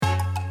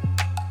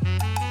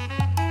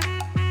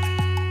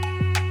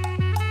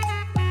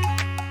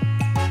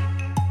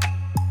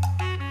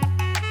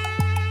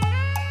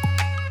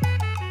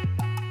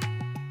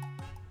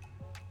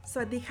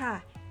วัสดีค่ะ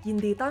ยิน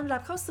ดีต้อนรั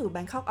บเข้าสู่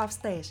Bangkok Off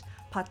Stage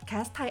พอดแค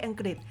สต์ไทยอัง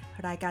กฤษ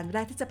รายการแร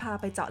กที่จะพา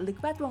ไปเจาะลึก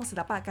แวดวงศิ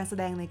ลปะการแส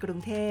ดงในกรุง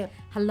เทพ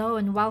Hello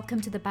and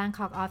welcome to the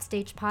Bangkok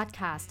Offstage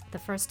podcast,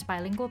 the first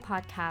bilingual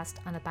podcast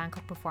on the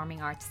Bangkok performing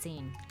arts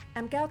scene. แอ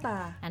มแก้วตา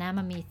And I'm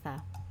Amitha.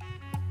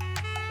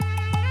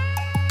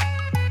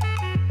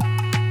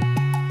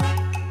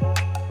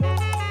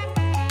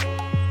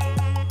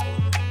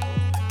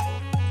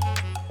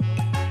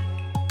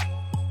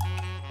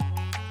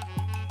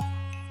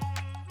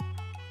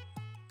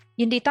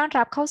 ยินดีต้อน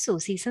รับเข้าสู่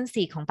ซีซั่น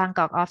4ของ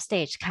Bangkok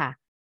Offstage ค่ะ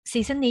ซี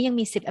ซั่นนี้ยัง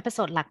มี10เอพิโซ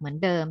ดหลักเหมือน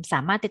เดิมส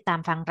ามารถติดตาม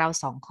ฟังเรา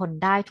2คน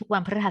ได้ทุกวั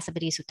นพฤหัสบ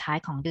ดีสุดท้าย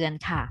ของเดือน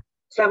ค่ะ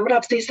สำหรั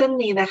บซีซั่น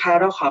นี้นะคะ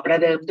เราขอประ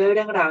เดิมด้วยเ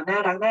รื่องราวน่า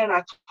รั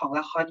กของ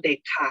ละครเด็ก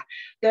ค่ะ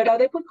โดยเรา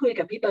ได้พูดคุย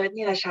กับพี่เบิร์ต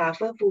นิรชา เ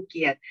ฟื่องฟูเ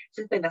กียรติ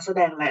ซึ่งเป็นนักแส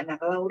ดงและนัก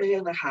เล่าเรื่อ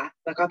งนะคะ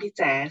แล้วก็พี่แ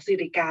จ๋สิ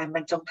ริการบร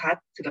รจงทัศ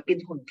น์ศิลปิน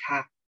หุ่นค่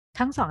ะ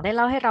ทั้งสองได้เ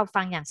ล่าให้เรา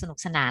ฟังอย่างสนุก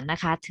สนานนะ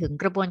คะถึง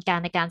กระบวนการ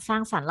ในการสร้า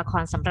งสรรค์ละค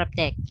รสำหรับ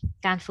เด็ก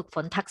การฝึกฝ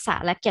นทักษะ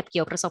และเก็บเ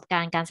กี่ยวประสบกา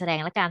รณ์การแสดง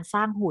และการส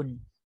ร้างหุ่น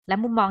และ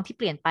มุมมองที่เ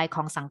ปลี่ยนไปข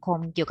องสังคม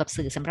เกี่ยวกับ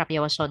สื่อสำหรับเย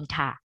าวชน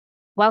ค่ะ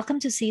Welcome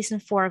to season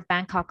 4 of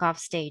Bangkok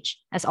Offstage.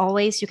 As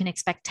always, you can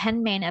expect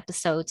 10 main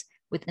episodes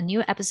with a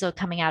new episode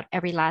coming out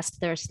every last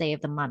Thursday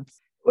of the month.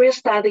 We're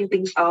starting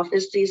things off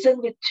this season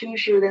with two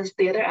children's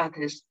theater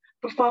artists,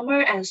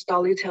 performer and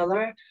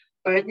storyteller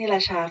Bert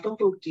Nilasha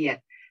Phongphukiat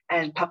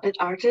and puppet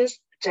artist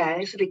Jai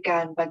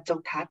Srikan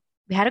Banjongtat.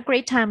 We had a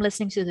great time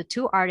listening to the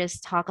two artists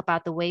talk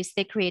about the ways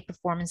they create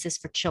performances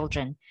for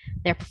children,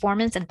 their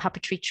performance and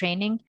puppetry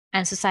training,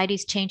 and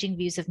society's changing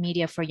views of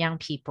media for young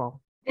people.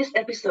 This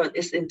episode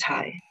is in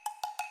Thai.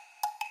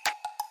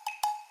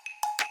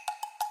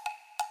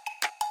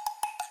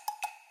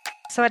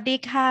 สวัสดี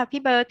ค่ะ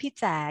พี่เบิร์ดพี่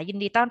แจ๋ยิน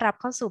ดีต้อนรับ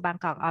เข้าสู่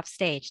Bangkok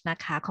Offstage นะ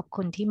คะขอบ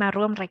คุณที่มา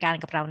ร่วมรายการ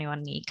กับเราในวั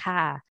นนี้ค่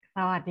ะส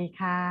วัสดี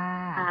ค่ะ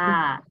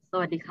ส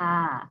วัสดีค่ะ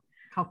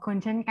ขอบคุณ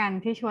เช่นกัน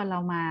ที่ชวนเรา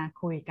มา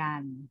คุยกัน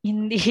ยิน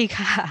ดี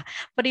ค่ะ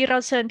พอดีเรา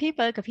เชิญพี่เ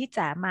บิร์ดกับพี่แ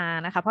จ๋มา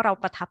นะคะเพราะเรา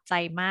ประทับใจ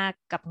มาก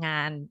กับงา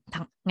น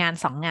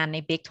2งานใน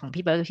Big ของ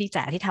พี่เบิร์ดกับพี่แ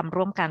จ๋ที่ทำ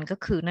ร่วมกันก็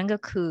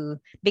คือ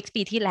Big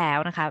ปีที่แล้ว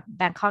นะคะ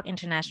Bangkok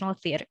International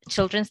Theatre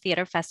Children's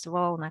Theatre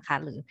Festival นะคะ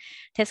หรือ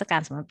เทศกาล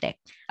สำหรับเด็ก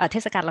เท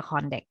ศกาลละค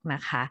รเด็กน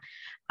ะคะ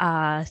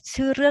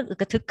ชื่อเรื่องอึ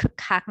กระทึกคึก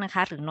คักนะค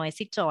ะหรือ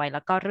Noisy Joy แ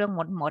ล้วก็เรื่อง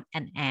มดแ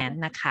อน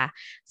นะคะ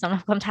สำหรั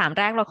บคำถาม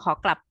แรกเราขอ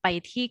กลับไป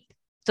ที่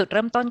จุดเ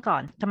ริ่มต้นก่อ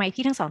นทำไม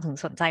พี่ทั้งสองถึง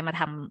สนใจมา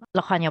ทำ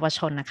ละครเยาวช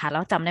นนะคะแล้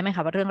วจำได้ไหมค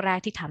ะว่าเรื่องแรก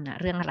ที่ทำเนี่ย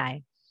เรื่องอะไร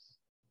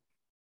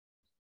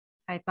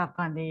ใครตอบ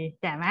ก่อนดี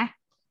แจ๋ไหม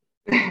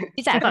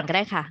พี่แจ๋ก่อนก็ไ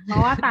ด้ค่ะเพรา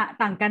ะว่า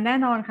ต่างกันแน่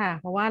นอนค่ะ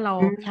เพราะว่าเรา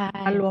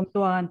รวม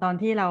ตัวกันตอน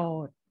ที่เรา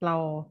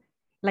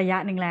ระยะ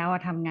หนึ่งแล้ว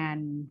ทำงาน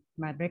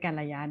มาด้วยกัน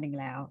ระยะหนึ่ง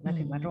แล้ว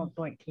ถึงมารวม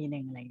ตัวอีกทีห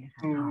นึ่งอะไรอย่างเงี้ย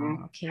ค่ะ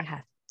โอเคค่ะ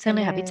เชิญเล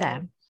ยค่ะพี่แจ๋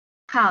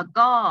ค่ะ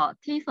ก็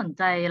ที่สนใ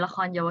จละค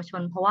รเยาวช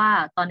นเพราะว่า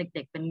ตอนเ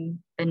ด็กๆเ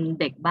ป็น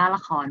เด็กบ้าล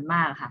ะครม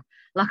ากค่ะ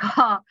แล้วก็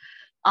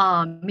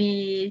มี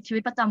ชีวิ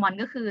ตประจำวัน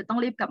ก็คือต้อง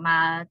รีบกลับมา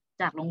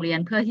จากโรงเรียน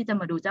เพื่อที่จะ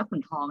มาดูเจ้าขุ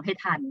นทองให้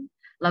ทัน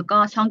แล้วก็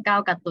ช่อง9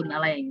การ์ตูนอ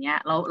ะไรอย่างเงี้ย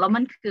แล้วมั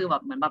นคือแบ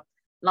บเหมือนแบบ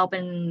เราเป็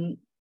น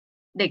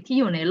เด็กที่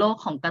อยู่ในโลก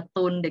ของการ์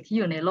ตูนเด็กที่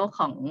อยู่ในโลก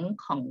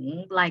ของ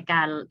รายก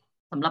าร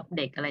สำหรับเ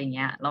ด็กอะไรอย่างเ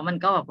งี้ยแล้วมัน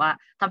ก็แบบว่า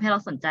ทำให้เรา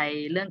สนใจ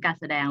เรื่องการ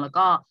แสดงแล้ว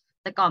ก็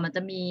แต่ก่อนมันจ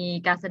ะมี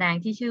การแสดง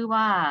ที่ชื่อ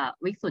ว่า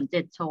วิก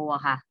07โชว์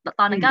ค่ะ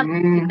ตอนนั้นก็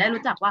ถึงได้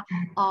รู้จักว่า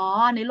อ๋อ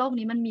ในโลก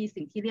นี้มันมี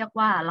สิ่งที่เรียก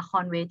ว่าละค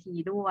รเวที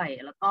ด้วย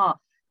แล้วก็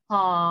พ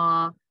อ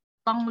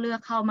ต้องเลือ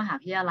กเข้ามหา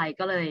วิทยาลัย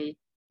ก็เลย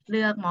เ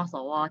ลือกมส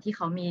วที่เ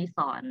ขามีส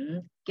อน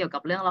เกี่ยวกั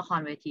บเรื่องละคร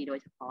เวทีโดย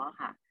เฉพาะ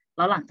ค่ะแ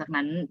ล้วหลังจาก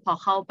นั้นพอ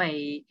เข้าไป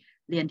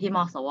เรียนที่ม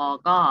สว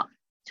ก็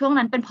ช่วง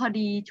นั้นเป็นพอ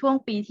ดีช่วง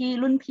ปีที่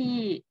รุ่นพี่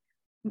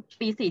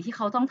ปี4ที่เ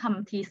ขาต้องท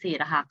ำทีซี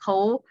อะค่ะเขา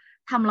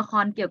ทำละค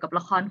รเกี่ยวกับล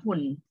ะครหุ่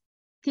น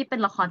ที่เป็น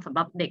ละครสำห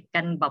รับเด็ก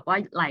กันแบบว่า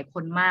หลายค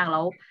นมากแล้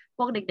วพ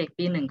วกเด็กๆ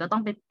ปี1ก็ต้อ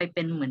งไปเ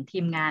ป็นเหมือนที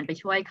มงานไป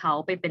ช่วยเขา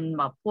ไปเป็นแ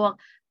บบพวก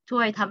ช่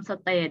วยทำส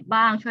เตจ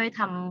บ้างช่วย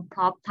ทำพ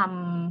ร็อพท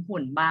ำ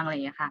หุ่นบ้างอะไรอ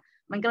ย่างเงี้ยค่ะ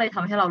มันก็เลยท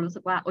ำให้เรารู้สึ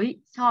กว่า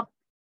ชอบ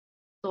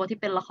ตัวที่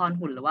เป็นละคร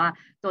หุ่นหรือว่า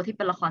ตัวที่เ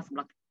ป็นละครสำห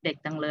รับเด็ก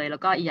จังเลยแล้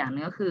วก็อีกอย่างนึ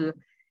งก็คือ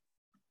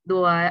โ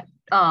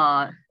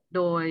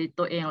ดย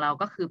ตัวเองเรา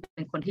ก็คือเ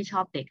ป็นคนที่ช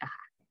อบเด็กอะ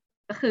ค่ะ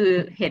ก็คือ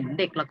เห็น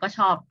เด็กแล้วก็ช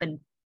อบเ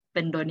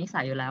ป็นโดยนิ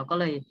สัยอยู่แล้วก็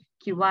เลย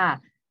คิดว่า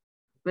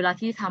เวลา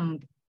ที่ท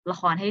ำละ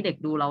ครให้เด็ก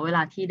ดูแล้วเวล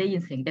าที่ได้ยิ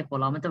นเสียงเด็กหัว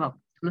เราะมันจะแบบ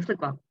รู้สึก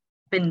แบบ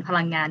เป็นพ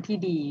ลังงานที่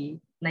ดี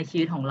ในชี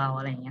วิตของเรา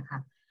อะไรอย่างเงี้ยค่ะ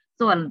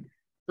ส่วน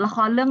ละค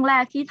รเรื่องแร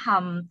กที่ท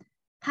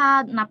ำถ้า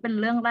นับเป็น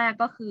เรื่องแรก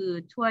ก็คือ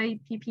ช่วย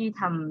พี่ๆ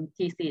ทำ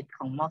ทีสิทธิ์ข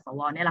องมสว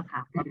เนี่ยแหละค่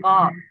ะแล้วก็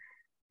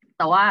แ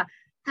ต่ว่า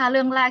ถ้าเ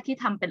รื่องแรกที่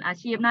ทำเป็นอา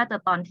ชีพน่าจะ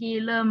ตอนที่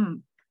เ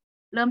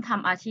ริ่มท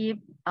ำอาชีพ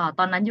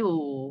ตอนนั้นอยู่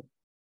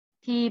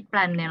ที่แปล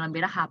นเนลมิ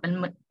ดนะคะเป็นเ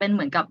ห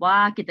มือนกับว่า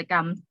กิจกร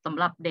รมสำ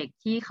หรับเด็ก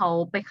ที่เขา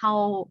ไปเข้า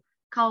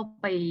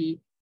ไป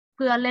เ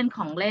พื่อเล่นข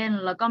องเล่น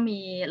แล้วก็มี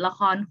ละค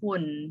รหุ่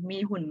นมี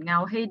หุ่นเงา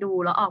ให้ดู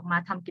แล้วออกมา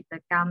ทำกิจ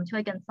กรรมช่ว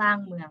ยกันสร้าง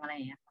เมืองอะไรอ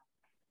ย่างเงี้ยค่ะ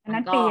อัน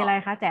นั้นปีอะไร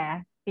คะแจ๋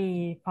ปี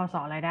พศ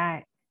อะไรได้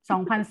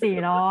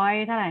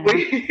2,400เท่าไหร่นะ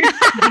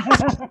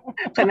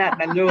ขนาด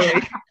นั้นเลย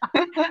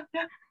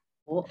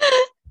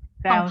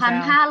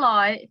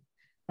 2,500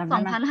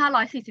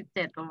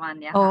 2547ประมาณ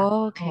เนี้ย โอ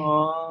ค่ะ เค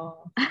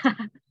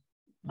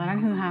ตอนนั้น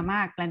คือฮาม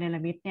ากแกรนเดล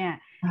มิดเนี่ย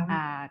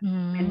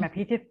เป็นแบบ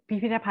พิ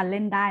พิธภัณฑ์เ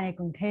ล่นได้ในก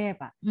รุงเทพ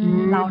อ่ะ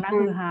เรานะ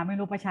คือฮาไม่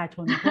รู้ประชาช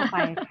นทั่วไป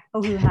ก็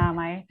คือฮาไ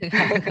หม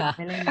ไ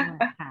ปเล่นด้วย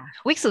ค่ะ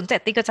วิก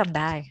07ตี้ก็จำไ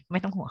ด้ไม่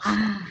ต้องห่วง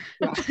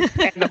แ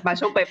อนแบบมา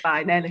ช่วงปลาย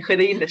ๆแน่เลยเคย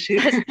ได้ยินแต่ชื่อ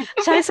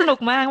ใช่สนุก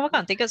มากเมื่อก่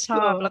อนตี้ก็ช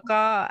อบแล้ว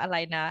ก็อะไร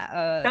นะ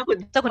เจ้า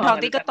ขุนทอง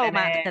ตี้ก็โตม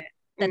า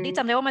แต่ตี้จ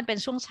ำได้ว่ามันเป็น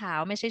ช่วงเช้า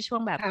ไม่ใช่ช่ว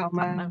งแบบ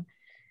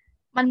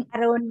มันอ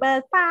รุณเบิ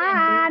กฟ้า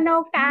โน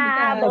กา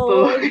โบ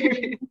ย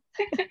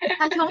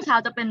ถ้าช่วงเช้า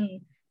จะเป็น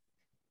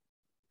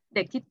เ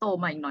ด็กที่โต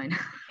มาอีกหน่อยน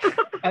ะ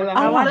เพ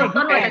ราะว่าเด็ก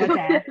ที่แก่แ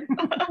จ๋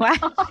ว่า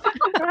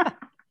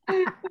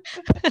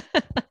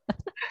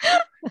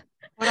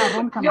เรา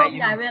ร่วมสมัยโยก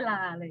ย้ายเวลา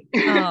เลย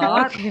แต่ว่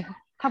า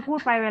ถ้าพูด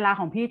ไปเวลา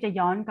ของพี่จะ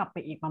ย้อนกลับไป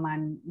อีกประมาณ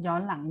ย้อ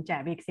นหลังแจ๋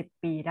บอีก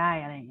10 ปีได้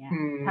อะไรอย่างเงี้ย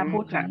ถ้าพู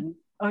ดถึง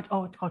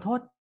ขอโทษ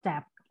แจ๋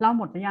บเล่า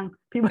หมดหรือยัง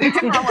พี่เบิร์ด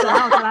เล่าหมดแ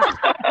ล้ว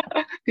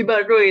พี่เบิ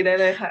ร์ดรุยได้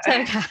เลยค่ะใช่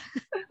ค่ะ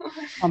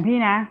ของพี่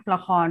นะละ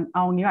ครเอ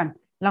างี้ก่อน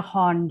ละค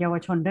รเยาว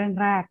ชนเรื่อง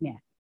แรกเนี่ย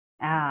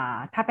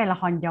ถ้าเป็นละ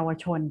ครเยาว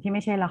ชนที่ไ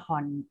ม่ใช่ละค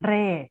รเ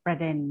ร่ประ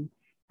เด็น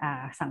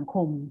สังค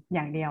มอ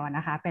ย่างเดียวน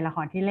ะคะเป็นละค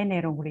รที่เล่นใน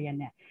โรงเรียน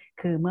เนี่ย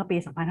คือเมื่อปี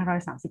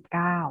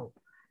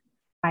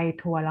2539ไป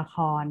ทัวร์ละค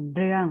ร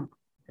เรื่อง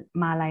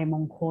มาลัยม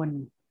งคล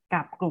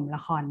กับกลุ่มล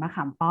ะครมะข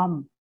ามป้อม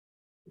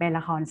เป็นล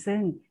ะครซึ่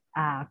ง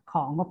ข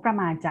องงบประ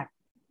มาณจาก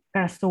ก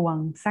ระทรวง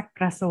สัก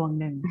กระทรวง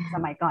หนึ่งส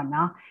มัยก่อนเน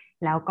าะ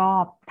แล้วก็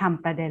ท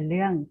ำประเด็นเ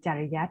รื่องจ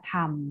ริยธร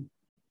รม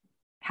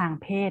ทาง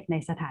เพศใน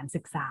สถาน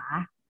ศึกษา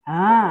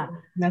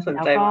น่าสนใจแ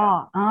ล้วก็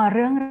เ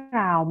รื่อง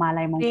ราวมา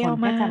ลัยมงคล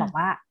ก็จะบอก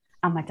ว่า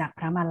เอามาจากพ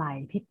ระมาลัย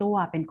พี่ตัว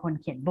เป็นคน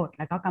เขียนบท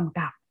แล้วก็กำ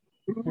กับ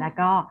แล้ว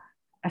ก็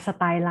ส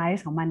ไตล์ไล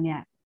ฟ์ของมันเนี่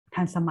ย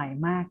ทันสมัย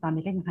มากตอน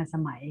นี้ก็ยังทันส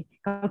มัย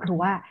ก็คือ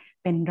ว่า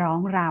เป็นร้อง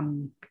ร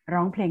ำร้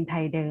องเพลงไท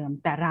ยเดิม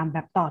แต่รำแบ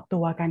บต่อ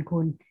ตัวกัน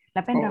คุณแล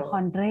ะเป็นละค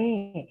รเ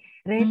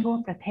ร่ทั่ว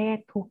ประเทศ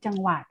ทุกจัง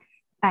หวัด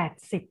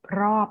80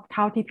 รอบเ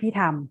ท่าที่พี่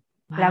ท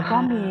ำแล้วก็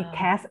มีแค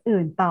ส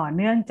อื่นต่อเ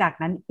นื่องจาก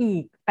นั้นอี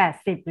ก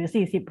80หรือ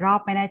40 รอบ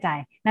ไม่แน่ใจ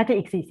น่าจะ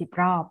อีก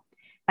40 รอบ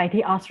ไป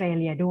ที่ออสเตร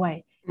เลียด้วย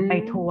ไป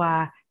ทัวร์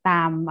ต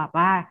ามแบบ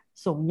ว่า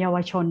ศูนย์เยาว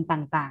ชน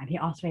ต่างๆที่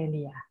ออสเตรเ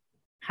ลีย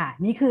ค่ะ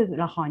นี่คือ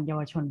ละครเยา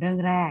วชนเรื่อง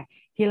แรก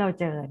ที่เรา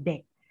เจอเ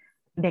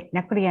ด็ก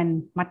นักเรียน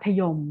มัธ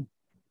ยม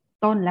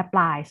ต้นและป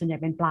ลายส่วนใหญ่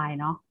เป็นปลาย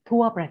เนาะ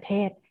ทั่วประเท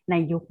ศใน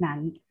ยุคนั้น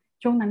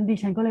ช่วงนั้นดิ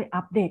ฉันก็เลย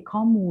อัปเดตข้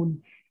อมูล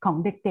ของ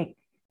เด็ก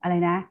ๆอะไร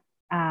นะ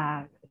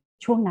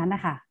ช่วงนั้นน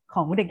ะคะข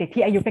องเด็กๆ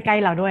ที่อายุใกล้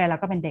ๆเราด้วยแล้ว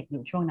ก็เป็นเด็กอ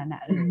ยู่ช่วงนั้นน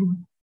ะ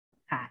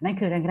ค่ะนั่น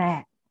คือเรื่องแร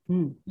ก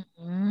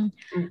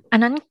อัน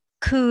นั้น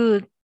คือ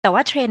แต่ว่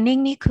าเทรนนิ่ง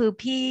นี่คือ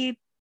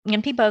งั้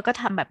นพี่เบิร์ดก็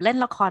ทำแบบเล่น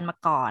ละครมา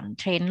ก่อน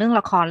เทรนเรื่อง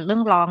ละครเรื่อ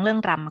งร้องเรื่อง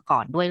รำมาก่อ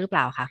นด้วยหรือเป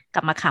ล่าคะ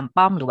กับมะขาม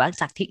ป้อมหรือว่า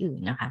จากที่อื่น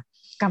นะคะ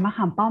กับมะข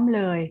ามป้อมเ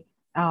ลย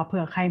เผื่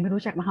อใครไม่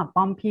รู้จักมะขาม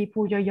ป้อมพี่พู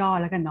ดย่อๆ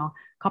แล้วกันเนาะ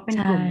เขาเป็น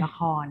กลุ่มละค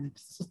ร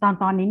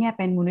ตอนนี้เนี่ยเ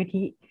ป็นมูลนิ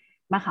ธิ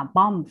มะขาม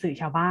ป้อมสื่อ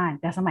ชาวบ้าน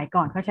แต่สมัย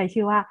ก่อนเขาใช้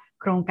ชื่อว่า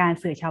โครงการ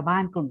สื่อชาวบ้า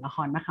นกลุ่มละค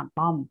รมะขาม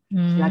ป้อม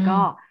แล้วก็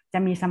จะ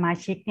มีสมา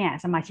ชิกเนี่ย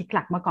สมาชิกห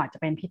ลักเมื่อก่อนจะ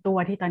เป็นพี่ตัว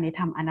ที่ตอนนี้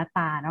ทำอนัตต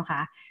าเนาะค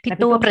ะพี่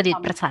ตัวประดิษ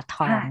ฐ์ประสาทท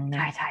องใ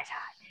ช่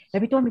แล้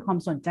วพี่ตัวมีความ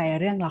สนใจ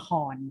เรื่องละค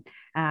ร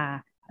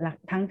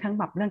ทั้ง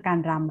แบบเรื่องการ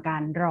รำกา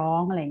รร้อ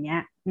งอะไรเงี้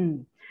ย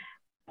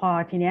พอ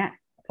ทีเนี้ย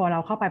พอเรา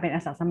เข้าไปเป็นอ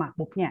าสาสมัคร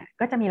ปุ๊บเนี่ย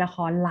ก็จะมีละค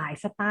รหลาย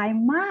สไตล์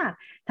มาก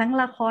ทั้ง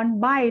ละคร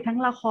ใบ้ทั้ง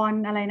ละคร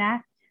อะไรนะ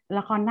ล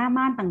ะครหน้า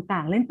ม่านต่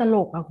างๆเล่นตล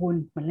กอะคุณ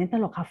เหมือนเล่นต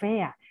ลกคาเฟ่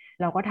อะ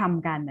เราก็ท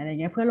ำกันอะไรเ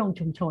งี้ยเพื่อลง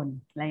ชุมชน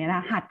อะไรเงี้ยน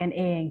ะหัดกัน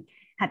เอง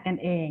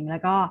แล้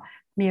วก็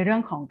มีเรื่อ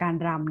งของการ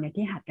รำเนี่ย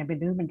ที่หัดกันเป็น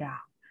เรื่องเป็นรา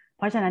วเ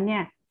พราะฉะนั้นเนี่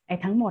ยไอ้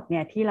ทั้งหมดเนี่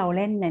ยที่เราเ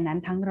ล่นในนั้น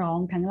ทั้งร้อง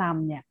ทั้งร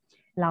ำเนี่ย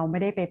เราไม่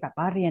ได้ไปแบบ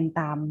ว่าเรียน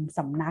ตามส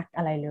ำนัก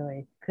อะไรเลย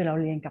คือเรา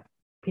เรียนกับ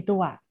พี่ตั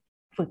ว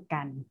ฝึก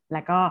กันแ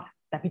ล้วก็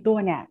แต่พี่ตัว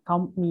เนี่ยเขา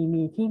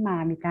มีที่มา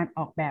มีการอ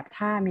อกแบบ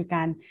ท่ามีก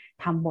าร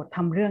ทำบทท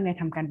ำเรื่องใน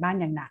ทำการบ้าน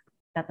อย่างหนัก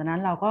แต่ตอนนั้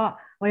นเราก็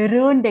วัย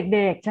รุ่นเ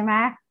ด็กๆใช่ไหม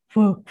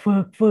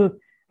ฝึก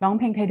ร้อง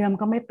เพลงไทยเดิม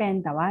ก็ไม่เป็น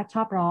แต่ว่าช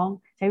อบร้อง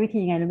ใช้วิธี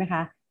ไงรู้ไหมค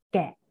ะแก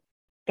ะ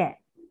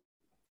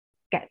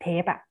เท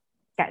ป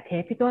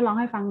พี่ตัวร้อง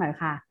ให้ฟังหน่อย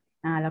ค่ะ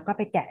แล้วก็ไ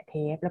ปแกะเท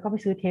ปแล้วก็ไป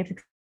ซื้อเทป13,000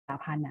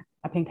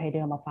เอาเพลงไทยเ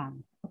ดิมมาฟัง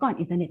เมื่อก่อน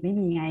อินเทอร์เน็ตไม่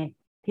มีไง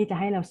ที่จะ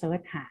ให้เราเซิร์ช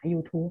หา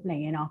YouTube อะไรเ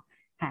งี้ยเนาะ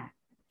ค่ะ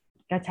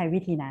ก็ใช้วิ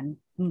ธีนั้น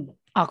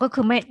ก็คื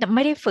อไ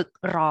ม่ได้ฝึก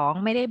ร้อง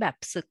ไม่ได้แบบ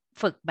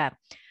ฝึกแบบ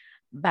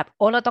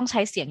เราต้องใ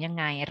ช้เสียงยัง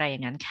ไงอะไรอย่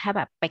างนั้นแค่แ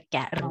บบไปแก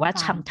ะหรือว่า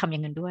ทำอย่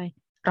างนั้นด้วย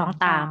ร้อง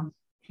ตาม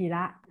ทีล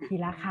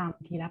ะค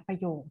ำทีละประ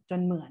โยคจน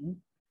เหมือน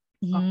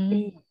ก๊อป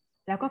ปี้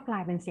แล้วก็กลา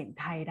ยเป็นเสียง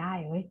ไทยได้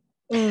เว้ย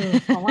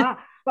เพราะว่า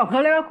บอกเขา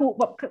เรียกว่าค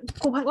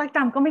รูพักรักจ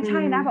ำก็ไม่ใช่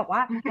นะบอกว่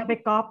าเราไป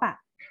ก๊อปอะ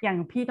อย่าง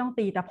พี่ต้อง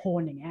ตีตะโพ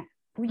นอย่างเงี้ย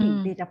ผู้หญิง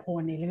ตีตะโพ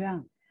นในเรื่อง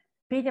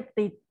พี่จะ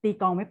ตี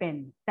กลองไม่เป็น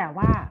แต่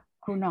ว่า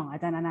ครูหน่องอา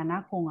จารย์อนันต์นา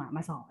คพงษ์ม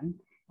าสอน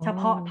เฉ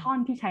พาะท่อน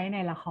ที่ใช้ใน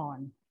ละคร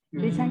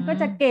ดิฉันก็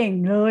จะเก่ง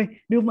เลย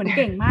ดูเหมือนเ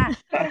ก่งมาก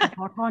แต่เฉพ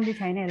าะท่อนที่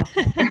ใช้ในละค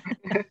ร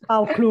เป่า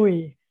คลุย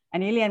อัน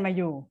นี้เรียนมาอ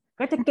ยู่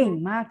ก็จะเก่ง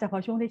มากเฉพา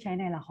ะช่วงที่ใช้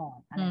ในละคร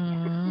อะไรอย่างเงี้ย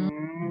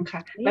ค่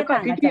ะแล้วก็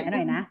พี่แจ๋ห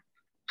น่อยนะ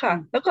ค่ะ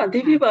แล้วก่อน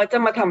ที่พี่เบิร์ตจะ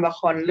มาทำละค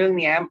รเรื่อง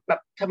นี้แบ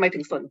บทำไมถึ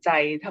งสนใจ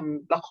ท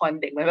ำละคร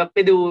เด็กไหมแบบไป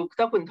ดูเ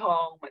จ้าขุนทอ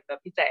งเหมือนแบบ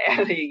พี่แจ๋อ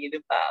ะไรอย่างนี้ห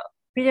รือเปล่า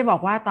พี่จะบอ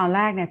กว่าตอนแ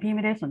รกเนี่ยพี่ไ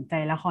ม่ได้สนใจ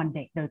ละครเ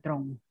ด็กโดยตร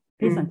ง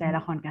พี่สนใจล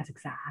ะครการศึก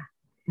ษา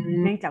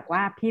เนื่องจากว่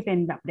าพี่เป็น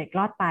แบบเด็กร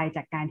อดตายจ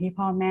ากการที่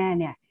พ่อแม่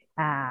เนี่ย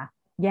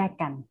แยก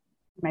กัน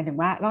หมายถึง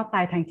ว่ารอดต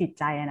ายทางจิต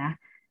ใจนะ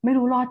ไม่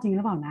รู้รอดจริงห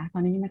รือเปล่านะตอ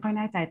นนี้ไม่ค่อยแ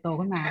น่ใจโต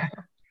ขึ้นมา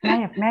แม่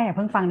อย่าเ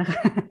พิ่งฟังนะคะ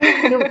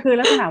คือ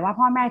ลักษณะว่า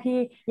พ่อแม่ที่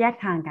แยก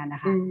ทางกันน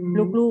ะคะ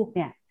ลูกๆเ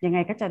นี่ยยังไง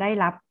ก็จะได้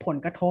รับผล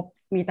กระทบ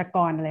มีตะก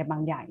อนอะไรบา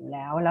งอย่างอยู่แ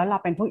ล้วเรา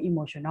เป็นพวกอิโม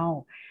ชัน a ล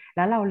แ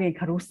ล้วเราเรียน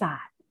ครุศา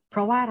สตร์เพร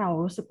าะว่าเรา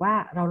รู้สึกว่า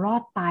เรารอ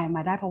ดตายม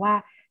าได้เพราะว่า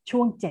ช่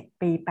วง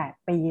7 ปี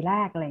 8 ปีแร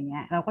กอะไรเงี้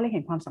ยเราก็เลยเห็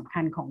นความสำคั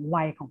ญของ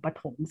วัยของประ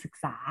ถมศึก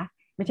ษา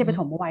ไม่ใช่ประ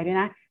ถมวัยด้วย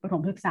นะประถ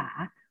มศึกษา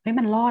เฮ้ย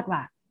มันรอด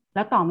ว่ะแ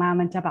ล้วต่อมา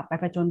มันจะแบบไป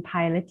ผจญภั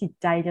ยและจิต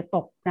ใจจะต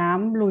กน้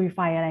ำลุยไฟ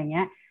อะไรเ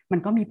งี้ยมัน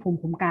ก็มีภูมิ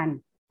คุ้มกัน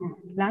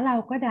แล้วเรา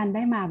ก็ดันไ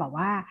ด้มาแบบ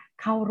ว่า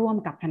เข้าร่วม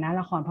กับคณะ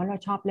ละครเพราะเรา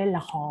ชอบเล่น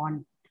ละคร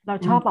เรา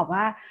ชอบแบบ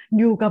ว่า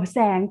อยู่กับแส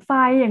งไฟ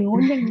อย่างงู้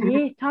นอย่างนี้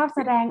ชอบแ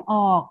สดงอ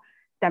อก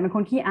แต่เป็นค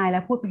นขี้อายแล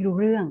ะพูดไม่รู้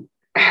เรื่อง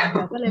เ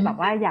ราก็เลยแบบ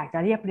ว่าอยากจะ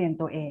เรียบเรียง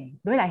ตัวเอง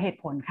ด้วยหลายเหตุ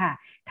ผลค่ะ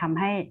ทำ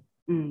ให้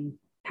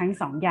ทั้ง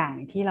สองอย่าง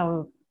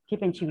ที่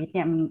เป็นชีวิตเ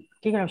นี่ย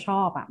ที่เราช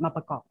อบมาป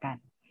ระกอบกัน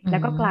แล้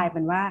วก็กลายเ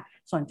ป็นว่า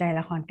สนใจ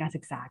ละครการศึ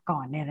กษาก่อ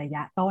นในระย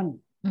ะต้น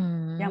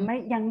ยัง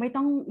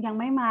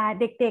ไม่มา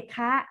เด็กๆค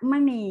ะไ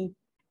ม่มี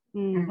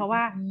เพราะว่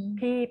า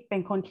พี่เป็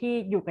นคนที่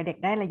อยู่กับเด็ก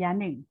ได้ระยะ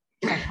หนึ่ง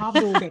แต่ชอบ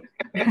ดูเด็ก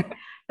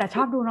แต่ช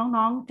อบดู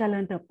น้องๆเจริ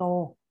ญเติบโต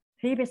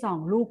ที่ไปส่อง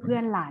ลูกเพื่อ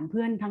นหลานเ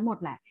พื่อนทั้งหมด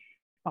แหละ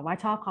บอกว่า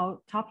ช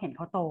อบเห็นเข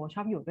าโตช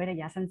อบอยู่ด้วยระ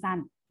ยะสั้น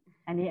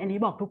ๆอันนี้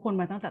บอกทุกคน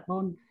มาตั้งแต่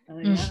ต้น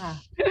นี่ค่ะ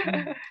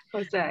เข้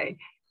าใจ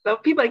แล้ว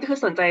พี่เบิร์ตก็คือ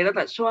สนใจตั้งแ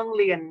ต่ช่วง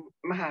เรียน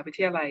มหาวิท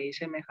ยาลัยใ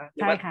ช่ไหมคะห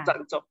รือว่า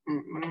จบ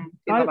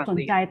ก็สน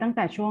ใจตั้งแ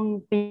ต่ช่วง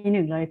ปี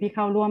 1เลยพี่เ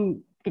ข้าร่วม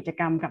กิจ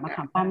กรรมกับมะข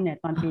ามป้อมเนี่ย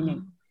ตอนปี 1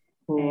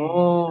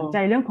สนใจ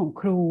เรื่องของ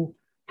ครู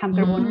ทำก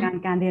ระบวน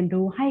การเรียน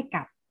รู้ให้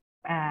กับ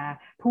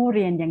ผู้เ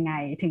รียนยังไง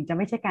ถึงจะไ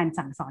ม่ใช่การ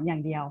สั่งสอนอย่า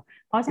งเดียว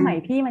เพราะสมัย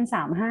พี่มัน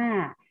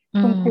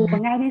3-5คุณครู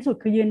ง่ายที่สุด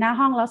คือยืนหน้า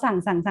ห้องแล้วสั่ง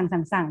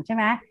ใช่ไ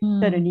หม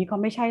แต่เดี๋ยวนี้เขา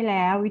ไม่ใช่แ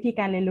ล้ววิธี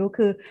การเรียนรู้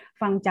คือ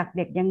ฟังจากเ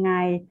ด็กยังไง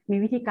มี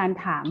วิธีการ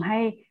ถามใ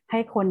ห้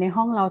คนใน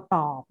ห้องเราต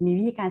อบมี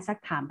วิธีการซัก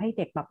ถามให้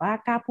เด็กแบบว่า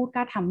กล้าพูดก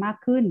ล้าทำมาก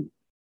ขึ้น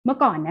เมื่อ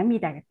ก่อนนะมี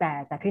แต่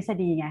ทฤษ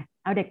ฎีไง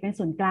เอาเด็กเป็น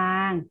ศูนย์กลา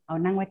งเอา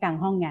นั่งไว้กลาง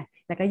ห้องไง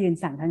แล้วก็ยืน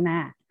สั่งข้างหน้า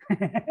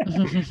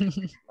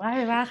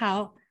ว่าเขา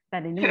แต่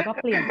เดี๋ยวนี้มันก็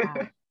เปลี่ยนไป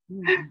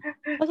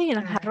ก็ที่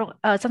นะคะ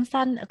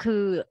สั้นๆคื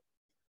อ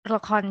ล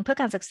ะครเพื่อ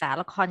การศึกษา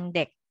ละครเ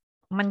ด็ก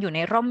มันอยู่ใน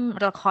ร่ม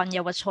ละครเย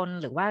าวชน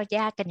หรือว่าแย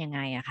กกันยังไง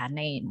อะคะ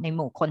ในห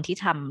มู่คนที่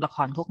ทำละค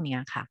รพวกนี้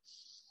ค่ะ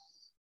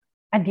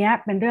อันนี้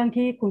เป็นเรื่อง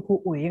ที่คุณครู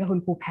อุ๋ยกับคุ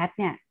ณครูแพท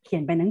เนี่ยเขีย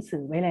นเป็นหนังสื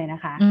อไว้เลยน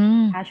ะคะ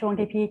ถ้าช่วง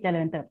ที่พี่เจ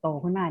ริญเติบโต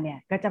ขึ้นมาเนี่ย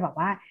ก็จะบอก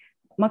ว่า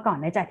เมื่อก่อน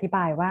ได้จะอธิบ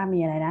ายว่ามี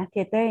อะไรนะ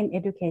Theater in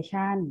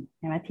Education ใ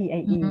ช่ไหม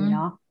TIE เ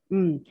นาะ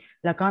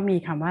แล้วก็มี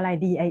คำว่าอะไร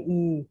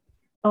DIE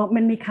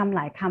มันมีคำห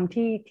ลายคำ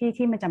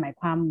ที่มันจะหมาย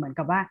ความเหมือน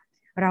กับว่า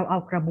เราเอา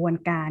กระบวน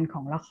การข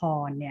องละค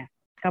รเนี่ย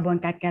กระบวน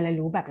การการเรียน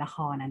รู้แบบละค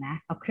รนะ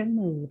เอาเครื่อง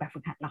มือแบบฝึ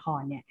กหัดละค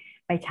รเนี่ย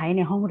ไปใช้ใ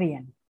นห้องเรีย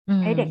น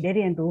ให้เด็กได้เ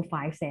รียนรู้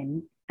 5 sense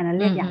อันนั้น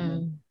เรียกอย่างนึ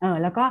ง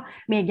แล้วก็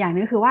มีอีกอย่างนึ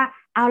งคือว่า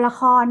เอาละ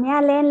ครเนี่ย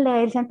เล่นเล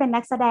ยฉันเป็น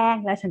นักแสดง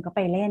แล้วฉันก็ไป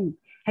เล่น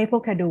ให้พว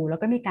กเธอดูแล้ว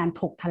ก็มีการ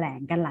ถกแถลง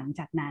กันหลัง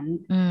จากนั้น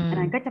อัน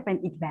นั้นก็จะเป็น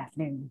อีกแบบ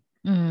หนึ่ง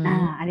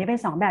อันนี้เป็น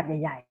2แบบ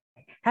ใหญ่ๆ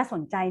ถ้าส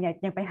นใจเนี่ย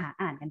ยังไปหา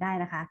อ่านกันได้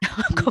นะคะ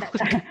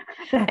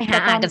ไปหา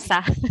อ่านกันซะ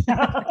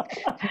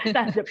แ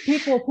ต่เดี๋ยวพี่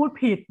กลัวพูด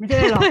ผิดไม่ใช่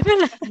หรอก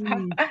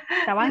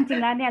แต่ว่าจริง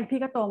ๆแล้วเนี่ยพี่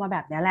ก็โตมาแบ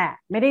บนี้แหละ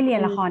ไม่ได้เรีย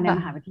นละครใน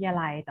มหาวิทยา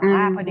ลัยแต่ว่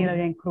าพอดีเรา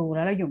เรียนครูแ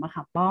ล้วเราอยู่มะข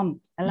ามป้อม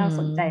แล้วเรา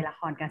สนใจละ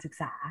ครการศึก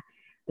ษา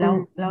แ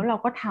ล้วเรา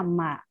ก็ท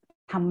ำ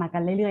มากั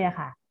นเรื่อยๆอะ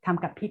ค่ะท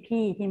ำกับ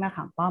พี่ๆที่มะข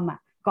ามป้อม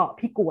เกาะ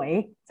พี่ก๋วย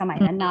สมัย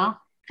นั้นเนาะ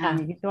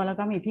มีพี่ตัวแล้ว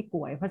ก็มีพี่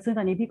ก๋วยเพราะซึ่งต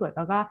อนนี้พี่ก๋วย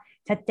ก็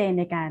ชัดเจน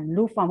ในการ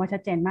รูปฟอร์มว่าชั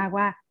ดเจนมาก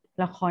ว่า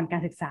ละครกา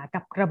รศึกษากั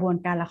บกระบวน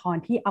การละคร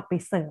ที่เอาไป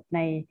เสิร์ฟใน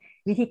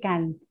วิธีก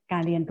า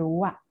รเรียนรู้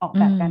ออก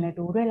แบบการเรียน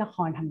รู้ด้วยละค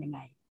รทำยังไง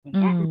อย่าง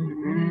เงี้ย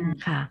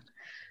ค่ะ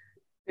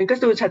มันก็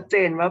ดูชัดเจ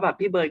นว่าแบบ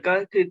พี่เบิร์ดก็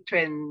คือเทร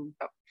นแ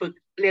บบฝึก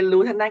เรียน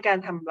รู้ทางด้านการ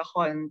ทำละค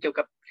รเกี่ยว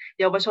กับ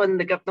เยาวชนห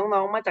รือกับน้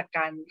องๆมาจากก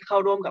ารเข้า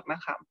ร่วมกับมะ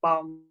ขามป้อ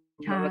ม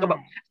แล้วก็แบ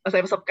บอาศั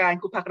ยประสบการณ์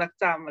ครูพักรัก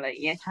จำอะไรอย่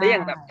างเงี้ยแล้วอย่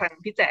างแบบทาง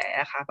พี่แจ๋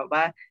ค่ะแบบ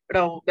ว่าเร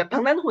าแบบท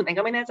างด้านหุ่นเอง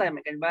ก็ไม่แน่ใจเห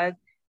มือนกันว่า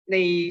ใน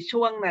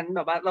ช่วงนั้นแบ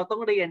บว่าเราต้อ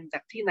งเรียนจา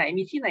กที่ไหน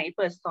มีที่ไหนเ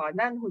ปิดสอน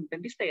ด้านหุ่นเป็น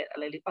พิเศษอะ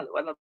ไรหรือเปล่าหรือว่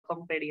าเราต้อ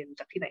งไปเรียน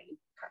จากที่ไหน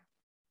ค่ะ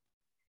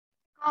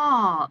ก็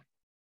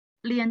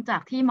เรียนจา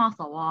กที่มส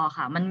ว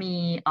ค่ะมันมี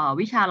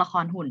วิชาละค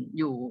รหุ่น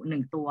อยู่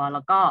1ตัวแ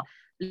ล้วก็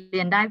เรี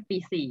ยนได้ปี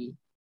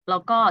 4แล้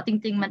วก็จ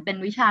ริงๆมันเป็น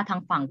วิชาทา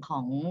งฝั่งขอ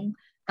ง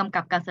กำ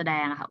กับการแสด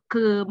งค่ะ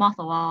คือมส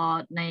ว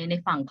ใน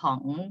ฝั่งขอ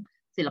ง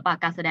ศิลปะ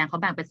การแสดงเขา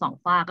แบ่งเป็น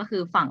2ฝ้าก็คื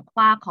อฝั่ง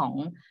ฝ้าของ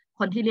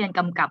คนที่เรียน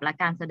กำกับและ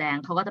การแสดง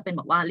เขาก็จะเป็น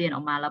บอกว่าเรียนอ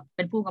อกมาแล้วเ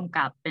ป็นผู้กำ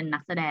กับเป็นนั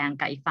กแสดง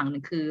กับอีกฝั่งหนึ่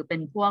งคือเป็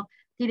นพวก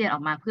ที่เรียนอ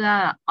อกมาเพื่อ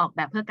ออกแบ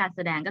บเพื่อการแส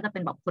ดงก็จะเป็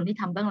นแบบคนที่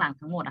ทำเบื้องหลัง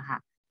ทั้งหมดอะค่ะ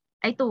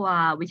ไอตัว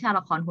วิชาล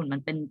ะครหุ่นมั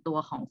นเป็นตัว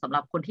ของสำห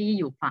รับคนที่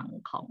อยู่ฝั่ง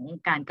ของ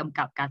การกำ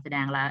กับการแสด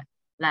งและ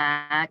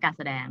การแ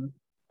สดง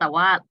แต่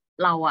ว่า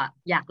เราอะ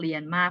อยากเรีย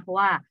นมากเพราะ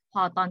ว่าพ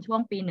อตอนช่ว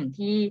งปี 1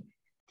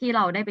ที่เ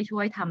ราได้ไปช่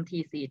วยทำที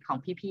ซีของ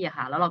พี่ๆอะ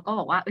ค่ะแล้วเราก็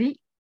บอกว่าเอ้ย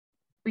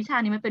วิชา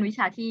นี้มันเป็นวิช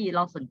าที่เร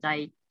าสนใจ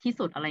ที่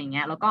สุดอะไรอย่างเ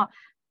งี้ยแล้วก็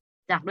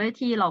จากด้วย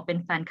ที่เราเป็น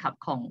แฟนคลับ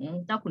ของ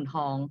เจ้าขุนท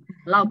อง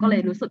เราก็เล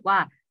ยรู้สึกว่า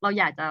เรา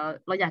อยาก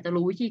จะ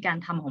รู้วิธีการ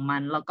ทำของมั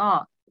นแล้วก็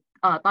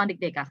ตอนเ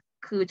ด็กๆอะ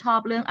คือชอบ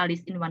เรื่อง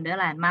Alice in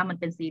Wonderland มากมัน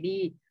เป็นซีรี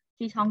ส์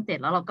ที่ช่อง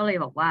 7แล้วเราก็เลย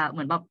บอกว่าเห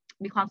มือนแบบ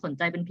มีความสนใ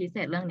จเป็นพิเศ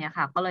ษเรื่องนี้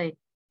ค่ะก็เ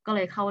ล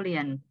ยเข้าเรี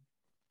ยน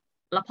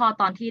แล้วพอ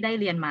ตอนที่ได้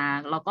เรียนมา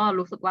เราก็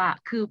รู้สึกว่า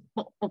คือ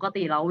ปก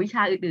ติเราวิช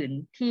าอื่น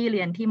ๆที่เ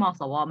รียนที่ม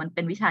สวมันเ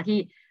ป็นวิชาที่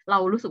เรา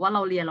รู้สึกว่าเร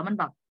าเรียนแล้วมัน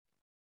แบบ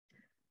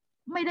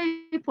ไม่ได้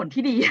ผล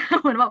ที่ดี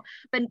เหมือนแบบ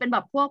เป็นแบ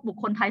บพวกบุค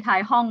คลท้า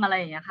ยห้องอะไร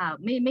อย่างเงี้ยค่ะ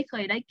ไม่เค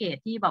ยได้เกรด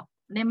ที่แบบ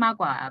ได้มาก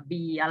กว่า B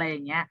อะไรอย่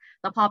างเงี้ย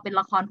แต่พอเป็น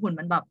ละครหุ่น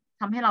มันแบบ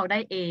ทำให้เราได้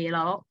A แ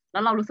ล้ว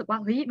เรารู้สึกว่า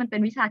เฮ้ยมันเป็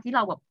นวิชาที่เร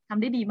าแบบท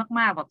ำได้ดี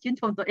มากๆแบบชื่น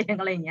ชมตัวเอง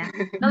อะไรอย่างเงี้ย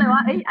ก็เลยว่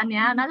าเอ้ยอันเ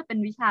นี้ยน่าจะเป็น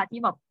วิชาที่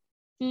แบบ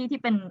ที่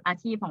เป็นอา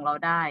ชีพของเรา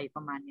ได้ป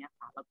ระมาณเนี้ย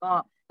ค่ะแล้วก็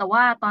แต่ว่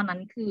าตอนนั้น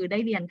คือได้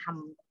เรียนท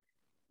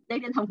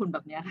ำหุ่นแบ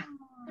บเนี้ยค่ะ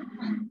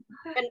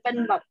เป็น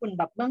แบบหุ่น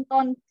แบบเบื้อง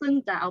ต้นซึ่ง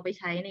จะเอาไป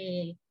ใช้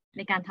ใ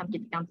นการทำกิ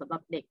จกรรมสำหรั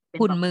บเด็กเป็น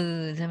หุ่นมือ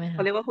ใช่ไหมคะเ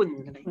ขาเรียกว่าหุ่น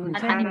อะไรหุ่น อั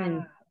น ใช่ นี้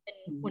เป็น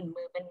หุ่น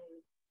มือเป็น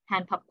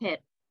hand puppet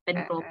เป็น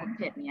glow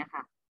puppet เนี้ย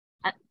ค่ะ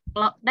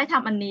เราได้ท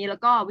ำอันนี้แล้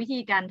วก็วิธี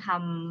การท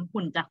ำ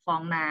หุ่นจากฟอ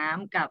งน้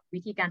ำกับวิ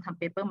ธีการทำ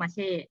paper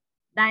mache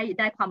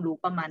ได้ความรู้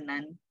ประมาณ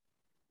นั้น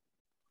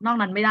นอก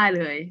นั้นไม่ได้เ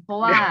ลยเพราะ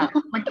ว่า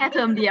มันแค่เท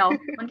อมเดียว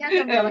แ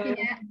ล้วที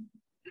เนี้ย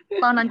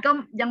ตอนนั้นก็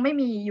ยังไม่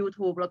มี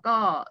YouTube แล้วก็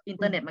อิน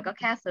เทอร์เน็ตมันก็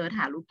แค่เซิร์ช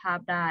หารูปภาพ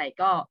ได้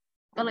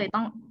ก็เลยต้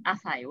องอา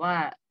ศัยว่า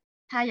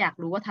ถ้าอยาก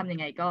รู้ว่าทำยัง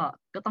ไง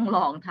ก็ต้องล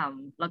องท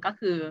ำแล้วก็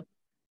คือ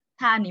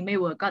ถ้าอันนี้ไม่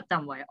เวิร์กก็จ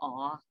ำไว้อ๋อ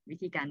วิ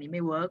ธีการนี้ไ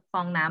ม่เวิร์กฟ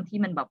องน้ำที่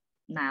มันแบบ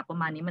หนาประ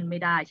มาณนี้มันไม่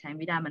ได้ใช้ไ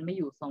ม่ได้มันไม่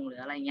อยู่ทรงหรือ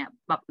อะไรเงี้ย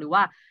แบบหรือว่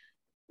า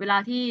เวลา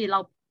ที่เรา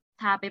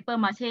ทาเปเปอ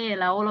ร์มาเช่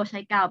แล้วเราใช้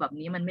กาวแบบ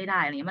นี้มันไม่ได้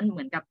อะไรเงี้ยมันเห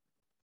มือนกับ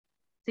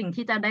สิ่ง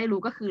ที่จะได้รู้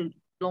ก็คือ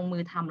ลงมื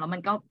อทำแล้วมั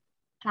นก็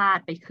พลาด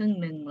ไปครึ่ง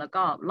หนึ่งแล้ว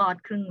ก็รอด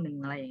ครึ่งหนึ่ง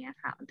อะไรอย่างเงี้ย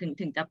ค่ะ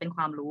ถึงจะเป็นค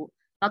วามรู้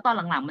แล้วตอน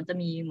หลังๆมันจะ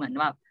มีเหมือน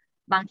แบบ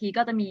บางที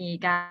ก็จะมี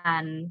กา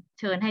ร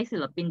เชิญให้ศิ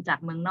ลปินจาก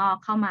เมืองนอก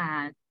เข้ามา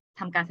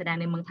ทำการแสดง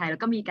ในเมืองไทยแล้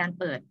วก็มีการ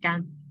เปิด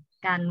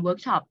การเวิร์ก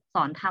ช็อปส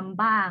อนท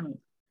ำบ้าง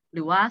ห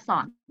รือว่าสอ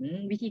น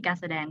วิธีการ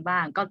แสดงบ้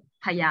างก็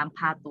พยายามพ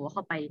าตัวเข้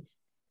าไป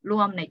ร่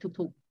วมใน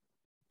ทุก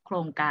ๆโคร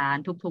งการ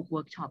ทุกๆเ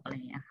วิร์กช็อปอะไรอ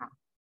ย่างเงี้ยค่ะ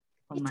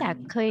พี่แจ๊ค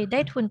เคยได้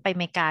ทุนไปอ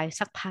เมริกา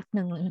สักพักห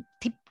นึ่ง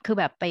ที่คือ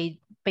แบบ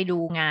ไปดู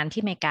งาน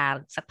ที่อเมริกา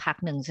สักพัก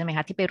หนึ่งใช่ไหมค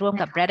ะที่ไปร่วม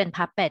กับ Bread and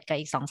Puppet กับ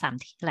อีก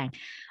 2-3 ที่แหล่ง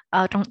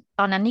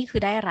ตอนนั้นนี่คื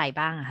อได้อะไร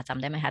บ้างอะคะจ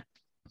ำได้ไหมคะ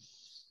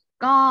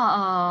ก็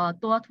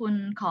ตัวทุน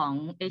ของ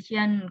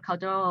Asian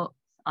Cultural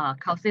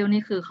Council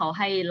นี่คือเขา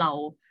ให้เรา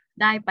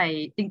ได้ไป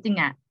จริง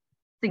ๆอ่ะ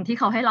สิ่งที่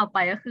เขาให้เราไป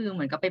ก็คือเห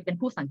มือนกับไปเป็น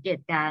ผู้สังเกต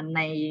การณ์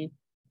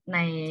ใน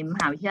ม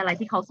หาวิทยาลัย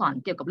ที่เขาสอน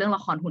เกี่ยวกับเรื่องล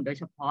ะครหุ่นโดย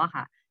เฉพาะ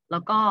ค่ะแล้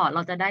วก็เร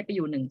าจะได้ไปอ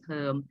ยู่1 เท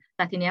อมแ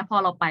ต่ทีเนี้ยพอ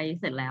เราไป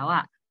เสร็จแล้วอ่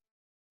ะ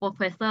โปรเ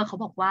ฟสเซอร์เขา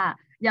บอกว่า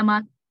อย่ามา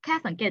แค่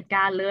สังเกตก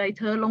ารณ์เลยเ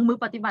ธอลงมือ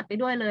ปฏิบัติไป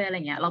ด้วยเลยอะไร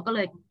เงี้ยเราก็เล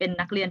ยเป็น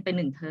นักเรียนไป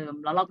1 เทอม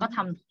แล้วเราก็ท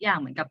ำทุกอย่าง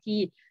เหมือนกับที่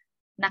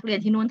นักเรียน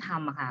ที่นู่นท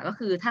ำอะค่ะก็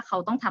คือถ้าเขา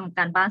ต้องทำก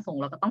ารบ้านส่ง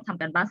เราก็ต้องท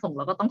ำการบ้านส่งเ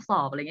ราก็ต้องส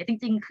อบอะไรเงี้ยจ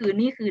ริงๆคือ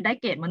นี่คือได้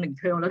เกรดมา1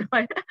 เทอมแล้วด้ว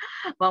ย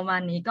ประมา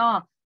ณนี้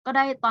ก็ไ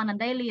ด้ตอนนั้น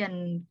ได้เรียน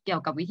เกี่ย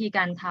วกับวิธีก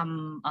ารท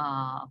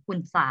ำหุ่น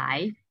สาย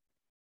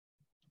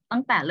ตั้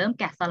งแต่เริ่ม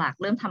แกะสลัก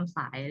เริ่มทำส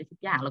ายทุก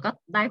อย่างแล้วก็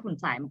ได้หุ่น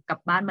สายกลับ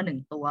บ้านมา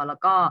1 ตัวแล้ว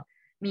ก็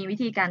มีวิ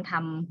ธีการท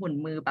ำหุ่น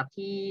มือแบบ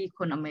ที่ค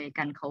นอเมริ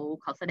กันเ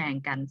ขาแสดง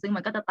กันซึ่งมั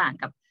นก็จะต่าง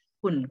กับ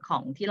หุ่นขอ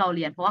งที่เราเ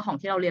รียนเพราะว่าของ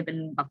ที่เราเรียนเป็น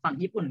แบบฝั่ง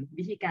ญี่ปุ่น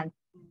วิธีการ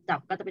จับ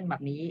ก็จะเป็นแบ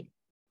บนี้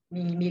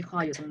มีคอ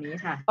อยู่ตรงนี้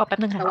ค่ะแป๊บ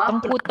นึงค่ะต้อง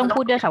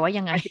พูดด้วยค่ะว่า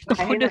ยังไงต้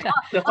องพูดด้วยค่ะ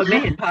เดี๋ยวคนไม่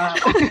เห็นภาพ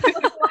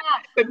ว่า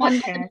มัน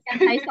เป็นการ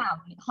ใช้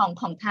3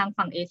ของทาง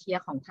ฝั่งเอเชีย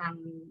ของทาง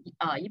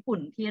ญี่ปุ่น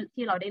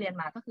ที่เราได้เรียน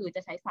มาก็คือจ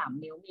ะใช้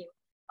3 นิ้วมี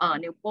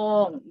นิ้วโป้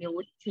งนิ้ว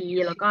ชี้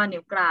แล้วก็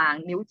นิ้วกลาง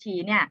นิ้วชี้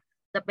เนี่ย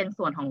จะเป็น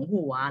ส่วนของ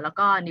หัวแล้ว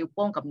ก็นิ้วโ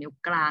ป้งกับนิ้ว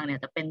กลางเนี่ย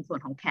จะเป็นส่วน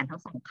ของแขนทั้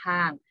ง2 ข้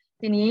าง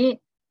ทีนี้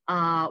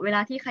เวล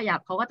าที่ขยับ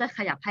เขาก็จะข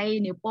ยับให้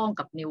นิ้วโป้ง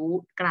กับนิ้ว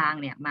กลาง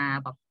เนี่ยม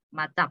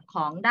าจับข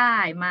องได้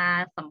มา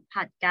สัม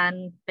ผัสกัน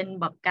เป็น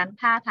แบบการ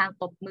ท่าทาง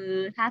ตบมือ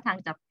ท่าทาง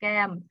จับแก้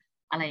ม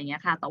อะไรอย่างเงี้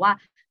ยค่ะแต่ว่า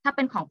ถ้าเ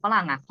ป็นของฝ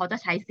รั่งอ่ะเขาจะ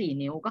ใช้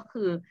4 นิ้วก็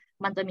คือ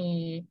มันจะมี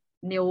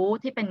นิ้ว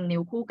ที่เป็นนิ้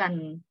วคู่กัน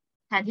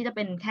แทนที่จะเ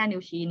ป็นแค่นิ้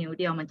วชี้นิ้ว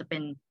เดียวมันจะเป็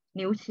น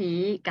นิ้วชี้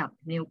กับ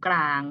นิ้วกล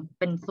าง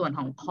เป็นส่วนข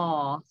องคอ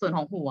ส่วนข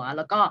องหัวแ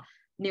ล้วก็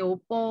นิ้ว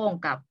โป้ง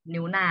กับ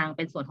นิ้วนางเ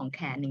ป็นส่วนของแข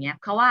นอย่างเงี้ย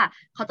เพราะว่า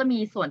เขาจะมี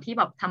ส่วนที่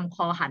แบบทำค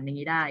อหันอย่าง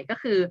นี้ได้ก็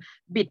คือ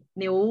บิด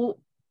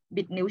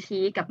นิ้ว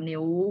ชี้กับ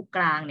นิ้วก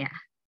ลางเนี่ย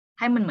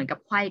ให้มันเหมือนกับ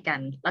ไขว้กัน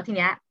แล้วทีเ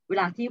นี้ยเว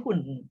ลาที่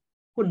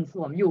หุ่นส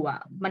วมอยู่อ่ะ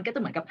มันก็จะ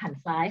เหมือนกับหัน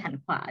ซ้ายหัน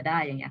ขวาได้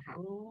อย่างเงี้ยค่ะ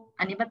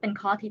อันนี้มันเป็น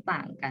ข้อที่ต่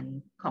างกัน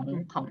ขอ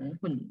ง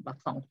หุ่นแบบ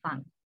2 ฝั่ง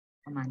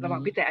ประมาณนี้ระหว่า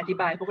งพี่แต่อธิ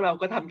บายพวกเรา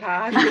ก็ทำท่า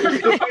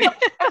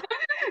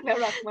น่า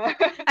รักมาก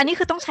อันนี้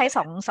คือต้องใช้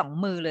สอง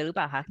มือเลยหรือเป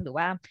ล่าคะหรือ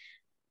ว่า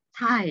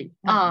ใช่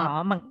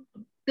มัน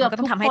เกือบ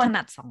ต้องทำให้ถ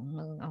นัด2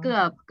 มือเกื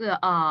อบ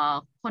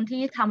คน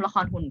ที่ทำละค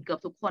รหุ่นเกือบ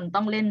ทุกคนต้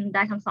องเล่นไ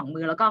ด้ทั้ง2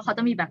 มือแล้วก็เขาจ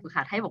ะมีแบบฝึก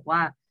หัดให้บอกว่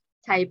า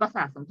ใช้ประส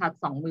าทสัมผัส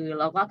2 มือ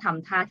แล้วก็ท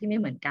ำท่าที่ไม่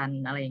เหมือนกัน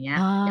อะไรเงี้ย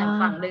อย่าง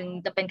ฝั่งหนึ่ง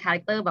จะเป็นคาแร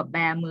คเตอร์แบบแบ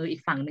มืออี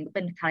กฝั่งหนึ่งก็เ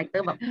ป็นคาแรคเตอ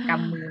ร์แบบก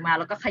ำมือมา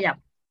แล้วก็ขยับ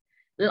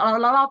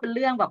แล้วเราเป็นเ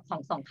รื่องแบบขอ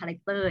ง2คาแรค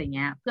เตอร์อย่างเ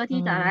งี้ยเพื่อ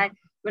ที่จะได้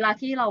เวลา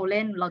ที่เราเ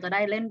ล่นเราจะไ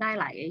ด้เล่นได้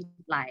ห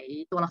ลาย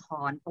ตัวละค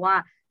รเพราะว่า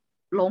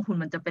โรงหุ่น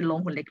มันจะเป็นโรง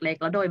หุ่นเล็ก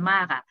ๆแล้วโดยม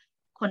ากอ่ะ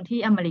คนที่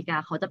อเมริกา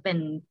เขาจะเป็น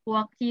พว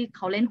กที่เข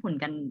าเล่นหุ่น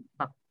กันแ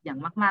บบอย่าง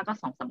มากๆก็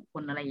2-3 ค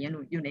นอะไรเงี้ย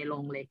อยู่ในโร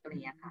งเล็กอะไร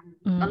เงี้ยค่ะ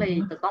ก็เลย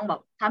จะต้องแบ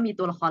บถ้ามี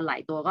ตัวละครหลา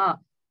ยตัว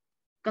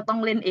ก็ต้อง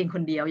เล่นเองค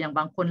นเดียวอย่าง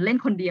บางคนเล่น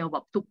คนเดียวแบ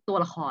บทุกตัว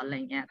ละครอะไร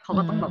เงี้ยเขา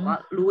ก็ต้องแบบว่า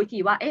รู้วิธี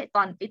ว่าต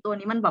อนตัว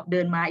นี้มันแบบเดิ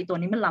นมาตัว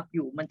นี้มันหลับอ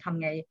ยู่มันท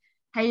ำไง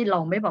ให้เรา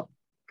ไม่แบบ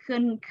เคลื่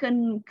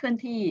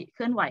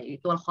อนไหว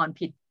ตัวละคร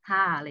ผิดท่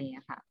าอะไรเ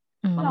งี้ยค่ะ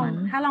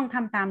ถ้าลองท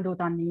ำตามดู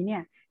ตอนนี้เนี่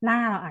ยหน้า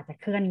เราอาจจะ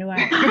เคลื่อนด้วย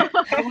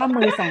เพราะว่า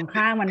มือ2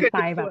 ข้างมันไป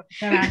แบบ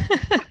ใช่ไหม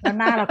แล้ว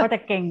หน้าเราก็จะ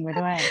เก่งไป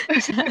ด้วย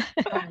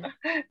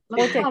โป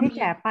รเจกต์ที่แ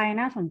จ๋ไป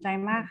น่าสนใจ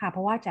มากค่ะเพร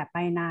าะว่าแจ๋ไป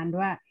นาน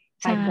ด้วย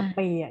ไปเกือบ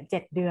ปี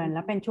7 เดือนแ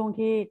ล้วเป็นช่วง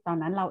ที่ตอน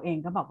นั้นเราเอง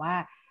ก็บอกว่า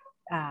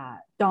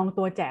จอง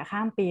ตัวแจ๋ข้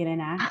ามปีเลย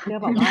นะเพื่อ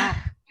บอกว่า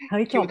เฮ้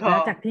ยจบแล้ว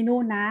จากที่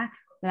นู่นนะ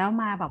แล้ว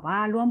มาแบบว่า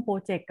ร่วมโปร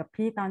เจกต์กับ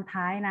พี่ตอน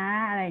ท้ายนะ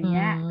อะไรเ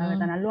งี้ย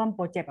ตอนนั้นร่วมโป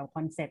รเจกต์กับค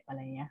อนเซปต์อะไร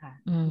เงี้ยค่ะ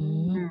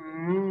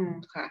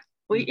ค่ะ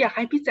อยากใ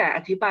ห้พี่แจ๋อ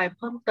ธิบายเ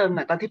พิ่มเติมห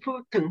น่อยตอนที่พูด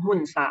ถึงหุ่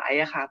นสาย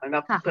อะค่ะเหมือนแบ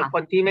บเผื่อค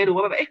นที่ไม่รู้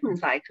ว่าแบบหุ่น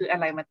สายคืออะ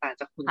ไรมันต่าง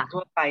จากหุ่นทั่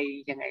วไป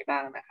ยังไงบ้า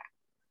งนะคะ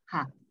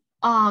ค่ะ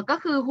ก็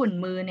คือหุ่น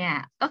มือเนี่ย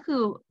ก็คื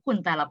อหุ่น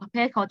แต่ละประเภ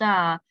ทเขา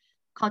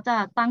จะ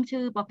ตั้ง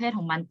ชื่อประเภทข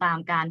องมันตาม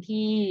การ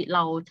ที่เร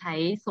าใช้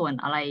ส่วน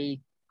อะไร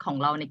ของ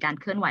เราในการ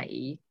เคลื่อนไหว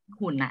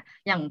หุ่นน่ะ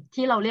อย่าง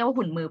ที่เราเรียกว่า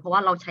หุ่นมือเพราะว่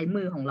าเราใช้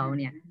มือของเรา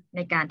เนี่ยใน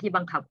การที่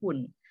บังคับหุ่น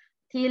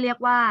ที่เรียก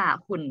ว่า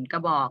หุ่นกร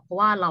ะบอกเพราะ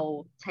ว่าเรา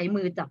ใช้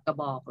มือจับกระ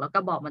บอกแล้วกร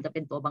ะบอกมันจะเ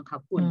ป็นตัวบังคับ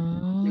หุ่น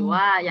หรือ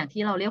ว่าอย่าง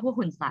ที่เราเรียกว่า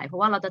หุ่นสายเพรา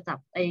ะว่าเราจะจับ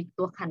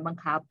ตัวคันบัง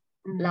คับ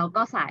แล้ว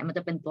ก็สายมันจ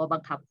ะเป็นตัวบั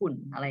งคับหุ่น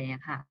อะไรอย่างเงี้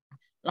ยค่ะ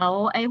แล้ว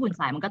หุ่น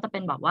สายมันก็จะเป็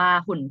นแบบว่า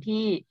หุ่น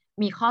ที่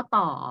มีข้อ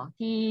ต่อ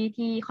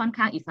ที่ค่อน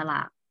ข้างอิสร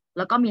ะแ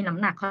ล้วก็มีน้ำ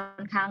หนัก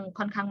ค่อน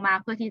ข้างมาก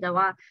เพื่อที่จะ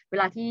ว่าเว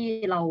ลาที่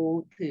เรา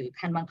ถือ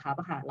คันบังคับ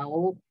อะค่ะแ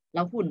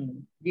ล้วหุ่น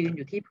ยืนอ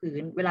ยู่ที่พื้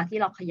นเวลาที่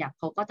เราขยับ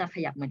เขาก็จะข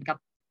ยับเหมือนกับ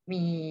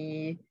มี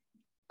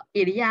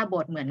อิริยาบ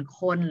ถเหมือน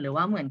คนหรือ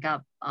ว่าเหมือนกับ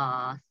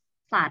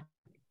สัตว์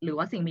หรือ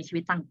ว่าสิ่งมีชี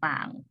วิตต่า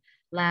ง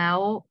ๆแล้ว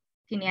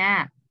ทีเนี้ย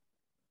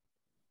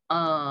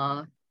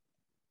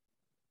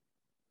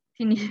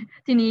ที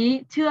นี้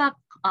เชือก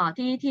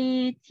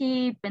ที่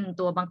เป็น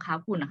ตัวบังคับ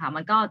หุ่นนะคะ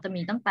มันก็จะ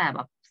มีตั้งแต่แบ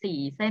บ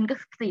4 เส้นก็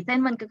4 เส้น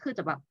มันก็คือจ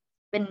ะแบบ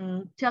เป็น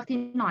เชือกที่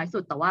น้อยสุ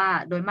ดแต่ว่า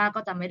โดยมาก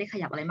ก็จะไม่ได้ข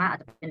ยับอะไรมากอาจ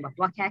จะเป็นแบบ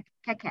ว่าแ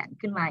ค่แขน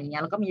ขึ้นมาอย่างเงี้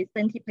ยแล้วก็มีเ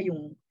ส้นที่พยุง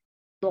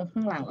ตรงข้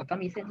างหลังแล้วก็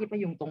มีเส้นที่พ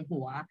ยุงตรง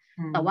หัว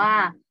แต่ว่า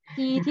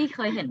ที่เค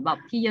ยเห็นแบบ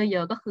ที่เย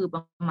อะๆก็คือป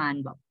ระมาณ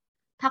แบบ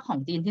ถ้าของ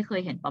จีนที่เค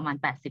ยเห็นประมาณ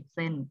80 เ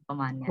ส้นประ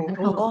มาณเนี้ย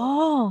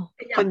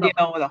คนเดีย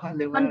วเหรอคะห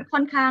รือว่าค่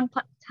อนข้าง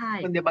ใช่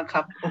คนเดียวบังคั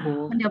บ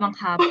คนเดียวบัง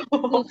คับ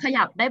คือข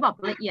ยับได้แบบ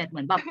ละเอียดเห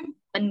มือนแบบ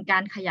เป็นกา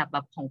รขยับแบ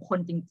บของคน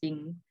จริง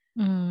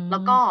ๆแล้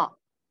วก็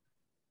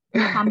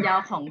มีความยาว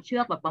ของเชื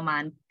อกแบบประมา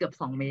ณเกือบ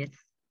2 เมตร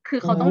คือ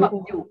เขาต้องแบบ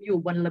อยู่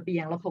บนระเบี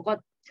ยงแล้วเขาก็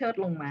เชิด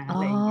ลงมาอะ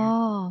ไรอย่างเงี้ย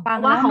ฟัง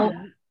ว่าเขา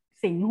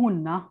สิงหุ่น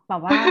เนาะแบ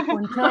บว่าค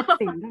นเชิด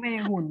สิงเข้าไปใน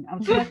หุ่นเอา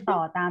เชือกต่อ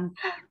ตาม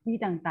ที่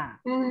ต่าง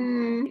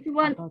ๆที่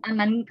ว่าอัน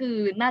นั้นคือ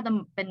น่าจะ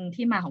เป็น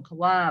ที่มาของค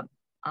ำว่า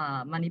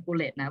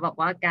manipulate นะแบบ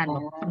ว่าการแบ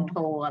บ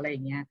control อะไรอย่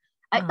างเงี้ย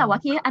แต่ว่า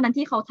ที่อันนั้น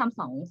ที่เขาทำ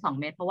2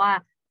 เมตรเพราะว่า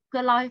เพื่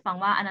อนเล่าให้ฟัง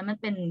ว่าอันนั้นมัน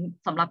เป็น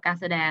สำหรับการ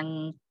แสดง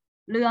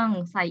เรื่อง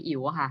ไซอิ๋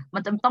วอะค่ะมั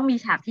นจะต้องมี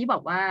ฉากที่แบ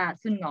บว่า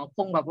ซึนหงอค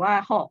งแบบว่า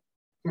เหาะ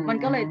มัน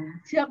ก็เลย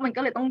เชือกมัน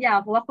ก็เลยต้องยาว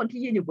เพราะว่าคนที่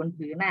ยืนอยู่บน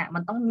พื้นน่ะมั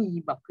นต้องมี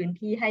แบบพื้น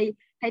ที่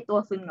ให้ตัว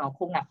ซึนหงอค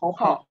งอ่ะเขา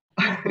เหาะ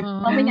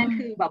เพราะไม่งั้น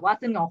คือแบบว่า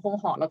ซึนหงอคง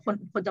เหาะแล้ว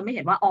คนจะไม่เ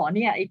ห็นว่าอ๋อเ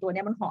นี่ยไอตัวเ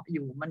นี้ยมันเหาะอ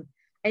ยู่มัน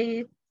ไอ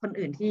คน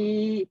อื่นที่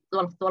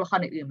ตัวละคร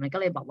อื่นๆมันก็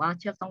เลยบอกว่า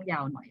เชือกต้องยา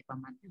วหน่อยประ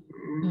มาณ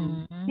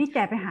นี่แก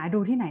ไปหาดู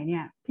ที่ไหนเนี่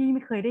ยพี่ไ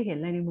ม่เคยได้เห็น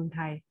เลยในเมืองไท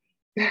ย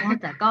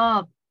แต่ก็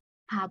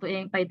พาตัวเอ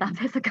งไปตามเ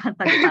ทศกาล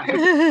ต่าง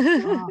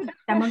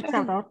ๆแต่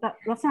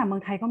ลักษณะเมือ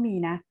งไทยก็มี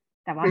นะ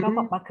แต่ว่าก็บ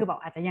อกว่าคือแบบ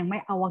อาจจะยังไม่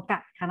อวกา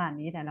ศขนาด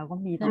นี้แต่เราก็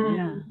มีตรงนี้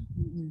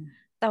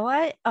แต่ว่า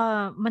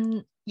มัน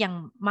อ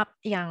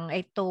ย่างไอ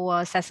ตัว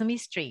Sesame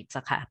Street อ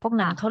ะค่ะพวก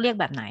นั้นเขาเรียก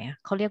แบบไหนอะ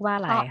เขาเรียกว่าอ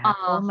ะไรคะ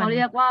เขาเ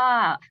รียกว่า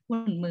หุ่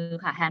นมือ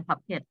ค่ะ hand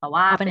puppet แต่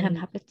ว่าเป็น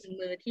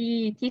มือ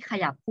ที่ข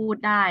ยับพูด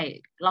ได้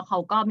แล้วเขา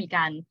ก็มีก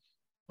าร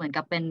เหมือน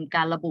กับเป็นก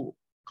ารระบุ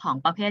ของ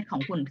ประเภทขอ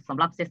งหุ่นสำ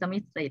หรับ Sesame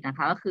Street นะค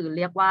ะก็คือเ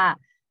รียกว่า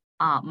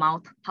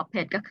mouth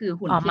puppet ก็คือ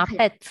หุ่นที่ข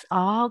ยับ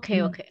โอเค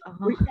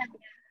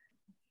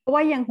เพราะว่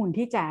ายังหุ่น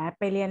ที่จ๋า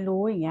ไปเรียน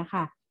รู้อย่างเงี้ย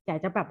ค่ะจ๋า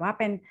จะแบบว่า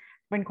เ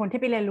ป็นคนที่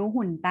ไปเรียนรู้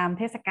หุ่นตามเ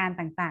ทศกาล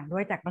ต่างๆด้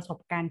วยจากประสบ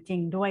การณ์จริ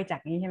งด้วยจา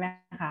กนี้ใช่ไหม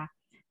คะ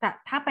แต่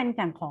ถ้าเป็นอ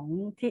ย่างของ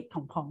ที่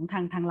ของ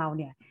ทางเรา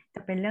เนี่ยจ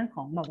ะเป็นเรื่องข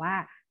องแบบว่า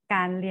ก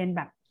ารเรียนแ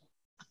บบ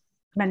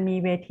มันมี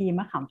เวทีม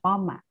ะขามป้อ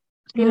มอ่ะ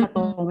ที่เราโต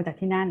มาจาก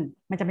ที่นั่น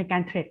มันจะเป็นกา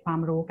รเทรดความ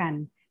รู้กัน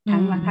ทั้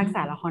งทักษ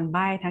ะละครใ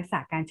บ้ทักษะ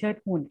การเชิด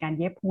หุ่นการ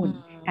เย็บหุ่น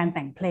การแ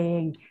ต่งเพล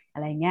งอะ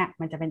ไรเงี้ย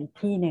มันจะเป็นอีก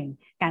ที่หนึ่ง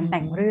การแ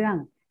ต่งเรื่อง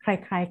ใ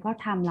ครๆก็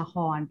ทำละค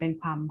รเป็น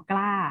ความก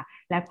ล้า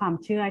และความ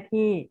เชื่อ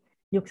ที่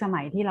ยุคส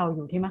มัยที่เราอ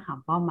ยู่ที่มะขาม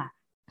ป้อมอ่ะ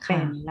เป็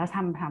นแล้ว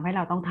ทำให้เ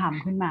ราต้องท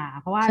ำขึ้นมา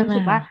เพราะว่า ใช่ไหม รู้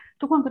สึกว่า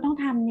ทุกคนก็ต้อง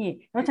ทำนี่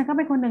แล้วฉันก็เ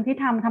ป็นคนหนึ่งที่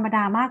ทำธรรมด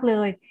ามากเล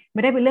ย ไ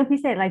ม่ได้เป็นเรื่องพิ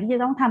เศษอะไรที่จะ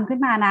ต้องทำขึ้น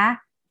มานะ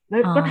แล้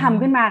ว อ๋อ ก็ท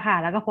ำขึ้นมาค่ะ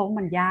แล้วก็พบว่า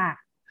มันยาก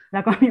แล้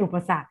วก็มีอุป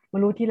สรรคมา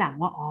รู้ทีหลัง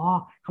ว่าอ๋อ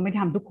เขาไม่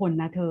ทำทุกคน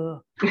นะเธอ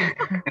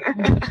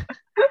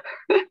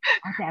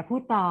เอาแต่พู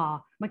ดต่อ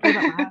เมื่อกี้แ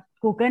บบว่า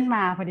Google ม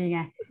าพอดีไง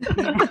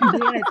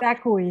นี่อะไรแทรก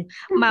คุย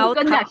เมาส์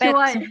ก็อยาก พับเป็ด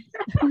ช่วย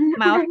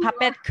เมาส์พับเ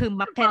ป็ดคือ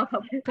มัพเพด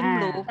เพิ่ง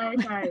รู้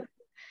ใช่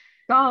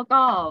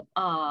ก็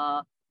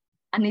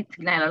อันนี้ถึ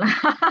งไหนแล้วนะ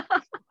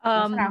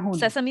ลักษณะหุ่น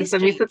Sesame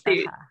Sesame Street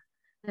Street ค่ะ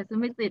แต่ซึ่ง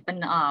ไม่ติดเป็น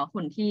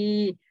หุ่นที่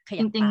ข จ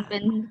ยับ ริง ปาก ๆเป็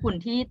นหุ่น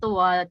ที่ตัว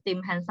จิม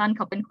แฮนสันเ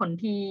ขาเป็นคน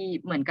ที่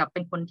เหมือนกับเป็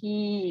นคน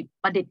ที่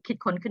ประดิษฐ์คิด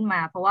ค้นขึ้นมา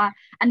เพราะว่า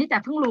อันนี้แต่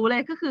เพิ่งรู้เล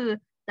ยก็คือ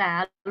แต่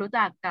รู้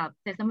จักกับ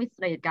Sesame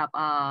Street กับ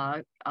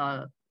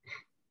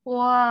พ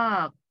ว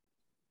ก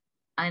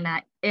อะไรนะ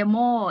เอโม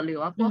หรือ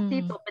ว่าพวก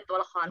ที่ตัวเป็นตัว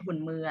ละครหุ่น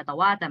มือแต่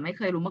ว่าแต่ไม่เ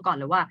คยรู้มาก่อน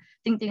เลยว่า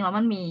จริงๆแล้ว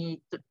มันมี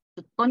จุด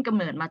ต้นกำ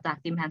เนิดมาจาก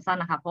จิมแฮนสัน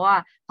นะคะเพราะว่า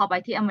พอไป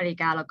ที่อเมริ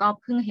กาแล้วก็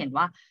เพิ่งเห็น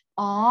ว่า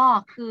อ๋อ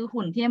คือ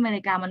หุ่นที่อเม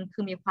ริกามันคื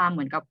อมีความเห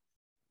มือนกับ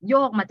โย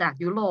กมาจาก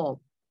ยุโรป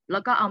แล้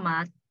วก็เอามา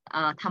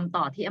ทำ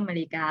ต่อที่อเม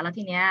ริกาแล้ว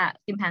ทีเนี้ย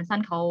จิมแฮนสัน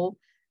เขา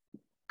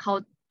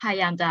พย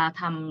ายามจะ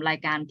ทำราย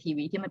การที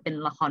วีที่มันเป็น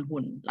ละคร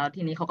หุ่นแล้ว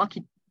ทีนี้เขาก็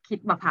คิด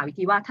แบบหาวิ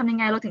ธีว่าทำยัง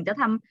ไงเราถึงจะ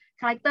ทำ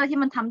คาแรคเตอร์ที่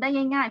มันทำได้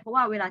ง่ายๆเพราะ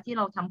ว่าเวลาที่เ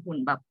ราทำหุ่น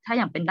แบบถ้าอ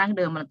ย่างเป็นดั้งเ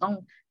ดิมมันต้อง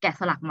แกะ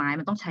สลักไม้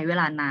มันต้องใช้เว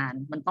ลานาน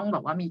มันต้องแบ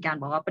บว่ามีการ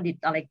บอกว่าประดิษ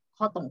ฐ์อะไร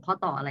ข้อ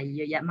ต่ออะไรเ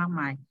ยอะแยะมาก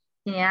มาย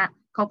ทีเนี้ย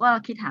เขาก็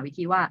คิดหาวิ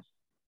ธีว่า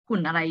หุ่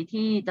นอะไร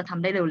ที่จะท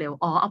ำได้เร็วๆ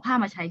เอาผ้า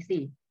มาใช้สิ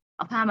เ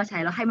อาผ้ามาใช้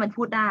แล้วให้มัน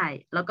พูดได้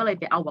แล้วก็เลย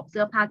ไปเอาแบบเ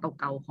สื้อผ้า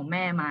เก่าๆของแ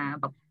ม่มา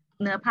แบบ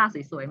เนื้อผ้า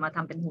สวยๆมาท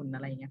ำเป็นหุ่นอ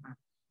ะไรอย่างเงี้ยค่ะ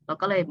แล้ว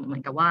ก็เลยเหมื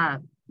อนกับว่า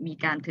มี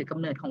การถือกำ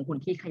เนิดของหุ่น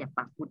ที่ขยับป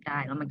ากพูดได้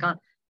แล้วมันก็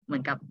เหมื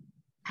อนกับ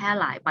แพร่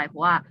หลายไปเพรา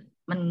ะว่า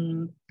มัน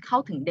เข้า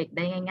ถึงเด็กไ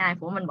ด้ง่ายๆเพ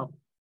ราะว่ามันแบบ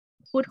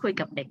พูดคุย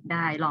กับเด็กไ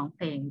ด้ร้องเพ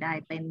ลงได้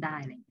เต้นได้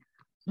อะไรอย่างเงี้ย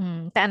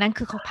แต่อันนั้น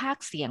คือเขาพาก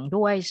ย์เสียง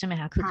ด้วยใช่ไหม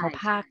คะคือเขา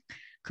พากย์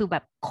คือแบ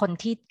บคน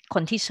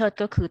ที่เชิด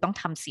ก็คือต้อง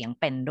ทำเสียง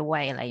เป็นด้ว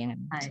ยอะไรอย่างนั้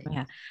นใช่ไหม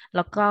คะแ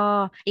ล้วก็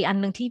อีกอัน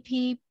นึงที่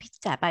พี่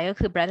แจ๋ไปก็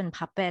คือ bread and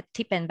puppet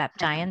ที่เป็นแบบ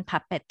giant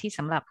puppet ที่ส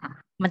ำหรับ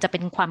มันจะเป็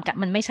น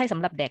มันไม่ใช่ส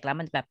ำหรับเด็กแล้ว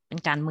มันแบบเป็น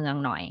การเมือง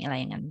หน่อยอะไร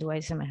อย่างนั้นด้วย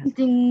ใช่ไหมคะ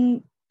จ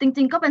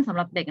ริงก็เป็นสำห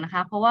รับเด็กนะค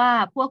ะเพราะว่า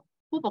พวก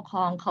ผู้ปกคร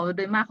องเขาโ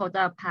ดยมากเขาจ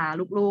ะพา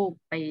ลูก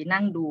ๆไป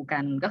นั่งดูกั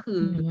นก็คื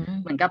อ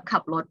เหมือนกับขั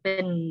บรถเ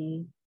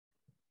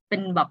ป็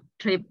นแบบ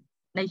ทริป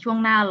ในช่วง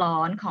หน้าร้อ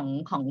น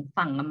ของ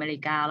ฝั่งอเมริ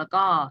กาแล้ว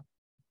ก็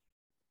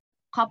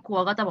ครอบครัว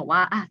ก็จะบอกว่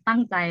าตั้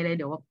งใจเลยเ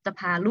ดี๋ยวจะ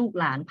พาลูก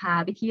หลานพา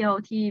ไปเที่ยว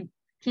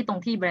ที่ตรง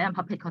ที่ Bread and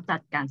Puppet เขาจั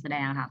ดการแสด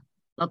งค่ะ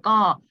แล้วก็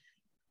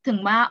ถึง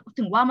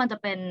ว่ามันจะ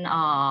เป็น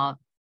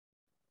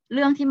เ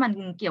รื่องที่มัน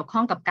เกี่ยวข้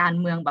องกับการ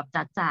เมืองแบบ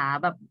จ๋า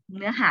ๆแบบเ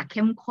นื้อหาเ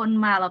ข้มข้น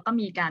มาแล้วก็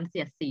มีการเ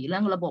สียดสีเรื่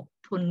องระบบ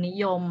ทุนนิ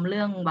ยมเ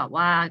รื่องแบบ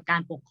ว่ากา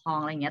รปกครอง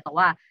อะไรเงี้ยแต่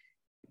ว่า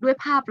ด้วย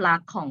ภาพลัก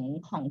ษณ์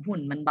ของหุ่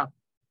นมันแบบ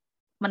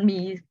มันมี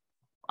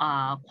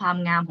ความ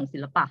งามของศิ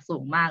ลปะสู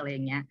งมากเลยอ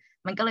ย่างเงี้ย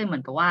มันก็เลยเหมื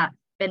อนกับว่า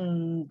เป็น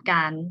ก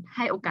ารใ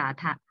ห้โอกาส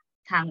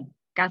ทาง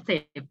การเส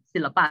พศิ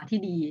ลปะที่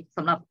ดีส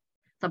ำห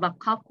รับ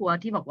ครอบครัว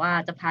ที่บอกว่า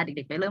จะพาเ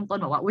ด็กๆไปเริ่มต้น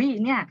บอกว่าอุ้ย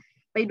เนี่ย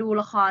ไปดู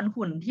ละคร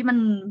หุ่นที่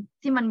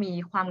มันมี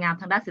ความงาม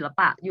ทางด้านศิล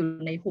ปะอยู่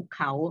ในหุบเ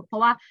ขาเพรา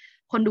ะว่า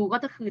คนดูก็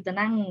คือจะ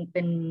นั่งเ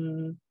ป็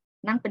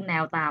นแน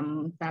ว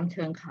ตามเ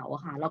ชิงเขา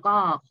ค่ะแล้วก็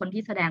คน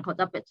ที่แสดงเขา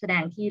จะเป็นแสด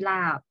งที่ร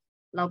าบ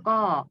แล้วก็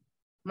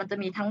มันจะ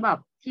มีทั้งแบบ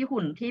ที่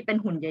หุ่นที่เป็น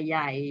หุ่นให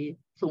ญ่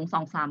ๆสูง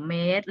 2-3 เม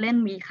ตรเล่น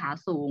มีขา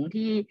สูง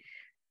ที่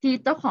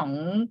เจ้าขอ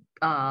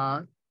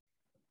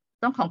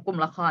งกลุ่ม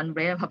ละคร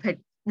Bread and Puppet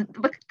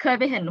เคย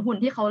ไปเห็นหุ่น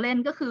ที่เขาเล่น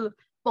ก็คือ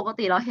ปก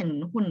ติเราเห็น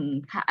หุ่น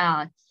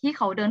ที่เ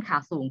ขาเดินขา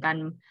สูงกัน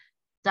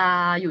จะ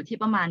อยู่ที่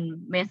ประมาณ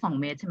1-2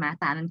 เมตรใช่ไหม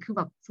แต่อันนั้นคือแ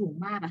บบสูง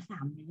มาก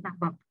3 เมตร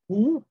แบบโ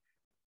อ้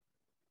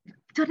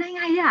เชิดได้ไ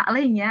งอะไร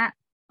อย่างเงี้ย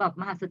แบบ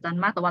มหัศจรร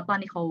ย์มากแต่ว่าตอน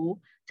นี้เขา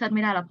เชิดไ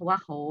ม่ได้แล้วเพราะว่า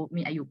เขา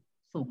มีอายุ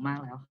สูงมาก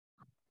แล้ว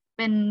เ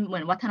ป็นเหมื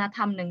อนวัฒนธร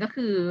รมหนึ่งก็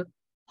คือ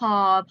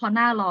พอห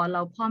น้าร้อนแ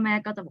ล้วพ่อแม่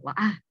ก็จะบอกว่า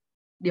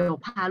เดี๋ยว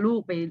พาลูก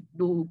ไป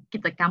ดูกิ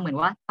จกรรมเหมือน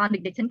ว่าตอนเ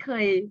ด็กๆฉันเค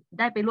ย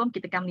ได้ไปร่วมกิ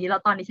จกรรมนี้แล้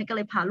วตอนนี้ฉันก็เ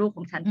ลยพาลูกข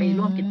องฉันไป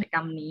ร่วมกิจกร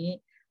รมนี้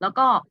แล้ว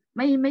ก็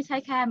ไม่ใช่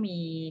แค่มี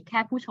แค่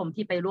ผู้ชม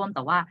ที่ไปร่วมแ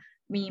ต่ว่า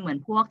มีเหมือน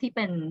พวกที่เ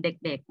ป็นเ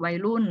ด็กๆวัย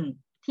รุ่น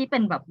ที่เป็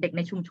นแบบเด็กใ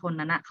นชุมชน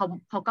นั้นนะ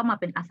เขาก็มา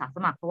เป็นอาสาส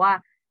มัครเพราะว่า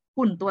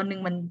หุ่นตัวหนึ่ง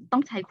มันต้อ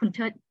งใช้คนเ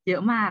ชิดเยอ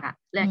ะมาก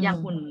และอย่าง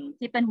หุ่น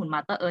ที่เป็นหุ่นมา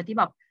สเตอร์เอิร์ธที่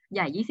แบบให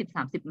ญ่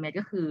20-30 เมตร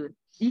ก็คือ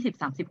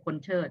20-30 คน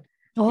เชิด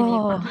ทีนี้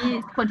ค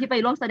นที่ไป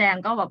ร่วมแสดง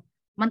ก็แบบ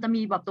มันจะ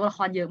มีแบบตัวละค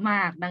รเยอะม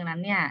ากดังนั้น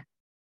เนี่ย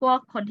พวก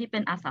คนที่เป็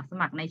นอาสาส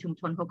มัครในชุม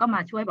ชนเขาก็ม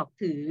าช่วยแบบ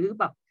ถือ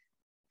แบบ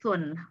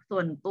ส่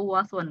วนตัว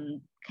ส่วน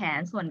แข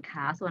นส่วนข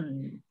าส่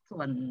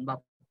วนแบ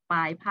บปล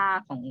ายผ้า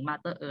ของมา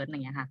เตอร์เอิร์ธอ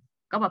ย่างเงี้ยค่ะ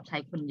ก็แบบใช้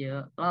คนเยอะ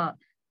ก็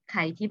ใค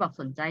รที่แบบ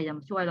สนใจจะ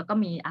มาช่วยแล้วก็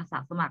มีอาสา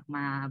สมัครม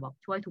าแบบ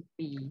ช่วยทุก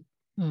ปี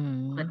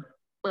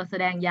เปิดแส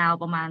ดงยาว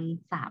ประมาณ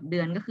3 เดื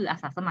อนก็คืออา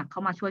สาสมัครเข้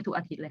ามาช่วยทุก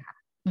อาทิตย์เลยค่ะ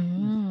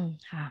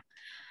ค่ะ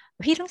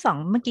พี่ทั้งสอง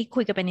เมื่อกี้คุ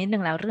ยกันไปนิดนึ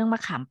งแล้วเรื่องมะ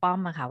ขามป้อม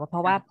อะค่ะว่าเพรา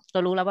ะว่าเรา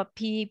รู้แล้วว่า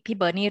พี่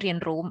เบิร์ดนี่เรียน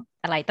รู้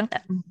อะไรตั้งแต่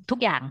ทุก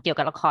อย่างเกี่ยว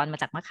กับละครมา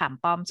จากมะขาม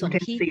ป้อมส่ว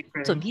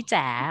นพี่แ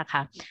จ๋ค่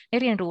ะได้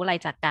เรียนรู้อะไร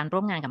จากการร่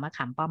วมงานกับมะข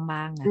ามป้อม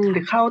บ้างนะ ห คะ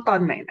รือเข้าตอน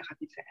ไหนนะคะ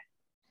พี่แจ๊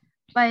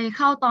ไปเ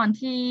ข้าตอน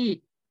ที่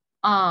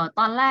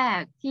ตอนแรก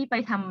ที่ไป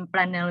ทำแปล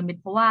นเนรมิต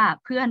เพราะว่า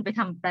เพื่อนไป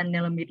ทำแปลนเน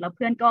รมิตแล้วเ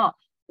พื่อนก็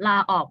ลา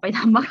ออกไปท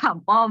ำมะขาม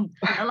ป้อม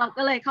แล้วเรา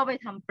ก็เลยเข้าไป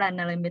ทำแปลนเ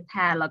นรมิตแท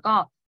นแล้วก็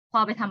พอ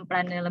ไปทำแปล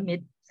นเนรมิต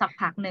สัก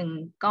พักหนึ่ง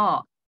ก็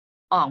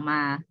ออกมา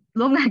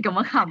ร่วมงานกับม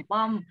ะขาม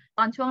ป้อม ต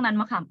อนช่วงนั้น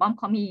มะขามป้อมเ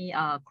ขามี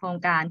โครง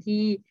การ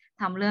ที่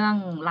ทำเรื่อง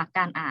หลักก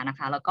ารอ่านนะ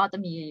คะแล้วก็จะ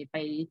มีไป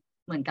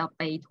เหมือนกับไ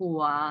ปทัว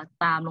ร์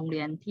ตามโรงเ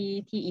รียน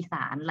ที่อีส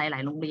านหลา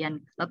ยๆโรงเรียน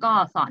แล้วก็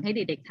สอนให้เ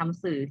ด็กๆท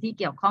ำสื่อที่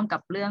เกี่ยวข้องกั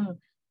บเรื่อง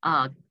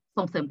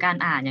ส่งเสริมการ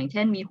อ่านอย่างเ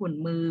ช่นมีหุ่น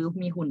มือ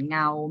มีหุ่นเง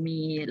ามี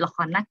ละค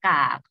รหน้าก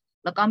าก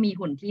แล้วก็มี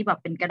หุ่นที่แบบ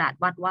เป็นกระดาษ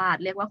วาด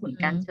เรียกว่าหุ่น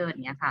การเชิดอ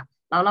ย่างเงี้ยค่ะ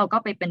แล้วเราก็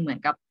ไปเป็นเหมือน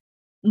กับ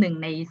หนึ่ง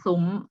ในซุ้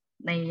ม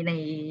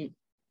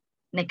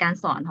ในการ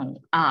สอนของ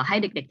ให้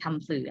เด็กๆท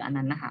ำสื่ออัน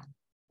นั้นนะคะ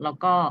แล้ว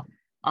ก็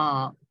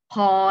พ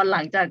อห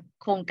ลังจาก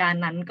โครงการ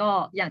นั้นก็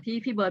อย่างที่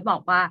พี่เบิร์ดบอ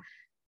กว่า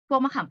พวก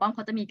มะขามป้อมเข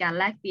าจะมีการ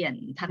แลกเปลี่ยน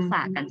ทักษะ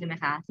กันใช่ไหม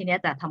คะทีนี้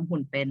แต่ทำหุ่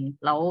นเป็น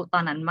แล้วตอ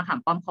นนั้นมะขาม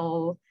ป้อมเขา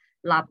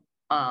รับ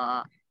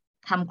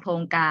ทำโคร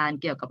งการ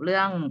เกี่ยวกับเ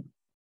รื่อง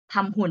ท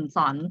ำหุ่นส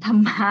อนธร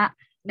รมะ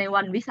ใน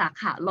วันวิสา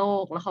ขะโล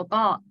กแล้วเขา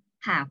ก็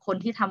หาคน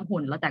ที่ทำ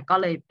หุ่นแล้วแต่ก็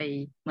เลยไป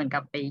เหมือนกั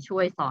บไปช่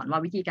วยสอนว่า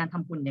วิธีการท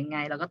ำหุ่นยังไง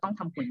แล้วก็ต้อง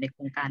ทำหุ่นในโค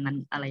รงการนั้น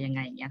อะไรยังไง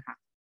อย่างเงี้ยค่ะ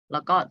แล้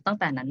วก็ตั้ง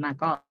แต่นั้นมา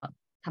ก็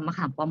ทำมะข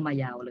ามป้อมมา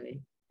ยาวเลย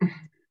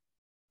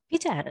พี่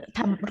แจ๋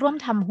ร่วม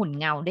ทำหุ่น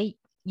เงาได้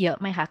เยอะ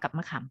ไหมคะกับม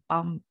ะขามป้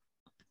อม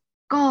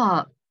ก็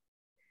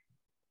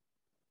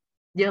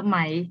เยอะไหม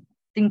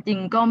จริง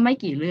ๆก็ไม่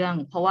กี่เรื่อง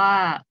เพราะว่า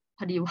พ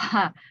อดีว่า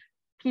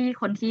พี่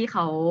คนที่เข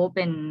าเ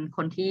ป็นค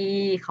นที่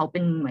เขาเป็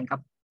นเหมือนกับ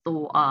ตั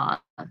ว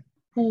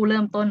ผู้เ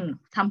ริ่มต้น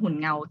ทำหุ่น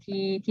เงา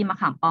ที่มะ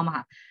ขามป้อม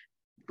ค่ะ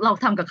เรา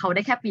ทำกับเขาไ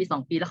ด้แค่ปี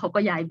2 ปีแล้วเขาก็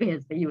ย้ายเบ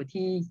สไปอยู่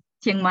ที่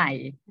เชียงใหม่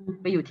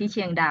ไปอยู่ที่เ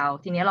ชียงดาว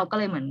ทีนี้เราก็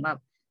เลยเหมือนแบบ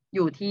อ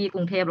ยู่ที่ก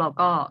รุงเทพเรา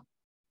ก็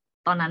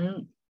ตอนนั้น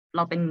เร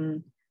าเป็น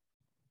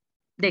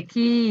เด็ก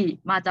ที่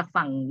มาจาก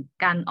ฝั่ง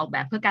การออกแบ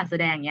บเพื่อการแส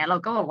ดงเนี้ยเรา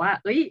ก็บอกว่า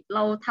เอ้ยเร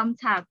าท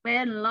ำฉากเป็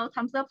นเราท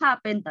ำเสื้อผ้า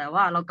เป็นแต่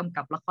ว่าเรากำ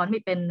กับละครไ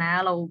ม่เป็นนะ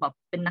เราแบบ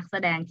เป็นนักแส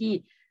ดงที่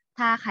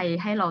ถ้าใคร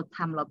ให้เราท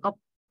ำเราก็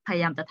พย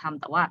ายามจะทำ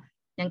แต่ว่า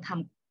ยังท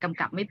ำกำ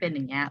กับไม่เป็นอ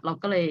ย่างเงี้ยเรา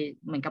ก็เลย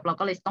เหมือนกับเรา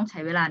ก็เลยต้องใช้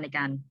เวลาใน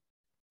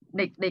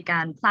กา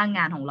รสร้างง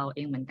านของเราเอ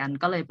งเหมือนกัน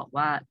ก็เลยบอก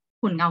ว่า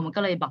หุ่นเงามัน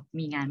ก็เลยบอก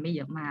มีงานไม่เ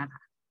ยอะมาก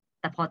ค่ะ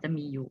แต่พอจะ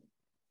มีอยู่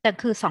แต่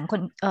คือ2 ค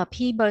น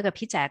พี่เบิร์ดกับ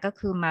พี่แจ๋ก็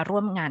คือมาร่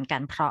วมงานกั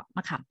นเพราะม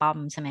ะขามป้อม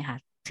ใช่ไหมคะ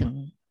ถึง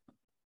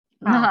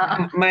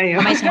ไ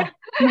ม่ใช่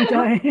ไม่ใ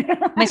ช่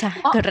ไม่ใช่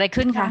เกิดอะไร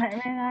ขึ้นคะ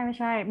ไม่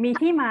ใช่มี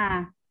ที่มา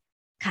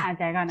ค่ะ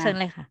ใจก่อนนะเชิญ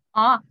เลยค่ะ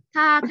อ๋อ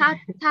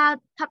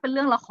ถ้าเป็นเ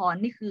รื่องละคร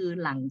นี่คือ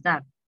หลังจาก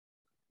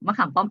มะข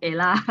ามป้อมเอ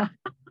ล่า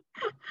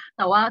แ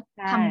ต่ว่า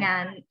ทำ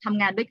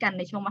งานด้วยกันใ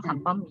นช่วงมะขาม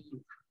ป้อมมีอ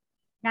ยู่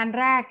งาน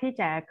แรกที่แ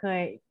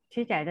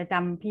จ๋จะจ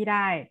ำพี่ไ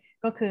ด้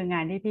ก็คืองา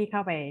นที่พี่เข้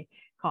าไป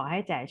ขอให้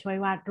แจ๋ช่วย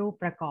วาดรูป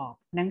ประกอบ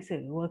หนังสื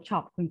อเวิร์กช็อ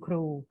ปคุณค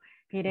รู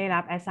พี่ได้รั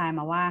บแอสไซน์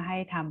มาว่าให้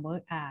ท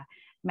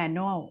ำแมนน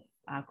วล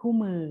คู่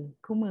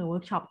มือเวิ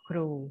ร์กช็อปค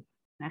รู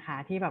นะคะ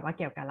ที่แบบว่าเ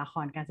กี่ยวกับละค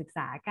รการศึกษ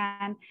ากา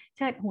รเ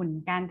ชิดหุ่น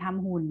การท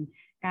ำหุ่น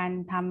การ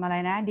ทำอะไร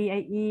นะ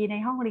DIE ใน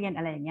ห้องเรียนอ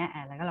ะไรอย่างเงี้ย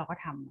แล้วก็เราก็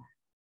ท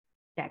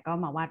ำแจ๋ก็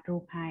มาวาดรู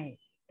ปให้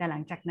แต่หลั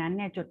งจากนั้นเ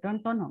นี่ยจุดเริ่ม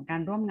ต้นของกา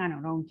รร่วมงานขอ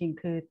งเราจริง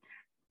คือ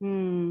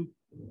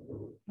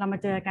เรามา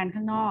เจอกันข้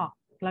างนอก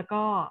แล้ว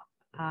ก็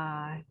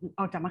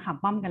ออกจากมะขาม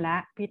ป้อมกันแล้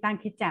วพี่ตั้ง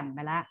พี่แจ่มไป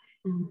แล้ว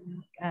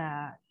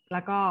แ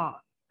ล้วก็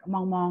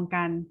มอง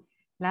กัน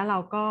แล้วเรา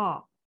ก็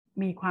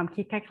มีความ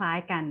คิดคล้าย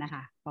ๆกันนะค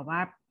ะบอกว่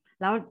า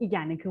แล้วอีกอย่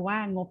างหนึ่งคือว่า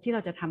งบที่เร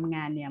าจะทำง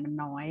านเนี่ยมัน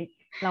น้อย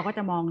เราก็จ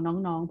ะมอง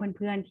น้องๆเ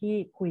พื่อนๆที่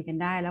คุยกัน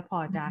ได้แล้วพอ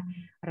จะ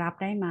รับ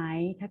ได้ไหม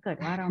ถ้าเกิด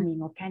ว่าเรามี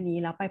งบแค่นี้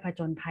แล้วไปผจ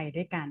ญภัย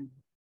ด้วยกัน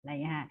อะไร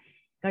เงี้ย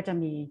ก็จะ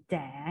มีแ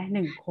จ๋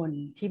1 คน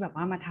ที่แบบ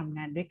ว่ามาทำง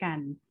านด้วยกัน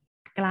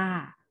กล้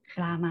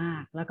ามา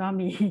กแล้วก็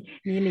มี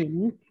หลิน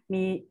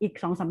มีอีก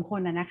2-3 ค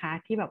นนะคะ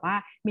ที่แบบว่า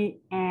มี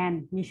แอน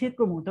มีชื่อก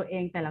ลุ่มของตัวเอ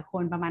งแต่ละค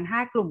นประมาณ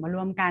5 กลุ่มมาร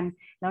วมกัน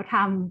แล้วท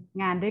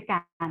ำงานด้วยกั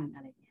นอะ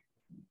ไรอย่างเงี้ย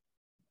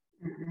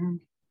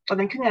ตอน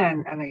นั้นคืองาน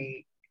อะไร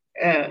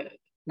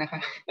นะคะ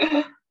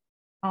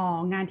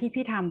งานที่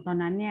พี่ทำตอน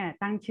นั้นเนี่ย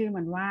ตั้งชื่อ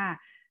มันว่า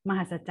ม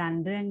หัศจรร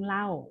ย์เรื่องเ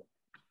ล่า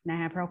นะ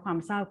คะเพราะความ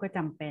เศร้าก็จ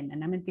ำเป็นอัน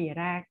นั้นเป็นปี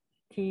แรก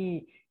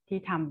ที่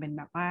ทำเป็นแ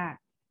บบว่า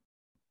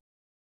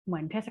เหมื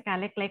อนเทศกาล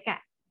เล็ก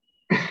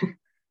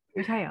ๆไ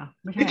ม่ใช่เหรอ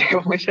ไม่ใ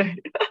ช่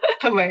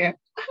ทำไม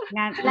ง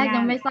านแรก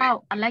ยังไม่เศร้า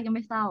อันแรกยังไ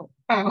ม่เศร้า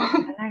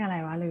อันแรกอะไร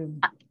วะลืม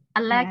อั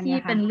นแรกที่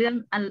เป็นเรื่อง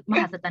ม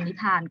หัศจรรย์นิ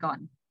ทานก่อน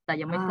แต่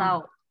ยังไม่เศร้า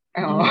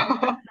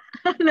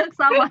เลือกเ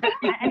ศร้า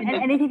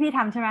อันนี้ที่พี่ท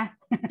ำใช่ไหม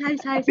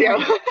ใช่เดี๋ยว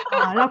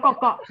เราเ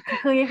กาะ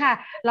คือค่ะ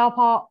เรา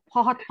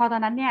พอตอ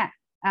นนั้นเนี่ย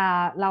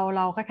เ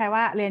ราคล้ายๆ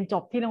ว่าเรียนจ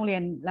บที่โรงเรีย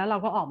นแล้วเรา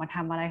ก็ออกมาท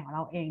ำอะไรของเร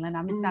าเองแล้วน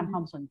ะตามคว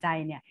ามสนใจ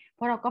เนี่ยเพ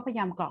ราะเราก็พยา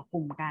ยามเกาะก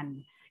ลุ่มกัน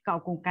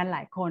หล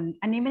ายคน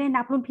อันนี้ไม่ได้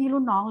นับรุ่นพี่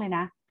รุ่นน้องเลยน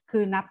ะคื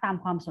อนับตาม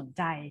ความสนใ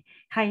จ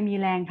ใครมี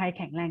แรงใครแ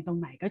ข็งแรงตรง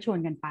ไหนก็ชวน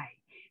กันไป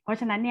ราะ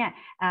ฉะนั้นเนี่ย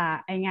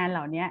ไองานเห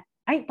ล่านี้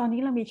ตอน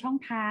นี้เรามีช่อง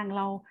ทางเ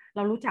ร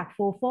ารู้จักโฟ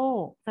โฟ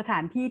สถา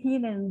นที่ที่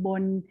หนึ่งบ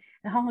น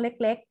ห้องเ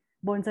ล็ก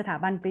ๆบนสถา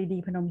บันปรีดี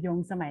พนมยง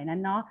ค์สมัยนั้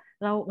นเนาะ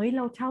เร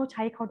าเช่าใ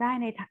ช้เขาได้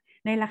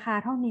ในราคา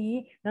เท่านี้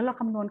แล้วเรา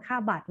คำนวณค่า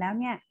บัตรแล้ว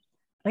เนี่ย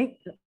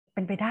เ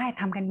ป็นไปได้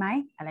ทำกันไหม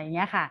อะไรเ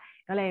งี้ยค่ะ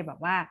ก็เลยแบบ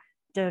ว่า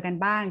เจอกัน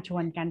บ้างชว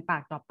นกันปา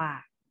กต่อปา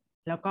ก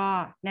แล้วก็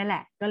นี่แหล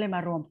ะก็เลยม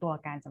ารวมตัว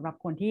กันสำหรับ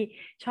คนที่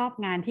ชอบ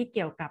งานที่เ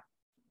กี่ยว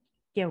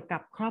กั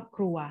บครอบค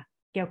รัว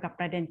เกี่ยวกับ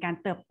ประเด็นการ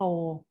เติบโต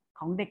ข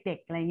องเด็ก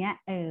ๆอะไรเงี้ย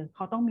เข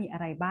าต้องมีอะ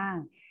ไรบ้าง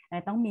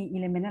ต้องมีอิ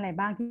เลเมนต์อะไร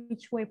บ้างที่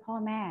ช่วยพ่อ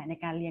แม่ใน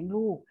การเลี้ยง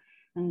ลูก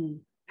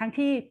ทั้ง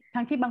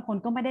ที่บางคน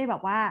ก็ไม่ได้แบ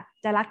บว่า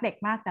จะรักเด็ก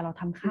มากแต่เรา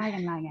ทำค่ายกั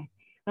นมาไง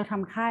เราท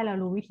ำค่ายเรา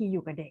รู้วิธีอ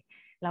ยู่กับเด็ก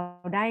เรา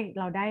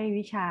ได้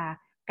วิชา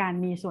การ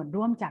มีส่วน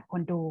ร่วมจากค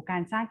นดูกา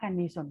รสร้างการ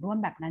มีส่วนร่วม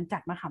แบบนั้นจา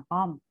กมะขาม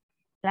ป้อม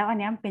แล้วอัน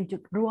นี้เป็นจุ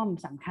ดร่วม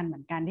สำคัญเหมื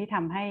อนกันที่ท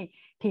ำให้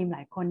ทีมหล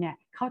ายคนเนี่ย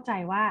เข้าใจ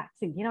ว่า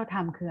สิ่งที่เราท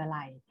ำคืออะไร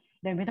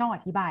โดยไม่ต้องอ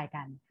ธิบาย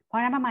กันเพรา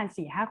ะนั้นประมาณ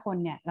 4-5 คน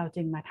เนี่ยเรา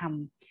จึงมาท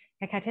ำ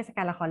คล้ายๆเทศก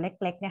าลละครเ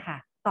ล็กๆเนี่ยค่ะ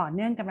ต่อเ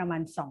นื่องกันประมา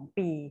ณ2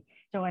 ปี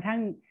จนกระทั่ง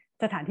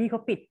สถานที่เขา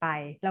ปิดไป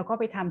เราก็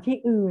ไปทำที่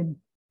อื่น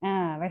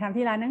ไปทำ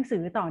ที่ร้านหนังสื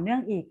อต่อเนื่อ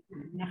งอีก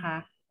นะคะ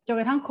จน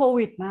กระทั่งโค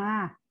วิดมา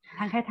ท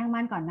างใครทางมั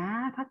นก่อนนะ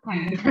พักผ่อน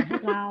กันก่อนพว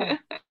กเรา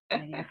อะ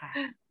ไรอย่างเงี้ยค่ะ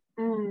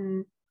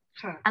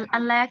ค่ะอั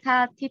นแรกถ้า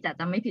ที่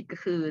จะไม่ผิดก็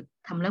คือ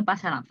ทำเรื่องปลา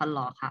ฉลามฟันหล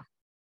อค่ะ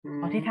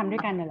ที่ทำด้ว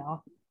ยกันเหรอ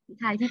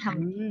ใช่ที่ท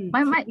ำ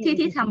ไม่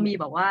ที่ทำมี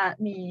บอกว่า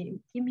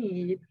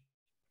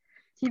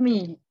มี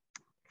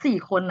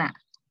4 คนน่ะ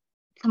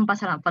ทำปลา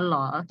ฉลามฟันหล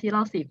อที่เล่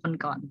า4 คน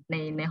ก่อน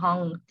ในห้อง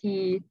ที่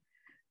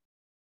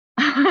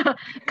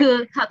คือ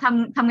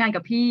ทำงาน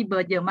กับพี่เบิ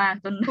ร์ดเยอะมาก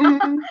จน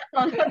เร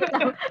า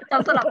จ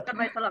ำสลับกันไ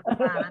ปสลับกัน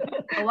มา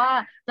แต่ว่า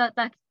จ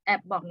ะแอบ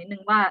บอกนิดนึ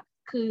งว่า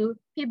คือ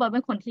พี่เบิร์ดเป็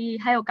นคนที่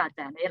ให้โอกาสแ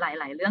จ๋ในห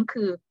ลายๆเรื่อง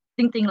คือจ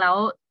ริงๆแล้ว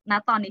ณ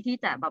ตอนนี้ที่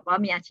แจ๋แบบว่า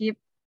มีอาชีพ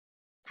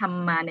ท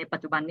ำมาในปั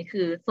จจุบันนี่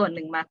คือส่วนห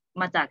นึ่ง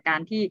มาจากกา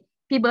รที่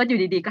พี่เบิร์ดอ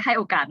ยู่ดีๆก็ให้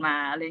โอกาสมา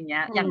อะไรเงี้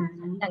ยอ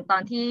ย่างตอ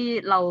นที่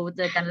เราเ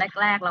จอกัน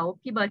แรกๆแล้ว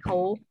พี่เบิร์ดเขา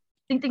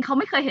จริงๆเขา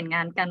ไม่เคยเห็นง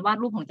านการวาด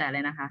รูปของแจ๋เล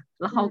ยนะคะ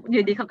แล้วเขาอ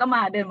ยู่ดีเขาก็ม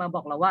าเดินมาบ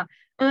อกเราว่า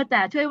แ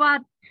จ๋ช่วยวาด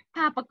ภ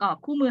าพประกอบ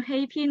คู่มือให้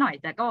พี่หน่อย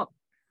แจ๋ก็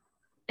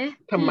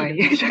ทำไม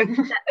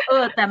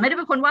แต่ไม่ได้เ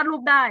ป็นคนวาดรู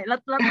ปได้แล้ว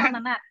ตอน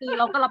นั้นน่ะคือ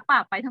เราก็รับปา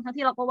กไปทั้ง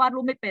ที่เราก็วาดรู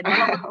ปไม่เป็นแล้ว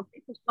เราก็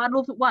ฝึกวาดรู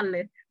ปทุกวันเล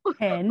ย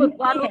เห็น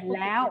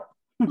แล้ว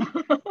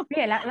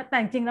แต่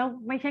จริงๆแล้ว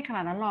ไม่ใช่ขน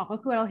าดนั้นหรอกก็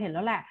คือเราเห็นแ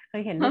ล้วแหละเค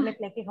ยเห็นรูปเ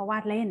ล็กๆที่เขาวา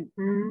ดเล่น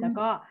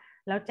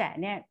แล้วแจ๋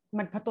เนี่ย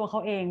มันเพราะตัวเขา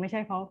เองไม่ใช่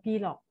เพราะพี่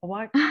หรอกเพราะว่า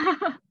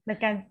ใน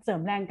การเสริ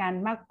มแรงกัน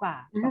มากกว่า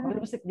บอกว่า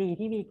รู้สึกดี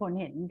ที่มีคน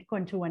เห็นค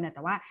นชวนเนี่ยแ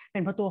ต่ว่าเป็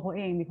นเพราะตัวเขาเ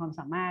องมีความ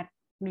สามารถ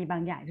มีบา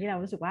งอย่างที่เรา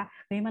รู้สึกว่า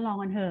เฮ้ยมาลอง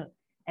กันเถอะ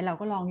เรา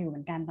ก็ลองอยู่เหมื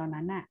อนกันตอน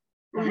นั้นน่ะ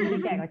เราไม่ได้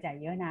แก่ก็แจ๋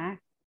เยอะนะ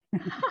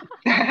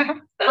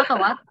แต่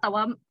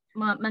ว่า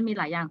มันมี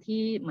หลายอย่าง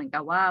ที่เหมือน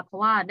กับว่าเพราะ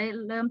ว่าได้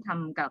เริ่มท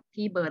ำกับ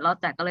พี่เบิร์ดแล้ว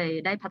แต่ก็เลย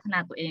ได้พัฒนา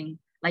ตัวเอง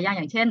หลายอ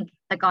ย่างเช่น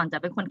แต่ก่อนจะ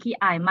เป็นคนขี้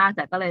อายมากแ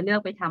ต่ก็เลยเลือ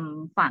กไปท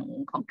ำฝั่ง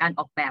ของการ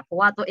ออกแบบเพราะ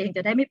ว่าตัวเองจ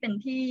ะได้ไม่เป็น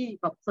ที่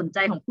แบบสนใจ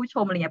ของผู้ช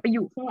มอะไรเงี้ยไปอ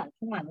ยู่ข้างห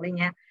ลังอะไร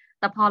เงี้ย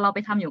แต่พอเราไป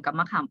ทำอยู่กับ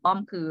มะขามป้อม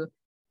คือ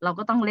เรา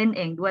ก็ต้องเล่นเ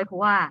องด้วยเพรา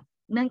ะว่า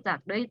เนื่องจา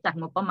ก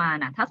งบประมาณ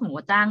น่ะถ้าสมมติ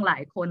ว่าจ้างหลา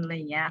ยคนอะไร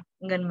เงี้ย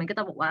เงินมันก็จ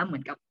ะบอกว่าเหมื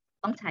อนกับ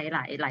ต้องใช้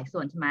หลายส่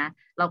วนใช่ไหม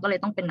เราก็เลย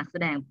ต้องเป็นนักแส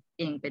ดง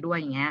เองไปด้วย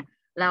อย่างเงี้ย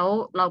แล้ว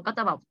เราก็จ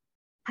ะแบบ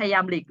พยายา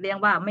มหลีกเลี่ยง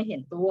ว่าไม่เห็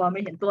นตั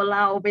วเร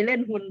าไปเล่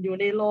นหุ่นอยู่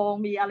ในโรง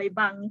มีอะไร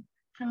บัง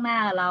ข้างหน้า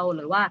เราห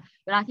รือว่า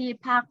เวลาที่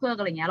ภาคเพื่อ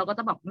อะไรเงี้ยเราก็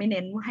จะแบบไม่เ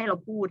น้นให้เรา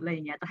พูดอะไรเ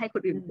งี้ยจะให้ค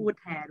นอื่นพูด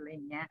แทนอะไร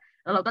เงี้ย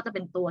แล้วเราก็จะเ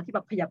ป็นตัวที่แบ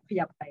บขยั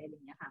บไปอะไร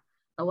เงี้ยค่ะ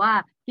แต่ว่า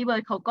พี่เบิร์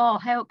ดเขาก็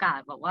ให้โอกาส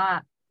บอกว่า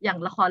อย่าง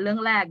ละครเรื่อง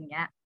แรกอย่างเ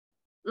งี้ย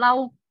เล่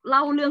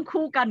าเรื่อง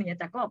คู่กันอย่างเงี้ย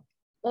แต่ก็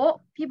โอ้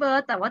พี่เบิร์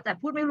ดแต่ว่าแต่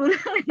พูดไม่รู้เ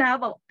รื่องเลยนะ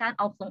บอกการ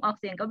ออก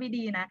เสียงก็ไม่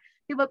ดีนะ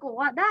พี่เบิร์ดก็บอก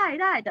ว่าไ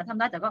ด้แต่ทำ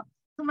ได้แต่ก็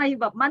ทำไม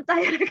แบบมั่นใจ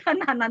อะไรข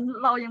นาดนั้น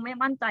เรายังไม่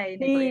มั่นใจใ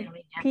นตัวเองอะไร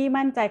เงี้ยพี่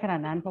มั่นใจขนา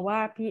ดนั้นเพราะว่า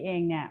พี่เอ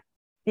งเนี่ย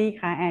พี่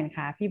คะแอน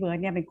ค่ะพี่เบิร์ด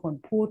เนี่ยเป็นคน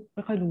พูดไ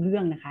ม่ค่อยรู้เรื่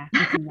องนะคะ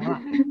จริงๆแล้ว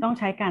ต้อง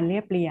ใช้การเรี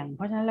ยบเรียงเพ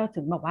ราะฉะนั้นเรา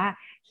ถึงบอกว่า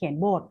เขียน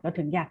บทเรา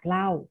ถึงอยากเ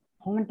ล่า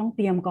เพราะมันต้องเ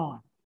ตรียมก่อน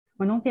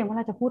มันต้องเตรียมว่าเ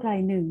ราจะพูดอะไร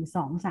1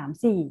 2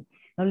 3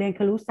 4เราเรียนค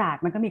รุศาสต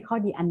ร์มันก็มีข้อ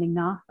ดีอันนึง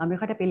เนาะเราไม่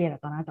ค่อยได้ไปเรียนหรอ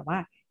กตอนนั้นแต่ว่า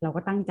เราก็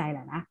ตั้งใจแหล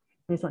ะนะ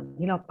ในส่วน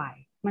ที่เราไป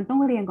มันต้อง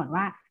เรียนก่อน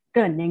ว่าเก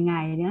ริ่นยังไง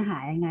เนื้อหา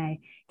ยังไง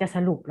จะส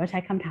รุปแล้วใช้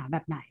คำถามแบ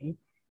บไหน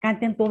การเ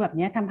ตรียมตัวแบบ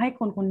นี้ทำให้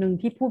คนหนึ่ง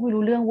ที่พูดไม่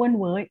รู้เรื่องเว่น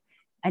เว้ย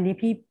อันนี้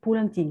พี่พูดเ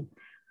รื่องจริง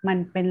มัน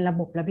เป็นระ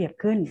บบระเบียบ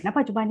ขึ้นณ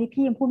ปัจจุบันนี้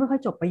พี่ยังพูดไม่ค่อ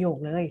ยจบประโยค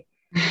เลย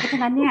เพราะฉะ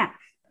นั้นเนี่ย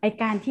ไอ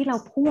การที่เรา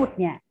พูด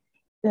เนี่ย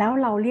แล้ว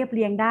เราเรียบเ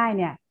รียงได้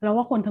เนี่ยเรา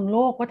ว่าคนทั้งโล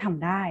กก็ท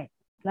ำได้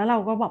แล้วเรา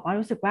ก็บอกว่า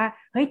รู้สึกว่า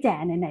เฮ้ยแจ๋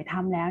ไหนๆท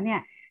ำแล้วเนี่ย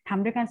ท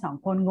ำด้วยกัน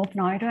2 คนงบ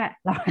น้อยด้วย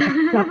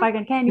เราไปกั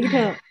นแค่นี้เถ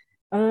อะ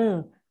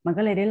มัน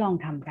ก็เลยได้ลอง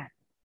ทำกัน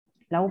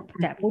แล้ว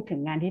แจ๋พูดถึง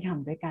งานที่ท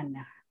ำด้วยกันน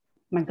ะคะ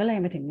มันก็เลย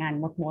มาถึงงาน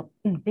มด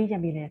ตี้จะ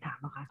มีอะไรถาม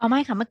ไหมคะอ๋อไม่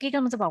ค่ะเมื่อกี้ก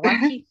ำลังจะบอกว่า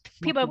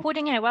พี่เบิร์ดพูดไ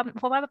ด้ไงว่าเ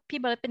พราะว่าพี่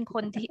เบิร์ดเป็นค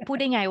นที่พูด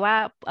ได้ไงว่า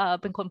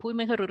เป็นคนพูด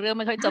ไม่ค่อยรู้เรื่อง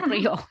ไม่ค่อยจบปร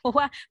ะโยคเพราะ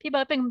ว่าพี่เบิ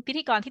ร์ดเป็นพิ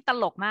ธีกรที่ต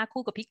ลกมาก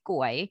คู่กับพี่ก๋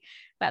วย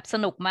แบบส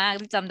นุกมาก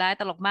จำได้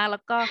ตลกมากแล้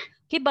วก็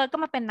พี่เบิร์ดก็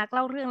มาเป็นนักเ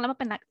ล่าเรื่องแล้วมา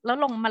เป็นนักแล้ว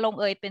ลง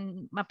เอยเป็น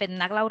มาเป็น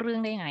นักเล่าเรื่อง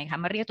ได้ยังไงคะ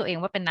มาเรียกตัวเอง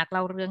ว่าเป็นนักเล่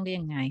าเรื่องได้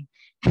ยังไง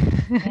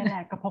นี่แหล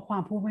ะก็เพราะควา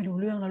มพูดไม่รู้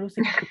เรื่องแล้วรู้สึ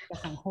กผิดกับ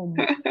สังคม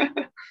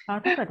แล้ว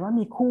ถ้าเกิดว่า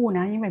มีคู่น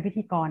ะยิ่งเป็นพิ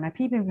ธีกรนะ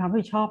พี่เป็นความรับ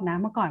ผิดชอบนะ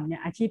เมื่อก่อนเนี่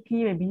ยอาชีพพี่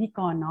เป็นพิธีก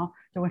รเนาะ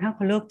จนกระทั่งเข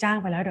าเลิกจ้าง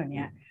ไปแล้วเดี๋ยว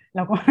นี้เร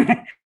าก็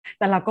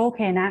แต่เราก็โอเ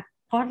คนะ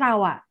เพราะเรา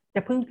อ่ะจ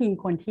ะพึ่งพิง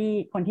คน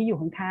ที่อยู่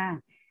ข้าง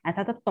ๆถ้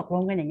าจะตกล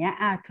งกันอย่างเงี้ย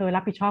เธอ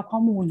รับผิดชอบข้อ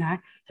มูลนะ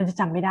ฉันจะ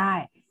จำไม่ได้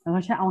แล้วก็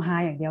ฉันเอาฮา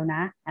อย่างเดียวน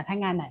ะถ้า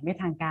งานไหนไม่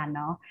ทางการเ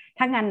นาะ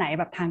ถ้างานไหน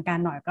แบบทางการ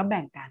หน่อยก็แ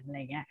บ่งกันอะไร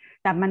เงี้ย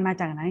แต่มันมา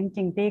จากนั้นจ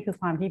ริงๆที่คือ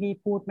ความที่พี่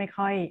พูดไม่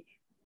ค่อ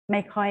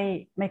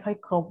ย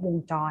ครบวง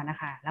จรนะ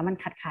คะแล้วมัน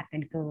ขาด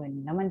เกิน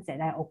แล้วมันเสีย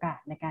ดายโอกาส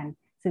ในการ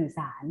สื่อส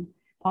าร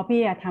เพราะพี่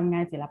ทำงา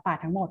นศิลปะ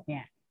ทั้งหมดเนี่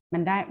ย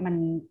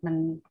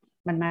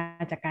มันมา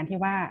จากการที่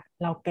ว่า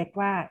เราเก็ต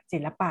ว่าศิ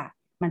ลปะ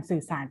มันสื่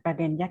อสารประ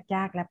เด็นย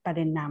ากๆและประเ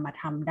ด็นนาม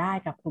ธรรมได้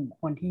กับกลุ่ม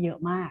คนที่เยอะ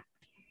มาก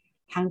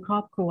ทั้งครอ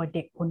บครัวเ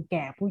ด็กคนแ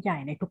ก่ผู้ใหญ่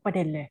ในทุกประเ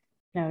ด็นเลย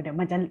เดี๋ยว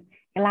มันจะ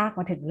ลาก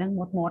มาถึงเรื่อง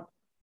มด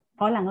เพ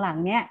ราะหลัง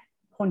ๆเนี่ย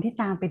คนที่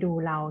ตามไปดู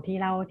เรา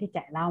ที่แ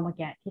จ๋เล่าเมื่อ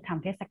กี้ที่ท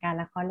ำเทศกาล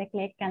ละครเ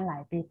ล็กๆกันหลา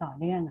ยปีต่อ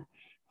เนื่อง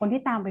คน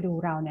ที่ตามไปดู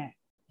เราเนี่ย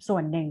ส่ว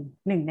นห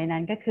นึ่งในนั้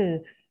นก็คือ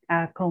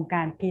โครงก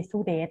าร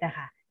Peaceful Date อะ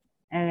ค่ะ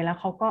แล้ว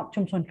เขาก็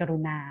ชุมชนกรุ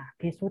ณา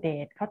Peaceful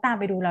Date เขาตาม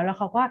ไปดูแล้ว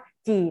เขาก็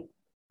จี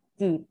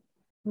บ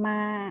ม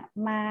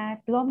า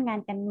ร่วมงาน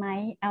กันไหม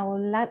เอา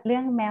เรื่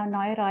องแมว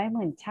น้อย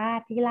100,000 ชา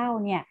ติที่เล่า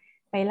เนี่ย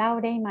ไปเล่า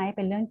ได้ไหมเ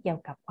ป็นเรื่องเกี่ยว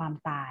กับความ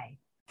ตาย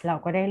เรา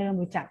ก็ได้เริ่ม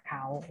รู้จักเข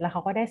าแล้วเข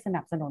าก็ได้ส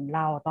นับสนุนเร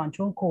าตอน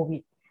ช่วงโควิ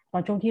ดตอ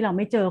นช่วงที่เราไ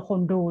ม่เจอคน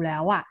ดูแล้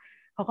วอ่ะ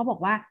เขาก็บอก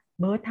ว่า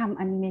เบิร์ดทำแ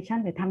อนิเมชัน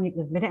หรือทำอย่าง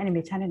อื่นไม่ได้แอนิเม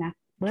ชันเลยนะ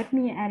เบิร์ด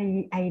มีไ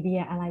อเดีย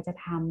อะไรจะ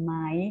ทำไหม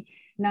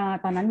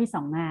ตอนนั้นมี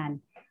2 งาน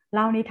เ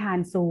ล่านิทาน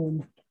ซูม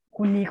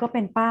คุณนี้ก็เ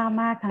ป็นป้า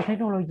มากทางเทค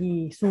โนโลยี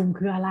ซูม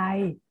คืออะไร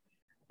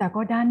แต่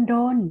ก็ด้าน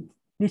ด้น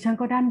ดิฉัน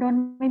ก็ด้านด้น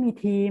ไม่มี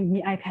ทีมมี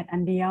iPad อั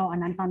นเดียวอัน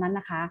นั้นตอนนั้น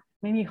นะคะ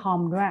ไม่มีคอ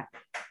มด้วย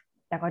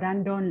แต่ก็ด้าน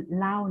ด้น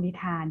เล่านิ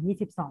ทาน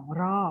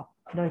22 รอบ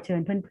โดยเชิ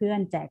ญเพื่อน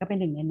ๆแจ๋ก็เป็น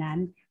หนึ่งในนั้น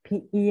พี่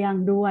เอียง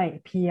ด้วย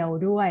เพียว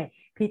ด้วย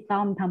พี่ต้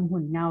อมทำ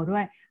หุ่นเงาด้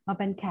วยมา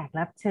เป็นแขก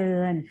รับเชิ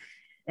ญ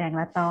อย่าง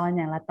ละตอน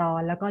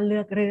แล้วก็เลื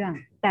อกเรื่อง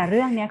แต่เ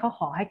รื่องนี้เขาข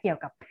อให้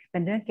เป็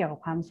นเรื่องเกี่ยวกับ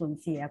ความสูญ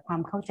เสียควา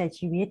มเข้าใจ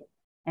ชีวิต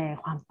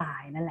ความตา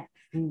ยนั่นแหละ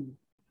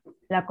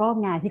แล้วก็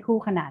งานที่คู่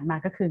ขนานมา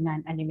ก็คืองาน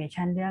แอนิเม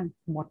ชันเรื่อง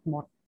มด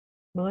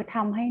เบิร์ดท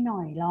ำให้หน่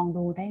อยลอง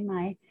ดูได้ไหม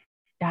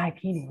ได้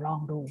พี่หนูลอ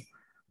งดู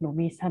หนู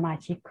มีสมา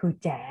ชิกคือ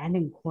แจ๋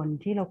1 คน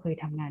ที่เราเคย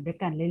ทำงานด้วย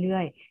กันเรื่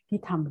อยๆที่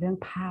ทำเรื่อง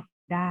ภาพ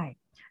ได้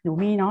หนู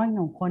มีน้อ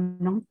ง1 คน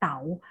น้องเต๋า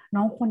น้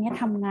องคนนี้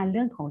ทำงานเ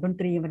รื่องของดน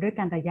ตรีมาด้วย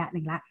กันระยะห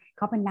นึ่งละเ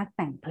ขาเป็นนักแ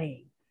ต่งเพลง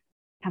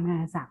ทำงา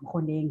น3 ค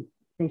นเอง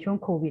ในช่วง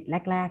โควิด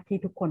แรกๆที่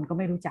ทุกคนก็ไ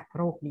ม่รู้จัก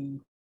โรคนี้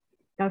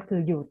ก็คือ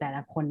อยู่แต่ล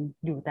ะคน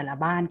อยู่แต่ละ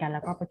บ้านกันแ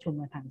ล้วก็ประชุม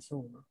กันทางซู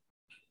ม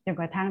จน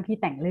กระทั่งที่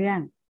แต่งเรื่อง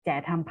แจ๋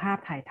ทำภาพ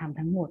ถ่ายทำ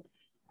ทั้งหมด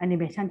แอนิ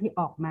เมชันที่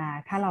ออกมา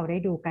ถ้าเราได้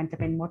ดูกันจะ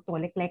เป็นมดตัว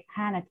เล็กๆ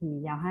5 นาที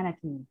ยาว5 นา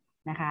ที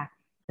นะคะ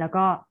แล้ว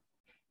ก็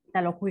แต่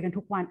เราคุยกัน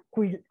ทุกวัน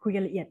คุยกั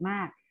นละเอียดม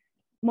าก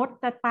มด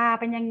จะตา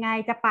เป็นยังไง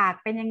จะปาก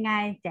เป็นยังไง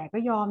แจ๋ก็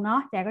ยอมเนา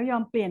ะแจ๋ก็ยอ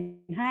มเปลี่ยน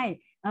ให้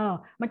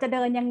มันจะเ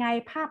ดินยังไง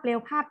ภาพเร็ว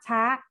ภาพช้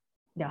า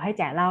เดี๋ยวให้แ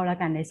จ๋เล่าแล้ว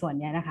กันในส่วน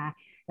นี้นะคะ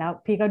แล้ว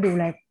พี่ก็ดู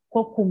แลค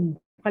วบคุม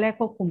เขาเรียก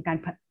ควบคุมการ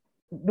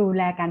ดูแ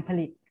ลการผ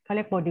ลิตเขาเ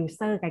รียกโปรดิวเซ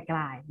อร์ไกล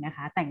ๆนะค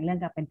ะแต่งเรื่อง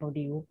กับเป็นโปร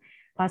ดิว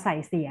พอใส่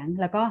เสียง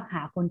แล้วก็ห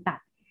าคนตัด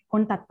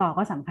ต่อ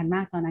ก็สำคัญม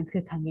ากตอนนั้นคื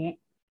อคังเงะ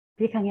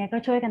พี่คังเงะก็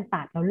ช่วยกัน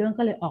ตัดแล้วเรื่อง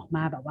ก็เลยออกม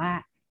าแบบว่า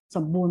ส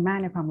มบูรณ์มาก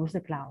ในความรู้สึ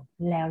กเรา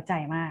แล้วใจ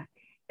มาก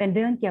เป็นเ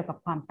รื่องเกี่ยวกับ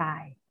ความตา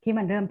ยที่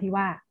มันเริ่มที่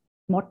ว่า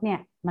มดเนี่ย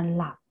มัน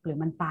หลับหรือ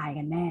มันตาย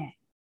กันแน่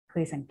เค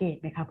ยสังเกต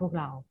ไหมคะพวก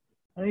เรา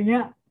อะไรเงี้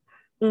ย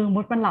ม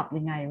ดมันหลับ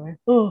ยังไงวะ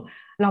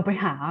เราไป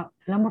หา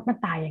แล้วมดมัน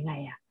ตายยังไง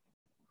อะ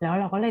แล้ว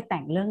เราก็เลยแต่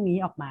งเรื่องนี้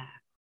ออกมา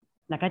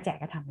แล้วก็แจก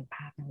ก็ทำเป็นภ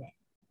าพนั่นแหละ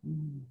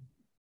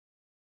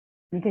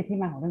นี่คือที่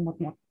มาของเรื่องมด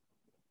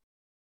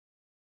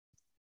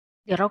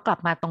เดี๋ยวเรากลับ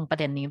มาตรงประ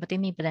เด็นนี้เพราะ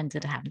ที่มีประเด็นจะ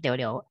ถามเดี๋ย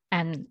วแอ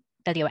น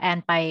แต่เดี๋ยวแอน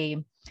ไ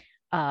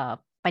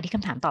ปที่ค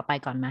ำถามต่อไป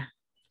ก่อนมา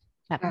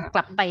แบบก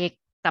ลับไป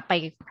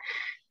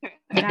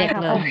เด็ก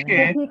ๆเลย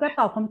พี่ก็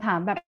ตอบคำถาม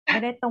แบบไ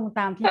ม่ได้ตรงต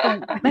ามที่ตรง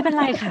ไม่เป็น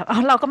ไรค่ะ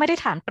เราก็ไม่ได้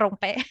ถามตรง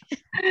เป๊ะ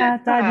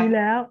จ้าดีแ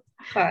ล้ว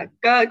ค่ะ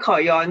ก็ขอ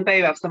ย้อนไป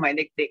แบบสมัย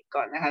เด็กๆ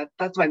ก่อนนะคะ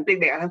ตอนสมัยเ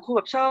ด็กๆทั้งคู่แ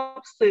บบชอบ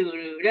สื่อ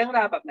หรือเรื่องร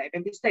าวแบบไหนเป็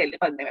นพิเศษหรือ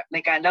เปล่าในแบบใน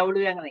การเล่าเ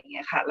รื่องอะไรอย่างเ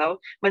งี้ยค่ะแล้ว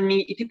มันมี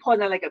อิทธิพล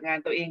อะไรกับงาน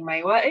ตัวเองไหม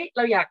ว่าเ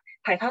ราอยาก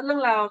ถ่ายทอดเรื่อ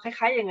งราวค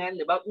ล้ายๆอย่างนั้นห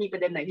รือว่ามีปร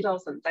ะเด็นไหนที่เรา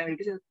สนใจเป็น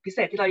พิเศ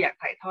ษที่เราอยาก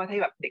ถ่ายทอดให้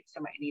แบบเด็กส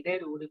มัยนี้ได้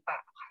รู้หรือเปล่า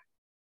ค่ะ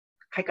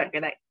ใครก่อนก็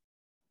ได้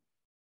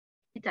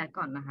พี่แจ๊ค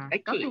ก่อนนะคะ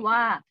ก็คือว่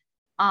า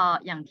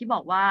อย่างที่บ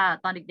อกว่า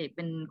ตอนเด็กๆเ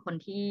ป็นคน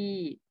ที่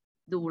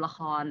ดูละค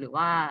รหรือ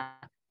ว่า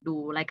ดู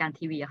รายการ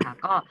ทีวีอะค่ะ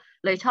ก็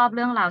เลยชอบเ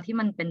รื่องราวที่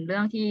มันเป็นเรื่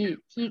อง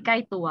ที่ใกล้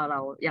ตัวเรา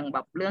อย่างแบ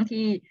บเรื่อง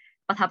ที่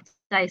ประทับ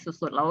ใจ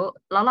สุดๆแ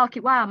ล้วเราคิ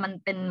ดว่ามัน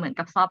เป็นเหมือน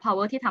กับซอฟต์พาวเว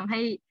อร์ที่ทำให้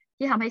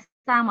ที่ทำให้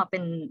สร้างมาเป็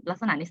นลัก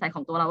ษณะนิสัยข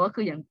องตัวเราก็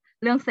คืออย่าง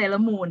เรื่องเซเลอ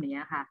ร์มูนอย่างเ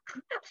งี้ยค่ะ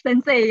เซน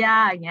เซีย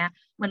อย่างเงี้ย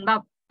เหมือนแบ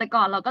บแต่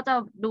ก่อนเราก็จะ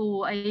ดู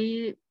ไอ้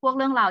พวกเ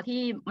รื่องราว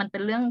ที่มันเป็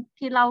นเรื่อง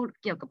ที่เล่า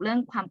เกี่ยวกับเรื่อง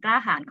ความกล้า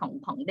หาญ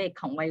ของเด็ก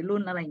ของวัยรุ่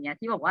นอะไรเงี้ย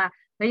ที่บอกว่า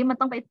เฮ้ยมัน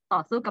ต้องไปต่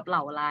อสู้กับเหล่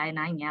าร้าย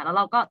นะอย่างเงี้ยแล้วเ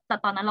ราก็แต่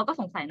ตอนนั้นเราก็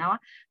สงสัยนะว่า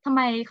ทำไ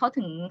มเขา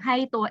ถึงให้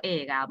ตัวเอ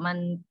กมัน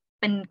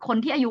เป็นคน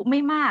ที่อายุไ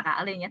ม่มาก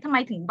อะไรเงี้ยทำไม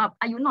ถึงแบบ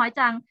อายุน้อย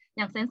จังอ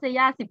ย่างเซนเซี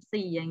ย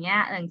14อย่างเงี้ย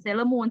อย่างเซเล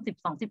อร์มูน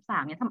12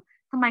 13เนี่ย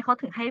ทำไมเขา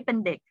ถึงให้เป็น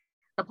เด็ก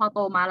แต่พอโต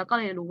มาแล้วก็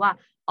เลยรู้ว่า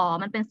อ๋อ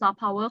มันเป็นซอฟต์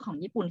พาวเวอร์ของ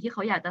ญี่ปุ่นที่เข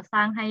าอยากจะส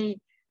ร้างใ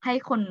ห้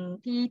คน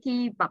ที่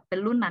แบบเป็น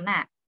รุ่นนั้นน่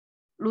ะ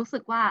รู้สึ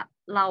กว่า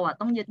เรา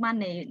ต้องยึดมั่น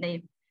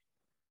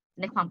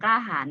ในความกล้า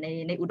หาญ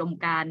ในอุดม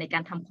การณ์ในกา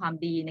รทำความ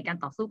ดีในการ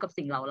ต่อสู้กับ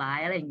สิ่งเหล่าร้าย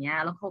อะไรอย่างเงี้ย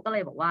แล้วเขาก็เล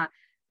ยบอกว่า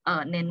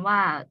เน้นว่า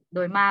โด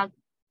ยมาก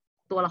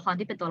ตัวละคร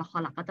ที่เป็นตัวละคร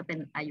หลักก็จะเป็น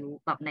อายุ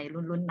แบบใน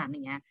รุ่นนั้นอ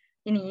ย่างเงี้ย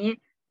ทีนี้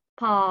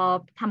พอ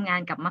ทำงา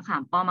นกับมะขา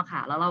มป้อมอะค่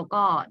ะแล้วเรา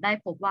ก็ได้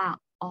พบว่า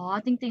อ๋อ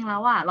จริงๆแล้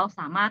วเรา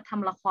สามารถท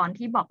ำละคร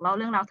ที่บอกเล่าเ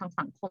รื่องราวทาง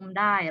สังคม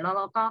ได้แล้วเ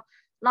ราก็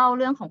เล่าเ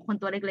รื่องของคน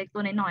ตัวเล็กๆตั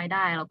วน้อยๆไ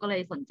ด้เราก็เล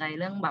ยสนใจ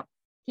เรื่องแบบ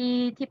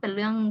ที่เป็นเ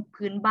รื่อง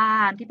พื้นบ้า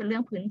นที่เป็นเรื่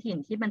องพื้นถิ่น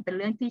ที่มันเป็นเ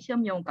รื่องที่เชื่อ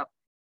มโยง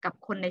กับ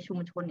คนในชุม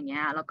ชนอย่างเงี้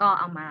ยแล้วก็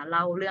เอามาเ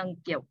ล่าเรื่อง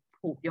เกี่ยว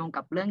ผูกโยง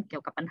กับเรื่องเกี่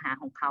ยวกับปัญหา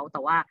ของเขาแต่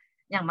ว่า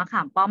อย่างมะข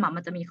ามป้อม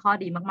มันจะมีข้อ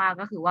ดีมาก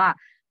ๆก็คือว่า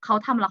เขา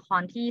ทำละค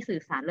รที่สื่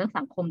อสารเรื่อง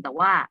สังคมแต่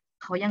ว่า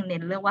เขายังเน้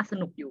นเรื่องว่าส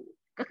นุกอยู่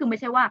ก็คือไม่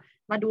ใช่ว่า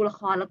มาดูละ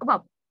ครแล้วก็แบ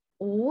บ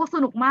โอ้ส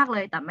นุกมากเล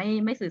ยแต่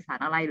ไม่สื่อสาร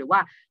อะไรหรือว่า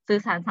สื่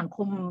อสารสังค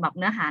มแบบ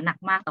เนื้อหาหนัก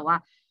มากแต่ว่า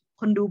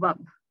คนดูแบบ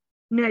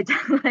เหนื่อยจั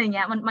งอะไรเ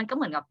งี้ยมันก็เ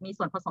หมือนกับมี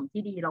ส่วนผสม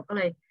ที่ดีเราก็เ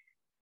ลย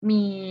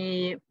มี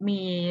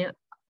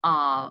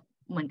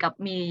เหมือนกับ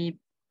มี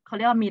เขาเ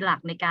รียกว่ามีหลัก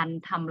ในการ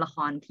ทำละค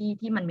ร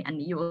ที่มันมีอัน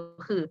นี้อยู่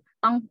ก็คือ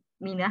ต้อง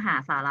มีเนื้อหา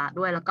สาระ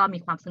ด้วยแล้วก็มี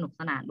ความสนุก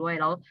สนานด้วย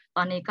แล้วต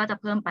อนนี้ก็จะ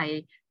เพิ่มไป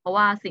เพราะ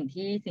ว่าสิ่ง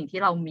ที่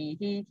เรามี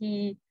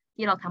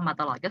ที่เราทำมา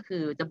ตลอดก็คื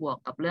อจะบวก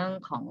กับเรื่อง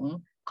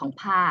ของ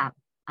ภาพ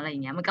อะไรอย่า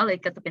งเงี้ยมันก็เลย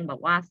ก็จะเป็นแบ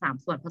บว่า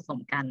3 ส่วนผสม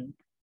กัน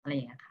อะไรอ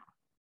ย่างเงี้ยค่ะ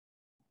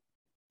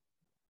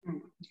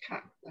ค่ะ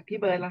แล้วพี่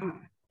เบิร์ดล่ะค่ะ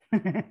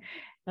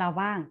เรา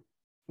บ้าง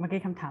เมื่อกี้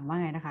คำถามว่า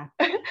ไงนะคะ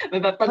เหมือ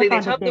นแบบตอนเด็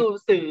กๆชอบดู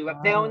สื่อแบบ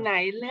แนว ๆ ไหน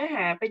เนื้อห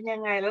าเป็นยั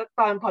งไงแล้ว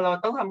ตอนพอเรา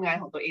ต้องทำงาน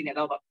ของตัวเองเนี่ยเ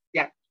ราแบบอ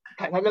ยาก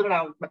ถ่ายทอดเรื่องรา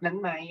วแบบนั้น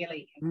ไหมอะไรอ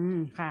ย่างเงี้ย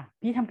ค่ะ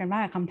พี่ทำกันบ้า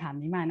นกับคำถาม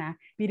นี้มานะ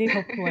พี่ได้ท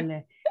บทวนเล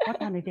ย ว่า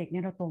ตอนเด็กๆเนี่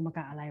ยเราโตมา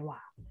กับอะไรว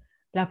ะ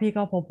แล้วพี่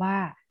ก็พบว่า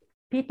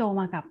พี่โต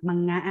มากับมัง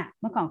งะอ่ะ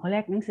เมื่อก่อนเขาเรี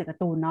ยกหนังสือกา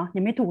ร์ตูนเนาะยั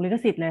งไม่ถูกลิข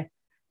สิทธิ์เลย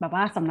แบบ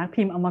ว่าสำนัก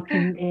พิมพ์เอามาพิ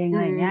มพ์เองอะ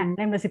ไรเงี้ยเ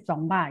ล่มละ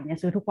12 บาทเนี่ย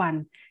ซื้อทุกวัน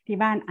ที่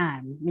บ้านอ่า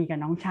นมีกับ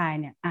น้องชาย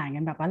เนี่ยอ่านกั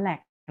นแบบว่าแหล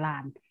กลา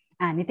น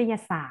อ่านนิตย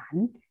สาร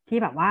ที่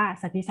แบบว่า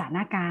สัตย์ศาสตร์ห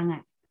น้ากลางอ่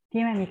ะ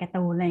ที่มันมีการ์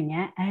ตูนอะไรอย่างเ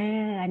งี้ย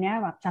อันเนี้ย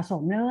แบบสะส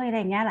มเลยอะไร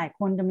เงี้ยหลาย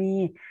คนจะมี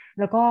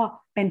แล้วก็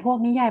เป็นพวก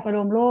นิยายประโล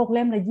มโลกเ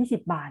ล่มละ20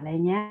 บาทอะไร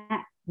เงี้ย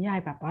นิยาย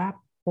แบบว่า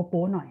โ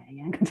ป๊ะๆหน่อยอย่างเ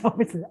งี้ยก็ชอบไ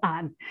ปซื้ออ่า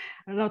น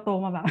แล้วเราโต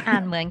มาแบบอ่า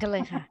นเหมือนกันเล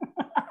ยค่ะ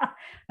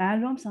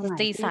ร่วมสมัย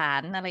ตีสา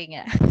รอะไรเ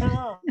งี้ย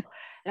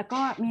แล้วก็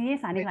มีนิ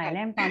สารอีกหลายเ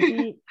ล่มตอน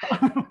ที่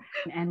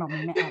แอนบอกมี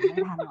ไม่แอนไม่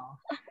ทันหรอ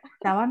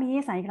แต่ว่ามีนิ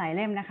สารอีกหลายเ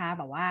ล่มนะคะแ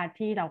บบว่า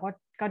ที่เรา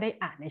ก็ได้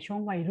อ่านในช่วง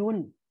วัยรุ่น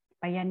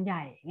ไปยันให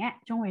ญ่เงี้ย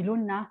ช่วงวัยรุ่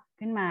นเนาะ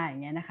ขึ้นมาอย่า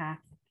งเงี้ยนะคะ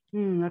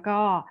แล้วก็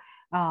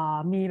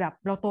มีแบบ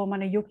เราโตมา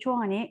ในยุคช่วง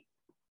อันนี้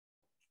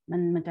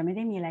มันจะไม่ไ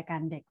ด้มีรายกา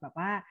รเด็กแบบ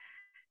ว่า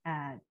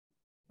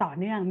ต่อ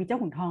เนื่องมีเจ้า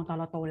ขุนทองตอน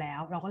เราโตแล้ว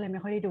เราก็เลยไ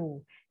ม่ค่อยได้ดู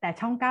แต่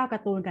ช่อง9กา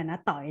ร์ตูนกับน้า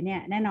ต่อยเนี่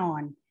ยแน่นอ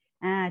น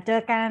เจอ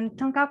กัน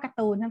ช่อง9การ์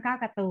ตูนช่อง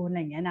9การ์ตูนอะไร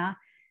อย่างเงี้ยเนาะ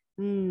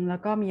แล้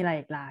วก็มีอะไร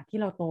อีกล่ะที่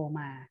เราโต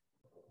มา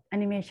แอ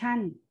นิเมชัน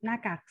หน้า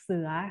กากเสื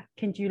อเ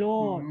คนจิโร่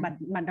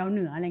บัตรดาวเห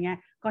นืออะไรเงี้ย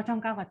ก็ช่อง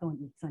9การ์ตูน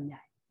อีกส่วนให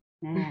ญ่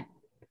นะฮะ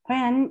เพราะฉ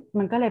ะนั้น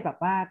มันก็เลยแบบ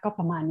ว่าก็ป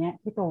ระมาณเนี้ย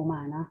ที่โตมา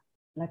เนาะ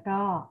แล้วก็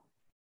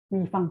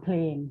มีฟังเพล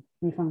ง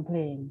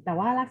แต่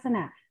ว่าลักษณ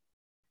ะ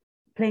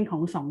เพลงขอ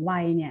ง2 วั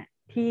ยเนี่ย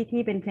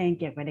ที่เป็นเพลง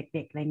เกี่ยวกับเ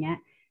ด็กๆอะไรเงี้ย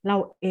เรา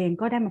เอง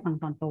ก็ได้มาฟัง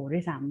ตอนโตด้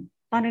วยซ้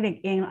ำตอนเด็ก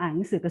ๆเองเราอ่านห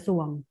นังสือกระทรว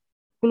ง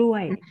กล้ว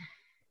ย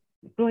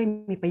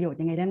มีประโยชน์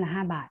ยังไงเล่มละ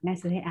5 บาทแม่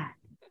ซื้อให้อ่าน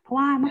เพราะ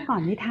ว่าเมื่อก่อ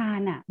นนิทา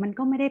นอ่ะมัน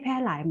ก็ไม่ได้แพร่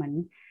หลายเหมือน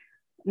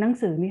หนัง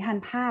สือนิทาน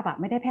ภาพอ่ะ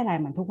ไม่ได้แพร่หลาย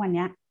เหมือนทุกวันเ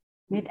นี้ย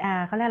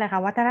เขาเรียกอะไรค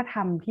ะวัฒนธร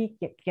รมที่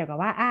เกี่ยวกับ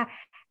ว่า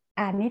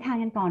อ่านนิทาน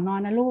กันก่อนนอ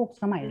นนะลูก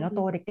สมัยเราโ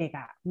ตเด็กๆ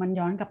อ่ะมัน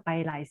ย้อนกลับไป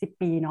หลาย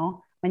10 ปีเนาะ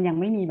มันยัง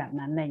ไม่มีแบบ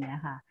นั้นอะไรอย่างเงี้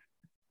ยค่ะ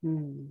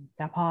แ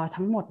ต่พอ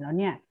ทั้งหมดแล้ว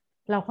เนี่ย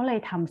เราก็เลย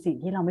ทำสิ่ง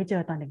ที่เราไม่เจ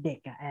อตอนเด็ก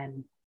ๆอ่ะแอน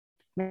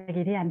เมื่อ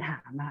กี้ที่แอนถา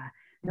มอะค่ะ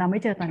เราไม่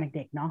เจอตอนเ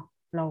ด็กๆเนาะ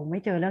เราไม่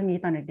เจอเรื่องนี้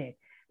ตอนเด็ก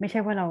ๆไม่ใช่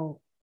ว่าเรา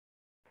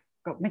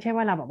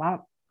แบบว่า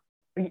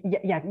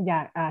อยา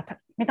ก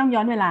ไม่ต้องย้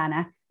อนเวลาน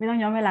ะไม่ต้อง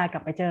ย้อนเวลากลั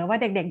บไปเจอว่า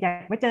เด็กๆอยาก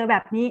ไปเจอแบ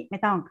บนี้ไม่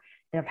ต้อง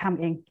เดี๋ยวทำ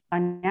เองตอ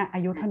นนี้อ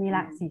ายุเท่านี้ล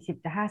ะ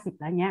40จะ50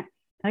แล้วเนี้ย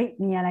เฮ้ย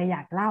มีอะไรอย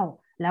ากเล่า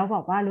แล้วบ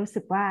อกว่ารู้สึ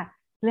กว่า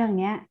เรื่อง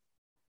เนี้ย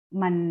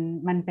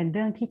มันเป็นเ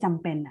รื่องที่จ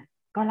ำเป็นอ่ะ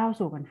ก็เล่า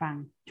สู่กันฟัง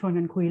ชวน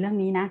กันคุยเรื่อง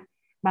นี้นะ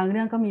บางเ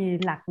รื่องก็มี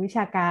หลักวิช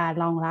าการ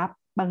รองรับ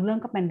บางเรื่อง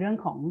ก็เป็นเรื่อง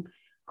ขอ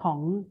ง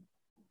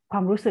คว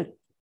ามรู้สึก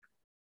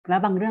แล้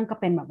วบางเรื่องก็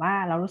เป็นแบบว่า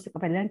เรารู้สึกว่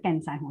าเป็นเรื่องแก่น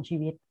สารของชี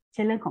วิตเ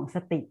ช่นเรื่องของส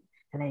ติ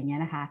อะไรอย่างเงี้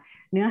ยนะคะ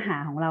เนื้อหา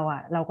ของเราอ่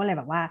ะเราก็เลยแ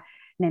บบว่า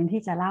เน้น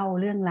ที่จะเล่า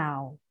เรื่องราว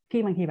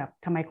ที่บางทีแบบ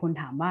ทำไมคน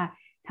ถามว่า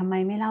ท ทำไม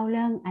ไม่เล่าเ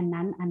รื่องอัน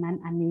นั้นอันนั้น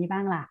อันนี้บ้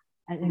างล่ะ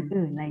อัน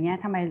อื่นๆอะไรเงี้ย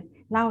ทำไม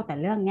เล่าแต่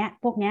เรื่องเนี้ย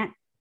พวกเนี้ย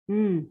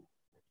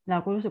เรา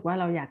ก็รู้สึกว่า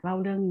เราอยากเล่า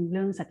เ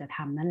รื่องสัจธร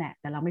รมนั่นแหละ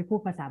แต่เราไม่พูด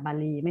ภาษาบา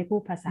ลีไม่พู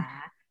ดภาษา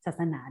ศา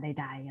สนาใ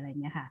ดๆอะไรเ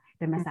งี้ยค่ะเ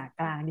ป็นภาษา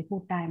กลางที่พู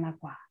ดได้มาก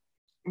กว่า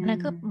นั่น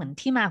ก็เหมือน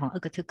ที่มาของ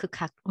กระทึกคึก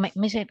คัก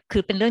ไม่ใช่คื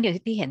อเป็นเรื่องเดียว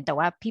ที่เห็นแต่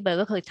ว่าพี่เบิร์ด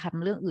ก็เคยท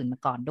ำเรื่องอื่นมา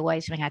ก่อนด้วย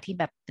ใช่ไหมคะที่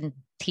แบบเป็น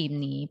ทีม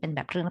นี้เป็นแบ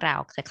บเรื่องราว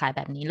คล้ายๆแ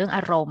บบนี้เรื่องอ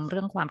ารมณ์เ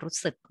รื่องความรู้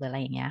สึกหรืออะไร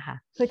อย่างเงี้ยค่ะ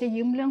คือจะ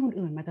ยืมเรื่องคน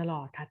อื่นมาตล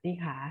อดค่ะตี้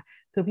ค่ะ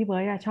คือพี่เบิ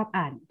ร์ดชอบ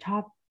อ่านชอ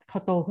บพอ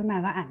โตขึ้นมา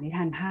ก็อ่านนิท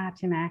านภาพ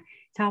ใช่ไหม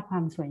ชอบควา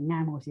มสวยงา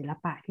มของศิล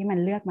ปะที่มัน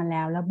เลือกมาแ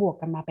ล้วบวก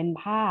กันมาเป็น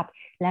ภาพ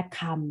และ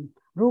ค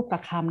ำรูปกั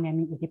บคำเนี่ย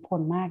มีอิทธิพล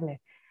มากเลย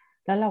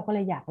แล้วเราก็เล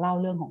ยอยากเล่า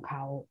เรื่องของเข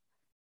า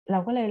เรา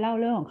ก็เลยเล่า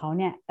เรื่องของเขา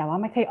เนี่ยแต่ว่า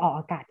ไม่เคยออก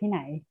อากาศที่ไหน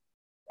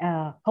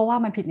เพราะว่า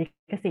มันผิดลิ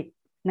ขสิทธิ์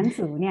หนัง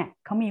สือเนี่ย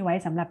เขามีไว้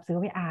สำหรับซื้อ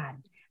ไว้อ่าน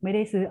ไม่ไ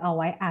ด้ซื้อเอา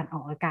ไว้อ่านอ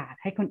อกอากาศ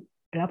ให้คน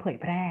แล้วเผย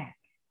แพร่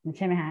ใ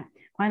ช่ไหมฮะ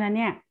เพราะฉะนั้นเ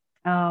นี่ย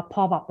พ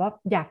อแบบว่า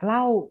อยากเล่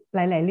าห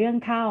ลายๆเรื่อง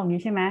เข้าอย่าง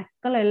นี้ใช่ไหม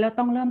ก็เลย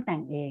ต้องเริ่มแต่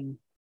งเอง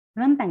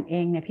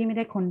เนี่ยพี่ไม่ไ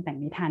ด้คนแต่ง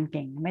นิทานเ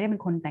ก่งไม่ได้เป็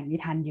นคนแต่งนิ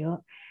ทานเยอะ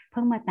เ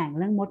พิ่งมาแต่ง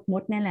เรื่องม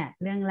ดนี่แหละ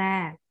เรื่องแร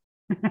ก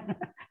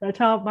แล้ว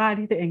ชอบบ้าน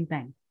ที่ตัวเองแ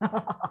ต่ง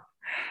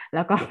แ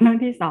ล้วก็เรื่อง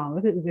ที่สองก็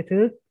คืออึกระ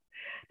ทึก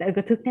แต่อึก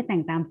ระทึกเนี่ยแต่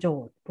งตามโจ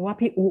ทย์เพราะว่า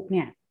พี่อุ๊เ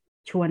นี่ย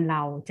ชวนเร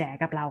าแจก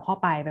กับเราเข้า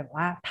ไปแบบ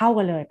ว่าเท่า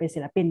กันเลยเป็นศิ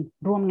ลปิน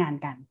ร่วมงาน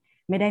กัน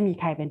ไม่ได้มี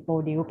ใครเป็นโปร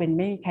ดิวเป็นไ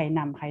ม่มีใคร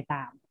นำใครต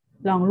าม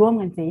ลองร่วม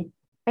กันสิ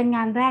เป็นง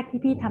านแรก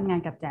ที่พี่ทำงาน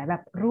กับแจแบ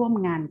บร่วม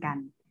งานกัน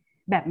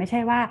แบบไม่ใช่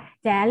ว่า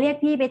แจเรียก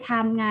พี่ไปท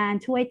ำงาน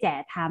ช่วยแจ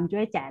ทำช่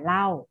วยแจเ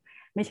ล่า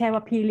ไม่ใช่ว่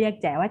าพี่เรียก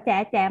แจว่า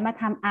แจมา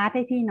ทำอาร์ตใ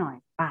ห้พี่หน่อย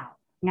เปล่า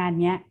งาน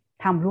เนี้ย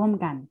ทำร่วม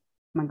กัน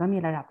มันก็มี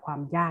ระดับความ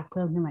ยากเ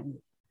พิ่มขึ้นมาอี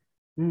ก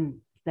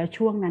แล้ว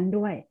ช่วงนั้น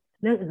ด้วย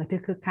เรื่องอึกระทึ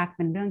กคึกคักเ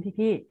ป็นเรื่องที่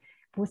พี่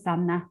พูดซ้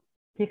ำนะ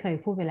ที่เคย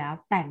พูดไปแล้ว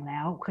แต่งแล้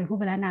วเคยพูด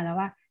ไปแล้วนานแล้ว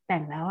ว่าแต่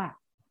งแล้วอ่ะ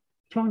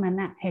ช่วงนั้น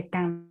อ่ะเหตุก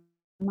ารณ์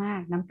มา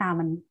กน้ำตา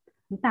มั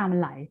น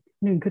ไหล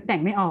หนึ่งคือแต่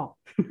งไม่ออก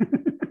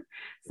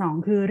สอง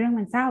คือเรื่อง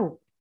มันเศร้า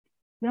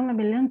เรื่องมันเ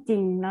ป็นเรื่องจริ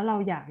งแล้วเรา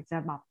อยากจะ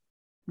แบบ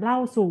เล่า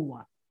สู่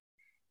อ่ะ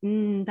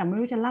แต่ไม่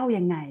รู้จะเล่า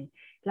ยังไง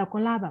เราก็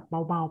เล่าแบบ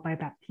เบาๆไป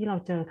แบบที่เรา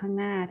เจอข้าง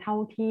หน้าเท่า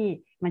ที่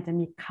มันจะ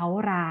มีเค้า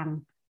ราง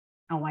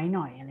เอาไว้ห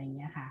น่อยอะไรเ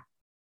งี้ยค่ะ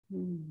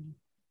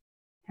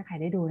ถ้าใคร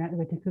ได้ดูนะ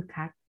คึก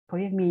คักเขา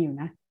ยังมีอยู่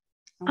นะ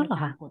อ๋อเหรอ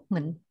คะเหมื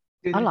อน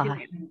อ๋อเหรอคะ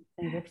ใ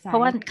นเว็บไซต์เพรา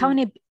ะว่าเข้าใ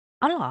น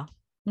อ๋อเหรอ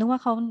นึกว่า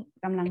เขา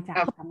กำลังจัด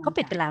เขา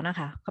ปิดไปแล้วนะ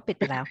คะเขาปิด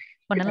ไปแล้ว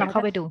วันนั้นเราเข้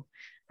าไปดู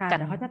กัน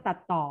เขาจะตัด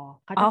ต่อ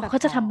เขา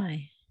จะทำใหม่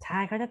ใช่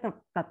เขาจะ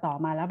ตัดต่อ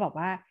มาแล้วบอก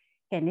ว่า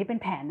เห็นนี่เป็น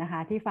แผนนะคะ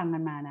ที่ฟังกั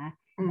นมานะ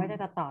ก็จะ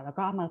ตัดต่อแล้ว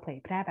ก็เอามาเผย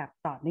แพร่แบบ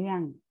ต่อเนื่อง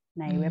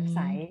ในเว็บไซ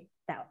ต์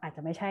แต่อาจจ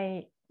ะไม่ใช่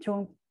ช่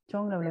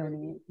วงเร็วๆ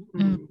นี้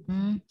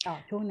ต่อ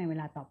ช่วงในเว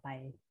ลาต่อไป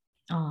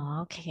อ๋อ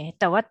โอเค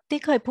แต่ว่าที่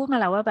เคยพูดมา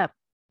แล้วว่าแบบ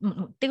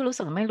ที่รู้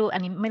สึกไม่รู้อั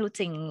นนี้ไม่รู้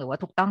จริงหรือว่า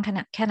ถูกต้อง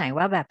แค่ไหน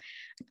ว่าแบบ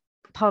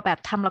พอแบบ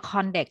ทำละค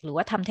รเด็กหรือ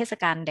ว่าทำเทศ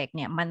กาลเด็กเ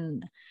นี่ย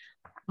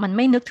มันไ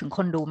ม่นึกถึงค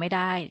นดูไม่ไ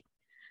ด้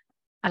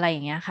อะไรอย่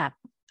างเงี้ยค่ะ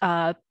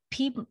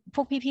พ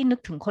วกพี่นึก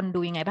ถึงคนดู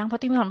ยังไงบ้างเพรา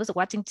ะที่มีความรู้สึก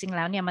ว่าจริงๆแ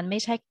ล้วเนี่ยมันไม่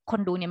ใช่คน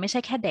ดูเนี่ยไม่ใช่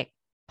แค่เด็ก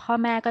พ่อ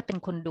แม่ก็เป็น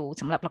คนดู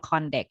สำหรับละค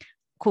รเด็ก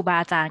ครูบา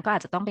อาจารย์ก็อา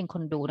จจะต้องเป็นค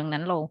นดูดังนั้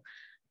นเร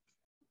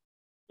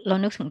า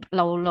นึกถึงเ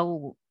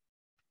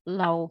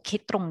ราคิด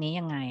ตรงนี้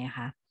ยังไงอะค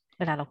ะ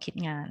เวลาเราคิด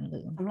งานหรื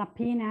อสำหรับ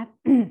พี่นะ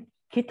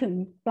คิดถึง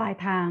ปลาย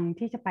ทาง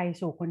ที่จะไป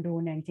สู่คนดู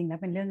เนี่ยจริงๆแล้ว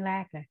เป็นเรื่องแร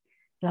กเลย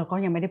เราก็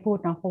ยังไม่ได้พูด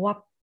เนาะเพราะว่า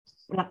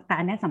หลักกา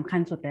รนี้สำคัญ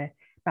สุดเลย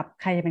แบบ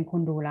ใครจะเป็นค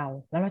นดูเรา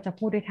แล้วเราจะ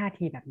พูดด้วยท่า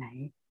ทีแบบไหน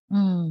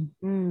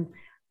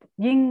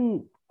ยิ่ง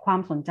ความ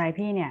สนใจ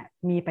พี่เนี่ย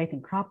มีไปถึ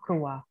งครอบครั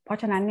วเพราะ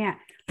ฉะนั้นเนี่ย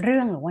เรื่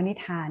องหรือว่านิ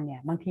ทานเนี่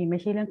ยบางทีไม่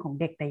ใช่เรื่องของ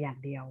เด็กแต่อย่าง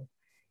เดียว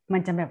มั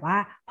นจะแบบว่า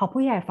พอ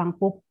ผู้ใหญ่ฟัง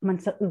ปุ๊บมัน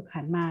สะอึก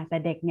หันมาแต่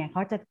เด็กเนี่ยเข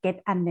าจะเก็ต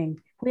อันหนึ่ง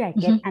ผู้ใหญ่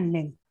เก็ตอันห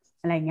นึ่ง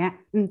อะไรเงี้ย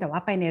แต่ว่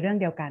าไปในเรื่อง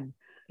เดียวกัน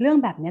เรื่อง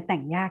แบบนี้แต่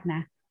งยากน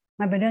ะ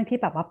มันเป็นเรื่องที่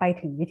แบบว่าไป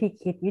ถึงวิธี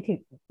คิด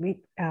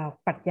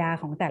ปรัชญา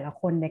ของแต่ละ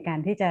คนในการ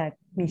ที่จะ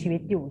มีชีวิ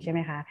ตอยู่ใช่ไหม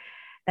คะ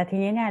แต่ที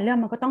นี้เนี่ยเรื่อง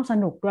มันก็ต้องส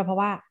นุกด้วยเพราะ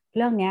ว่าเ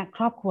รื่องนี้ค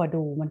รอบครัว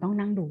ดูมันต้อง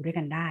นั่งดูด้วย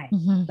กันได้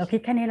เราคิ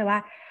ดแค่นี้เลยว่า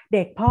เ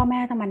ด็กพ่อแม่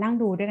ต้องมานั่ง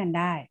ดูด้วยกัน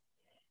ได้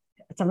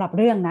สำหรับ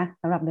เรื่องนะ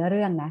สำหรับเนื้อเ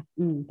รื่องนะ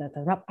แต่ส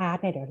ำหรับอาร์ต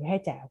เนี่ยเดี๋ยวให้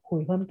แจ๋วคุ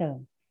ยเพิ่มเติม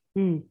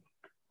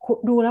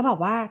ดูแล้วแบบ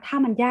ว่าถ้า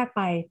มันยากไ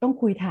ปต้อง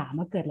คุยถาม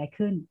ว่าเกิดอะไร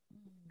ขึ้น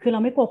คือเรา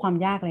ไม่กลัวความ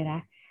ยากเลยนะ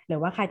หรือ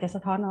ว่าใครจะส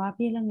ะท้อนมาว่า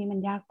พี่เรื่องนี้มัน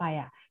ยากไป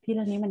อ่ะพี่เ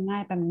รื่องนี้มันง่า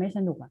ยไปมันไม่ส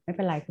นุกอ่ะไม่เ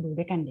ป็นไรคือดู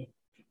ด้วยกันเด็ก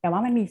แต่ว่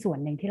ามันมีส่วน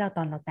หนึ่งที่เราต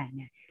อนเราแต่งเ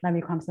นี่ยเรา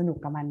มีความสนุก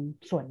กับมัน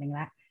ส่วนหนึ่ง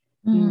ละ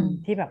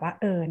ที่แบบว่า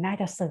น่า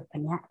จะเสิร์ฟอั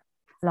นเนี้ย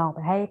ลองไป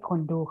ให้คน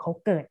ดูเขา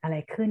เกิดอะไร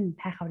ขึ้น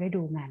ถ้าเขาได้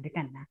ดูงานด้วย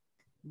กันนะ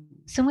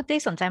ซึ่งมุตตี้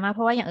สนใจมากเพ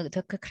ราะว่าอย่างเธ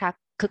อคึก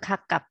คั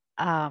กกับ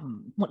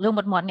หมดเรื่อง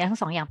มดเนี่ยทั้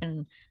งสองอย่างเป็น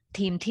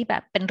ทีมที่แบ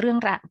บเป็นเรื่อง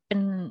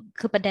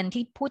คือประเด็น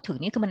ที่พูดถึง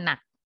นี่คือมันหนัก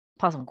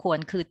พอสมควร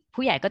คือ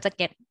ผู้ใหญ่ก็จะเ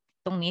ก็ต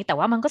ตรงนี้แต่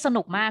ว่ามันก็ส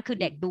นุกมากคือ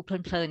เด็กดูเ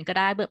พลินๆก็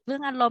ได้แบบเรื่อ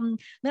งอารมณ์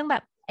เรื่องแบ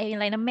บอะ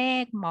ไรนะเม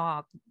ฆหมอ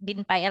กบิน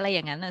ไปอะไรอ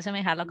ย่างนั้นใช่ไหม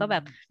คะแล้วก็แบ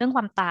บเรื่องค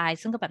วามตาย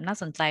ซึ่งก็แบบน่า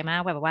สนใจมา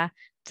กแบบว่า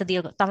จะเดีย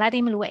วตอนแรก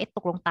ที่ไม่รู้ว่าต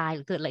กลงตายห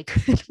รือเกิดอะไร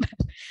ขึ้น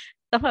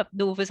ต้องแบบ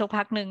ดูไปสัก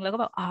พักนึงแล้วก็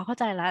แบบอ๋อเข้า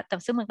ใจแล้วแต่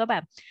ซึ่งมันก็แบ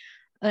บ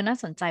น่า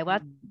สนใจว่า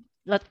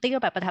ลอตตี้ก็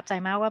แบบประทับใจ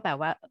มากว่าแบบ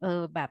ว่า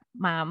แบบ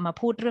มา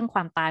พูดเรื่องคว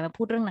ามตายมา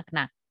พูดเรื่องห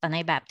นักๆแต่ใน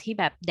แบบที่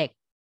แบบเด็ก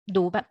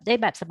ดูแบบได้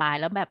แบบสบาย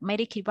แล้วแบบไม่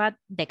ได้คิดว่า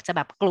เด็กจะแ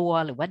บบกลัว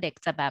หรือว่าเด็ก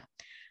จะแบบ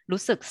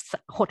รู้สึก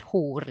หด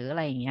หู่หรืออะไ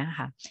รอย่างเงี้ย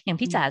ค่ะอย่าง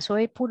พี่จ๋าช่ว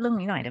ยพูดเรื่อง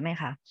นี้หน่อยได้ไหม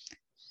คะ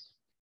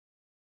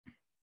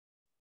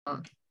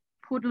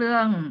พูดเรื่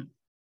อง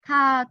ถ้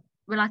า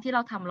เวลาที่เร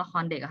าทำละค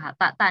รเด็กอะค่ะแ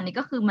ต่อันนี้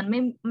ก็คือมัน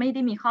ไม่ไ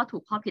ด้มีข้อถู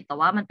กข้อผิดแต่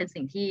ว่ามันเป็น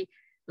สิ่งที่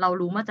เรา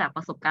รู้มาจากป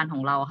ระสบการณ์ขอ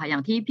งเราค่ะอย่า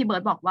งที่พี่เบิ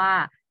ร์ตบอกว่า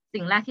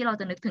สิ่งแรกที่เรา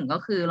จะนึกถึงก็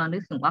คือเรานึ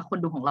กถึงว่าคน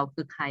ดูของเรา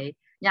คือใคร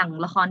อย่าง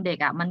ละครเด็ก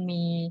อะมัน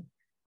มี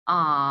เอ่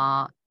อ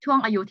ช่วง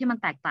อายุที่มัน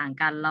แตกต่าง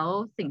กันแล้ว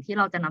สิ่งที่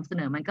เราจะนำเส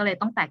นอมันก็เลย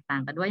ต้องแตกต่า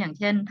งกันด้วยอย่าง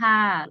เช่นถ้า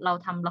เรา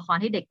ทำละคร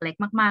ให้เด็กเล็ก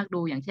มากๆดู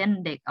อย่างเช่น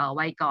เด็ก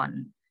วัยก่อน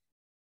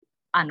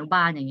อนุบ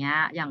าลอย่างเงี้ย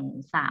อย่าง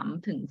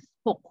3 ถึง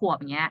 6 ขวบ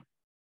อย่างเงี้ย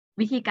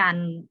วิธีการ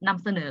น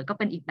ำเสนอก็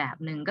เป็นอีกแบบ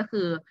หนึ่งก็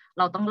คือเ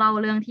ราต้องเล่า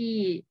เรื่องที่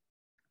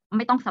ไ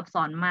ม่ต้องซับ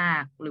ซ้อนมา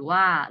กหรือว่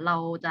าเรา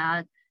จะ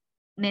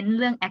เน้นเ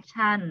รื่องแอค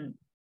ชั่น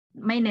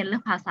ไม่เน้นเรื่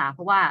องภาษาเพ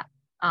ราะว่า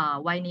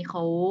วัยนี้เข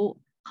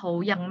า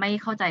ยังไม่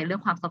เข้าใจเรื่อ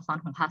งความซับซ้อน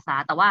ของภาษา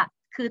แต่ว่า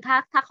คือ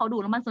ถ้าเขาดู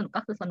แล้วมันสนุก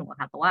ก็คือสนุก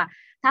ค่ะแต่ว่า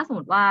ถ้าสมม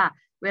ติว่า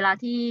เวลา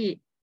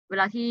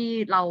ที่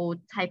เรา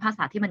ใช้ภาษ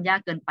าที่มันยาก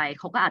เกินไป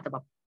เขาก็อาจจะแบ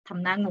บท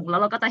ำหน้างงแล้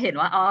วเราก็จะเห็น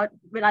ว่าอ๋อ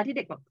เวลาที่เ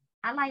ด็กแบบ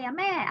อะไรอะ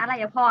แม่อะไร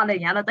อะพ่ออะไรอย่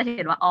างเงี้ยเราจะเ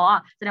ห็นว่าอ๋อ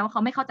แสดงว่าเข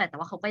าไม่เข้าใจแต่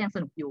ว่าเขาก็ยังส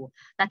นุกอยู่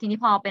แต่ทีนี้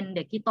พอเป็นเ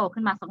ด็กที่โต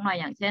ขึ้นมาสักหน่อย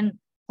อย่างเช่น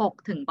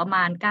6 ถึงประม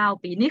าณ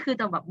 9 ปีนี่คือ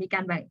จะแบบมีกา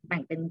รแบ่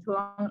งเป็นช่ว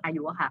งอา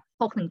ยุอะค่ะ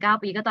6 ถึง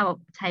 9 ปีก็จะแบบ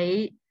ใช้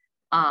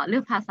เรื่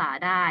องภาษา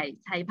ได้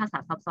ใช้ภาษา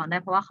ซับซ้อนได้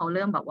เพราะว่าเขาเ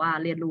ริ่มแบบว่า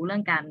เรียนรู้เรื่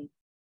องการ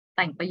แ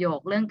ต่งประโยค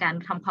เรื่องการ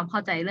ทำความเข้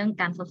าใจเรื่อง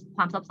การค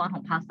วามซับซ้อนข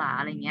องภาษา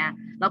อะไรเงี้ย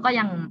แล้วก็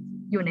ยัง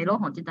อยู่ในโลก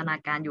ของจินตนา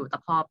การอยู่แต่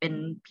พอเป็น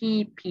พี่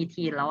พี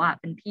ทีแล้วอะ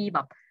เป็นพี่แบ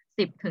บ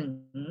10 ถึง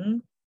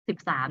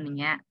 13อย่าง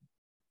เงี้ย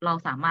เรา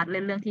สามารถเ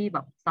ล่นเรื่องที่แบ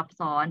บซับ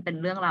ซ้อนเป็น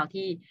เรื่องราว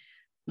ที่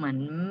เหมือน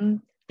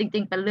จริ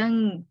งๆเป็นเรื่อง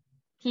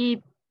ที่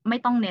ไม่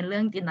ต้องเน้นเรื่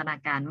องจินตนา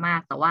การมา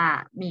กแต่ว่า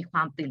มีคว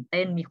ามตื่นเ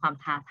ต้นมีความ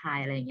ท้าทาย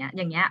อะไรอย่างเงี้ย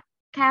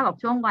แค่แบบ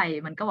ช่วงวัย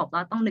มันก็บอกว่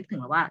าต้องนึกถึง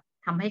แล้วว่า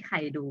ทำให้ใคร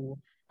ดู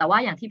แต่ว่า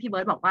อย่างที่พี่เบิ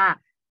ร์ตบอกว่า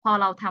พอ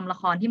เราทำละ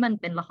ครที่มัน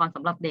เป็นละครส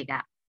ำหรับเด็กอ่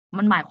ะ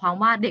มันหมายความ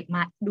ว่าเด็กม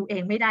าดูเอ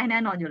งไม่ได้แน่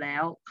นอนอยู่แล้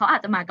วเขาอา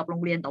จจะมากับโร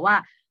งเรียนแต่ว่า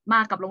มา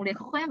กับโรงเรียนเ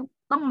ขาก็ยัง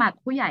ต้องมากั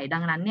บผู้ใหญ่ดั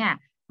งนั้นเนี่ย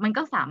มัน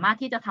ก็สามารถ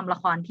ที่จะทำละ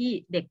ครที่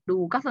เด็กดู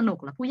ก็สนุก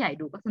และผู้ใหญ่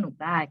ดูก็สนุก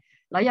ได้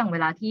แล้วอย่างเว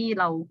ลาที่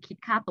เราคิด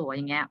ค่าตั๋วอ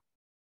ย่างเงี้ย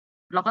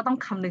เราก็ต้อง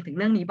คำนึงถึง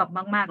เรื่องนี้แบบ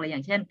มากๆเลยอย่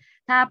างเช่น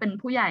ถ้าเป็น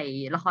ผู้ใหญ่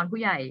ละครผู้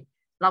ใหญ่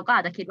เราก็อ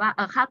าจจะคิดว่า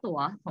ค่าตั๋ว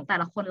ของแต่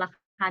ละคนรา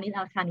คานี้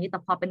ราคานี้แต่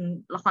พอเป็น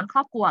ละครคร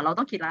อบครัวเรา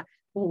ต้องคิดละ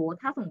โอ้โห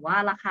ถ้าสมมติว่า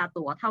ราคา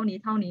ตั๋วเท่านี้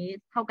เ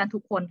ท่ากันทุ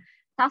กคน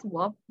ถ้าสมม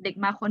ติว่าเด็ก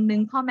มาคนนึ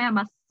งพ่อแม่ม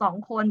า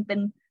2 คนเป็น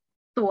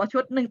ตั๋วชุ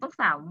ดหนึ่งต้อง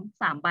ส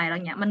ามใบอะไร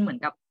เงี้ยมันเหมือน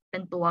กับเป็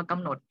นตัวก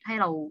ำหนดให้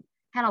เร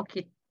า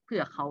คิดเผื่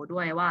อเขาด้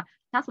วยว่า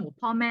ถ้าสมมติ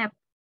พ่อแม่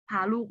พา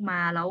ลูกมา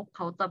แล้วเข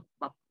าจะ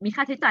แบบมีค่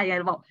าใช้จ่ายไง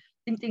บอก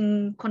จริง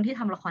ๆคนที่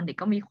ทำละครเด็ก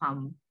ก็มีคว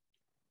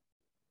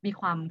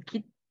ามคิ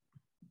ด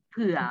เ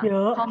ผื่อ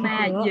พ่อแม่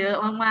เยอะ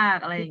มาก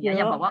ๆอะไรอย่างเงี้ยอ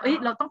ย่างบอกว่าเอ้ย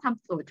เราต้องท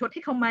ำสูตรชุดใ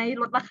ห้เขาไหม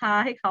ลดราคา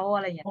ให้เขาอ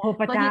ะไรเงี้ยเ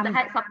พื่อที่จะใ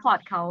ห้ซัพพอร์ต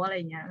เขาอะไร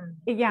เงี้ย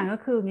อีกอย่างก็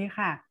คือนี้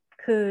ค่ะ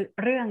คือ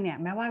เรื่องเนี่ย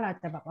แม้ว่าเรา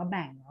จะแบบว่าแ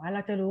บ่งว่าเร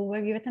าจะรู้ว่า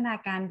วิวัฒนา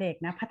การเด็ก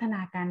นะพัฒน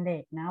าการเด็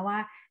กนะว่า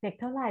เด็ก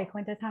เท่าไหร่ค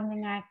วรจะทำยั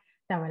งไง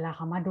แต่เวลาเข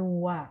ามาดู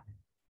อะ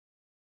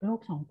ลูก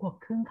2 ขวบ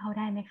ครึ่งเข้าไ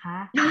ด้ไหมคะ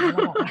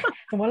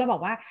สมมติเราบอ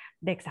กว่า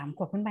เด็ก3 ข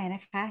วบขึ้นไปน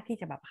ะคะที่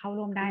จะแบบเข้า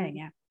ร่วมได้อย่าง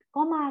เงี้ย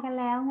ก็มากัน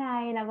แล้วไง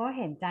เราก็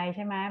เห็นใจใ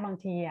ช่ไหมบาง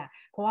ทีอ่ะ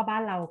เพราะว่าบ้า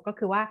นเราก็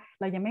คือว่า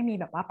เรายังไม่มี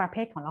แบบว่าประเภ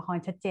ทของละคร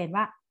ชัดเจน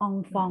ว่าอง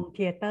ฟองเท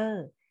เตอ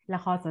ร์ละ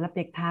ครสำหรับเ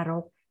ด็กทาร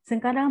กซึ่ง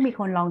ก็เริ่มมี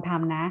คนลองท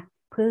ำนะ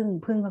พึ่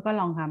งเขาก็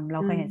ลองทำเรา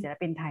เคยเห็นศิล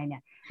ปินไทยเนี่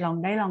ยล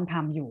องท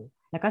ำอยู่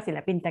แล้วก็ศิล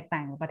ปินแตกต่า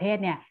งของประเทศ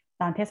เนี่ย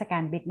ตอนเทศกา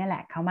ลบิ๊กนี่แหล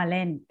ะเขามาเ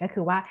ล่นก็คื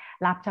อว่า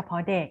รับเฉพา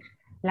ะเด็ก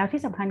แล้ว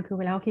ที่สำคัญคือ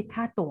เวลาเขาคิด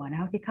ค่าตั๋วนะ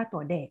เขาคิดค่าตั๋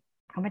วเด็ก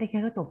เขาไม่ได้คิด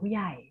ค่าตั๋วผู้ใ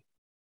หญ่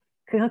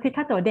คือเขาคิด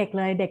ค่าตั๋วเด็ก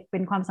เลยเด็กเป็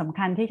นความสำ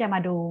คัญที่จะมา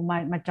ดู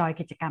มาจอย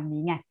กิจกรรม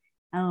นี้ไง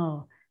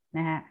น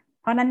ะฮะ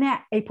เพราะนั้นเนี่ย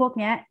ไอ้พวก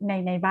เนี้ย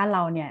ในบ้านเร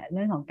าเนี่ยเ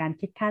รื่องของการ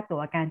คิดค่าตั๋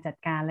วการจัด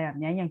การอะไรแบบ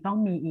นี้ยังต้อง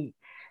มีอีก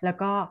แล้ว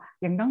ก็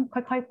ยังต้อง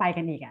ค่อยๆไป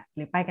กันอีกอ่ะห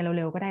รือไปกัน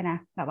เร็วๆก็ได้นะ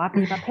แบบว่า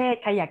มีประเภท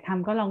ใครอยากท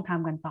ำก็ลองท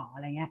ำกันต่ออะ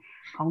ไรเงี้ย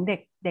ของเ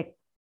ด็ก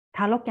ท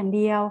ารกอย่างเ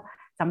ดียว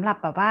สำหรับ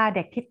แบบว่าเ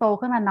ด็กที่โต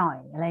ขึ้นมาหน่อย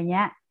อะไรเ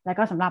งี้ยแล้ว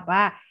ก็สำหรับว่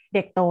าเ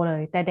ด็กโตเล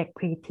ยแต่เด็กพ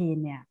รีทีน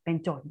เนี่ยเป็น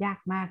โจทย์ยาก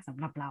มากสำ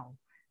หรับเรา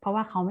เพราะว่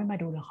าเขาไม่มา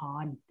ดูละค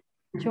ร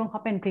ช่วงเขา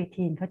เป็นพรี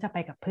ทีนเขาจะไป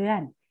กับเพื่อ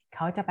นเข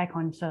าจะไปค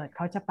อนเสิร์ตเ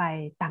ขาจะไป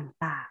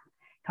ต่าง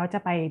ๆเขาจะ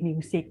ไปมิว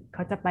สิกเข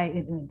าจะไป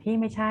อื่นๆที่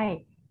ไม่ใช่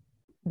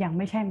ยังไ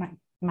ม่ใช่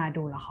มา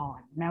ดูละคร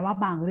แม้ว่า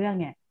บางเรื่อง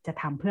เนี่ยจะ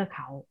ทำเพื่อเข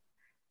า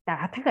แต่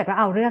ถ้าเกิดว่า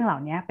เอาเรื่องเหล่า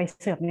นี้ไป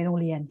เสิร์ฟในโรง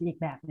เรียนอีก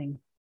แบบหนึ่ง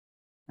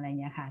อะไรเ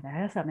งี้ยค่ะแต่ถ้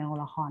าเสิร์ฟในโรง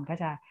ละครก็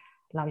จะ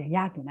เรายังย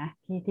ากอยู่นะ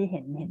ที่เห็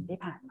นที่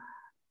ผ่านมา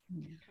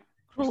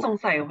สง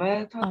สัยว่า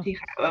โทษที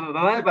ค่ะแบ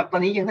บว่าแบบตอ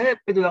นนี้ยังถ้า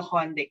ไปดูละค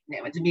รเด็กเนี่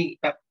ยมันจะมี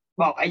แบบ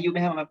บอกอายุไหม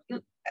คะแบบ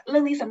เรื่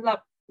องนี้สำหรับ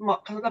เหมาะ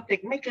สำหรับเด็ก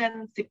ไม่เกิน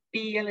10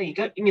 ปีอะไรอย่างงี้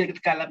ก็มี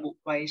การระบุ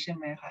ไว้ใช่ไ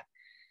หมคะ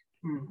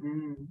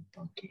โ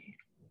อเค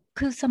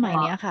คือสมัย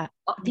เนี้ยค่ะ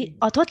ที่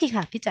โทษที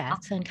ค่ะพี่แจ๋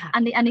เชิญค่ะอั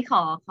นนี้ข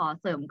อ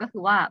เสริมก็คื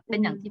อว่าเป็น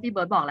อย่างที่พี่เ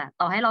บิร์ตบอกแหละ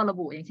ต่อให้เราระ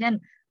บุอย่างเช่น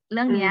เ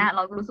รื่องเนี้ยเร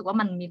ารู้สึกว่า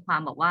มันมีควา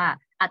มบอกว่า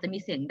อาจจะมี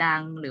เสียงดั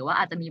งหรือว่า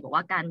อาจจะมีบอกว่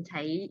าการใ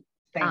ช้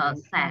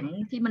แสง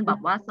ที่มันแบ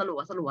บว่าสลัว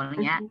อะไร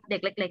เงี้ยเด็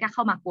กเล็กๆก็เข้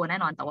ามากลัวแน่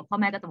นอนแต่ว่าพ่อ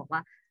แม่ก็จะบอกว่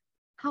า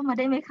เข้ามาไ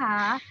ด้ไหมคะ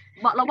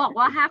เราบอก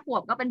ว่า5 ขว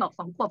บก็เป็นบอก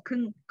2 ขวบครึ่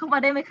งเข้ามา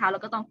ได้ไหมคะเรา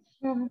ก็ต้อง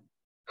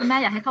คุณแม่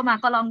อยากให้เข้ามา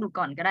ก็ลองดู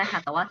ก่อนก็ได้ค่ะ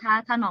แต่ว่า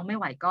ถ้าน้องไม่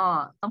ไหวก็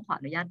ต้องขอ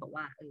อนุญาตบอก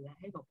ว่า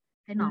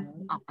ให้น้อง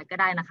ออกไปก็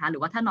ได้นะคะหรื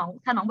อว่าถ้าน้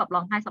องแบบร้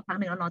องไห้สักพัก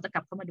หนึ่งแล้วน้องจะก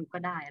ลับเข้ามาดูก็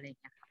ได้อะไรอย่าง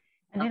เงี้ยค่ะ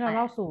อันนี้เราเ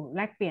ล่าสู่แ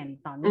ลกเปลี่ยน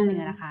ต่อนิดนึง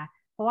นะคะ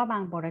เพราะว่าบา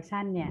งโปรดักชั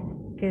นเนี่ย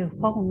คือ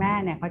พ่อคุณแม่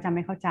เนี่ยเขาจะไ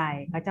ม่เข้าใจ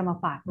เขาจะมา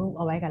ฝากลูกเ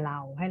อาไว้กับเรา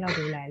ให้เรา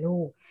ดูแลลู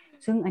ก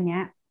ซึ่งอันเนี้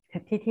ย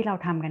ที่เรา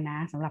ทำกันนะ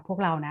สำหรับพวก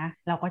เรานะ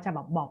เราก็จะ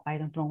บอกไป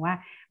ตรงๆว่า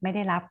ไม่ไ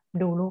ด้รับ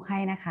ดูลูกให้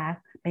นะคะ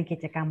เป็นกิ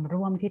จกรรม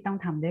ร่วมที่ต้อง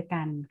ทำด้วย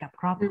กันกับ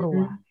ครอบครัว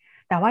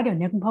แต่ว่าเดี๋ยว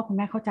นี้คุณพ่อคุณแ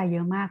ม่เข้าใจเย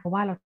อะมากเพราะว่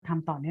าเราท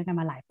ำต่อเนื่องกัน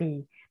มาหลายปี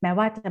แม้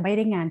ว่าจะไม่ไ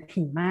ด้งาน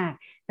ถี่มาก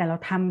แต่เรา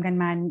ทำกัน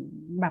มา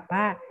แบบ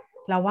ว่า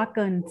เราว่าเ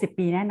กิน10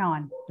 ปีแน่นอน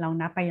เรา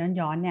นับไป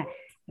ย้อนเนี่ย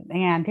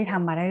งานที่ท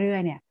ำมาเรื่อ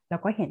ยๆเนี่ยเรา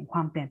ก็เห็นคว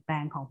ามเปลี่ยนแปล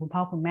งของคุณพ่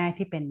อคุณแม่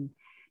ที่เ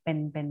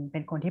ป็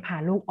นคนที่พา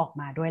ลูกออก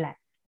มาด้วยแหละ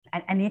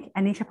อัน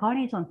นี้เฉพาะใ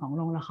นส่วนของโ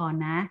รงละคร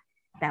นะ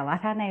แต่ว่า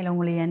ถ้าในโรง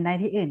เรียนได้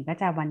ที่อื่นก็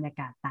จะบรรยา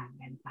กาศต่าง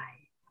กันไป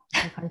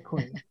ค่อยๆคุ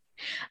ย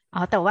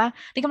แต่ว่า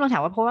ที่กำลังถา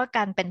มว่าเพราะว่าก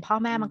ารเป็นพ่อ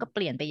แม่มันก็เป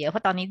ลี่ยนไปเยอะเพรา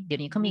ะตอนนี้เดี๋ย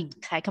วนี้เขามี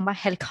ใช้คำว่า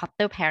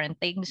helicopter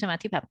parenting ใช่ไหม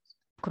ที่แบบ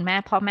คุณแม่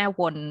พ่อแม่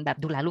วนแบบ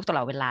ดูแลลูกตล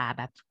อดเวลาแ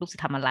บบลูกจะ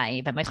ทำอะไร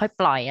แบบไม่ค่อย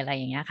ปล่อยอะไร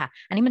อย่างเงี้ยค่ะ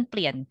อันนี้มันเป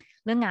ลี่ยน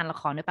เรื่องงานละ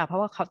ครด้วยป่ะเพรา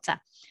ะว่าเขาจะ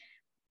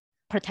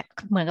protect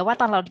เหมือนกับว่า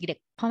ตอนเราเด็ก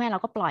พ่อแม่เรา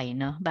ก็ปล่อย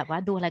เนอะแบบว่า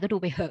ดูอะไรก็ดู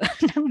ไปเหอะ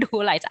นั่งดู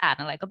อะไรจะอ่าน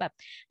อะไรก็แบบ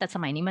แต่ส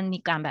มัยนี้มันมี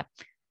การแบบ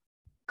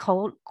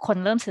คน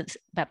เริ่ม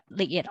แบบ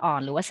ละเอียดอ่อน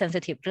หรือว่าเซนซิ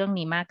ทีฟเรื่อง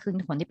นี้มากขึ้น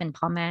คนที่เป็น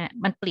พ่อแม่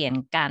มันเปลี่ยน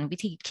การวิ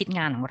ธีคิดง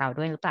านของเรา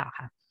ด้วยหรือเปล่าค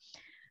ะ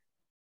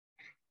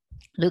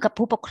หรือกับ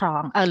ผู้ปกครอ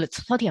งหรือ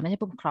โทษทีไม่ใช่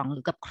ผู้ปกครองห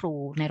รือกับครู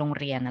ในโรง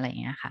เรียนอะไรอย่า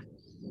งเงี้ยค่ะ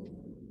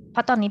เพร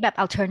าะตอนนี้แบบ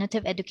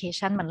alternative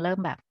education มันเริ่ม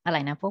แบบอะไร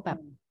นะพวกแบบ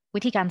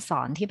วิธีการส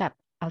อนที่แบบ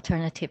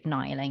alternative ห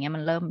น่อยอะไรเงี้ย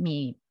มันเริ่ม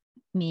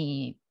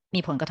มี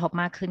ผลกระทบ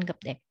มากขึ้นกับ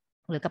เด็ก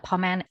หรือกับพ่อ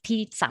แม่ที่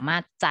สามาร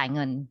ถจ่ายเ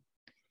งิน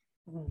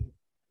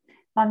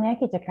ตอนนี้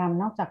กิจกรรม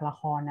นอกจากละ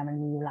ครนะมัน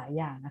มีอยู่หลาย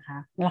อย่างนะคะ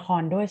ละค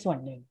รด้วยส่วน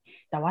หนึ่ง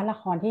แต่ว่าละ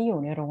ครที่อยู่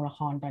ในโรงละค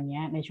รตอน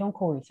นี้ในช่วงโ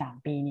ควิด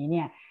3 ปีนี้เ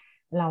นี่ย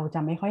เราจะ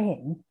ไม่ค่อยเห็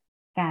น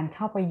การเ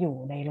ข้าไปอยู่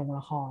ในโรงล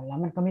ะครแล้ว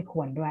มันก็ไม่ค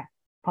วรด้วย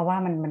เพราะว่า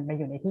มันไป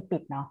อยู่ในที่ปิ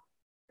ดเนาะ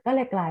ก็เล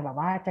ยกลายแบบ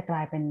ว่าจะกล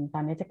ายเป็นตอ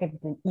นนี้จะเป็น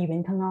อีเวน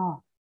ต์ข้างนอก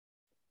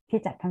ที่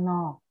จัดข้างน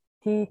อก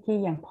ที่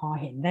ยังพอ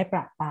เห็นได้ปร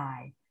ะปราย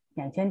อ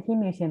ย่างเช่นที่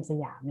มิวเซียมส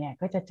ยามเนี่ย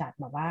ก็จะจัด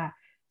แบบว่า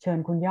เชิญ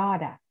คุณยอด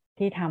อ่ะ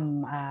ที่ท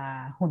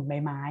ำหุ่นใบ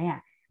ไม้อ่ะ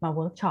มาเ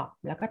วิร์กช็อป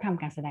แล้วก็ท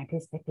ำการแสดงพิ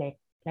เศษเล็ก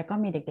ๆแล้วก็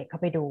มีเด็กๆเข้า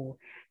ไปดู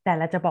แต่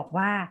เราจะบอก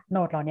ว่าโ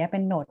น้ตเหล่านี้เป็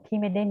นโน้ตที่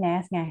ไม่ได้แน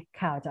สไง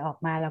ข่าวจะออก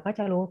มาเราก็จ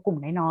ะรู้กลุ่ม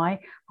น้อย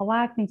ๆเพราะว่า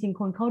จริงๆ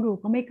คนเข้าดู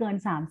ก็ไม่เกิน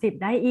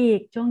30ได้อีก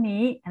ช่วง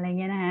นี้อะไรเ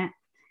งี้ยนะฮะ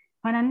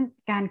เพราะนั้น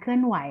การเคลื่อ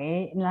นไหว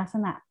ลักษ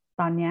ณะ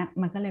ตอนนี้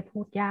มันก็เลยพู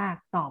ดยาก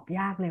ตอบ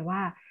ยากเลยว่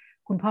า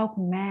คุณพ่อ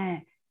คุณแม่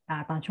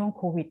ตอนช่วงโ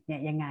ควิดเนี่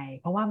ยยังไง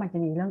เพราะว่ามันจะ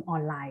มีเรื่องออ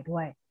นไลน์ด้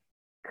วย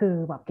คือ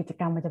แบบกิจ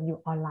กรรมมันจะอยู่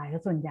ออนไลน์ซ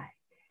ะส่วนใหญ่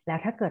แล้ว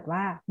ถ้าเกิดว่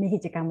ามีกิ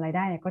จกรรมอะไรไ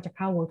ด้เนี่ยก็จะเ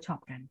ข้าเวิร์กช็อป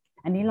กัน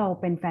อันนี้เรา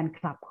เป็นแฟนค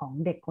ลับของ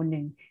เด็กคนห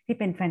นึ่งที่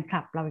เป็นแฟนคลั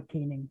บเราอีก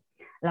ทีหนึ่ง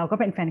เราก็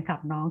เป็นแฟนคลั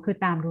บน้องคือ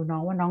ตามดูน้อ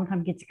งว่าน้องท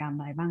ำกิจกรรม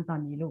อะไรบ้างตอน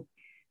นี้ลูก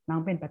น้อง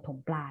เป็นประถม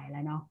ปลายแ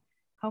ล้วเนาะ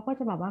เขาก็จ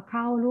ะแบบว่าเ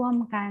ข้าร่วม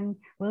กัน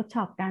เวิร์ก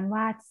ช็อปการว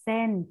าดเ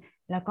ส้น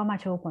แล้วก็มา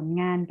โชว์ผล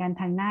งานกัน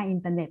ทางหน้าอิน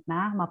เทอร์เน็ตน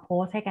ะมาโพ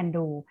สให้กัน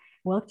ดู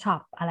เวิร์กช็อ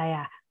ปอะไร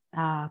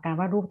การ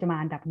วาดรูปจะมา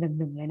อันดับ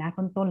1เลยนะ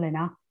ต้นๆเลยเ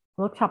นาะเ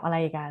วิร์กช็อปอะไร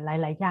กัน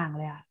หลายๆอย่าง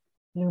เลย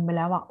ลืมไปแ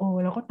ล้ว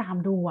เราก็ตาม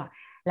ดู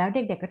แล้วเ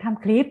ด็กๆก็ท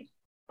ำคลิป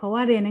เพราะว่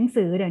าเรียนหนัง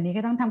สือเดี๋ยวนี้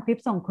ก็ต้องทำคลิ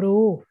ปส่งครู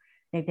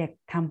เด็ก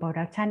ๆทำโปร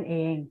ดักชันเอ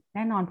งแ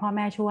น่นอนพ่อแ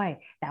ม่ช่วย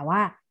แต่ว่า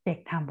เด็ก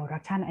ทำโปรดั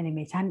กชันแอนิเม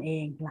ชันเอ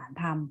งหลาน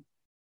ท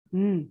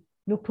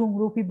ำลูกทุ่ง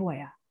ลูกพี่บวย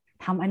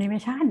ทำแอนิเม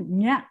ชัน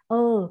เนี้ย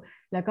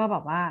แล้วก็แบ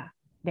บว่า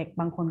เด็ก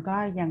บางคนก็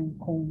ยัง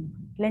คง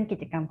เล่นกิ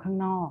จกรรมข้าง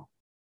นอก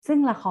ซึ่ง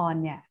ละคร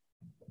เนี่ย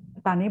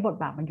ตอนนี้บท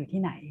บาทมันอยู่ที่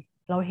ไหน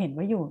เราเห็น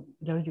ว่า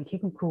เราอยู่ที่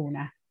คุณครู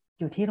นะ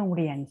อยู่ที่โรง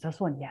เรียนซะ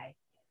ส่วนใหญ่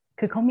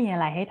คือเขามีอะ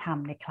ไรให้ท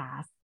ำในคลา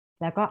ส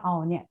แล้วก็เอา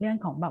เนี่ยเรื่อง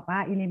ของแบบว่า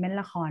อิเลเมนต์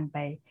ละคร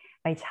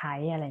ไปใช้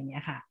อะไรอย่างเงี้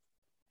ยค่ะ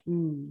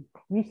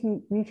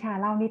วิชา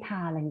เล่านิทา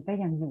นอะไรนี้ก็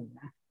ยังอยู่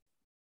นะ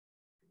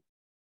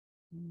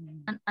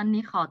อัน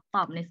นี้ขอต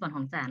อบในส่วนข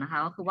องแจ๋นะคะ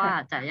ก็คือว่า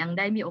แจ๋ยังไ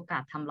ด้มีโอกา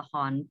สทำละค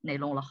รใน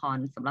โรงละคร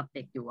สำหรับเ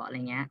ด็กอยู่อะไร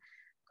เงี้ย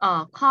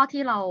ข้อ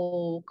ที่เรา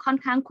ค่อน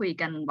ข้างคุย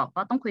กันบอก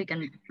ว่าต้องคุยกัน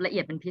ละเอี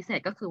ยดเป็นพิเศษ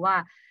ก็คือว่า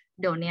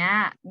เดี๋ยวนี้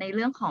ในเ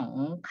รื่องของ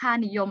ค่า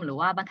นิยมหรือ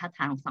ว่าบรรทัดฐ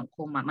านของสังค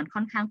มมันค่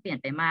อนข้างเปลี่ยน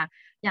ไปมาก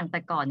อย่างแต่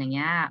ก่อนอย่างเ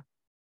งี้ย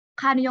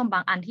ค่านิยมบ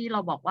างอันที่เรา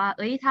บอกว่า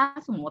ถ้า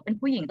สมมติว่าเป็น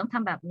ผู้หญิงต้องท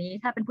ำแบบนี้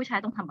ถ้าเป็นผู้ชาย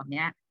ต้องทำแบบเ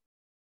นี้ย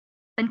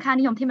เป็นค่า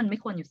นิยมที่มันไม่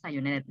ควรอยู่ใส่อ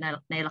ยู่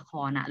ในละค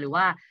รหรือ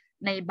ว่า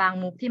ในบาง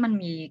มุกที่มัน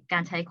มีกา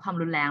รใช้ความ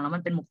รุนแรงแล้วมั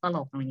นเป็นมุกตล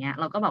กอะไรเงี้ย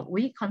เราก็แบบ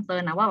คอนเซิ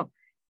ร์นนะว่าแบบ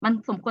มัน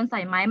สมควรใ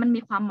ส่ไหมมัน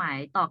มีความหมาย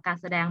ต่อการ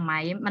แสดงไหม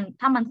มัน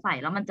ถ้ามันใส่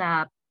แล้วมันจะ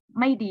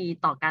ไม่ดี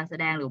ต่อการแส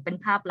ดงหรือเป็น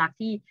ภาพลักษณ์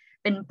ที่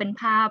เป็น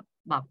ภาพ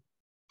แบบ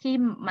ที่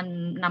มัน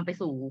นำไป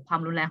สู่ความ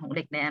รุนแรงของเ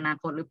ด็กในอนา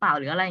คตหรือเปล่า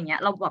หรืออะไรเงี้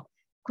ยเราแบบ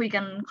คุยกั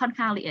นค่อน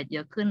ข้างละเอียดเย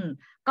อะขึ้น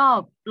ก็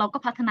เราก็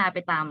พัฒนาไป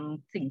ตาม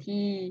สิ่ง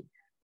ที่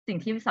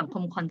สังค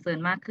มคอนเซิร์น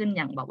มากขึ้นอ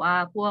ย่างแบบว่า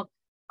พวก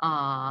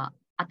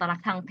อัตลัก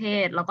ษณ์ทางเพ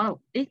ศเราก็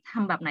ท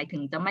ำแบบไหนถึ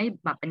งจะไม่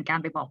แบบเป็นการ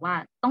ไปบอกว่า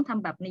ต้องท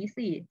ำแบบนี้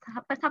สิ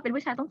ถ้าเป็น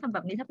ผู้ชายต้องทำแบ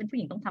บนี้ถ้าเป็นผู้ห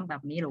ญิงต้องทำแบ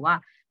บนี้หรือว่า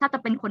ถ้าจะ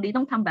เป็นคนดี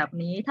ต้องทำแบบ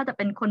นี้ถ้าจะเ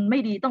ป็นคนไม่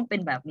ดีต้องเป็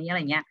นแบบนี้อะไร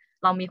เงี้ย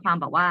เรามีความ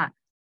แบบว่า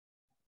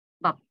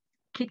แบบ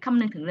คิดคำ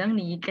นึงถึงเรื่อง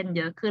นี้กันเ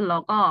ยอะขึ้นแล้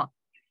วก็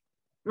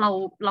เ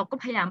ราก็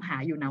พยายามหา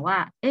อยู่นะว่า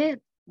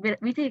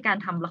วิธีการ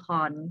ทำละค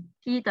ร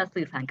ที่จะ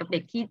สื่อสารกับเด็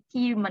ก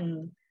ที่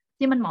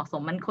มันเหมาะส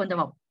มมันควรจะ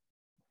แบบ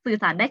สื่อ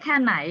สารได้แค่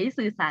ไหน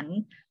สื่อสาร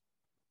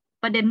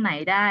ประเด็นไหน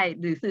ได้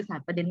หรือสื่อสาร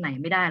ประเด็นไหน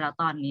ไม่ได้แล้ว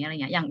ตอนนี้อะไรเ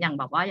งี้ยอย่าง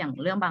แบบว่าอย่าง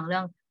เรื่องบางเรื่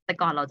องแต่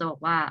ก่อนเราจะบอก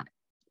ว่า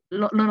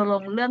รณร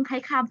งค์เรื่องให้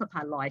ข้ามสะพ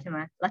านลอยใช่ไหม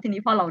แล้วที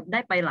นี้พอเราได้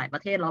ไปหลายปร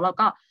ะเทศแล้วเรา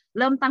ก็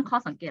เริ่มตั้งข้อ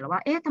สังเกตแล้วว่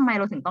าทำไม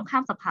เราถึงต้องข้า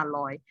มสะพานล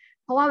อย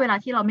เพราะว่าเวลา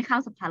ที่เราไม่ข้า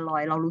มสะพานลอ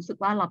ยเรารู้สึก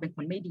ว่าเราเป็นค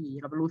นไม่ดี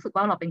เรารู้สึก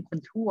ว่าเราเป็นคน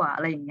ชั่วอ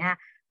ะไรอย่างเงี้ย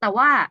แต่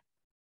ว่า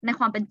ใน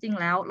ความเป็นจริง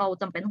แล้วเรา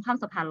จำเป็นต้องข้าม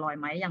สะพานลอย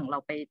ไหมอย่างเรา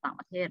ไปต่าง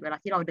ประเทศเวลา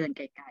ที่เราเดินไ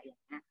กลๆอย่า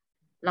งเงี้ย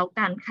แล้ว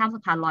การข้ามส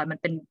ะพานลอยมัน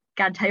เป็น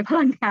การใช้พ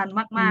ลังงาน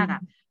มากๆอ่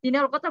ะทีนี้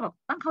เราก็จะแบบ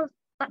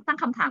ตั้ง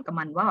คำถามกับ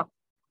มันว่าแบบ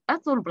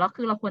สรุปแล้ว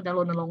คือเราควรจะร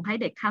ณรงค์ให้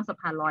เด็กข้ามสะ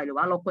พานลอยหรือ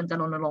ว่าเราควรจะ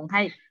รณรงค์ใ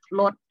ห้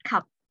รถขั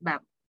บแบ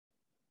บ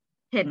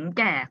เห็นแ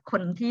ก่ค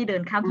นที่เดิ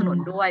นข้ามถนน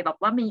ด้วยแบบ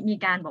ว่ามี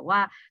การบอกว่า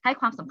ให้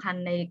ความสำคัญ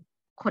ใน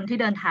คนที่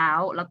เดินเท้า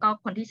แล้วก็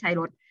คนที่ใช้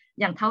รถ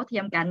อย่างเท่าเที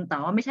ยมกันแต่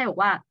ว่าไม่ใช่บอก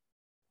ว่า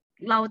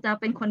เราจะ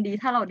เป็นคนดี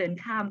ถ้าเราเดิน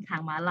ข้ามทา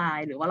งม้าลาย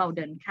หรือว่าเราเ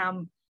ดินข้า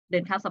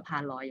มสะพา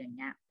นลอยอย่างเ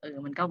งี้ย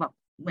มันก็แบบ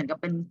เหมือนกับ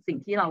เป็นสิ่ง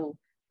ที่เรา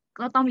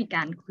ก็ต้องมีก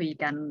ารคุย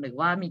กันหรือ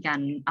ว่ามีการ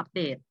อัปเ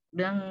ดตเ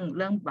รื่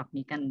องแบบ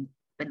มีกัน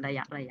เป็นระย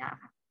ะ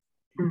ค่ะ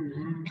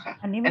ค่ะ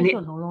อันนี้ในส่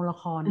วนของโรงละ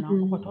ครเนาะ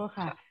ขอโทษ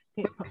ค่ะ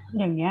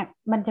อย่างเงี้ย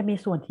มันจะมี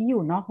ส่วนที่อ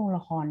ยู่นอกโรงล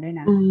ะครด้วย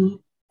นะ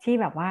ที่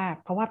แบบว่า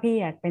เพราะว่าพี่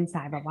เป็นส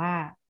ายแบบว่า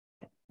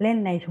เล่น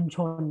ในชุมช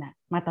นน่ะ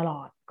มาตล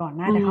อดก่อนห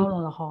น้าจะเข้าโร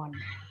งละคร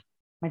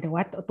หมายถึง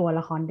ว่าตัว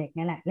ละครเด็กเ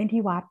นี่ยแหละเล่น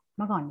ที่วัดเ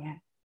มื่อก่อนเนี่ย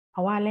เพร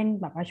าะว่าเล่น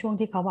แบบว่าช่วง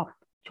ที่เขาแบบ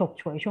ฉก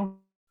ฉวยช่วง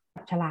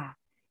ฉลาด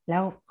แล้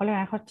วเขาเรียก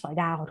ว่าเขาสอย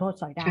ดาวขอโทษ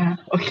สอยดาว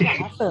แบบ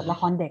ว่าเสิร์ฟละ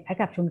ครเด็กให้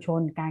กับชุมช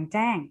นกลางแ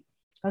จ้ง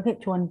ก็คือ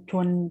ชว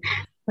น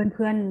เ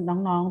พื่อน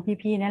ๆน้อง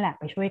ๆพี่ๆนี่แหละ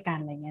ไปช่วยกัน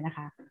อะไรเงี้ยนะค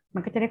ะมั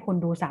นก็จะได้คน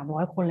ดู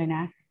300 คนเลยน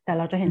ะแต่เ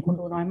ราจะเห็นคน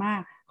ดูน้อยมาก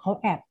เขา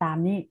แอบตาม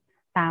นี่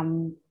ตาม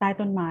ใต้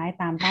ต้นไม้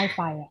ตามใต้ไฟ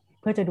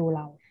เพื่อจะดูเ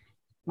รา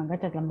มันก็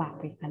จะลำบากไ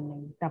ปอีกอันหนึ่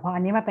งแต่พออั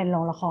นนี้มาเป็นโร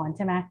งละครใ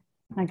ช่ไหม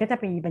มันก็จะ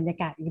เป็นบรรยา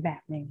กาศอีกแบ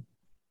บหนึ่ง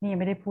นี่ยัง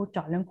ไม่ได้พูดเจ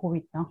าะเรื่องโควิ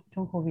ดเนาะช่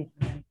วงโควิด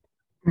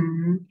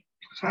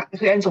ค่ะ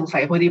คือแอนสงสั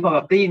ยพอดีพอแบ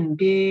บได้ยิน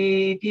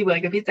พี่เบิร์ด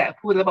กับพี่แจ๋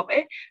พูดแล้วแบบ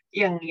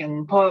อย่าง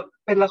พอ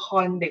เป็นละค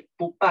รเด็ก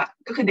ปุ๊บอะ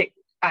ก็คือเด็ก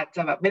อาจจ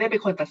ะแบบไม่ได้เป็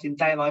นคนตัดสิน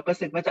ใจ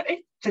100%ว่าจะ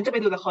ฉันจะไป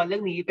ดูละครเรื่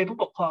องนี้เป็นผู้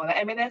ปกครองแล้วแอ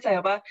นไม่แน่ใจ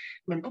ว่า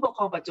เหมือนผู้ปกค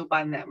รองปัจจุบั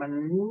นเนี่ยมัน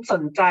ส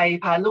นใจ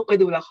พาลูกไป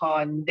ดูละค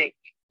รเด็ก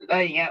อะไ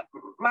รอย่างเงี้ย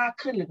มาก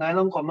ขึ้นหรือน้อย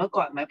ลงกว่าเมื่อ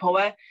ก่อนไหมเพราะ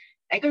ว่า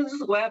แอนก็รู้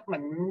สึกว่าเหมื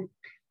อน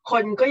ค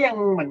นก็ยัง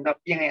เหมือนแบบ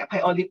ยังไงอะ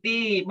priority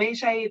ไม่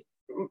ใช่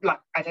หลัก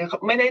อาจจะ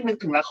ไม่ได้นึก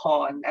ถึงละค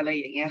รอะไร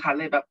อย่างเงี้ยค่ะ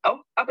เลยแบบเ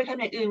อาไปทำ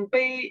อย่างอื่นไป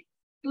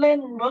เล่น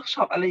เวิร์ก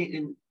ช็อปอะไรอย่าง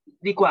อื่น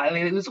ดีกว่าเล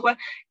ยรู้สึกว่า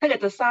ถ้าเกิด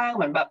จะสร้างเ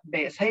หมือนแบบเบ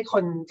สให้ค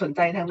นสนใจ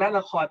ทางด้าน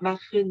ละครมาก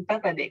ขึ้นตั้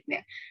งแต่เด็กเนี่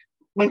ย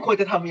มันควร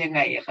จะทำยังไง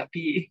อะคะ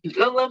พี่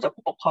เริ่มจาก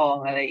ผู้ปกครอง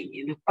อะไรอย่าง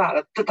งี้หรือเปล่าแ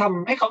ล้วจะท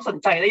ำให้เขาสน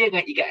ใจได้ยังไง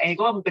อีกอะไอ้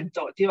ก็ว่ามันเป็นโจ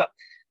ทย์ที่แบบ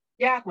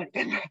ยากเหมือน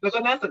กันแล้วก็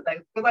น่าสนใจ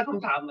ก็ตั้งค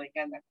ำถามเหมือน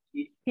กันนะ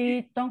พี่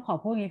ต้องขอ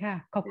พูดอย่างนี้ค่ะ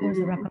ขอบคุณ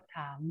สำหรับคำถ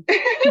าม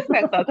แปล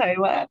ภาษาไทย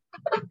มาก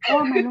เพราะ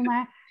ว่าไม่รู้ไหม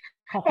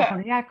ขออ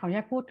นุญาต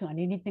พูดถึงอัน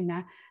นี้นิดนึงน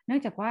ะเนื่อ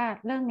งจากว่า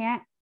เรื่องเนี้ย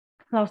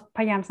เราพ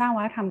ยายามสร้าง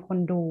วัฒนธรรมคน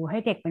ดูให้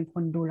เด็กเป็นค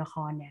นดูละค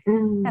รเนี่ย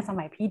แต่ส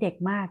มัยพี่เด็ก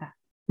มาก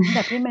แ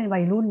ต่พี่เป็นวั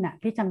ยรุ่น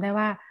พี่จำได้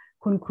ว่า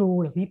คุณครู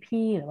หรือ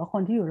พี่หรือว่าค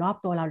นที่อยู่รอบ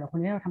ตัวเราหรือคน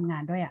ที่เราทำงา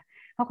นด้วย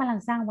เขากำลัง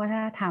สร้างวัฒ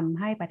นธรรม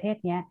ให้ประเทศ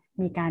นี้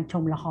มีการช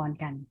มละคร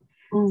กัน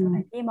สมั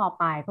ยที่ม.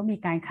ปลายก็มี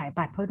การขาย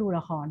บัตรเพื่อดูล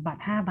ะครบัต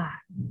ร5 บา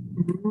ท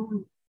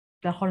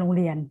ละครโรง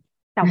เรียน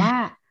แต่ว่า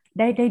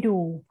ได้ดู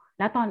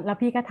แล้ว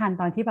พี่ก็ทัน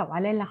ตอนที่แบบว่า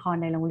เล่นละคร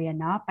ในโรงเรียน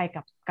เนาะไป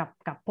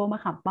กับพวกมะ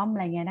ขามป้อมอะ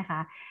ไรเงี้ยนะคะ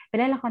ไป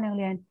เล่นละครในโร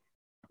งเรียน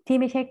ที่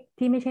ไม่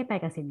ใช่ไป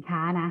กับสินค้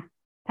านะ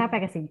ถ้าไป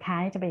กับสินค้า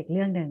จะเป็นอีกเ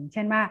รื่องหนึ่งเ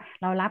ช่นว่า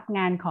เรารับง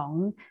านของ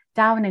เ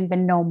จ้าหนึ่งเป็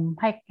นนม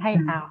ให้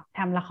ท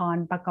ำละคร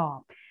ประกอบ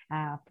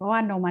เพราะว่า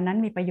นมอันนั้น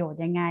มีประโยชน์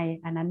ยังไง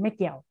อันนั้นไม่เ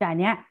กี่ยวแต่อัน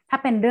เนี้ยถ้า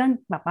เป็นเรื่อง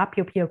แบบว่าเ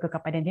พียวๆเกี่ยวกั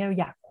บประเด็นที่เรา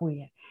อยากคุย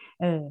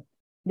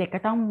เด็กก็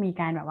ต้องมี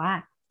การแบบว่า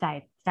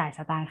จ่ายส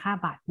ตางค์ค่า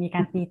บัตรมีกา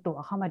รตีตั๋ว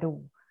เข้ามาดู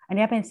อัน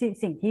นี้เป็น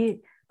สิ่งที่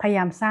พยาย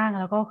ามสร้าง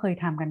แล้วก็เคย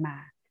ทำกันมา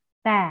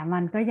แต่มั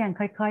นก็ยัง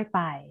ค่อยๆไ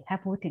ปถ้า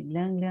พูดถึงเ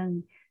รื่อง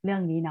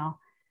นี้เนาะ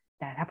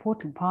แต่ถ้าพูด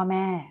ถึงพ่อแ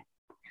ม่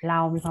เรา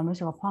มีความรู้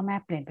สึกว่าพ่อแม่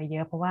เปลี่ยนไปเย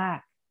อะเพราะว่า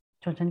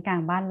ชนชั้นกลา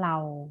งบ้านเรา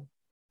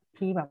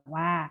ที่แบบ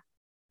ว่า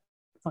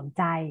สนใ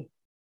จ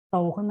โต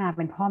ขึ้นมาเ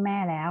ป็นพ่อแม่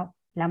แล้ว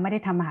ไม่ได้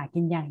ทำมาหา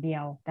กินอย่างเดีย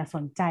วแต่ส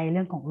นใจเ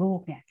รื่องของลูก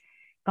เนี่ย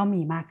ก็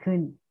มีมากขึ้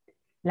น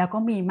แล้วก็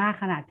มีมาก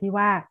ขนาดที่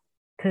ว่า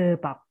คือ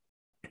แบบ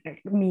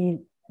มี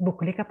บุ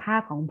คลิกภา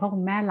พของพ่อคุ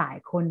ณแม่หลาย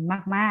คน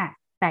มาก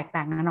ๆแตกต่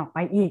างกันออกไป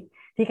อีก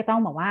ที่ก็ต้อ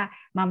งบอกว่า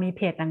มามีเพ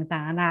จต่า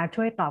งๆนานา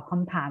ช่วยตอบค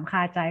ำถามค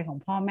าใจของ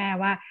พ่อแม่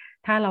ว่า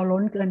ถ้าเราล้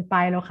นเกินไป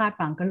เราคาดห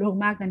วังกับลูก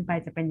มากเกินไป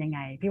จะเป็นยังไง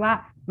พี่ว่า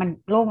มัน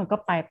โลกมันก็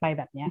ไป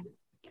แบบเนี้ย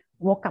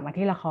วกกลับมา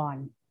ที่ละคร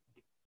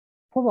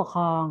ผู้ปกค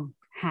รอง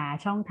หา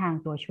ช่องทาง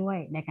ตัวช่วย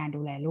ในการ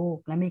ดูแลลูก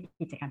และมี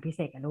กิจกรรมพิเศ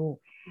ษกับลูก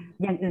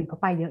อย่างอื่นเขา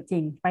ไปเยอะจริ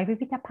งไปพิ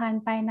พิธภัณ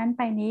ฑ์ไปนั้นไ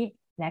ปนี้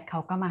และเขา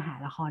ก็มาหา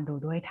ละครดู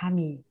ด้วยถ้า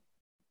มี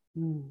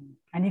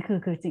อันนี้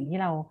คือสิ่งที่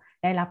เรา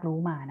ได้รับรู้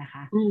มานะค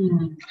ะ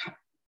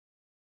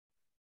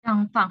อย่าง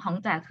ฝั่งของ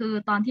แจ๋คือ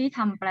ตอนที่ท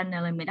ำแปลนเน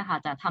รมิตนะคะ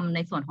จะทำใน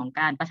ส่วนของ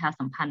การประชา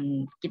สัมพัน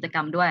ธ์กิจกร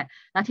รมด้วย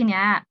แล้วทีเนี้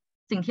ย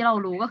สิ่งที่เรา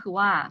รู้ก็คือ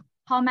ว่า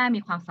พ่อแม่มี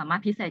ความสามาร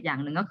ถพิเศษอย่า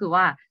งหนึ่งก็คือ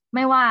ว่าไ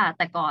ม่ว่าแ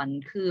ต่ก่อน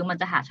คือมัน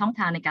จะหาช่องท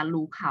างในการ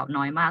รู้ข่าว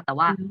น้อยมากแต่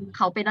ว่าเข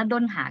าไปดันด้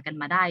นหากัน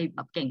มาได้แบ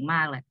บเก่งม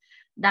ากเลย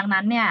ดัง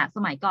นั้นเนี่ยส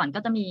มัยก่อนก็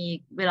จะมี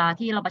เวลา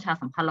ที่เราประชา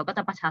สัมพันธ์เราก็จ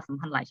ะประชาสัม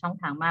พันธ์หลายช่อง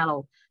ทางมากเรา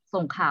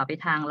ส่งข่าวไป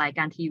ทางรายก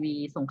ารทีวี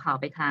ส่งข่าว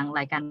ไปทางร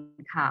ายการ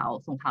ข่าว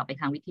ส่งข่าวไป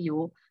ทางวิทยุ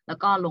แล้ว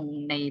ก็ลง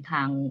ในท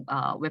าง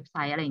เว็บไซ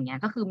ต์อะไรอย่างเงี้ย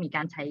ก็คือมีก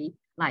ารใช้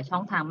หลายช่อ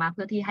งทางมากเ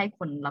พื่อที่ให้ค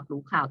นรับ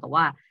รู้ข่าวแต่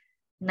ว่า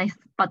ใน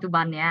ปัจจุ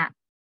บันเนี้ย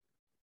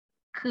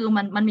คือ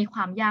มันมีคว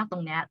ามยากตร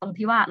งเนี้ยตรง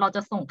ที่ว่าเราจ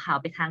ะส่งข่าว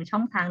ไปทางช่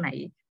องทางไหน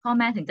พ่อ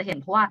แม่ถึงจะเห็น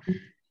เพราะว่า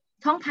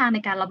ช่องทางใน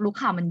การรับรู้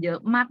ข่าวมันเยอะ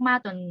มาก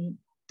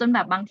ๆจนแบ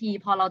บบางที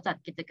พอเราจัด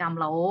กิจกรรม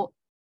แ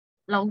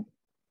ล้ว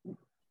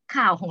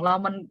ข่าวของเรา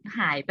มันห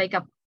ายไปกั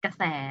บกระแ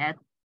ส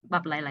แบ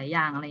บหลายๆอ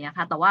ย่างอะไรเงี้ย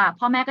ค่ะแต่ว่า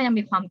พ่อแม่ก็ยัง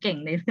มีความเก่ง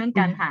ในเรื่อง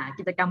การหา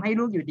กิจกรรมให้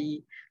ลูกอยู่ดี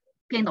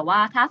เพียงแต่ว่า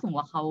ถ้าสมม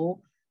ติว่าเ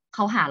ข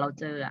าหาเรา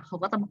เจอเขา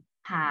ก็จะ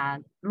พา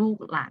ลูก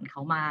หลานเข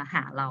ามาห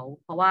าเรา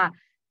เพราะว่า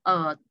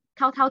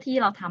เท่าที่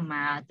เราทำม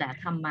าแต่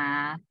ทำมา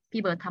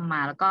พี่เบิร์ดทำม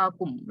าแล้วก็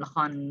กลุ่มละค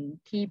ร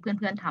ที่เ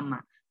พื่อนๆท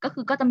ำก็คื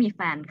อก็จะมีแ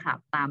ฟนคลับ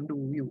ตามดู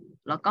อยู่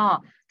แล้วก็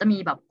จะมี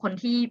แบบคน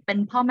ที่เป็น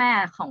พ่อแม่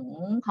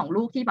ของ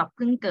ลูกที่แบบเ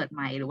พิ่งเกิดใ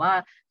หม่หรือว่า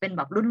เป็นแ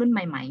บบรุ่นใ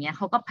หม่ๆเงี้ยเ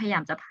ขาก็พยายา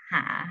มจะห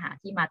า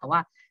ที่มาแต่ว่า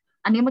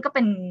อันนี้มันก็เ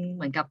ป็นเ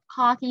หมือนกับ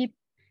ข้อที่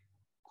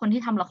คน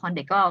ที่ทำละครเ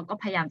ด็กก็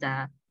พยายามจะ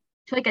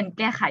ช่วยกันแ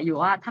ก้ไขอยู่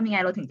ว่าทำยังไง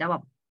เราถึงจะแบ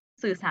บ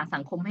สื่อสารสั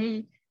งคม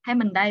ให้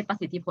มันได้ประ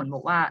สิทธิผลบ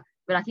อกว่า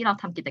เวลาที่เรา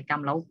ทำกิจกรร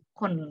มแล้ว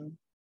คน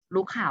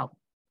รู้ข่าว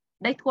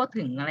ได้ทั่ว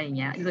ถึงอะไรอย่างเ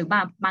งี้ยหรือ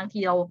บางที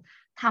เรา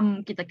ท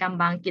ำกิจกรรม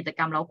บางกิจก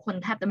รรมแล้วคน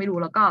แทบจะไม่รู้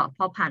แล้วก็พ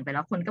อผ่านไปแล้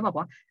วคนก็บอก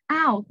ว่าอ้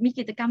าวมี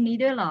กิจกรรมนี้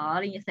ด้วยเหรออะ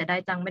ไรอย่างเงี้ยเสียดาย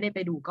จังไม่ได้ไป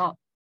ดูก็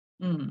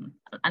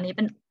อันนี้เ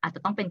ป็นอาจจ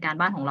ะต้องเป็นการ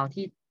บ้านของเรา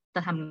ที่จ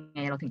ะทำไ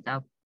งเราถึงจะ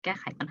แก้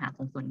ไขปัญหาต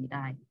รงส่วนนี้ไ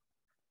ด้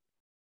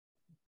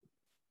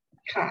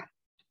ค่ะ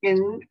งั้น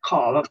ข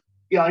อแบบ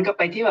ย้อนกลับไ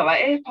ปที่แบบว่า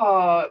พอ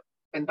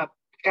เป็นแบบ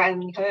การ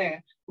เขาเรียก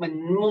เหมือน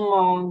มุมม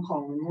องขอ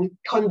ง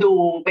คนดู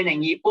เป็นอย่า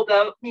งนี้ปุ๊บแล้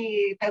วมี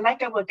ทางด้าน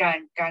กระบวน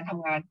การท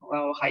ำงานของเร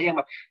าค่ะอย่างแ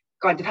บบ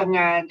ก่อนจะทำง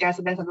านการแส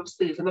ดงสำหรับ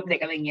สื่อสำหรับเด็ก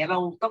อะไรเงี้ยเรา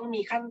ต้อง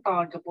มีขั้นตอ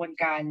นกระบวน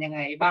การยังไ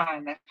งบ้าง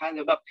นะคะห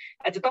รือแบบ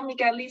อาจจะต้องมี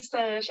การรีเ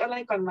สิร์ชอะไร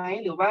ก่อนไหม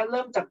หรือว่าเ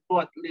ริ่มจากบ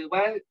ทหรือว่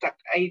าจาก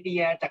ไอเดี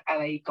ยจากอะ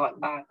ไรก่อน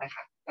บ้างนะค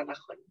ะแต่ละ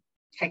คน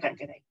ใครก่อน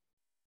ก็ได้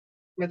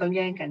ไม่ต้องแ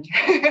ย่งกัน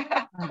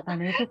ตอน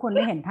นี้ทุกคนไ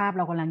ด้เห็นภาพเ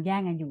รากำลังแย่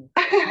งกันอยู่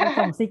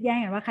ส่งซิกแย่ง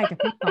กันว่าใครจะ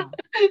พูดก่อน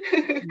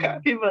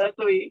พี่เบิร์ด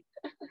ลุย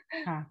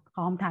ค่ะข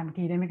อคำถามอีก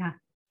ทีได้ไหมคะ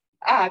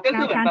ก็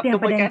คือแบบกร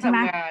ะบวนการท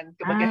ำงาน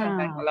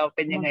ของเราเ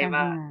ป็นยังไง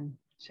บ้าง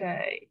ใช่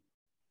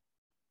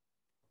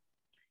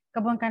ก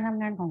ระบวนการท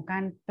ำงานของกา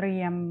รเตรี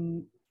ยม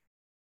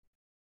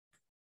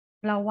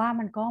เราว่า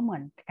มันก็เหมือ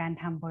นการ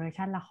ทำโปรดัก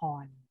ชันละค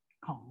ร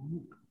ข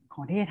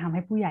องที่จะทำใ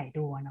ห้ผู้ใหญ่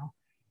ดูเนาะ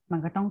มัน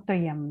ก็ต้องเต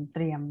รีย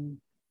ม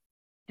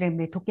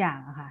ในทุกอย่าง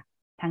อะค่ะ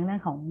ทั้งเรื่อ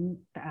งของ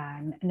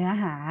เนื้อ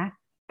หา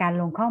การ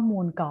ลงข้อมู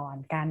ลก่อน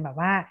การแบบ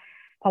ว่า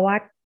เพราะว่า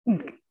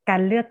กา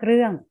รเลือกเ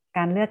รื่องก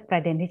ารเลือกปร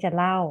ะเด็นที่จะ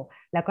เล่า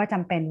แล้วก็จ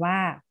ำเป็นว่า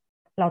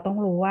เราต้อง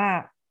รู้ว่า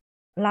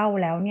เล่า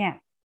แล้วเนี่ย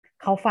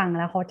เขาฟังแ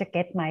ล้วเขาจะเ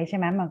ก็ตไหมใช่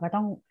ไหมมัน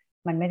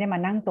ไม่ได้มา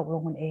นั่งตกล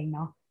งกันเองเน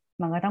าะ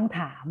มันก็ต้อง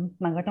ถาม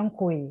มันก็ต้อง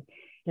คุย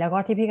แล้วก็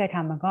ที่พี่เคยท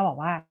ำมันก็บอก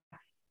ว่า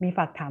มีฝ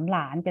ากถามหล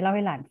านไปเล่าใ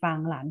ห้หลานฟัง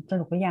หลานส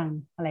นุกหรือยัง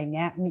อะไรเ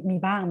งี้ยมี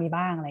บ้าง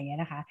อะไรเงี้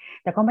ยนะคะ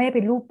แต่ก็ไม่ได้เ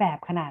ป็นรูปแบบ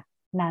ขนาด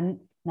นั้น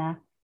นะ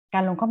กา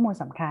รลงข้อมูล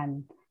สำคัญ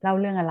เล่า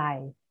เรื่องอะไร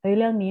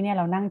เรื่องนี้เนี่ยเ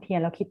รานั่งเทียน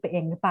เราคิดไปเอ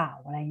งหรือเปล่า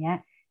อะไรเงี้ย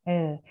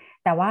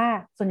แต่ว่า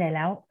ส่วนใหญ่แ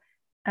ล้ว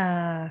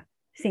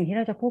สิ่งที่เ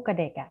ราจะพูดกับ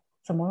เด็กอะ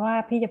สมมติว่า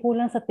พี่จะพูดเ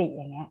รื่องสติ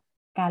อย่างเงี้ย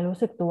การรู้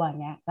สึกตัวอย่า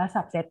งเงี้ยแล้ว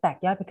สับเซตแตก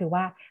ย่อยไปคือ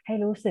ว่าให้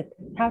รู้สึก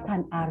เท่าทั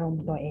นอารม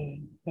ณ์ตัวเอง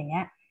อย่างเงี้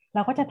ยเร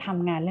าก็จะท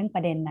ำงานเรื่องป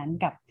ระเด็นนั้น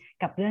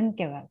กับเรื่องเ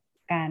กี่ยวกับ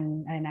การ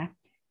อะไรนะ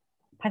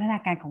พัฒนา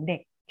การของเด็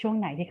กช่วง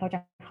ไหนที่เขาจะ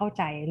เข้าใ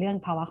จเรื่อง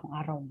ภาวะของอ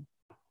ารมณ์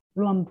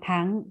รวม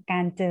ทั้งกา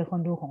รเจอค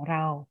นดูของเร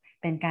า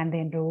เป็นการเ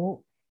รียนรู้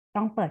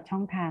ต้องเปิดช่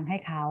องทางให้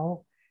เขา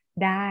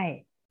ได้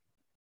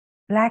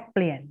แลกเป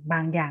ลี่ยนบา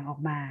งอย่างออก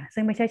มา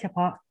ซึ่งไม่ใช่เฉพ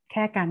าะแ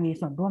ค่การมี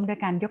ส่วนร่วมด้วย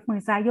การยกมือ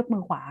ซ้ายยกมื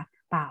อขวา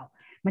เปล่า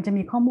มันจะ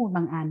มีข้อมูลบ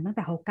างอันตั้งแ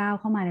ต่เขาก้าว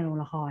เข้ามาในโรง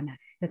ละครน่ะ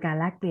คือการ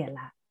แลกเปลี่ยน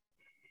ละ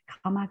เข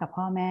ามากับ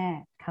พ่อแม่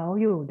เขา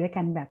อยู่ด้วย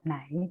กันแบบไหน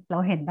เรา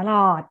เห็นตล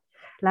อด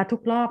แล้วทุ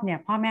กรอบเนี่ย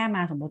พ่อแม่ม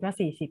าสมมติว่า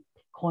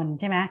40 คน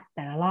ใช่ไหมแ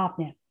ต่ละรอบ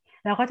เนี่ย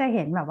เราก็จะเ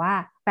ห็นแบบว่า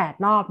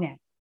8 รอบเนี่ย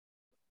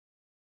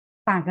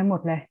ต่างกันหม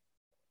ดเลย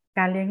ก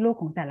ารเลี้ยงลูก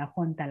ของแต่ละค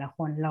น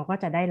เราก็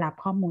จะได้รับ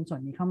ข้อมูลส่ว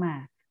นนี้เข้ามา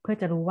เพื่อ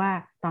จะรู้ว่า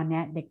ตอน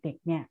นี้เด็ก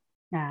ๆเนี่ย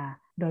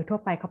โดยทั่ว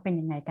ไปเขาเป็น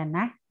ยังไงกันน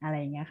ะอะไร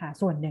อย่างเงี้ยค่ะ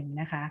ส่วนหนึ่ง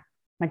นะคะ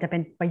มันจะเป็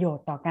นประโยช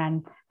น์ต่อการ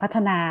พัฒ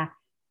นา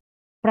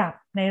ปรับ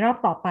ในรอบ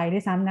ต่อไปด้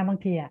วยซ้ำนะบาง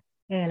ที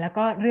แล้ว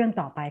ก็เรื่อง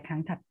ต่อไปครั้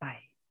งถัดไป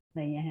อะไร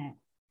อย่างเงี้ยฮะ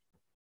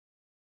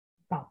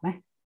ตอบไหม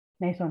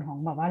ในส่วนของ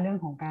แบบว่าเรื่อง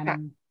ของการ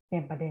เตรี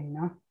ยมประเด็นเ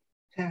นาะ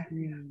ใช่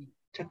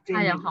ชัดเจน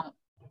อย่าง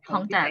ขอ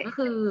งจ๋าก็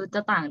คือจ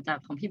ะต่างจาก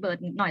ของพี่เบิร์ด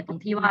นิดหน่อยตรง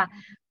ที่ว่า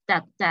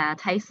จะ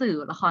ใช้สื่อ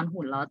ละคร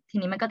หุ่นแล้วที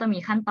นี้มันก็จะมี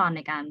ขั้นตอนใ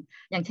นการ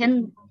อย่างเช่น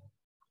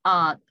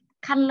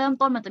ขั้นเริ่ม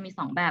ต้นมันจะมี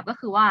2แบบก็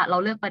คือว่าเรา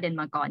เลือกประเด็น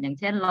มาก่อนอย่าง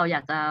เช่นเราอย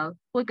ากจะ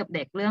พูดกับเ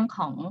ด็กเรื่องข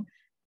อง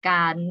ก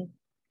าร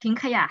ทิ้ง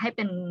ขยะให้เ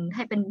ป็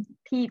น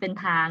ที่เป็น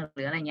ทางห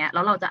รืออะไรเงี้ยแ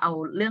ล้วเราจะเอา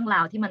เรื่องรา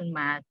วที่มันม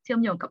าเชื่อม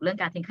โยงกับเรื่อง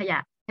การทิ้งขยะ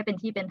ให้เป็น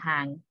ที่เป็นทา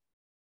ง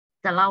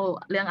จะเล่า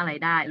เรื่องอะไร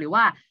ได้หรือ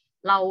ว่า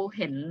เราเ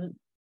ห็น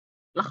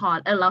ละคร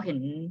เราเห็น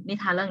นิ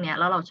ทานเรื่องนี้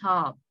แล้วเราชอ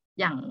บ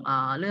อย่าง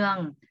เรื่อง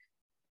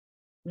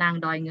นาง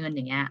ดอยเงินอ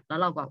ย่างเงี้ยแล้ว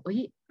เราบอก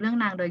เรื่อง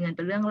นางดอยเงินเ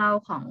ป็นเรื่องเล่า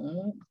ของ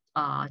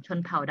ชน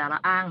เผ่าดารา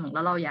อ้างแ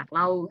ล้วเราอยากเ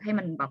ล่าให้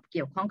มันแบบเ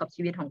กี่ยวข้องกับ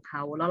ชีวิตของเข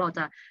าแล้วเราจ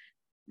ะ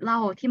เล่า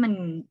ที่มั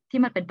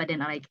นเป็นประเด็น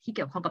อะไรที่เ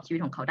กี่ยวข้องกับชีวิต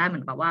ของเขาได้เหมื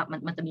อนแบบว่า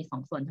มันจะมี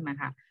2 ส่วนใช่ไหม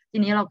คะที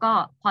นี้เราก็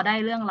พอได้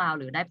เรื่องราว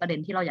หรือได้ประเด็น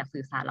ที่เราอยาก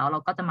สื่อสารแล้วเรา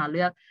ก็จะมาเ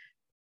ลือก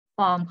ฟ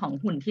อร์มของ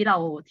หุ่นที่เรา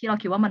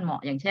คิดว่ามันเหมา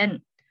ะอย่างเช่น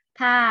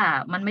ถ้า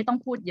มันไม่ต้อง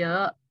พูดเยอ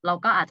ะเรา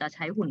ก็อาจจะใ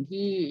ช้หุ่น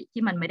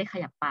ที่มันไม่ได้ข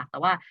ยับปากแต่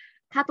ว่า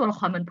ถ้าตัวละค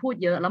รมันพูด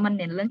เยอะแล้วมัน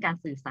เน้นเรื่องการ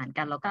สื่อสาร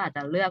กันเราก็อาจจ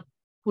ะเลือก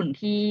หุ่น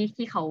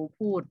ที่เขา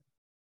พูด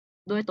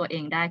ด้วยตัวเอ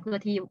งได้เพื่อ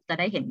ที่จะ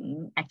ได้เห็น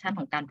แอคชั่น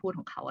ของการพูดข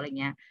องเขาอะไร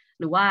เงี้ย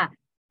หรือว่า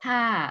ถ้า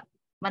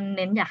มันเ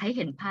น้นอยากให้เ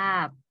ห็นภา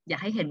พอยา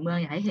กให้เห็นเมือง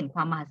อยากให้เห็นคว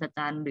ามมหัศจ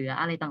รรย์หรือ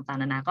อะไรต่าง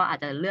ๆนานาก็อาจ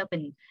จะเลือกเ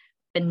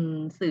ป็น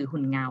สื่อ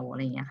หุ่นเงาอะไ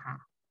รเงี้ยค่ะ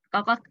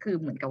ก็คือ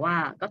เหมือนกับว่า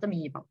ก็จะ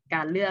มีแบบก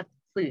ารเลือก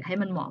สื่อให้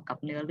มันเหมาะกับ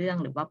เนื้อเรื่อง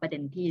หรือว่าประเด็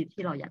น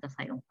ที่เราอยากจะใ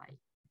ส่ลงไป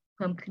เ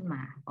พิ่มขึ้นม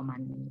าประมาณ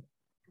นี้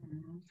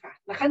ค่ะ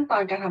แล้วขั้นตอ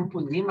นการทำ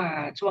หุ่นนี่มา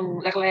ช่วง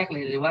แรกๆเล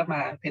ยหรือว่าม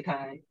าท้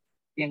าย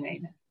ๆยังไง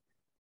นะ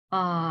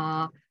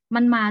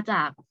มันมาจ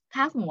าก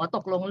ถ้าสมมติว่าต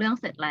กลงเรื่อง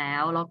เสร็จแล้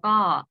วก็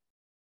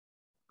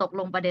ตก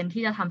ลงประเด็น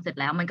ที่จะทำเสร็จ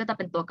แล้วมันก็จะเ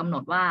ป็นตัวกำหน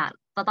ดว่า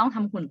จะต้องท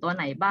ำหุ่นตัวไ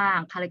หนบ้าง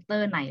คาแรคเตอ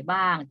ร์ไหน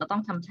บ้างจะต้อ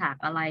งทำฉาก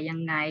อะไรยั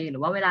งไงหรื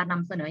อว่าเวลาน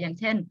ำเสนออย่าง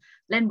เช่น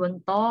เล่นบน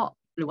โต๊ะ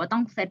หรือว่าต้อ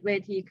งเซตเว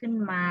ทีขึ้น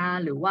มา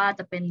หรือว่า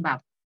จะเป็นแบบ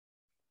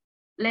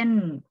เล่น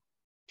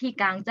ที่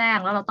กลางแจ้ง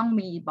แล้วเราต้อง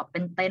มีแบบเป็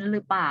นเต็นท์ห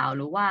รือเปล่าห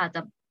รือว่าจ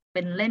ะเ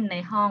ป็นเล่นใน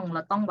ห้องเร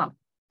าต้องแบบ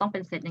ต้องเป็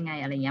นเซตยังไง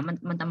อะไรเงี้ย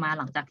มันจะมา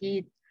หลังจากที่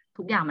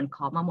ทุกอย่างมันค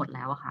รบมาหมดแ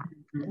ล้วอะค่ะ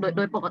โ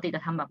ดยปกติจ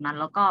ะทำแบบนั้น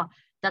แล้วก็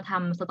จะท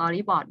ำสตอ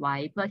รี่บอร์ดไว้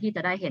เพื่อที่จ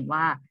ะได้เห็น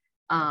ว่า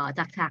จ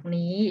ากฉาก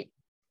นี้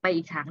ไป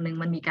อีกฉากหนึ่ง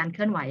มันมีการเค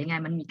ลื่อนไหวยังไง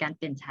มันมีการเ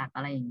ปลี่ยนฉากอ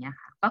ะไรอย่างเงี้ย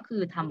ค่ะก็คื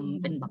อท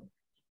ำเป็นแบบ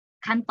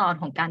ขั้นตอน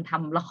ของการท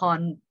ำละคร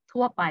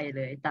ทั่วไปเ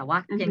ลยแต่ว่า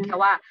เพียงแค่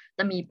ว่าจ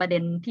ะมีประเด็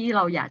นที่เ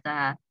ราอยากจะ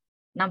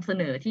นำเส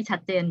นอที่ชัด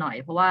เจนหน่อย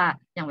เพราะว่า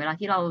อย่างเวลา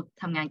ที่เรา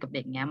ทำงานกับเ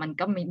ด็กเนี้ยมัน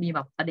ก็มีแบ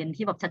บประเด็น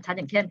ที่แบบชัดๆอ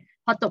ย่างเช่น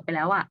พอจบไปแ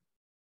ล้วอะ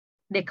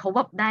เด็กเขาแบ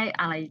บได้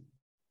อะไร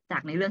จา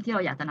กในเรื่องที่เร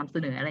าอยากจะนำเส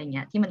นออะไรเ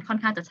งี้ยที่มันค่อน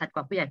ข้างจะชัดก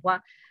ว่าผู้ใหญ่เพราะว่า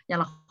อย่าง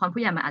ละคร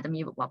ผู้ใหญ่มันอาจจะมี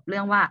แบบเรื่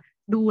องว่า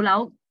ดูแล้ว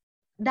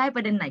ได้ป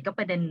ระเด็นไหนก็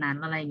ประเด็นนั้น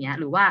อะไรเงี้ย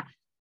หรือว่า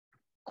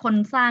คน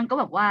สร้างก็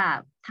แบบว่า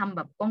ทำแบ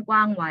บกว้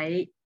างๆไว้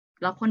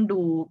แล้วคน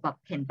ดูแบบ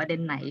เห็นประเด็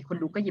นไหนคน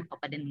ดูก็หยิบเอา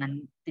ประเด็นนั้น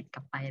ติดก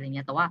ลับไปอะไรเ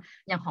งี้ยแต่ว่า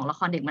อย่างของละค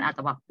รเด็กมันอาจจ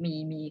ะแบบ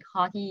มีข้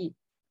อที่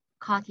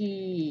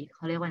เข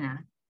าเรียกว่านะ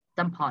จ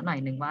ำเพาะหน่อย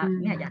หนึ่งว่า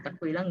เนี่ยอยากจะ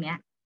คุยเรื่องเนี้ย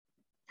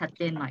ชัดเ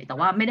จนหน่อยแต่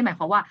ว่าไม่ได้หมายค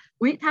วามว่า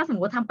ถ้าสมม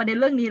ติว่าทำประเด็น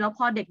เรื่องนี้แล้วพ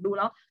อเด็กดูแ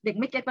ล้วเด็ก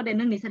ไม่เก็ตประเด็นเ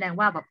รื่องนี้แสดง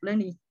ว่าแบบเรื่อง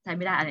นี้ใช้ไ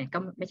ม่ได้อะไร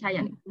ก็ไม่ใช่อ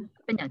ย่าง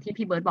เป็นอย่างที่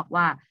พี่เบิร์ดบอก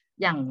ว่า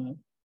อย่าง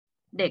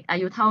เด็กอา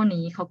ยุเท่า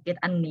นี้เขาเก็ต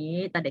อันนี้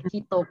แต่เด็ก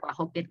ที่โตกว่าเข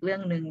าเก็ตเรื่อ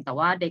งนึงแต่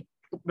ว่าเด็ก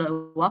หรือ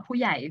ว่าผู้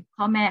ใหญ่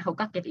พ่อแม่เขา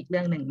ก็เก็ตอีกเรื่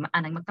องหนึ่งอั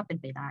นนั้นมันก็เป็น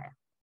ไปได้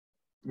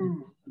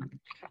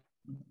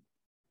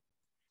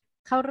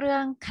เข้าเรื่อ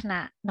งคณะ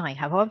หน่อย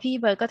ค่ะเพราะว่าพี่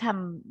เบิร์ดก็ท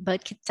ำเบิร์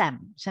ดคิดแจ่ม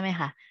ใช่ไหม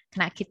คะค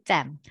ณะคิดแจ่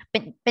ม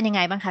เป็นยังไ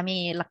งบ้างคะมี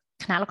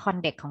คณะละคร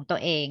เด็กของตัว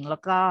เองแล้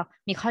วก็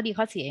มีข้อดี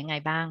ข้อเสียยังไง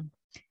บ้าง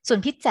ส่วน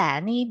พี่แจ๋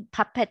นี่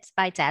Puppet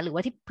by แจ๋หรือว่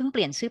าที่เพิ่งเป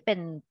ลี่ยนชื่อเป็น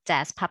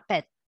Jazz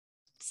Puppet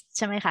ใ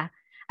ช่ไหมคะ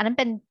อันนั้น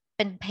เป็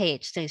นเพจ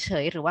เฉ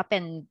ยๆหรือว่าเป็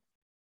น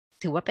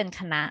ถือว่าเป็น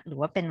คณะหรือ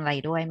ว่าเป็นอะไร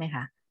ด้วยไหมค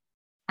ะ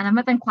อันนั้นไ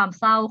ม่เป็นความ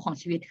เศร้าของ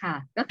ชีวิตค่ะ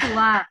ก็คือ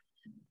ว่า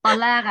ตอน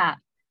แรกอ่ะ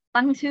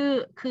ตั้งชื่อ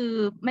คือ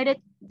ไม่ได้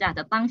อยากจ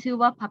ะตั้งชื่อ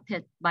ว่า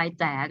Puppet by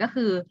แจ๋ก็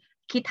คือ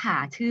คิดหา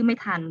ชื่อไม่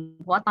ทัน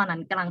เพราะว่าตอนนั้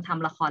นกำลังท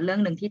ำละครเรื่อ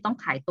งหนึ่งที่ต้อง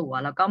ขายตั๋ว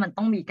แล้วก็มัน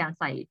ต้องมีการ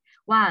ใส่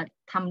ว่า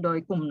ทำโดย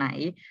กลุ่มไหน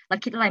แล้ว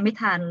คิดอะไรไม่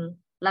ทัน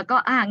แล้วก็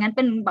งั้นเ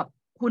ป็นแบบ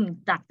หุ่น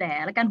จากแจ๋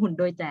แล้วกันหุ่น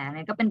โดยแจ๋เ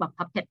นี่ยก็เป็นแบบ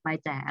Puppet by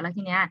แจ๋แล้ว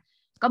ทีเนี้ย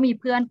ก็มี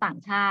เพื่อนต่าง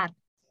ชาติ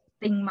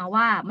ติงมา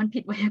ว่ามันผิ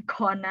ดไวยาก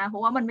รณ์นะเพรา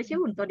ะว่ามันไม่ใช่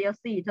หุ่นตัวเดียว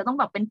สิเธอต้อง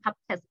แบบเป็น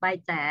Puppet by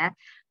แจ๋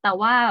แต่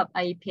ว่าไอ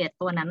เพจ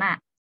ตัวนั้นอะ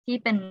ที่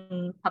เป็น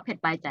Puppet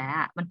by แจ๋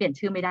มันเปลี่ยน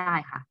ชื่อไม่ได้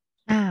ค่ะ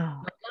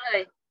มันก็เลย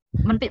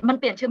มันเ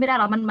ปลี่ยนชื่อไม่ได้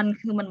แล้วมัน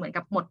คือมันเหมือน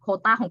กับหมดโคว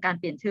ต้าของการ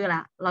เปลี่ยนชื่อล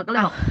ะเราก็เล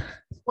ยบอก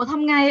โอ้ท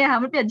ำไงอะ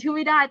มันเปลี่ยนชื่อไ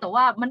ม่ได้แต่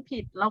ว่ามันผิ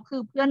ดแล้วคื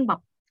อเพื่อน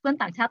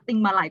ต่างชาติติง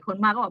มาหลายคน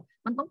มากก็แบบ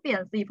มันต้องเปลี่ยน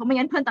สิเพราะไม่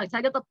งั้นเพื่อนต่างชา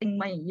ติก็จะติง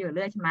มาอย่างนี้อยู่เ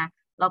รื่อยใช่ไหม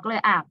เราก็เลย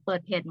เปิด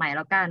เพจใหม่แ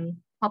ล้วกัน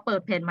พอเปิด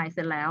เพจใหม่เส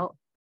ร็จแล้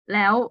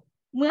ว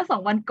เมื่อ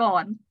2 วันก่อ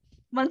น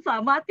มันสา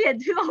มารถเปลี่ยน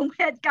ชื่อของเพ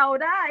จเก่า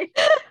ได้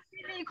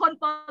มีคน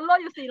ฟอลโล่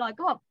อยู่400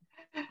ก็แบบ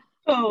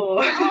โอ้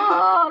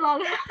ร้อง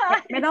ไห้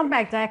ไม่ต้องแปล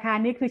กใจค่ะ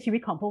นี่คือชีวิ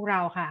ตของพวกเรา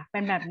ค่ะเป็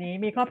นแบบนี้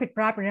มีข้อผิดพ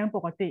ลาดเป็นเรื่องป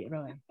กติเล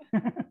ย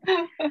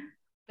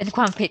เป็นค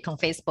วามผิดของ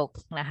Facebook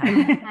นะคะ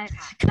ใช่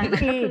ค่ะดังนั้นก็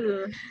คือ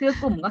ชื่อ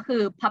กลุ่มก็คื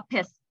อ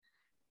Puppet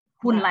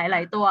หุ่นหล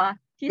ายๆตัว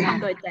ที่ท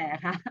ำโดยแจ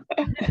ค่ะ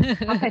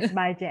Puppet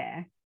by แจ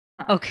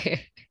โอเค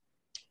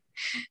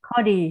ข้อ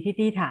ดีที่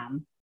พี่ถาม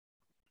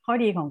ข้อ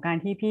ดีของการ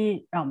ที่พี่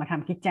ออกมาท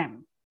ำคิดแจ่ม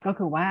ก็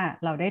คือว่า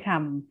เราได้ท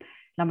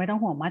ำเราไม่ต้อง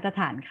ห่วงมาตร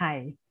ฐานใคร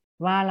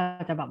ว่าเรา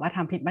จะแบบว่าท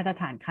ำผิดมาตร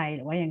ฐานใครห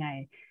รือว่ายังไง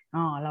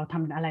เราท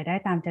ำอะไรได้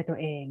ตามใจตัว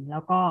เองแล้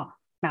วก็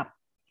แบบ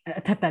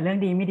แต่เรื่อง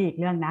ดีไม่ดีอีก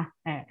เรื่องนะ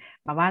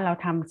แบบว่าเรา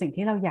ทำสิ่ง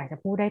ที่เราอยากจะ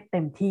พูดได้เต็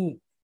มที่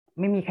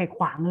ไม่มีใครข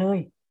วางเลย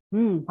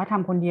เพราะท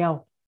ำคนเดียว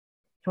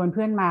ชวนเ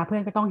พื่อนมาเพื่อ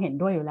นก็ต้องเห็น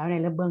ด้วยอยู่แล้วใน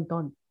เริ่มเบื้อง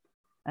ต้น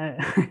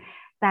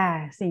แต่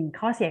สิ่ง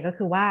ข้อเสียก็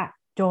คือว่า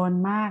โจร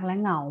มากและ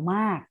เหงาม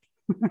าก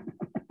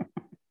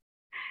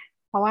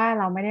เพราะว่า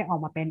เราไม่ได้ออก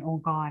มาเป็นอง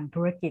ค์กร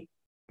ธุรกิจ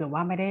หรือว่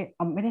าไม่ไ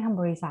ด้ทำ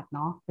บริษัทเ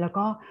นาะแล้ว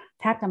ก็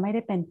แทบจะไม่ไ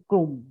ด้เป็นก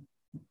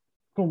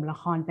ลุ่มละ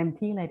ครเต็ม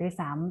ที่เลยด้วย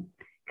ซ้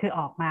ำคืออ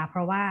อกมาเพร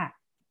าะว่า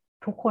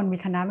ทุกคนมี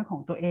คณะเป็นขอ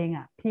งตัวเอง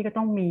อ่ะพี่ก็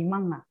ต้องมี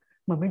มั่งอ่ะ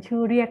เหมือนเป็นชื่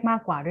อเรียกมา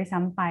กกว่าด้วยซ้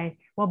ำไป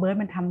ว่าเบิร์ด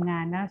มันทำงา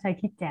นนะใช้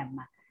คิดแจ่ม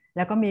อ่ะแ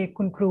ล้วก็มี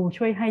คุณครู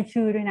ช่วยให้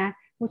ชื่อด้วยนะ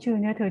ผู้ชื่อ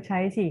เนี้ยเธอใช้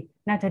สิ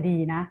น่าจะดี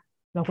นะ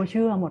เราก็เ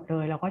ชื่อหมดเล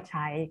ยเราก็ใ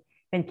ช้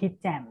เป็นคิด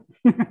แจ่ม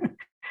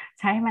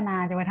ใช้มานา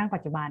นจนกระทั่งปั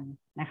จจุบัน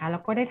นะคะแล้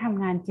วก็ได้ท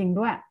ำงานจริง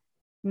ด้วย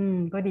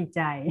ก็ดีใ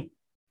จ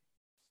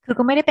คือ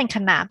ก็ไม่ได้เป็นค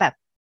ณะแบบ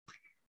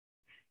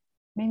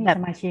ไม่มีส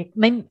มาชิก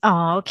ไม่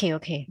โอเค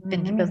เป็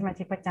นไม่มีสมา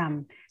ชิกประจ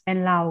ำเป็น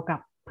เรากับ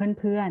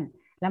เพื่อน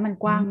ๆแล้วมัน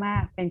กว้างมา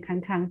กเป็นค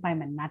รั้งไปเ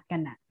หมือนนัดกั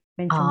นอ่ะเ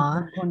ป็นชุมช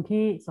นคน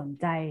ที่สน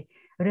ใจ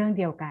เรื่องเ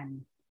ดียวกัน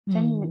เ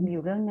ช่นมีอ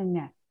ยู่เรื่องนึงเ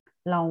นี่ย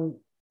เรา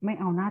ไม่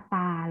เอาหน้าต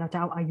าเราจะ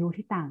เอาอายุ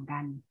ที่ต่างกั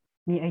น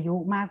มีอายุ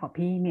มากกว่า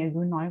พี่มีอายุ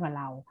น้อยกว่า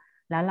เรา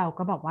แล้วเรา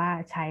ก็บอกว่า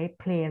ใช้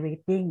play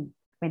reading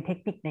เป็นเทค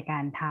นิคในกา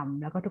รท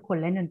ำแล้วก็ทุกคน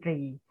เล่นดนตรี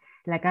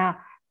แล้วก็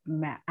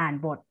อ่าน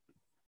บท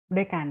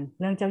ด้วยกัน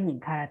เรื่องเจ้าหญิง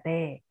คาราเต้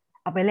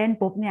เอาไปเล่น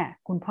ปุ๊บเนี่ย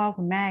คุณพ่อ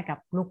คุณแม่กับ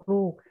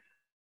ลูก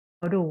ๆเ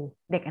ขาดู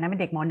เด็กอันนั้นเป็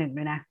นเด็กม.1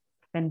ด้วยนะ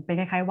เป็น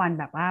คล้ายๆวัน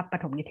แบบว่าปร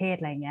ะถมนิเทศ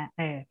อะไรเงี้ย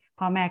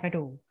พ่อแม่ก็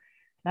ดู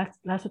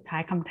แล้วสุดท้า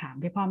ยคำถาม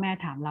ที่พ่อแม่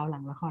ถามเราหลั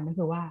งละครก็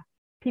คือว่า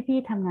พี่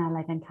ๆทำงานอะไ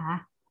รกันคะ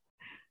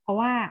เพราะ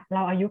ว่าเร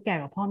าอายุแก่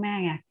กว่าพ่อแม่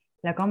ไง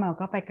แล้วก็มัน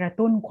ก็ไปกระ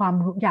ตุ้นความ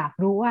อยาก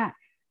รู้ว่า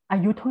อา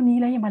ยุเท่านี้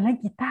แล้วยังมาเล่น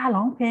กีตาร์ร้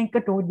องเพลงกร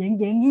ะโดดเ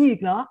ย้งๆนี่อี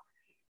กเหรอ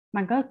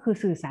มันก็คือ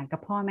สื่อสารกั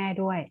บพ่อแม่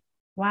ด้วย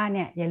ว่าเ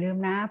นี่ยอย่าลืม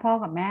นะพ่อ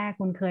กับแม่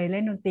คุณเคยเ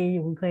ล่นดนตรีอ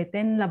ยู่คุณเคยเ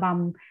ต้นระบ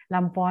ำล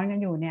ำฟ้อนกัน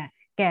อยู่เนี่ย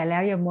แก่แล้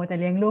วอย่ามัวแต่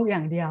เลี้ยงลูกอย่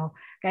างเดียว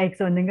กับอีก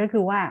ส่วนหนึ่งก็คื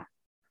อว่า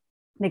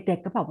เด็ก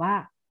ๆก็แบบว่า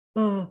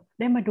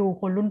ได้มาดู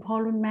คนรุ่นพ่อ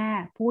รุ่นแม่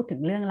พูดถึ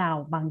งเรื่องราว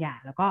บางอย่าง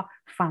แล้วก็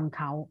ฟังเ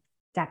ขา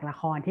จากละ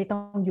ครที่ต้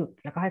องหยุด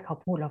แล้วก็ให้เขา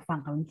พูดแล้วฟัง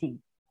เขาจริง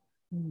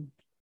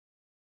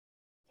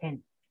ๆเช่น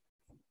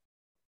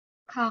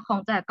ค่ะของ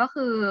แจกก็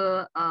คือ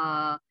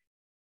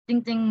จ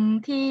ริง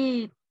ๆที่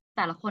แ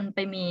ต่ละคนไป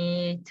มี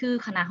ชื่อ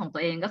คณะของตั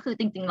วเองก็คือ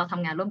จริงๆเราท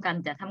ำงานร่วมกัน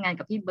จะทำงาน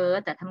กับพี่เบิร์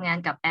ดแต่ทำงาน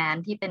กับแอน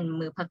ที่เป็น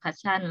มือ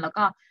percussion แล้ว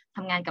ก็ท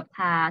ำงานกับท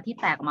าที่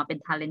แตกออกมาเป็น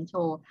talent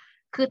show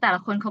คือแต่ละ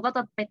คนเขาก็จ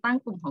ะไปตั้ง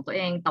กลุ่มของตัวเ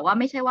องแต่ว่า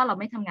ไม่ใช่ว่าเรา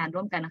ไม่ทำงาน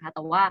ร่วมกันนะคะแ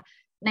ต่ว่า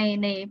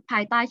ในภา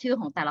ยใต้ชื่อ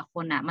ของแต่ละค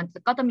นอ่ะมัน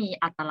ก็จะมี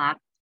อัตลักษ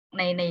ณ์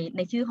ใ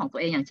นชื่อของตั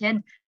วเองอย่างเช่น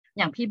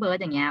อย่างพี่เบิร์ด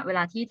อย่างเงี้ยเวล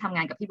าที่ทำง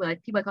านกับพี่เบิร์ด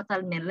เขาจะ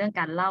เน้นเรื่อง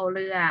การเล่าเ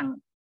รื่อง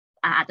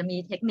อาจจะมี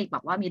เทคนิคแบ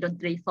บว่ามีดน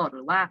ตรีสดห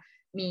รือว่า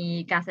มี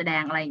การแสด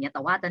งอะไรอย่างเงี้ยแ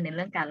ต่ว่าจะเน้นเ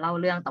รื่องการเล่า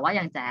เรื่องแต่ว่าอ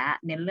ย่างแจ๊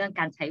เน้นเรื่อง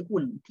การใช้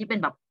หุ่นที่เป็น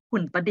แบบ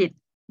หุ่นประดิษฐ์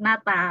หน้า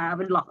ตาเ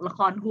ป็นละค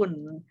รหุ่น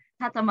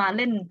ถ้าจะมาเ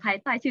ล่นภาย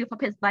ใต้ชื่อ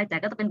Puppet by แจ๊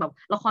ก็จะเป็นแบบ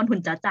ละครหุ่น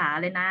จ๋า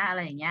ๆเลยนะอะไ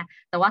รอย่างเงี้ย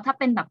แต่ว่าถ้า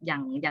เป็นแบบอย่า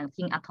ง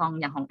ทิงอะทอง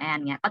อย่างของแอน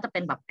เงี้ยก็จะเป็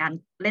นแบบการ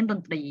เล่นดน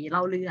ตรีเล่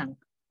าเรื่อง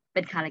เ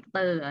ป็นคาแรคเต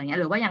อร์อย่างเงี้ย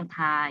หรือว่าอย่างท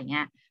าอย่างเ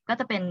งี้ยก็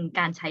จะเป็น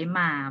การใช้ม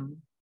าม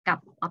กับ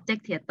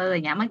Object Theater อ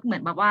ย่างเงี้ยมันเหมื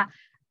อนแบบว่า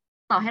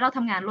ต่อให้เราท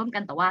ำงานร่วมกั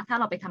นแต่ว่าถ้า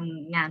เราไปท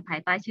ำงานภาย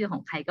ใต้ชื่อขอ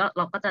งใครก็เ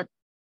ราก็จะ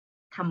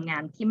ทำงา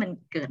นที่มัน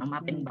เกิดออกมา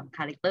เป็นแบบค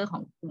าแรคเตอร์ขอ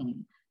งกลุ่ม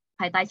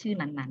ภายใต้ชื่อ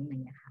นั้นๆอย่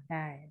างเงี้ยค่ะใ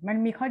ช่มัน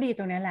มีข้อดีต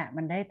รงนี้แหละ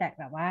มันได้แตก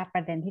แบบว่าป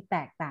ระเด็นที่แต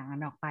กต่างกั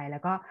นออกไปแล้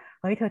วก็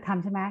เฮ้ยเธอท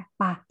ำใช่ไหม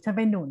ป่ะฉันไ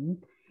ปหนุน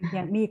อ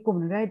ย่างมีกลุ่ม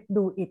ด้วย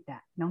ดูอิดอ่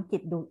ะน้องกิ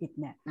จดูอิด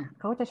เนี่ย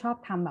เขาจะชอบ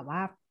ทำแบบว่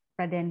าป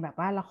ระเด็นแบบ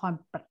ว่าละคร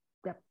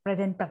ประ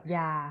เด็นปรัชญ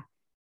า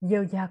เยี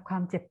ยวยาควา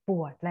มเจ็บป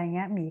วดอะไรเ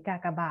งี้ยหมีกา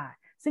กบาท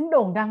ซึ่งโ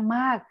ด่งดังม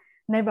าก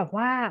ในแบบ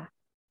ว่า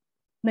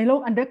ในโล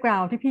กอันเดอร์กรา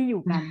วด์ที่พี่อ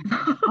ยู่กัน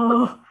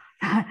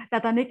แต่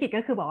ตอนนี้กิจ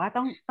ก็คือบอกว่า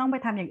ต้องไป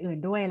ทำอย่างอื่น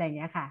ด้วยอะไรเ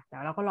งี้ยค่ะแต่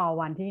เราก็รอ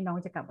วันที่น้อง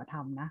จะกลับมาท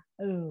ำนะ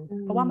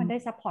เพราะว่ามันได้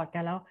ซัพพอร์ตกั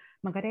นแล้ว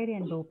มันก็ได้เรีย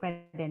นรู้ประ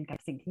เด็นกับ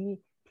สิ่ง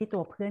ที่ตั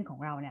วเพื่อนของ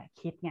เราเนี่ย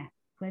คิดไง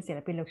เพื่อนศิล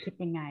ปินเราคิด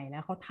ยังไงแล้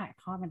วเขาถ่าย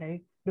ทอดมันได้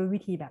ด้วยวิ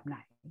ธีแบบไหน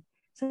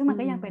ซึ่งมัน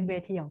ก็ยังเป็นเว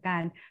ทีของกา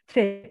รเทร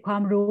ดควา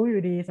มรู้อ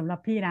ยู่ดีสำหรับ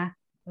พี่นะ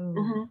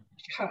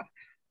ค่ะ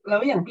แล้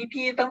วอย่าง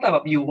พี่ๆตั้งแต่แบ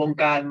บอยู่วง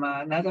การมา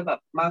น่าจะแบบ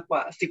มากกว่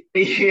า10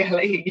 ปี อะไร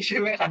อย่างนี้ใช่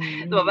ไหมคะ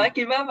แต่แบบว่า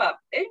คิดว่าแบบ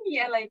มี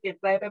อะไรเปลี่ยน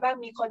แปลงไปบ้าง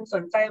มีคนส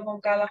นใจวง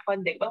การละคร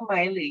เด็กบ้างไหม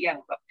หรืออย่าง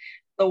แบบ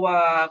ตัว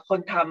คน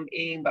ทำเอ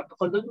งแบบ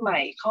คนรุ่นใหม่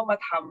เข้ามา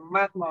ทำม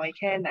ากน้อย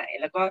แค่ไหน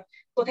แล้วก็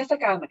ตัวเทศ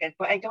กาลเหมือนกันเพ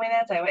ราะแอนก็ไม่แ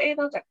น่ใจว่า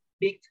นอกจาก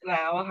บิ๊กแ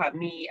ล้วอะค่ะ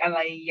มีอะไร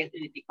อย่าง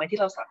อื่นอีกไหมที่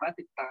เราสามารถ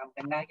ติดตาม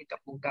กันได้เกี่ยวกับ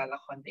วงการละ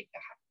ครเด็กอ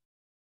ะค่ะ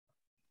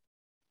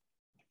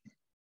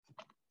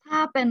ถ้า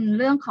เป็น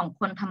เรื่องของ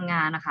คนทำง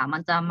านนะคะมั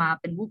นจะมา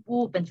เป็นวู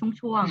บๆเป็น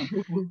ช่วง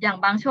ๆ อย่าง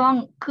บางช่วง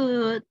คือ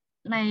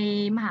ใน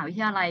มหาวิท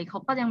ยาลัยเขา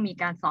ก็ยังมี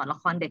การสอนละ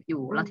ครเด็กอ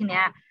ยู่แล้วทีเนี้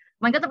ย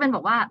มันก็จะเป็นบ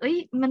อกว่า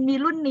มันมี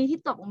รุ่นนี้ที่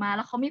จบออกมาแ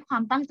ล้วเขามีควา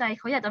มตั้งใจ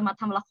เขาอยากจะมา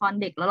ทำละคร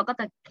เด็กแล้วเราก็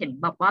จะเห็น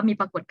แบบว่ามี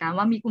ปรากฏการณ์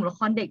ว่ามีกลุ่มละค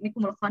รเด็กมีก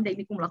ลุ่มละครเด็ก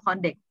มีกลุ่มละคร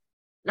เด็ก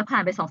แล้วผ่า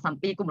นไป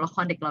2-3 ปีกลุ่มละค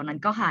รเด็กเหล่านั้น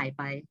ก็หายไ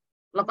ป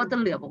แล้วก็จะ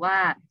เหลือบอกว่า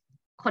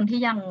คนที่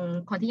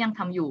ยัง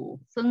ทำอยู่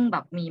ซึ่งแบ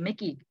บมีไม่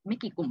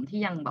กี่กลุ่มที่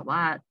ยังแบบว่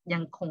ายั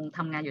งคงท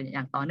ำงานอยู่อ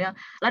ย่างต่อเนื่อง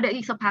แล้วเดี๋ยว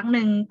อีกสักพักห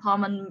นึ่งพอ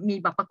มันมี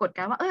แบบปรากฏก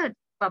ารณ์ว่า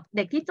แบบเ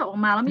ด็กที่จบออ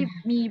กมาแล้ว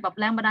มีแบบ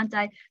แรงบันดาลใจ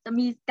จะ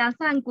มีการ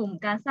สร้างกลุ่ม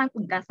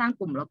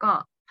แล้วก็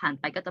ผ่าน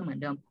ไปก็จะเหมือน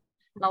เดิม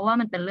เราว่า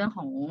มันเป็นเรื่องข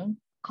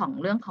อง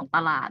เรื่องของต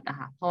ลาดอะ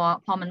ค่ะ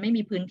พอมันไม่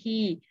มีพื้น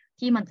ที่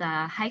ที่มันจะ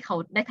ให้เขา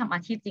ได้ทำอ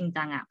าชีพจริง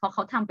จังอะพอเข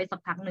าทำไปสั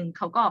กพักหนึ่งเ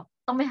ขาก็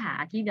ต้องไปหา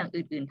อาชีพอย่าง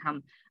อื่นๆท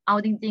ำเอา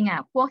จริงๆอ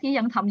ะพวกที่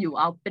ยังทำอยู่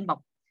เอาเป็นแบ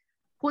บ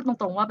พูดต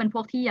รงๆว่าเป็นพ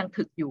วกที่ยัง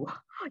ถึกอยู่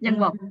ยัง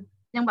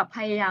แบบพ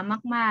ยายาม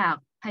มาก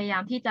ๆพยายา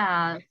มที่จะ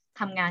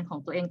ทำงานของ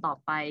ตัวเองต่อ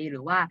ไปหรื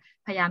อว่า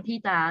พยายามที่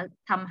จะ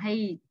ทำให้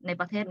ใน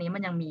ประเทศนี้มั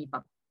นยังมีแบ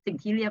บสิ่ง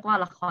ที่เรียกว่า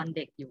ละครเ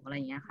ด็กอยู่อะไรอ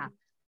ย่างเงี้ยค่ะ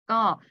ก็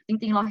จ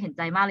ริงๆเราเห็นใ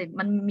จมากเลย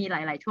มันมีห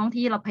ลายๆช่วง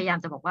ที่เราพยายาม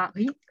จะบอกว่าเ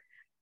ฮ้ย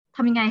ท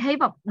ำยังไงให้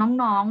แบบ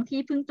น้องๆที่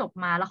เพิ่งจบ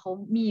มาแล้วเขา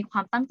มีคว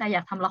ามตั้งใจอย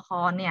ากทำละค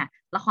รเนี่ย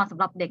ละครสำ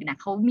หรับเด็กเนี่ย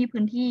เขามี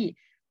พื้นที่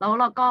แล้ว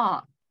เราก็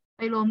ไ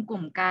ปรวมก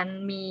ลุ่มกัน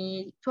มี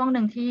ช่วงห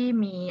นึ่งที่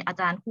มีอา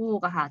จารย์คู่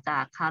อะค่ะจา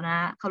กคณะ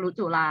ครุ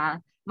จุฬา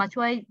มา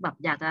ช่วยแบบ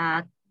อยาก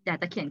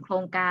จะเขียนโคร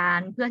งการ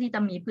เพื่อที่จะ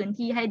มีพื้น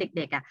ที่ให้เ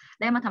ด็กๆ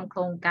ได้มาทำโค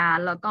รงการ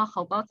แล้วก็เข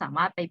าก็สาม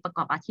ารถไปประก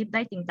อบอาชีพไ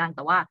ด้จริงจังแ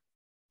ต่ว่า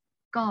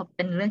ก็เ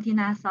ป็นเรื่องที่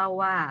น่าเศร้า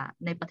ว่า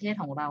ในประเทศ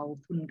ของเรา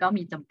ทุนก็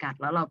มีจำกัด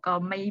แล้วเราก็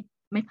ไ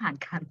ม่ผ่าน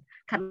การ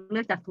คัดเลื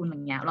อกจากทุนอย่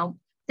างเงี้ยเรา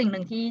สิ่งห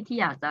นึ่งที่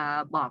อยากจะ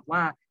บอกว่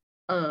า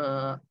เออ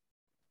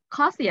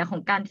ข้อเสียขอ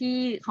งการ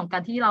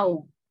ที่เรา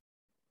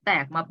แต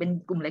กมาเป็น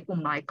กลุ่มเล็กกลุ่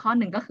มน้อยข้อ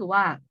หนึ่งก็คือว่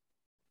า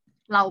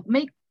เราไ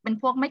ม่เป็น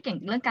พวกไม่เก่ง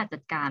เรื่องการจั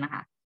ดการนะค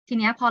ะ ที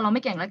เนี้ยพอเราไ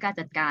ม่เก่งเรื่องการ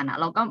จัดการ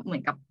เราก็เหมื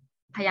อนกับ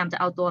พยายามจะ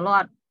เอาตัวรอ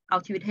ดเอา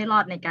ชีวิตให้รอ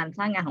ดในการส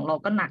ร้างงานของเรา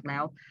ก็หนักแล้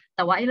วแ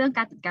ต่ว่าไอ้เรื่องก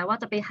ารจัดการว่า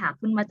จะไปหา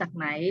ทุนมาจาก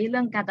ไหนเรื่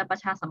องการจะประ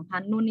ชาสัมพั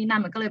นธ์นู่นนี่นั่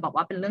นมันก็เลยบอก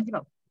ว่าเป็นเรื่องที่แบ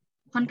บ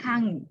ค่อนข้า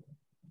ง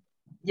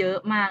เยอะ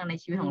มากใน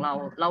ชีวิตของเรา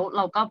แล้วเ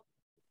รา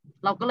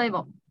ก็เลยบ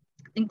อก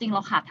จริงๆเร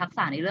าขาดทักษ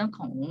ะในเรื่องข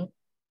อง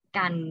ก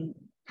าร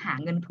หา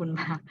เงินทุน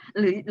มา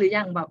หรืออ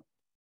ย่างแบบ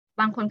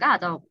บางคนก็อาจ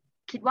จะ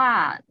คิดว่า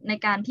ใน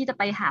การที่จะ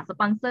ไปหาส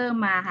ปอนเซอร์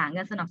มาหาเ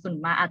งินสนับสนุน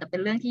มาอาจจะเป็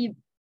นเรื่องที่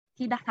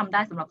ทำไ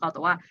ด้สำหรับเราแ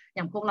ต่ว่าอ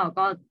ย่างพวกเรา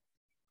ก็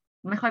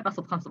ไม่ค่อยประส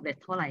บความสำเร็จ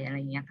เท่าไหร่อะไร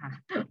อย่างเงี้ยค่ะ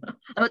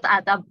แต่อา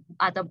จ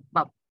จะแบ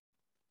บ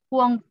พ่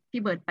วง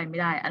พี่เบิร์ดไปไม่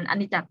ได้อัน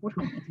นี้จากพูด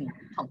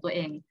ของตัวเอ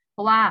งเพ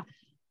ราะว่า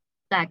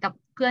แต่กับ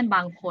เพื่อนบ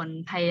างคน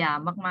พยายาม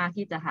มากๆ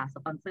ที่จะหาส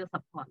ปอนเซอร์ซั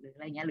พพอร์ตหรืออะ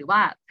ไรเงี้ยหรือว่า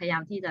พยายา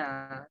มที่จะ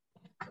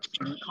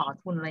ขอ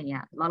ทุนอะไรเงี้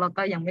ยแล้วเรา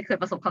ก็ยังไม่เคย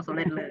ประสบความสำเ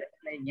ร็จเลย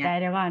อะไรเงี้ยแต่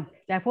เดี๋ยวก่อน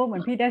แต่พูดเหมือ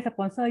นพี่ได้สป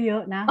อนเซอร์เยอ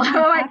ะนะ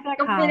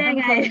ก็ไม่ได้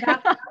ไง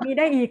มีไ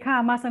ด้อีกค่ะ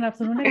มาสนับส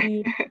นุนได้อี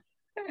ก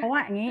เพราะว่า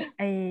อย่างนี้ไ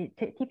อ้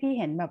ที่พี่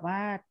เห็นแบบว่า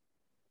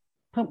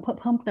เ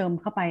พิ่มเติม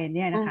เข้าไปเ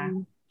นี่ยนะคะ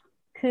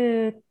คือ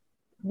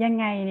ยัง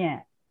ไงเนี่ย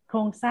โคร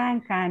งสร้าง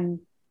การ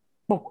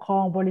ปกครอ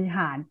งบริห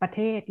ารประเท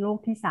ศโลก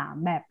ที่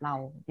3แบบเรา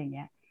อย่างเ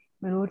งี้ย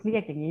ไม่รู้เรีย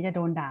กอย่างนี้จะโด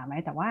นด่าไหม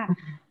แต่ว่า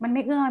มันไ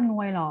ม่เอื้ออำน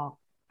วยหรอก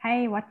ให้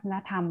วัฒน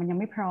ธรรมมันยัง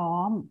ไม่พร้อ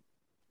ม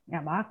แบ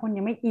บว่าคน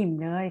ยังไม่อิ่ม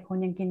เลยคน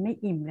ยังกินไม่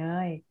อิ่มเล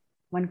ย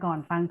วันก่อน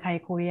ฟังใคร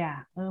คุย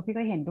พี่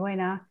ก็เห็นด้วย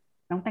นะ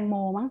น้องแตงโม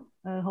มั้ง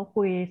เขา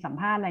คุยสัม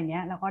ภาษณ์อะไรเงี้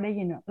ยแล้วก็ได้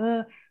ยินว่า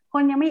ค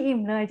นยังไม่อิ่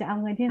มเลยจะเอา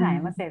เงินที่ไหน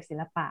มาเสพศิ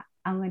ลปะ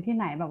เอาเงินที่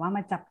ไหนแบบว่าม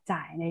าจับจ่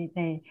าย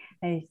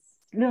ใน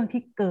เรื่อง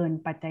ที่เกิน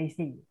ปัจจัย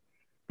สี่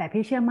แต่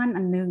พี่เชื่อมั่น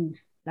อันนึง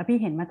แล้วพี่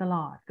เห็นมาตล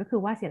อดก็คื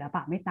อว่าศิลป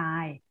ะไม่ตา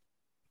ย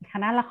ค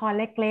ณะละคร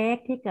เล็ก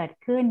ๆที่เกิด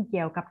ขึ้นเ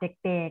กี่ยวกับเ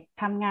ด็ก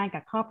ๆทำงานกั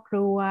บครอบค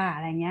รัวอ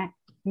ะไรเงี้ย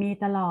มี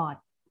ตลอด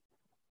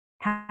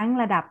ทั้ง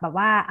ระดับแบบ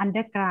ว่า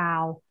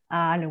underground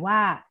หรือว่า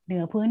เหนื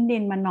อพื้นดิ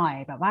นมาหน่อย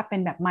แบบว่าเป็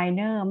นแบบ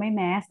minor ไม่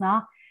mass เนาะ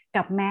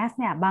กับ mass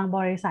เนี่ยบางบ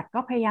ริษัทก็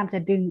พยายามจะ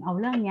ดึงเอา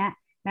เรื่องเนี้ย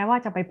แม้ว่า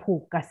จะไปผู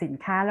กกับสิน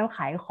ค้าแล้วข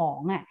ายขอ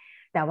ง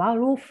แต่ว่า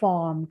รูปฟอ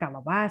ร์มกับแบ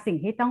บว่าสิ่ง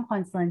ที่ต้องคอ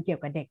นเซิร์นเกี่ย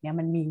วกับเด็กเนี่ย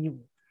มันมีอยู่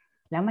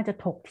แล้วมันจะ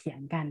ถกเถีย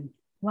งกัน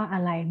ว่าอะ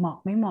ไรเหมาะ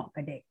ไม่เหมาะ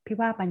กับเด็กพี่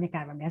ว่าบรรยากา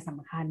ศแบบนี้ส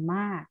ำคัญม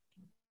าก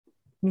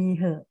มี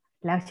เหอะ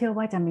แล้วเชื่อ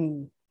ว่าจะมี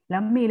แล้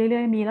วมีเ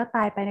รื่อยๆมีแล้วต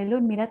ายไปในรุ่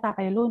นมีแล้วตายไป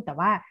ในรุ่นแต่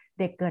ว่า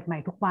เด็กเกิดใหม่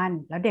ทุกวัน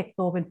แล้วเด็กโ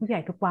ตเป็นผู้ใหญ่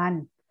ทุกวัน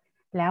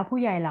แล้วผู้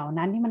ใหญ่เหล่า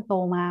นั้นที่มันโต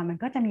มามัน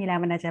ก็จะมีแรง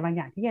บันดาลใจบางอ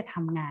ย่างที่จะท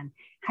ำงาน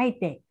ให้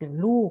เด็กหรือ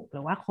ลูกห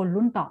รือว่าคน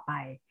รุ่นต่อไป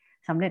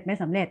สำเร็จไม่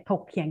สำเร็จถ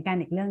กเถียงกัน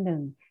อีกเรื่องหนึ่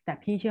งแต่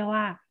พี่เชื่อ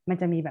ว่ามัน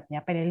จะมีแบบนี้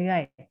ไปเรื่อ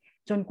ย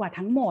ๆจนกว่า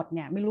ทั้งหมดเ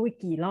นี่ยไม่รู้อีก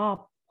กี่รอบ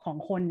ของ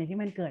คนเนี่ยที่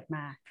มันเกิดม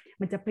า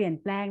มันจะเปลี่ยน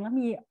แปลงแล้ว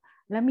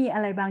มีอ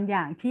ะไรบางอ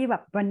ย่างที่แบ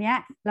บวันเนี้ย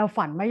เรา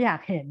ฝันว่าอยา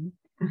กเห็น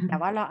แต่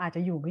ว่าเราอาจจ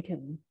ะอยู่ไม่ถึ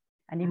ง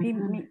อันนี้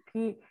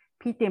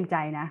พี่เตรียมใจ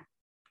นะ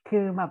คื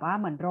อแบบว่า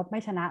เหมือนรบไม่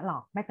ชนะหรอ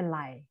กไม่เป็นไ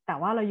รแต่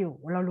ว่าเรา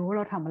รู้ว่าเ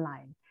ราทำอะไร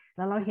แ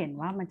ล้วเราเห็น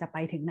ว่ามันจะไป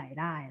ถึงไหน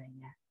ได้อะไร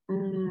เงี้ย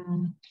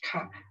ค่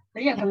ะแล้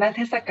วอย่างทางด้านเ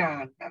ทศกา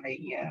ลอะไรอย่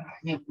างเงี้ย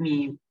ยังมี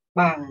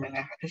บ้างไหมน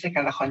ะคะเทศกา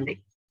ลละครเด็ก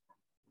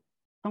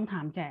ต้องถ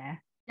ามแจ๋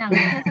อย่าง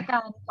เทศกา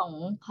ล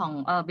ของ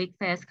Big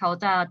Fest เขา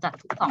จะจัด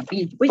ทุก2 ปี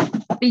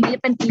ปีนี้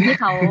เป็นปีที่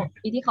เ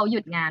ขาหยุ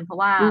ดงานเพราะ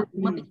ว่า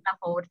เมื่อปีที่แล้ว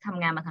เขาท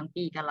ำงานมาทั้ง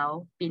ปีกันแล้ว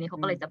ปีนี้เขา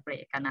ก็เลยจะเบร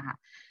กกันนะคะ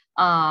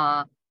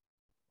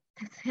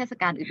เทศ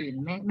กาลอื่น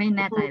ๆไม่แ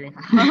น่ใจเลย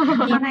ค่ะ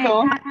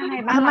ถ้าใน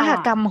บ้านมห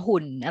กรรม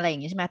หุ่นอะไรอย่า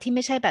งงี้ใช่ไหมที่ไ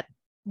ม่ใช่แบบ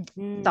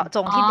เจาะจ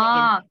งที่เด็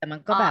กแต่มัน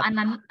ก็แบบอัน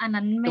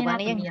นั้นไม่น่า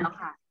จะมีแล้ว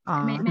ค่ะ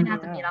ไม่น่า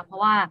จะมีแล้วเพรา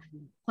ะว่า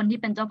คนที่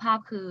เป็นเจ้าภาพ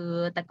คือ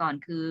แต่ก่อน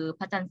คือพ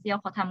ระจันทร์เสี้ยว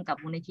เขาทำกับ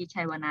มูลนิธิ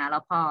ชัยวนาแล้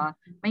วพอ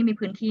ไม่มี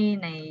พื้นที่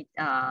ใน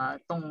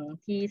ตรง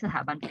ที่สถ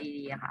าบันปรี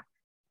ดีอะค่ะ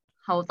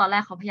เขาตอนแร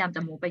กเขาพยายามจ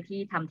ะมูฟไปที่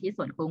ทำที่ส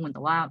วนครูองุ่นแ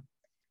ต่ว่า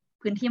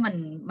พื้นที่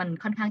มัน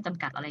ค่อนข้างจ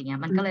ำกัดอะไรเงี้ย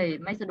มันก็เลย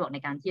ไม่สะดวกใน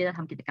การที่จะท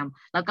ำกิจกรรม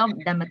แล้วก็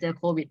ดันมาเจอ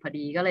โควิดพอ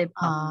ดีก็เลย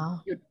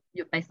ห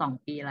ยุดไป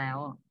2 ปีแล้ว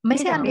ไม่ใ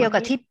ช่อันเดียวกั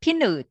บที่พี่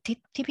หนืด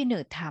ที่พี่หนื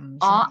ดท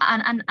ำ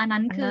อัน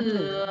นั้นคือ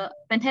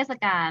เป็นเทศ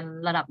กาล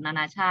ระดับนา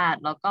นาชาติ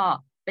แล้วก็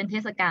เป็นเท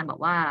ศกาลแบ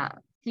บว่า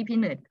ที่พี่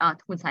หนืด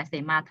คุณสายเส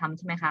มาทำใ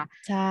ช่ไหมคะ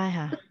ใช่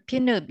ค่ะพี่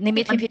หนืดนิ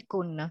มิตพิพิธ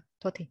กุลเนาะ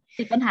โทษที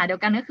ติดปัญหาเดีย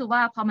วกันก็คือว่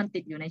าพอมันติ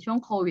ดอยู่ในช่วง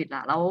โควิดล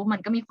ะแล้วมัน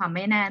ก็มีความไ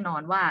ม่แน่นอ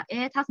นว่า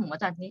ถ้าสมมติว่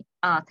าจากนี้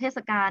เทศ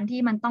กาลที่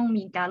มันต้อง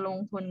มีการลง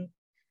ทุน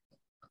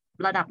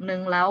ระดับหนึ่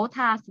งแล้ว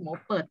ถ้าสมม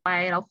ติเปิดไป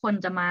แล้วคน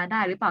จะมาได้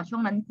หรือเปล่าช่ว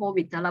งนั้นโค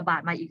วิดจะระบา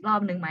ดมาอีกรอ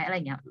บนึงไหมอะไร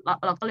เงี้ย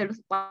เราก็เลยรู้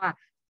สึกว่า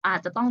อาจ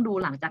จะต้องดู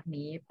หลังจาก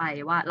นี้ไป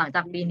ว่าหลังจ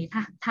ากปีนี้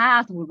ถ้า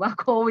สมมติว่า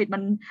โควิดมั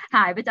นห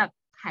ายไปจ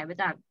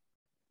าก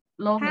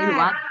โลกนี้หรือ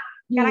ว่า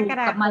อยู่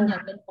กับมันอย่า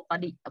งเป็น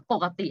ป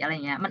กติอะไร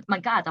เงี้ยมัน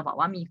ก็อาจจะบอก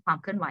ว่ามีความ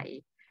เคลื่อนไหว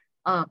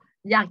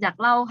อยาก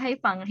เล่าให้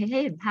ฟังให้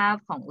เห็นภาพ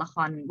ของละค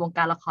รวงก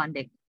ารละครเ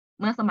ด็ก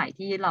เมื่อสมัย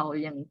ที่เรา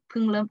ยังเ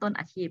พิ่งเริ่มต้น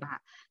อาชีพอะค่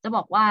ะจะบ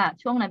อกว่า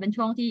ช่วงนั้นเป็น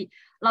ช่วงที่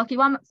เราคิด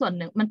ว่าส่วนห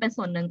นึ่งมันเป็น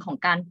ส่วนหนึ่งของ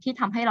การที่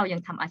ทำให้เรายั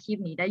งทำอาชีพ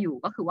นี้ได้อยู่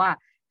ก็คือว่า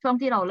ช่วง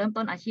ที่เราเริ่ม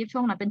ต้นอาชีพช่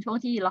วงนั้นเป็นช่วง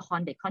ที่ละคร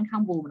เด็กค่อนข้า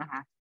งบูมนะค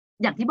ะ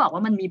อย่างที่บอกว่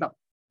ามันมีแบบ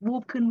วู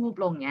บขึ้นวูบ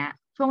ลงเงี้ย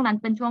ช่วงนั้น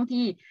เป็นช่วง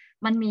ที่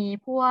มันมี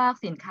พวก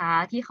สินค้า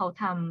ที่เขา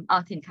ท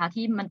ำสินค้า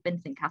ที่มันเป็น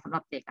สินค้าสำห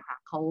รับเด็กอะค่ะ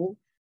เขา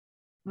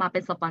มาเป็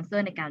นสปอนเซอ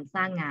ร์ในการส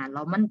ร้างงานแ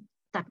ล้วมัน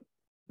จัด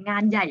งา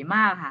นใหญ่ม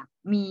ากค่ะ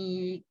มี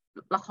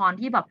ละคร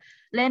ที่แบบ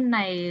เล่นใน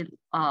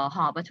ห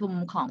อประชุม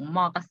ของม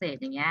อเกษตร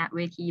อย่างเงี้ยเว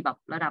ทีแบบ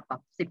ระดับแบ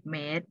บ10 เม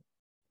ตร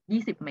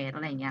20 เมตรอ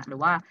ะไรเงี้ยหรือ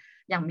ว่า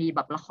อย่างมีแบ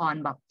บละคร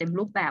แบบเต็ม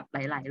รูปแบบห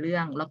ลายๆเรื่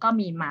องแล้วก็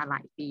มีมาหล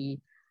ายปี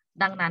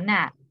ดังนั้นเ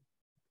นี่ย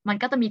มัน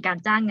ก็จะมีการ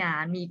จ้างงา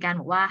นมีการ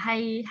บอกว่าใ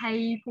ห้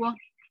พวก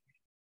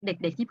เ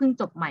ด็กๆที่เพิ่ง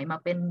จบใหม่มา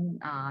เป็น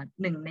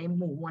หนึ่งใน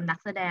หมู่มวลนัก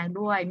แสดง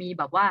ด้วยมี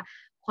แบบว่า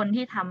คน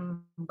ที่ท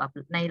ำแบบ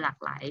ในหลาก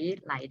ห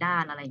ลายด้า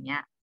นอะไรเงี้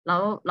ยแ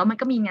ล้วมัน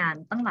ก็มีงาน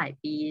ตั้งหลาย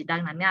ปีดั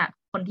งนั้นเนี่ย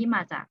คนที่ม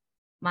าจ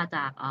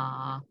าก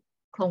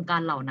โครงกา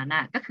รเหล่านั้น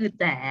น่ะก็คือ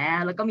แจ๋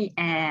แล้วก็มีแ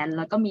อนแ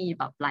ล้วก็มี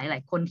แบบหลา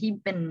ยคน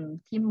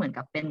ที่เหมือน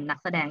กับเป็นนัก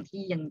แสดง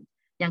ที่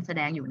ยังแส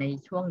ดงอยู่ใน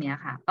ช่วงนี้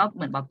ค่ะก็เ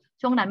หมือนแบบ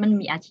ช่วงนั้นมัน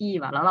มีอาชีพ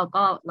อะแล้วเรา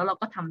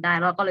ก็ทำได้แ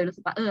ล้วเราก็เลยรู้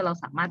สึกว่าเรา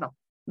สามารถแบบ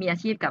มีอา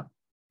ชีพกับ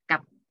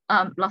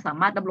เราสา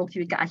มารถดำรงชี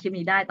วิตกับอาชีพ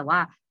นี้ได้แต่ว่า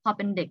พอเ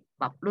ป็นเด็ก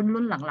แบบ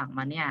รุ่นหลังๆ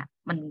มาเนี่ย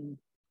มัน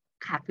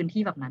ขาดพื้น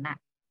ที่แบบนั้นอะ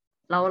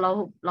เ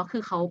ราคื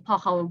อเขาพอ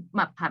เขา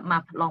มา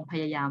ลองพ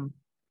ยายาม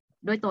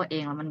ด้วยตัวเอ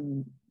งแล้วมัน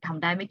ท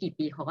ำได้ไม่กี่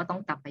ปีเขาก็ต้อ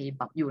งกลับไปแ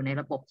บบอยู่ใน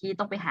ระบบที่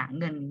ต้องไปหา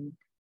เงิน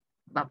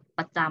แบบป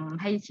ระจ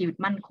ำให้ชีวิต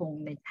มั่นคง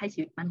ให้ชี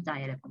วิตมั่นใจ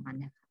อะไรประมาณ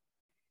นี้ค่ะ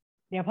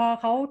เดี๋ยวพอ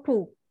เขาถู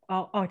ก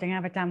ออกจากงา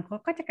นประจำเขา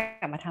ก็จะก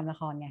ลับมาทำละ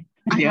ครไง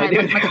เดี๋ยว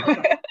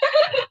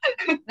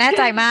แน่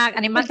ใจมากอั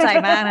นนี้มั่นใจ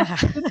มากนะคะ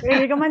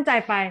ก็มั่นใจ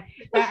ไป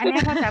แต่อันนี้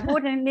พอจะพูด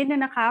นิดนึ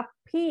งนะคะ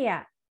พี่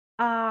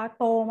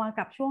โตมา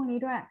กับช่วงนี้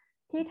ด้วย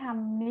ที่ท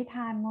ำนิท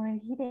านมูล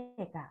นิธิเ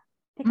ด็ก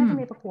ที่เขาจะ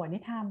มีประกวดนิ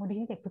ทานมูลนิ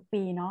ธิเด็กทุก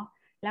ปีเนาะ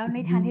แล้ว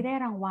นิทานที่ได้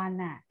รางวัล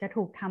จะ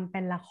ถูกทำเป็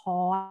นละค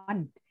ร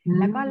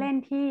แล้วก็เล่น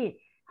ที่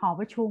หอ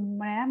ประชุม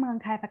นะเมือง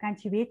ไทยประกัน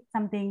ชีวิต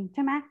something ใ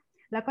ช่ไหม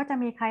แล้วก็จะ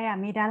มีใคร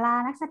มีดารา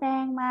นักแสด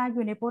งมาอ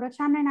ยู่ในโปรดัก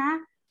ชันด้วยนะ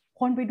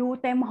คนไปดู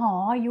เต็มหอ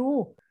อยู่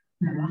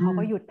แต่ว่าเขา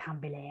ก็หยุดท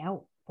ำไปแล้ว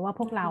เพราะว่า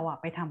พวกเรา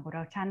ไปทำโปร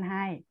ดักชันใ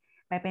ห้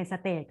ไปเป็นส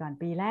เตจก่อน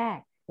ปีแรก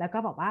แล้วก็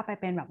บอกว่าไป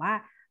เป็นแบบว่า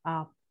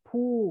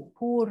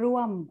ผู้ร่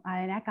วมอะไร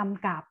นะก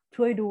ำกับ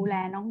ช่วยดูแล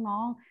น้อ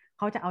งๆเ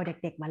ขาจะเอาเ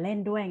ด็กๆมาเล่น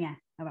ด้วยไง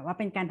แบบว่า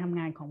เป็นการทำ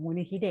งานของมูล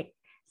นิธิเด็ก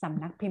ส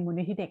ำนักพิมพ์มูล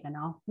นิธิเด็ก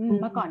เนาะ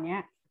เมื่อก่อนเนี้ย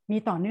มี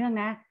ต่อเนื่อง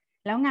นะ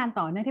แล้วงาน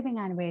ต่อเนื่องที่เป็น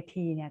งานเว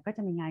ทีเนี่ยก็จ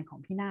ะมีงานของ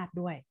พี่นาฏ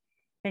ด้วย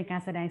เป็นกา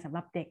รแสดงสำห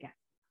รับเด็ก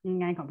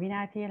งานของพี่น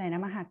าฏที่อะไรน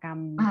ะมหกรรม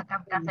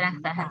การแสดง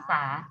แสนหันษ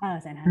า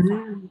แสนหันษา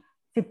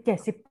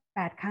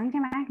17-18 ครั้งใช่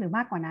ไหมหรือม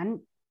ากกว่านั้น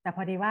แต่พ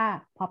อดีว่า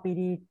พอปี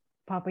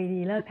ดี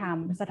เลิกท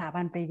ำสถา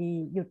บันปรีดี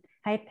หยุด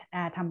ให้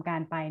ทำกา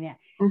รไปเนี่ย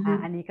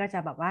อันนี้ก็จะ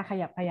แบบว่าข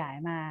ยับขยาย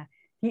มา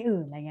ที่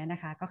อื่นอะไรเงี้ยน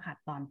ะคะก็ขาด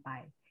ตอนไป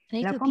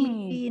แล้วก็มี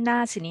พี่หน้า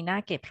ศินีนา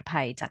เกตประ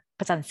ภัยจากป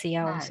ระจันเซีย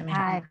วใช่ไหมคะ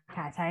ใช่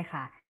ค่ะใช่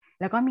ค่ะ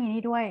แล้วก็มี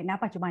นี่ด้วยณ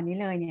ปัจจุบันนี้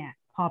เลยเนี่ย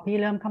พอพี่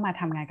เริ่มเข้ามา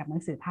ทำงานกับหนั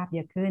งสือภาพเย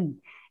อะขึ้น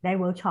ได้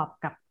เวิร์กช็อป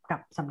กั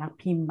บสำนัก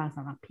พิมพ์บางส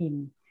ำนักพิม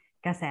พ์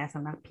กระแสส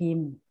ำนักพิม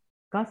พ์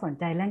ก็สน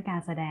ใจเรื่องกา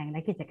รแสดงและ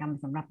กิจกรรม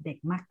สำหรับเด็ก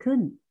มากขึ้น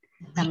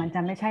แต่มันจะ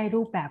ไม่ใช่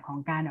รูปแบบของ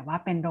การแบบว่า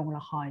เป็นโรงล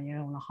ะครใน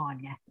โรงละคร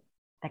ไง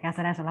แต่การแส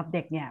ดงสำหรับเ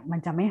ด็กเนี่ยมัน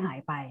จะไม่หาย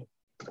ไป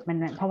มัน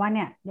เพราะว่าเ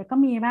นี่ยเดี๋ยวก็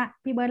มีว่า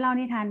พี่เบิร์ดเล่า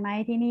นิทานไหม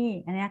ที่นี่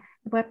อันเนี้ย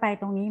พี่เบิร์ดไป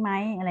ตรงนี้ไหม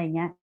อะไรเ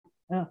งี้ย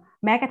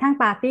แม้กระทั่ง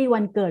ปาร์ตี้วั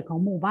นเกิดของ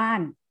หมู่บ้าน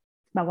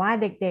แบบว่า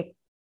เด็ก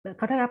ๆเ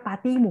ขาเรียกว่าปา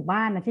ร์ตี้หมู่บ้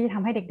านนะที่จะท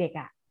ำให้เด็กๆ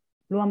อ่ะ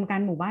รวมกัน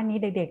หมู่บ้านนี้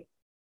เด็ก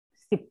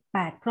ๆ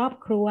18 ครอบ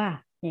ครัว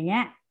อย่างเงี้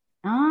ย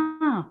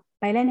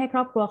ไปเล่นให้คร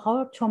อบครัวเขา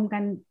ชมกั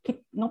นคิด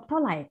งบเท่า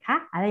ไหร่คะ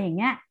อะไรอย่าง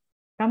เงี้ย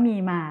ก็มี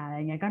มาอะไร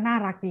เงี้ยก็น่า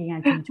รักดีงา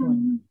นชุมชน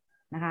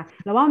นะคะ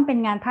แล้วว่ามันเป็น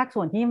งานภาค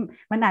ส่วนที่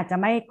มันอาจจะ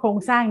ไม่โครง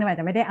สร้างเนี่ยอาจ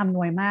จะไม่ได้อำน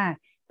วยมาก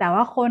แต่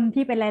ว่าคน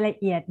ที่เป็นรายละ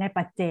เอียดใน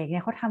ปัจเจกเนี่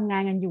ยเขาทำงา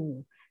นกันอยู่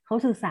เขา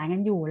สื่อสารกั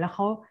นอยู่แล้วเข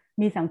า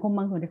มีสังคมบ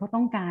างส่วนที่เขา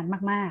ต้องการ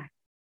มาก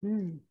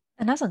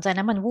ๆน่าสนใจ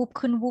นะมันวูบ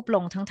ขึ้นวูบล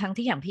งทั้ง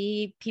ที่อย่าง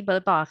พี่เบิ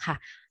ร์ตบอกค่ะ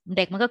เ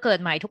ด็กมันก็เกิด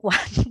ใหม่ทุกวั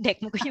น เด็ก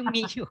มันก็ยัง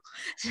มีอยู่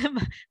ใช่ไหม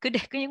คือเ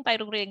ด็กก็ยังไป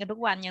โรงเรียนกันทุ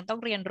กวันยังต้อง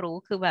เรียนรู้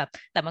คือแบบ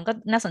แต่มันก็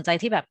น่าสนใจ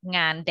ที่แบบง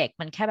านเด็ก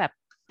มันแค่แบบ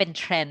เป็น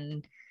เทรนด์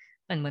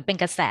เหมือนเป็น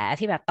กระแส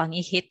ที่แบบตอน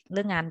นี้ฮิตเ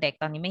รื่องงานเด็ก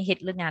ตอนนี้ไม่ฮิต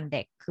เรื่องงานเ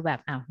ด็กคือแบบ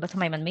อ้าวแล้วทำ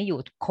ไมมันไม่อยู่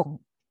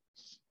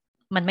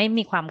มันไม่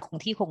มีความคง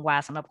ที่คงวา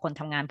สำหรับคน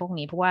ทำงานพวก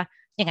นี้เพราะว่า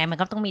ยังไงมัน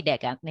ก็ต้องมีเด็ก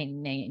อะ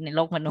ในโล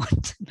กมนุษย์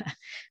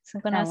ซึ่ง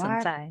ก็น่าสน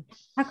ใจ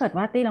ถ้าเกิด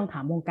ว่าตี้ลองถา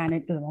มวงการ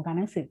อื่นๆวงการ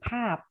หนังสือภ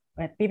าพ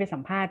ตี้ไปสั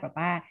มภาษณ์แบบ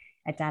ว่า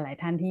อาจารย์หลาย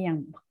ท่านที่ยัง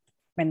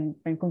เ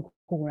ป็นคุณ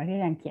ครูแล้ว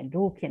ที่ยังเขียน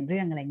รูปเขียนเรื่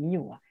องอะไรอย่างนี้อ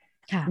ยู่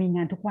มีง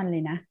านทุกวันเล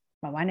ยนะ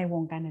แบบว่าในว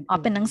งการอื่น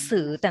เป็นหนังสื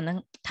อแต่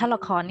ถ้าละ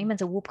ครนี่มัน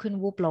จะวูบขึ้น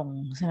วูบลง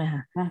ใช่ไหมค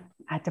ะ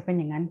อาจจะเป็น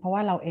อย่างนั้นเพราะว่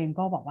าเราเอง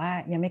ก็บอกว่า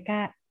ยังไม่กล้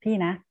าพี่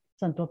นะ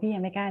ส่วนตัวพี่ยั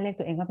งไม่กล้าเรียก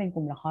ตัวเองว่าเป็นก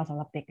ลุ่มละครสำ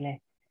หรับเด็กเลย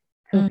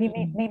คือพี่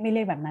ไม่เ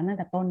รียกแบบนั้นตั้ง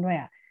แต่ต้นด้วย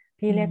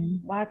พี่เรียก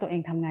ว่าตัวเอ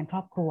งทำงานคร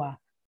อบครัว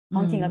เพรา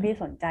ะจริงแล้วพี่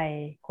สนใจ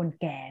คน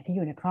แก่ที่อ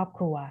ยู่ในครอบค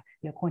รัว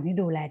หรือคนที่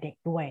ดูแลเด็ก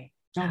ด้วย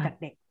นอกจ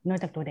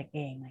ากตัวเด็กเอ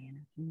งอะไรอย่างเงี้ย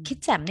นะคิด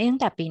แจ่มนี่ตั้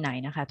งแต่ปีไหน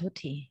นะคะทุก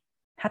ที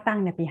ถ้าตั้ง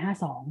ในปี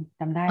52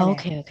จำได้เลยโอ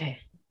เค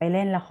ไปเ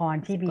ล่นละคร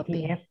ที่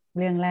BTF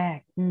เรื่องแรก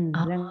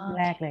เรื่อง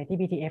แรกเลยที่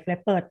BTF เลย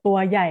เปิดตัว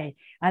ใหญ่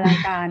อลัง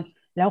การ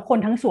แล้วคน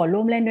ทั้งสวน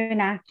ร่วมเล่นด้วย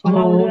นะเพราะเ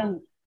ล่าเ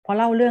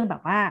รื่องแบ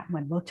บว่าเหมื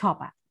อนเวิร์กช็อป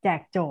แจ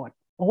กโจทย์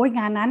โอ้ย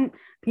งานนั้น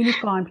พิธี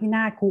กรพี่น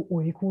าฏครู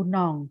อุ๋ยครูห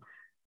น่อง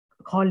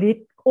คอลิส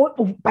โอ้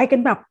ไปกั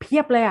นแบบเพี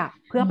ยบเลย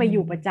เพื่อไปอ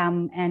ยู่ประจ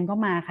ำแอนก็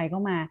มาใครก็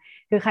มา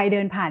คือใครเดิ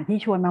นผ่านพี่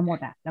ชวนมาหมด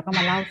แล้วก็ม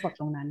าเล่าสด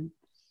ตรงนั้น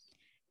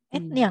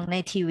อย่างใน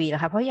ทีวีเหร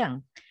อคะเพราะอย่าง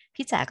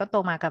พี่แจ๋ก็โต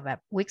มากับแบบ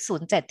วิก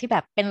07ที่แบ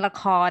บเป็นละ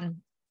คร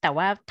แต่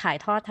ว่าถ่าย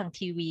ทอดทาง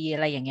ทีวีอะ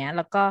ไรอย่างเงี้ยแ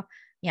ล้วก็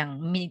อย่าง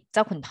มีเ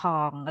จ้าขุนทอ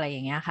งอะไรอ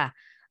ย่างเงี้ยค่ะ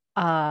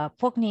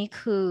พวกนี้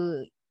คือ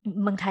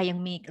เมืองไทยยัง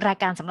มีราย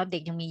การสำหรับเด็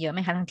กยังมีเยอะไหม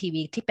คะทางที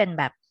วีที่เป็น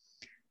แบบ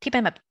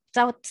เ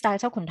จ้าสไตล์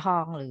เจ้าขุนทอ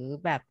งหรือ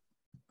แบบ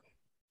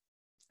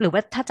หรือว่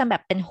าถ้าจะแบ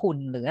บเป็นหุ่น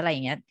หรืออะไรอย่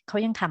างเงี้ยเขา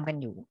ยังทำกัน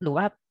อยู่หรือ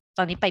ว่าต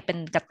อนนี้ไปเป็น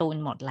การ์ตูน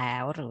หมดแล้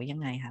วหรือยั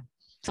งไงคะ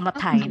สำหรับ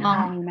ไทยนะ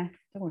คะ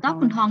เจ้า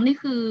ขุนทองนี่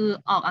คือ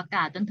ออกอาก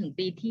าศจนถึง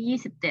ปีที่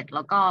27แ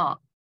ล้ว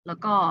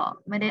ก็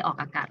ไม่ได้ออก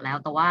อากาศแล้ว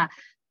แต่ว่า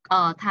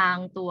ทาง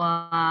ตัว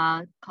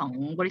ของ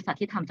บริษัท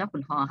ที่ทำเจ้าขุ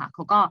นทองค่ะเข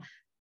าก็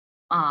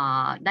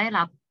ได้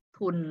รับ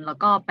ทุนแล้ว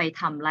ก็ไป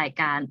ทำราย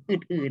การ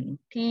อื่น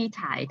ๆที่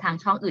ฉายทาง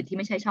ช่องอื่นที่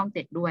ไม่ใช่ช่อง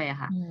7ด้วย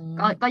ค่ะ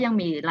ก็ยัง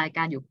มีรายก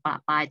ารอยู่ปะ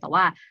ปายแต่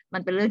ว่ามั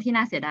นเป็นเรื่องที่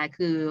น่าเสียดาย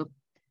คือ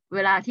เว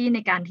ลาที่ใน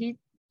การ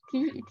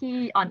ที่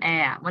ออนแอ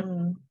ร์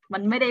มั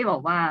นไม่ได้บอ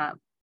กว่า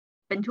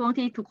เป็นช่วง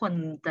ที่ทุกคน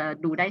จะ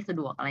ดูได้สะ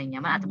ดวกอะไรเงี้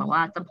ยมันอาจจะบอกว่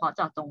าเฉพาะเ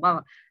จาะจงว่า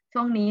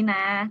ช่วงนี้น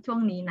ะ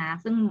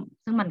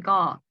ซึ่งมันก็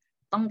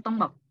ต้อง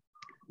แบบ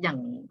อย่าง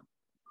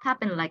ถ้า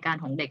เป็นรายการ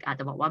ของเด็กอาจ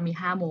จะบอกว่ามี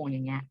5 โมงอ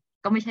ย่างเงี้ย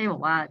ก็ไม่ใช่บอ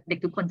กว่าเด็ก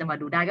ทุกคนจะมา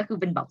ดูได้ก็คือ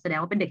เป็นแบบแสดง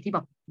ว่าเป็นเด็กที่แบ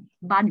บ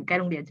บ้านอยู่ใกล้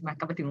โรงเรียนใช่ไหม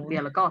กลับไปถึงโรงเรีย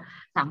นแล้วก็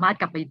สามารถ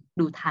กลับไป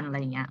ดูทันอะไร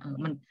เงี้ย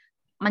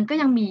มันก็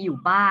ยังมีอยู่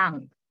บ้าง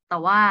แต่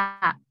ว่า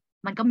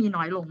มันก็มี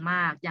น้อยลงม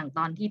ากอย่างต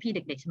อนที่พี่เ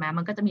ด็กๆใช่ไหม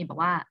มันก็จะมีแบบ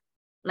ว่า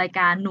รายก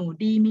ารหนู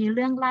ดีมีเ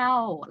รื่องเล่า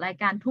ราย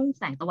การทุ่งแ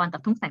สงตะวันแต่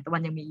ทุ่งแสงตะวั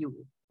นยังมีอยู่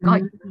ก็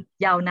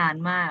ยาวนาน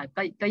มาก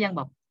ก็ยังแ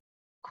บบ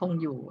คง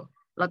อยู่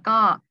แล้วก็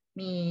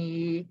มี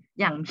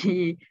อย่าง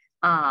ที่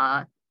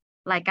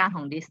รายการข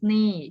องดิส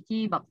นีย์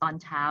ที่แบบตอน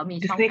เช้ามี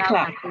ช่อง9ก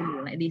าร์ตูนหรือ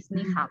อะไรดิส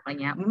นีย์คลับอะไร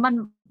เงี้ยมัน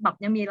แบบ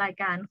ยังมีราย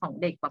การของ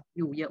เด็กแบบอ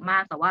ยู่เยอะมา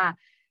กแต่ว่า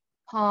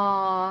พ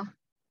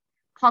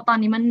อตอน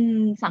นี้มัน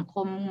สังค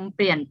มเ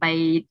ปลี่ยนไป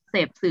เส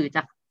พสื่อจ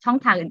ากช่อง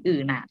ทางอื่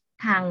นๆน่ะ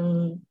ท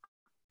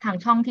าง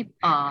ช่องที่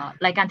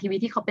รายการทีวี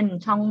ที่เขาเป็น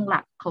ช่องหลั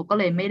กเขาก็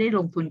เลยไม่ได้ล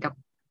งทุน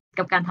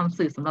กับการทำ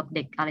สื่อสำหรับเ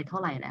ด็กอะไรเท่า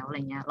ไหร่แล้วอะไร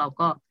เงี้ยเรา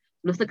ก็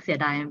รู้สึกเสีย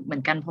ดายเหมื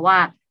อนกันเพราะว่า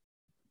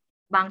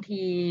บาง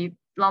ที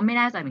เราไม่แ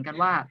น่ใจเหมือนกัน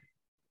ว่า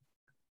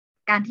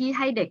การที่ใ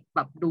ห้เด็กแบ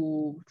บดู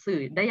สื่อ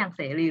ได้อย่างเ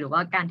สรีหรือว่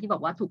าการที่แบ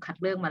บว่าถูกคัด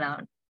เลือกมาแล้ว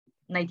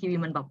ในทีวี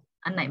มันแบบ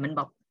อันไหนมันแ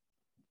บบ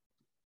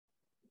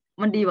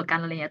มันดีกว่ากัน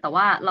อะไรเงี้ยแต่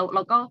ว่าเร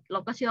า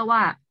ก็เชื่อว่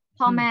า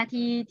พ่อแม่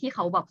ที่เข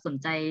าแบบสน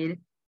ใจ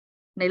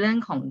ในเรื่อง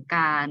ของ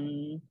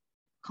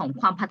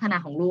ความพัฒนา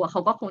ของลูกเข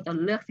าก็คงจะ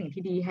เลือกสิ่ง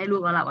ที่ดีให้ลู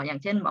กแล้วแหละอย่า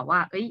งเช่นบอกว่า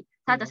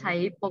ถ้าจะใช้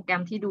โปรแกร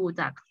มที่ดู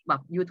จากแบ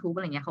บ YouTube อ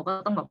ะไรเงี้ยเขาก็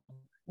ต้องแบบ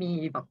มี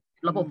แบบ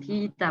ระบบที่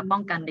จะป้อ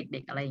งกันเด็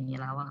กๆอะไรอย่างนี้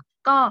แล้วอะ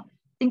ก็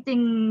จริง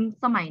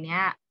ๆสมัยเนี้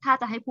ยถ้า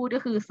จะให้พูดก็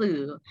คือ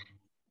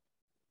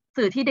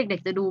สื่อที่เด็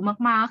กๆจะดู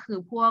มากๆคือ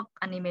พวก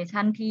แอนิเม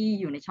ชันที่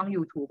อยู่ในช่อง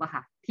YouTube อะค่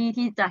ะ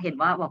ที่จะเห็น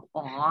ว่าแบบ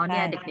อ๋อเ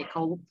นี่ยเด็กๆเข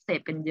าเส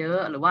พกันเยอะ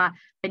หรือว่า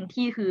เป็น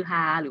ที่ฮือฮ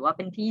าหรือว่าเ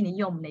ป็นที่นิ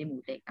ยมในห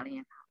มู่เด็กอะไรเ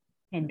งี้ยค่ะ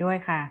เห็นด้วย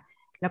ค่ะ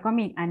แล้วก็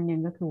มีอีกอันหนึ่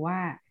งก็คือว่า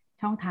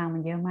ช่องทางมั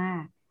นเยอะมา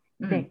ก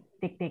เ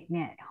ด็กเ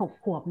นี่ย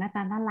6 ขวบหน้าต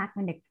าน่ารักเ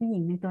ป็นเด็กผู้หญิ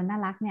งเป็นตัวน่า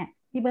รักเนี่ย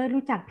พี่เบิร์ด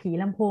รู้จักผี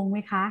ลำโพงไหม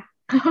คะ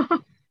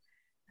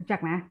รู้จัก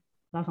ไหม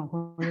เราสองค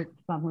น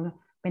สองคน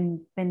เป็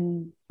น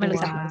ไม่รู้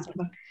ตั จัก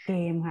วเก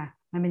มค่ะ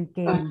มันเป็นเก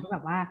มที่แบ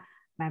บว่า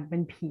มันเป็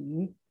นผี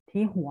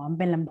ที่หัวมัน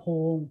เป็นลำโพ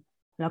ง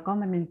แล้วก็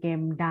มันเป็นเกม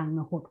ดัง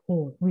โหด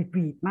ห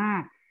วีดมา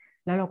ก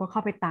แล้วเราก็เข้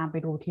าไปตามไป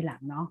ดูทีหลั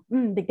งเนาะ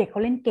เด็กๆเข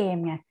าเล่นเกม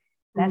ไง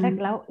แล้วถ้า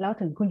แล้ว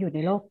ถึงคุณอยู่ใน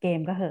โลกเกม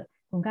ก็เหอะ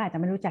คุณก็อาจจะ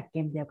ไม่รู้จักเก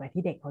มเดียวกับ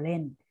ที่เด็กเขาเล่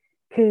น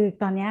คือ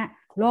ตอนนี้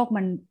โลก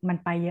มัน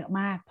ไปเยอะ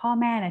มากพ่อ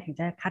แม่นะถึง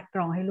จะคัดกร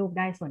องให้ลูก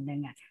ได้ส่วนหนึ่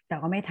งอ่ะแต่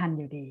ก็ไม่ทันอ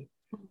ยู่ดี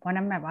เพราะ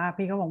นั้นแบบว่า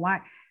พี่ก็บอกว่า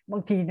บา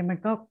งทีเนี่ยมัน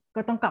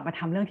ก็ต้องกลับมา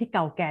ทำเรื่องที่เ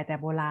ก่าแก่แต่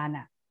โบราณ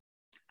อ่ะ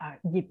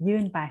หยิบยื่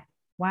นไป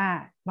ว่า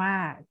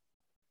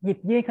หยิบ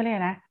ยื่นเขาเรียก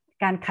นะ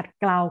การขัด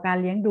เกลาการ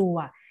เลี้ยงดู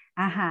อ่ะ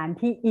อาหาร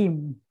ที่อิ่ม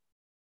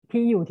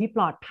ที่อยู่ที่ป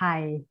ลอดภัย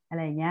อะไ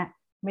รเงี้ย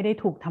ไม่ได้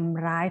ถูกท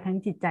ำร้ายทั้ง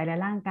จิตใจและ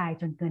ร่างกาย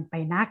จนเกินไป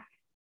นัก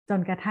จน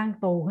กระทั่ง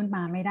โตขึ้นม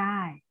าไม่ได้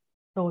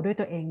โตด้วย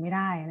ตัวเองไม่ไ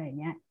ด้อะไร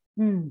เงี้ย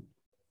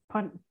เพรา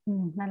ะ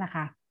นั่นแหละ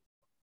ค่ะ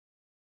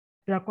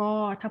แล้วก็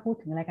ถ้าพูด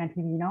ถึงรายการ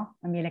ทีวีเนาะ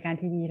มันมีรายการ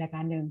ทีวีรายก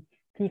ารหนึ่ง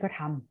พี่ก็ท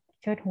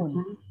ำเชิดหุ่น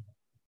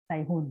ใส่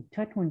หุ่นเ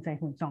ชิดหุ่นใส่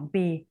หุ่น2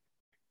 ปี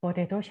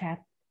Potato Chat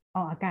อ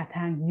อกอากาศท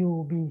าง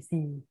UBC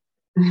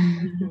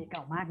เก่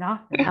ามากเนาะ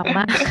เก่าม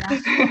าก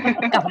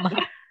เก่ามา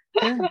ก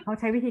ซึ่งเขา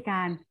ใช้วิธีก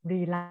ารรี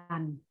รั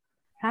น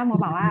ถ้าโม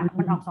บอกว่า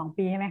มันออก2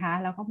 ปีใช่ไหมคะ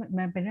แล้วก็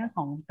มันเป็นเรื่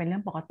อ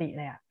งปกติ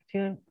เลยอะคื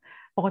อ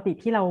ปกติ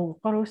ที่เรา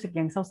ก็รู้สึก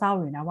ยังเศร้าๆ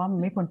อยู่นะว่ามั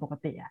นไม่ควรปก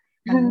ติอะ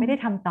มันไม่ได้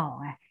ทำต่อ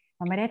ไง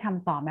มันไม่ได้ท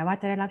ำต่อแม้ว่า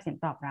จะได้รับเสียง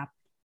ตอบรับ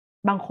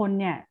บางคน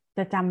เนี่ยจ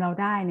ะจำเรา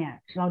ได้เนี่ย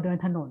เราเดิน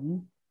ถนน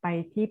ไป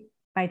ที่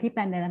แป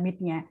ลนเนลมิด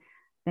เนี่ย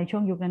ในช่ว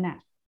งยุคนั้นน่ะ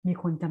มี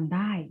คนจำไ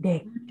ด้เด็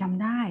กจ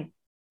ำได้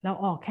เรา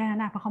ออกแค่นั้น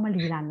นะเพราะเขามา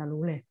รีรันเรา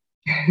รู้เลย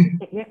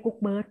เด็กเรียกกุ๊ก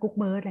เบิ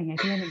ร์ดอะไรเงี้ย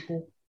ที่เล่นเป็น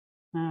กุ๊ก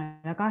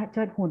แล้วก็เ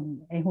ชิดหุ่น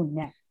ไอหุ่นเ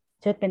นี่ย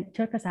เ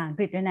ชิดภาษาอัง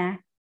กฤษด้วยนะ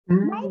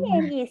My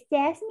name is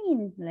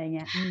Jasmine อะไรเ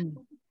งี้ย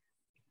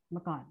เ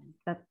มื่อก่อน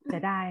จะ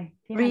ได้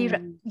ที่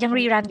ยัง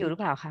รีรันอยู่หรือ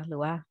เปล่าคะหรื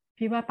อว่า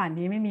พี่ว่าป่าน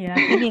นี้ไม่มีแล้ว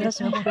ไม่มีแล้วใ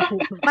ช่ไหม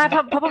มา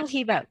เพราะบางที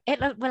แบบ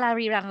แล้วเวลา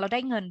รีรันเราได้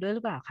เงินด้วยห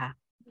รือเปล่าคะ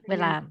เว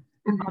ลา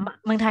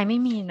เมืองไทยไม่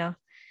มีเนาะ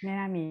ไม่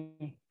น่ามี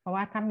เพราะ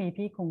ว่าถ้ามี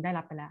พี่คงได้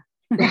รับไปแล้ว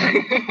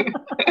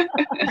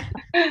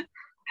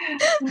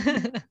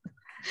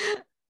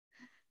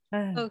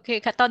โอเค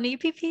ค่ะตอนนี้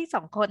พี่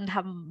2 คน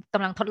ก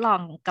ำลังทดลอง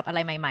กับอะไร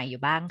ใหม่ๆอ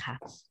ยู่บ้างค่ะ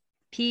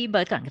พี่เบิ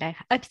ร์ดก่อนก็ได้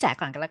ค่ะพี่แจ๋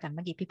ก่อนก็แล้วกันเ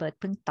มื่อกี้พี่เบิร์ด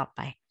เพิ่งตอบไ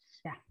ป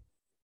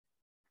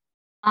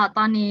ต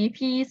อนนี้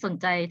พี่สน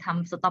ใจท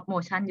ำ stop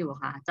motion อยู่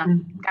ค่ะจาก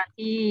การ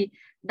ที่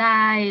ได้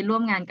ร่ว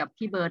มงานกับ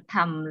พี่เบิร์ดท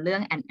ำเรื่อ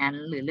งแอน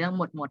หรือเรื่อง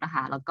หมดอะ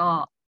ค่ะแล้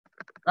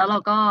วเรา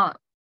ก็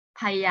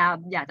พยายาม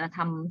อยากจะท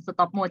ำ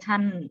stop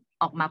motion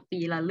ออกมาปี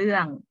ละเรื่อ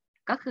ง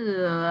ก็คือ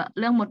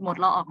เรื่องหมด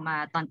เราออกมา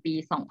ตอนปี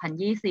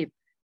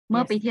 2020 เ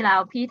มื่อปีที่แล้ว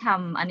พี่ท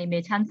ำแอนิเม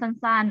ชัน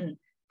สั้น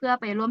ๆเพื่อ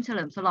ไปร่วมเฉ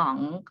ลิมฉลอง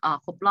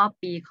ครบรอบ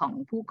ปีของ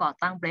ผู้ก่อ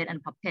ตั้ง Bread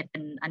and Puppet เป็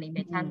นแอนิเม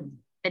ชัน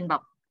เป็นแบ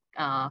บ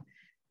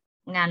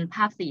งานภ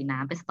าพสีน้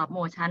ำเป็น stop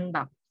motion แบ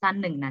บสั้น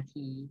1 นา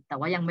ทีแต่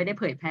ว่ายังไม่ได้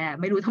เผยแพร่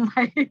ไม่รู้ทำไม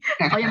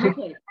เขายังไม่เ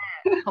ผยแพร่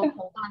เขา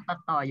กำลังตัด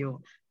ต่ออยู่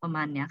ประม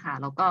าณนี้ค่ะ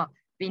แล้วก็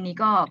ปีนี้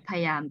ก็พย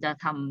ายามจะ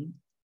ท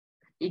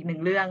ำอีก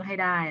1 เรื่องให้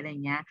ได้อะไร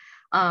เงี้ย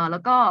แล้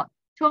วก็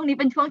ช่วงนี้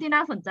เป็นช่วงที่น่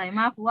าสนใจ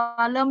มากเพราะว่า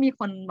เริ่มมี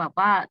คนแบบ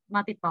ว่าม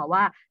าติดต่อว่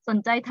าสน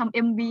ใจท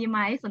ำ MV ไหม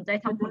สนใจ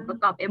ทำผลประ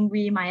กอบ MV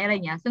ไหมอะไร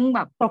เงี้ยซึ่งแบ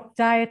บตก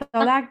ใจต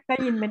อนแรกได้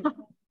ยินเป็น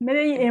ไม่ไ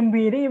ด้ยิน MV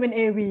ได้ยินเป็น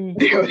AV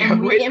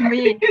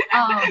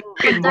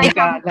สนใจ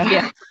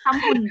ท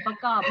ำหุ่นประ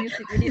กอบมิว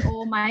สิกวิดีโอ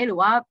ไหมหรือ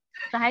ว่า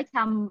จะให้ท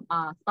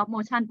ำstop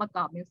motion ประก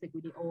อบมิวสิก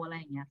วิดีโออะไร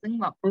อย่างเงี้ยซึ่ง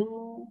แบบ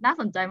น่า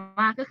สนใจ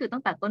มากก็คือตั้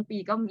งแต่ต้นปี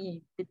ก็มี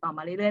ติดต่อม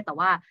าเรื่อยๆแต่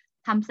ว่า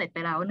ทำเสร็จไป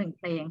แล้ว1 เ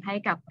พลงให้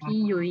กับพี่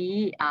ยุ้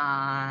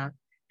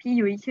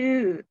ยชื่อ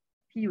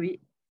พี่ยุ้ย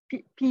ที่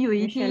พี่ยุ้ย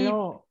เช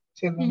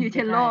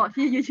ลโล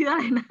พี่ยุ้ยชื่ออะ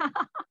ไรนะ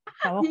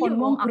สาวคน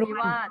ม่วงครว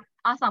น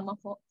สา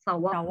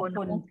วคน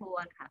ม่วงครว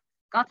นค่ะ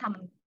ก็ท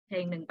ำเพล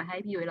ง1ไปให้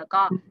พี่ยุ้ยแล้ว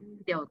ก็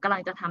เดี๋ยวกำลั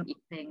งจะทำอีก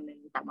เพลง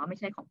1แต่ว่าไม่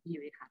ใช่ของพี่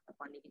ยุ้ยค่ะแต่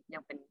ตอนนี้ยั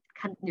งเป็น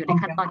อยู่ใน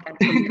ขั้นตอนการ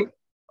คุยอยู่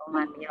ประม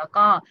าณนี้แล้ว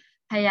ก็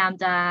พยายาม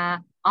จะ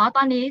ต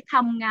อนนี้ท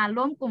ำงาน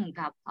ร่วมกลุ่ม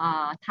กับ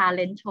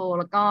Talent Show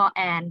แล้วก็แ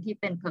อนที่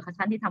เป็นเพอร์คัช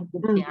ชั่นที่ทำกลุ่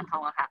มเพลงทอ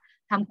งอะค่ะ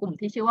ทำกลุ่ม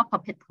ที่ชื่อว่า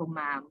Puppet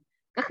Tomam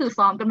ก็คือ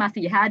ซ้อมกันมา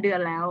 4-5 เดือ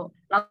นแล้ว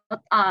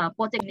โป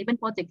รเจกต์นี้เป็น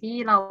โปรเจกต์ที่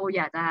เราอ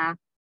ยาก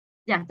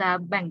จะ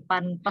แบ่งปั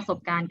นประสบ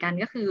การณ์กัน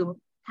ก็คือ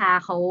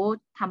เขา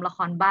ทำละค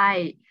รใบ้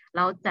แ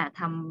ล้วจะ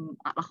ท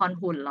ำละคร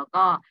หุ่นแล้ว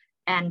ก็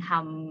แอนท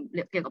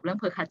ำเกี่ยวกับเรื่อง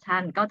เพอร์คัชชั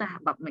นก็จะ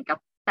แบบเหมือนกับ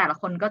แต่ละ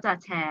คนก็จะ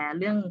แชร์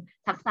เรื่อง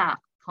ทักษะ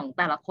ของแ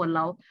ต่ละคนแ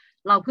ล้ว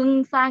เราเพิ่ง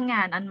สร้างง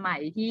านอันใหม่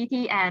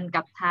ที่แอน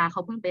กับเข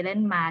าเพิ่งไปเล่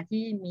นมา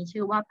ที่มี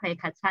ชื่อว่า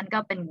Percussion ก็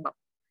เป็นแบบ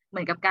เห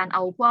มือนกับการเอ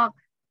าพวก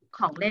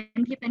ของเล่น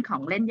ที่เป็นขอ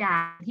งเล่นยา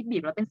ที่บี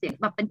บแล้วเป็นเสียง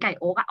แบบเป็นไก่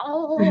โอ๊กอะโอ้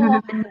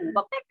เป็นหมูแบ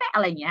บแป๊ะๆอะ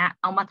ไรเงี้ย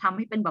เอามาทำใ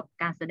ห้เป็นแบบ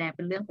การแสดงเ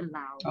ป็นเรื่องเป็นร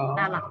าว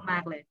น่ารักมา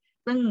กเลย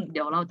ซึ่งเ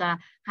ดี๋ยวเราจะ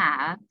หา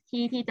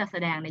ที่จะแส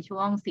ดงในช่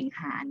วงสิงห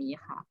านี้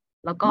ค่ะ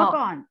แล้วก็เมื่อ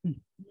ก่อน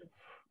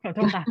ขอโท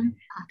ษค่ะ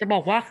จะบอ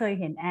กว่าเคย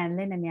เห็นแอนเ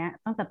ล่นอันเนี้ย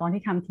ตั้งแต่ตอน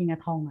ที่ทำทิงกร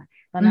ะทองอ่ะ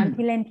ตอนนั้น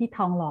ที่เล่นที่ท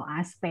องหล่ออา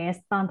ร์ตสเปซ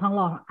ตอนทองห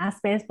ล่ออาร์ตส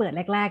เปซเปิด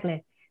แรกๆเลย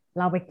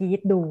เราไปกรี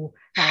ดดู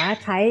แต่ว่า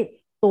ใช้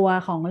ตัว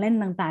ของเล่น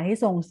ต่างๆที่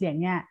ส่งเสียง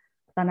เนี่ย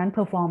ตอนนั้นเพ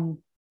อร์ฟอร์ม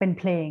เป็น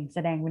เพลงแส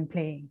ดงเป็นเพ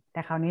ลงแ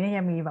ต่คราวนี้เนี่ย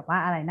ยังมีแบบว่า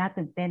อะไรน่า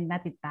ตื่นเต้นน่า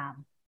ติดตาม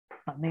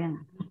ต่อเนื่อง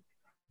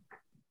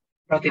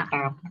เราติดต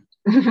าม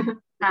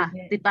ค่ะ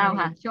ติดตาม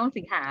ค่ะช่วง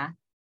สิงหา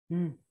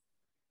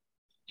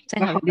ใช่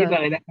แล้ว ค่ะ ของดีเล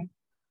ยนะคะ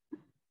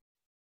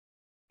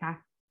ค่ะ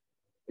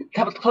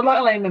ทดลอง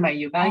อะไรใหม่ๆ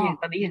อยู่บ้างอย่าง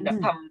ตอนนี้เห็นแบบ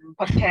ทำ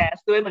พอดแคส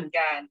ต์ด้วยเหมือน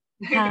กัน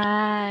ใ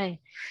ช่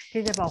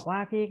พี่จะบอกว่า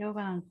พี่ก็ก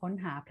ำลังค้น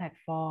หาแพลต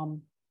ฟอร์ม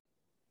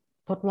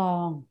ทดลอ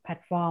งแพล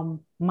ตฟอร์ม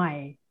ใหม่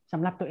ส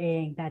ำหรับตัวเอ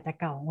งแต่จะ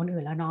เก่าของคน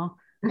อื่นแล้วเนาะ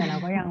แต่เรา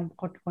ก็ยัง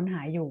ค้นห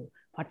าอยู่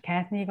พอดแค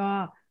สต์นี่ก็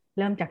เ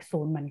ริ่มจากศู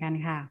นย์เหมือนกัน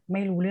ค่ะไ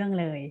ม่รู้เรื่อง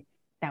เลย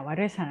แต่ว่า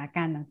ด้วยสถานก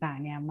ารณ์ต่าง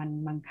ๆเนี่ยมัน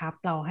บังคับ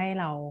เราให้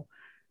เรา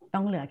ต้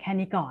องเหลือแค่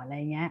นี้ก่อนอะไร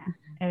เงี้ย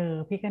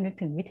พี่ก็นึก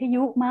ถึงวิท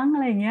ยุมั้งอ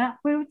ะไรเงี้ย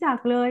ไม่รู้จัก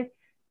เลย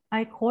ไอ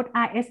โค้ด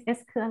RSS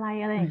คืออะไร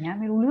อย่างเงี้ย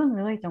ไม่รู้เรื่องเ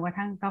ลยจนกระ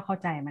ทั่งก็เข้า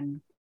ใจมัน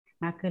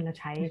มากขึ้นแล้ว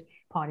ใช้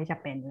พอที่จะ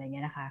เป็นอะไรเ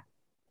งี้ยนะคะ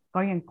ก็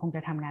ยังคงจ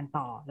ะทำงาน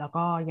ต่อแล้ว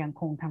ก็ยัง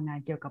คงทำงาน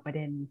เกี่ยวกับประเ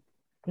ด็น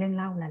เรื่อง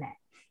เล่าแล้วแหละ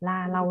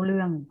เล่าเ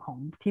รื่องของ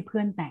ที่เพื่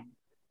อนแต่ง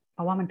เพ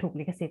ราะว่ามันถูก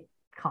ลิขสิทธิ์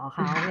ขอเข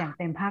าอย่าง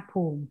เต็มภาค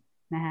ภูมิ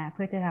นะคะเ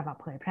พื่อจะแบบ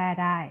เผยแพร่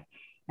ได้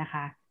นะค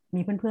ะ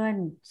มีเพื่อน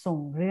ๆส่ง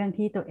เรื่อง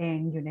ที่ตัวเอง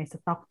อยู่ในส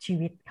ต็อกชี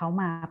วิตเขา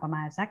มาประม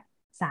าณสัก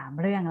3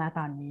เรื่องแล้ว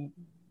ตอนนี้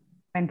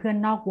เป็นเพื่อน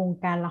นอกวง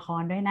การละค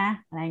รด้วยนะ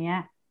อะไรเงี้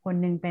ยคน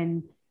หนึ่งเป็น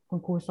คุณ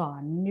ครูสอ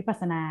นวิปัส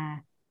สนา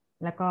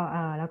แล้ว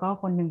ก็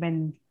คนหนึ่งเป็น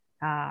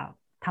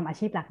ทำอา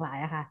ชีพหลากหลาย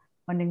อะค่ะ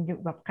คนหนึ่งอยู่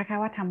แบบคล้าย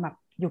ๆว่าทำแบบ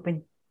อยู่เ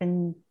ป็น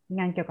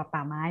งานเกี่ยวกับป่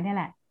าไม้นี่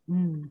แหละ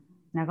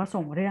แล้วก็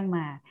ส่งเรื่องม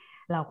า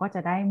เราก็จ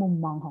ะได้มุม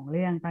มองของเ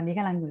รื่องตอนนี้ก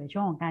ำลังอยู่ในช่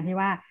วงของการที่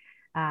ว่า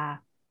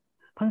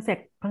เพิ่งเส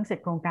ร็จ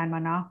โครงการม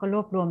าเนาะก็ร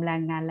วบรวมแร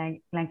งงาน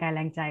แรงกายแร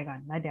งใจก่อน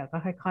แล้วเดี๋ยวก็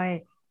ค่อย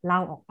ๆเล่า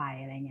ออกไป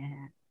อะไรเงี้ยฮ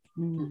ะ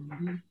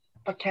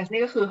พอดแคสต์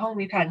นี่ก็คือห้อง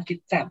นิทานคิด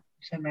แจ่ม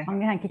ใช่ไหมห้อง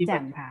นิทานคิดแจ่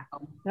มค่ะ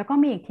แล้วก็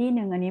มีอีกที่ห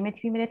นึ่งอันนี้ไ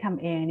ม่ได้ท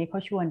ำเองอันนี้เข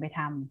าชวนไปท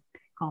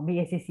ำของ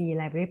BACC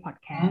Library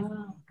Podcast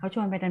เขาช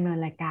วนไปดำเนิน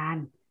รายการ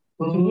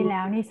ปีที่แล้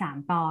วนี่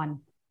3 ตอน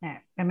เนี่ย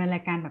ดำเนินร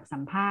ายการแบบสั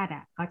มภาษณ์อ่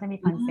ะเขาจะมี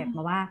คอนเซ็ปต์ม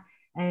าว่า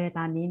ต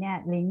อนนี้เนี่ย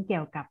ลิงก์เกี่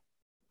ยวกับ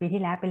ปี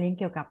ที่แล้วเป็นลิงก์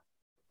เกี่ยวกับ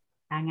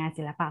งาน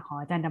ศิลปะของ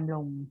อาจารย์ดำร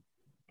ง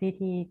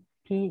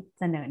ที่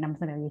นำเ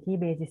สนออยู่ที่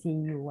BACC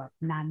อยู่แบบ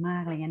นานมา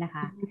กอะไรเงี้ยนะค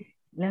ะ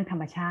เรื่องธร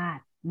รมชา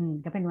ติ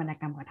ก็เป็นวรรณ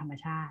กรรมกับธรรม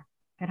ชาติ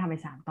ก็ทำไป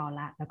3 ตอน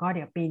ละแล้วก็เ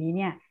ดี๋ยวปีนี้เ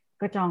นี่ย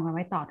ก็จองกันไ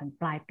ว้ต่อถึง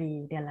ปลายปี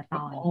เดือนละต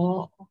อน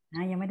น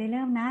ะยังไม่ได้เ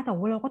ริ่มนะแต่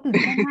ว่าเราก็ตื่น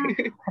เต้นมาก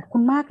ขอบคุ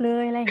ณมากเล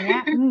ยอะไรอย่างเงี้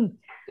ย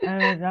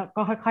แล้ว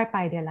ก็ค่อยๆไป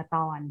เดือนละต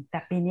อนแต่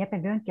ปีนี้เป็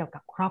นเรื่องเกี่ยวกั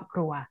บครอบค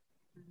รัว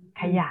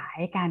ขยาย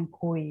การ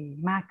คุย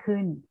มาก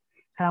ขึ้น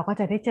เราก็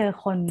จะได้เจอ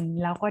คน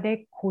แล้วก็ได้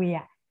คุย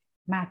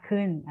มาก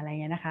ขึ้นอะไรเ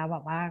งี้ยนะคะแบ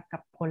บว่ากั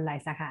บคนหลาย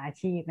สาขาอา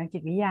ชีพนักจิ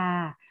ตวิทยา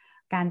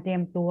การเตรีย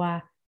มตัว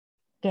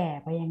แก่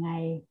ไปยังไง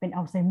เป็น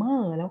อัลไซเมอ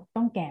ร์แล้ว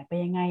ต้องแก่ไป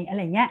ยังไงอะไร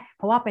เงี้ยเ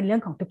พราะว่าเป็นเรื่อ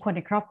งของทุกคนใ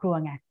นครอบครัว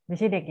ไงไม่ใ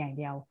ช่เด็กอย่าง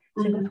เดียว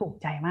ซึ่งก็ถูก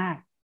ใจมาก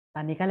ต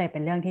อนนี้ก็เลยเป็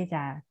นเรื่องที่จ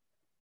ะ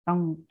ต้อง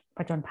ผ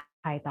จญ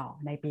ภัยต่อ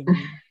ในปี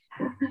นี้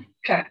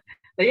ค่ะ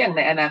แล้วอย่างใ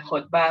นอนาค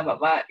ตบ้างแบบ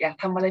ว่าอยาก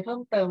ทำอะไรเพิ่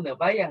มเติมหรือ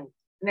ว่าอย่าง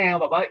แนว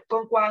แบบว่าก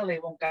ว้างๆเลย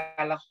วงกา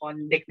รละคร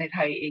เด็กในไท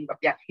ยเองแบบ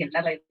อยากเห็นอ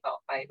ะไรต่อ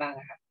ไปบ้าง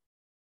คะ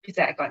พี่แ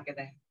จ๋ก่อนกันไ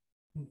ด้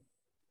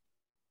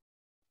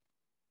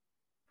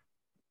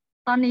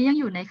ตอนนี้ยัง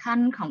อยู่ในขั้น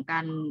ของ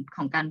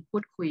การพู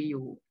ดคุยอ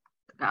ยู่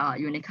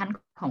อยู่ในขั้น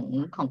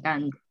ของการ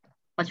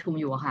ประชุม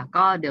อยู่ค่ะ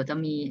ก็เดี๋ยว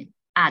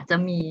อาจจะ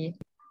มี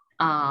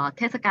เ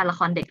ทศกาลละค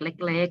รเด็กเ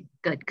ล็ก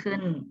ๆเกิดขึ้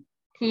น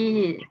ที่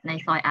ใน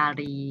ซอยอา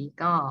รี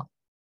ก็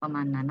ประม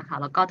าณนั้นนะคะ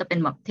แล้วก็จะเป็น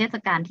แบบเทศ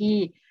กาล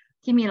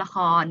ที่มีละค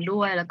ร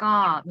ด้วยแล้วก็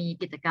มี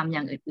กิจกรรมอ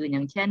ย่างอื่นๆอ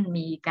ย่างเช่น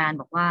มีการ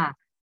บอกว่า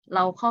เร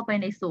าเข้าไป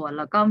ในสวน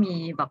แล้วก็มี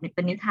แบบเ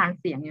ป็นนิทาน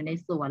เสียงอยู่ใน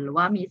สวนหรือ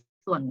ว่ามี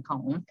ส่วนขอ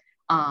ง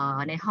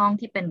ในห้อง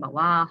ที่เป็นแบบ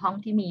ว่าห้อง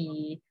ที่มี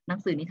หนัง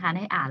สือนิทานใ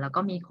ห้อ่านแล้ว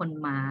ก็มีคน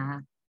มา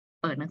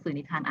เปิดหนังสือ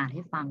นิทานอ่านใ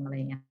ห้ฟังอะไร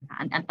อย่างเงี้ยค่ะ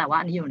แต่ว่า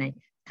อันนี้อยู่ใน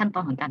ขั้นต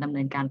อนของการดำเ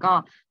นินการก็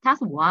ถ้า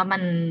สมมติว่า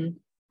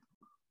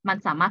มัน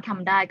สามารถท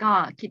ำได้ก็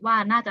คิดว่า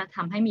น่าจะท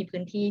ำให้มี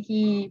พื้นที่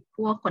ที่พ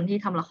วกคนที่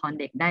ทำละคร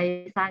เด็กได้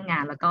สร้างงา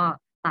นแล้วก็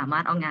สามา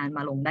รถเอางานม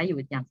าลงได้อยู่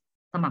อย่าง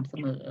สม่ำเส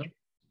มอ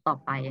ต่อ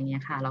ไปอย่างเงี้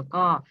ยค่ะแล้ว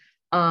ก็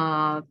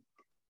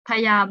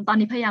ตอน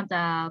นี้พยายามจ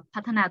ะ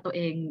พัฒนาตัวเ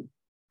อง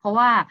เพราะ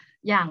ว่า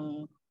อย่าง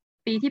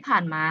ปีที่ผ่า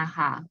นมา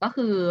ค่ะก็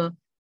คือ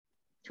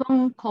ช่วง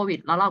โควิด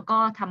แล้วเราก็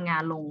ทำงา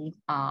น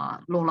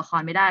ลงละค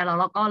รไม่ได้แล้ว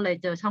เราก็เลย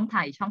เจอช่อง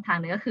ทาง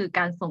นึงก็คือก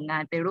ารส่งงา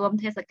นไปร่วม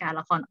เทศกาล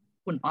ละคร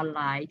หุ่นออนไล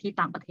น์ที่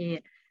ต่างประเทศ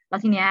แล้ว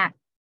ทีเนี้ย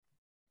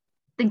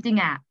จริง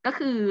ๆก็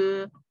คือ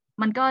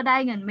มันก็ได้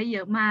เงินไม่เย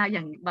อะมากอ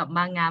ย่างแบบม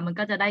างานมัน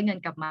ก็จะได้เงิน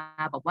กลับมา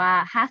แบบว่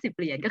า50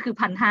 เหรียญก็คือ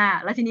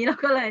1,500แล้วทีนี้เรา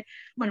ก็เลย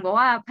เหมือนบอก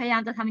ว่าพยายา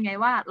มจะทำยังไง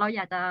ว่าเราอ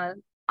ยากจะ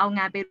เอาง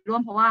านไปร่ว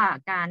มเพราะว่า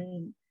การ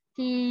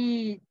ที่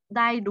ไ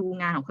ด้ดู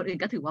งานของคนอื่น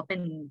ก็ถือว่าเป็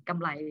นกำ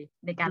ไร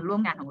ในการร่ว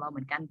มงานของเราเห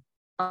มือนกัน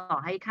ต่อ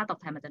ให้ค่าตอบ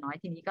แทนมันจะน้อย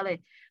ทีนี้ก็เลย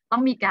ต้อ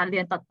งมีการเรี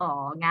ยนตัดต่อ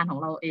งานของ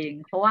เราเอง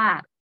เพราะว่า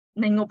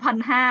ในงบ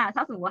1,500ถ้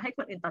าสมมติว่าให้ค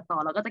นอื่นตัดต่อ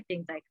เราก็จะเกร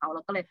งใจเขาเร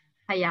าก็เลย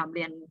พยายามเ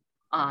รียน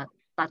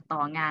ตัดต่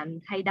องาน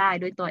ให้ได้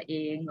ด้วยตัวเอ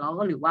งแล้ว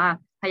ก็หรือว่า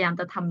พยายาม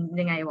จะทำ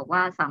ยังไงบอกว่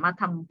าสามารถ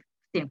ท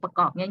ำเสียงประก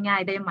อบง่า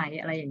ยๆได้ไหม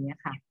อะไรอย่างเงี้ย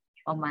ค่ะ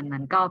ประมาณนั้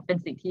นก็เป็น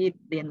สิ่งที่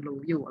เรียนรู้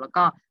อยู่แล้ว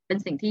ก็เป็น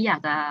สิ่งที่อยาก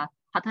จะ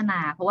พัฒนา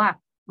เพราะว่า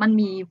มัน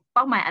มีเ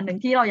ป้าหมายอันนึง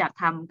ที่เราอยาก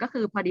ทำก็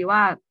คือพอดีว่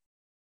า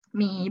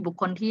มีบุค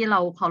คลที่เรา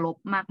เคารพ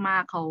มา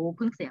กๆเขาเ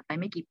พิ่งเสียไป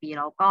ไม่กี่ปี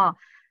แล้วก็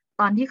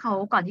ก่อนที่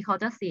เขา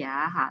จะเสีย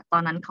ค่ะตอ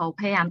นนั้นเขา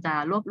พยายามจะ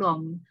รวบรวม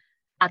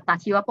อัต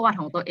ชีวประวัติ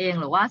ของตัวเอง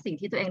หรือว่าสิ่ง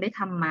ที่ตัวเองได้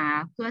ทำมา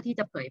เพื่อที่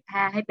จะเผยแพ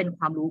ร่ให้เป็นค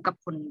วามรู้กับ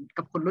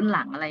คนรุ่นห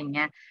ลังอะไรอย่างเ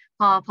งี้ย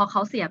พอเข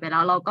าเสียไปแล้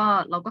วเรา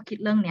ก็คิด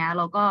เรื่องเนี้ยเ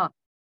ราก็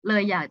เล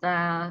ยอยากจะ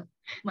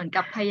เหมือน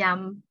กับพยายาม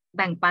แ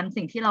บ่งปัน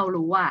สิ่งที่เรา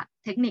รู้อะ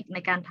เทคนิคใน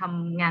การท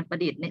ำงานประ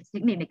ดิษฐ์เท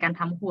คนิคในการ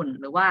ทำหุ่น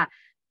หรือว่า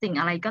สิ่ง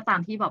อะไรก็ตาม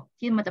ที่แบบ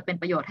ที่มันจะเป็น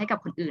ประโยชน์ให้กับ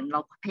คนอื่นเรา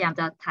พยายาม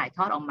จะถ่ายท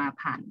อดออกมา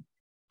ผ่าน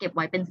เก็บไ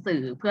ว้เป็นสื่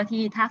อเพื่อ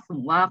ที่ถ้าสมม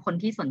ติว่าคน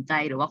ที่สนใจ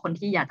หรือว่าคน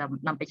ที่อยากจะ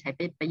นำไปใช้เ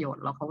ป็นประโยช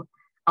น์แล้วเขา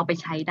เอาไป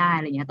ใช้ได้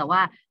อะไรเงี้ยแต่ว่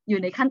าอยู่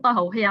ในขั้นตอนเข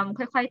าพยายาม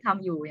ค่อยๆท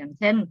ำอยู่อย่าง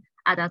เช่น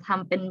อาจจะท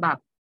ำเป็นแบบ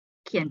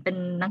เขียนเป็น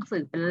หนังสื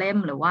อเป็นเล่ม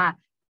หรือว่า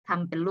ท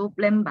ำเป็นรูป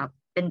เล่มแบบ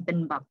เป็น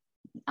แบบ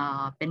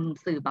เป็น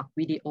สื่อแบบ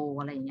วิดีโอ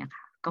อะไรอย่างเงี้ย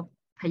ค่ะก็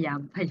พยายา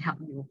ม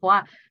อยู่เพราะว่า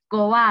ก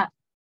ลัวว่า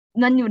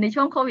เงินอยู่ใน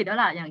ช่วงโควิดแล้ว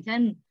ล่ะอย่างเช่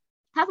น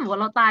ถ้าสมมติ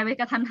เราตายไป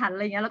กระทันหันอะ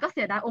ไรเงี้ยแล้วก็เ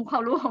สียดายองค์ควา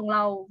มรู้ของเร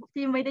า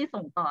ที่ไม่ได้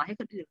ส่งต่อให้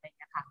คนอื่นอะไรเ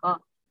งี้ยค่ะก็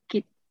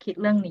คิด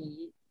เรื่องนี้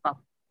แบบ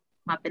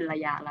มาเป็นระ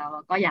ยะแล้ว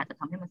ก็อยากจะ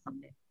ทำให้มันสำ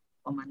เร็จ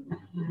ประมาณ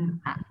นั้น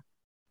ค่ะ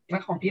แล้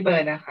วของพี่เบิ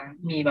ร์ดนะคะ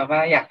มีแบบว่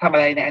าอยากทำอะ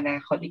ไรในอนา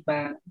คตอีกบ้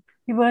าง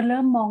พี่เบิร์ดเ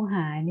ริ่มมองห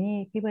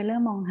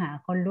า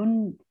คน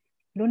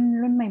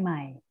รุ่นให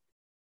ม่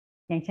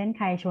ๆอย่างเช่นใ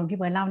ครชวนพี่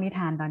เบิร์ดเล่านิท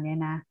านตอนนี้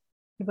นะ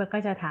พี่เบิร์ดก็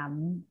จะถ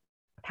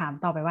าม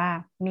ต่อไปว่า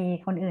มี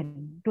คนอื่น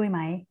ด้วยไหม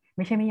ไ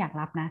ม่ใช่ไม่อยาก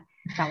รับนะ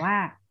แต่ว่า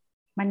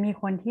มันมี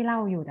คนที่เล่า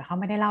อยู่แต่เขา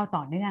ไม่ได้เล่าต่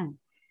อเนื่อง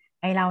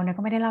ไอเราเนี่ย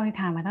ก็ไม่ได้เล่านิ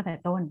ทานมาตั้งแต่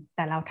ต้นแ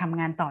ต่เราทำ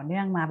งานต่อเนื่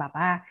องมาแบบ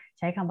ว่าใ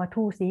ช้คำว่า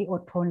ทู่ซีอ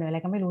ดทนหรืออะไร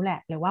ก็ไม่รู้แหละ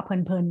หรือว่าเพ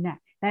ลินๆเนี่ย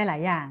ได้หลา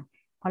ยอย่าง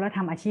เพราะเราท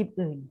ำอาชีพ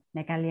อื่นใน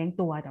การเลี้ยง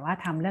ตัวแต่ว่า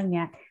ทำเรื่อง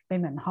นี้เป็น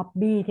เหมือนฮ็อบ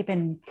บี้ที่เป็น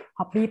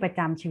ฮ็อบบี้ประจ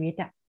ำชีวิต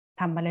อะ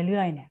ทำไปเ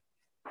รื่อยๆเนี่ย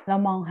เรา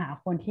มองหา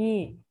คนที่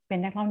เป็น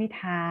นักเล่านิ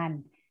ทาน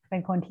เป็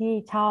นคนที่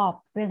ชอบ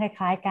เรื่องค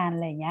ล้ายๆกันอ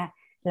ะไรเงี้ย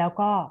แล้ว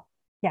ก็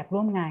อยาก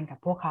ร่วมงานกับ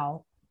พวกเขา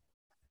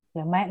ห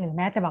รือแ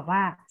ม้แต่แบบว่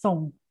า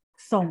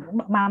ส่ง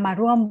มา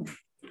ร่วม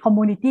คอม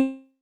มูนิตี้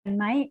กัน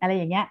ไหมอะไร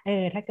อย่างเงี้ย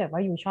ถ้าเกิดว่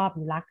าอยู่ชอบอ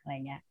ยู่รักอะไร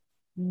เงี้ย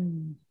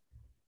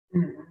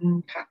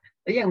ค่ะ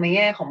แล้วอย่างในแ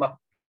ง่ของแบบ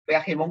อย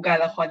ากเห็นวงการ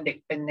ละครเด็ก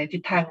เป็นในทิ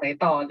ศทางไหน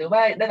ต่อหรือว่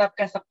าได้รับ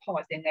การซัพพอร์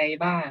ตยังไง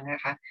บ้างน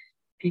ะคะ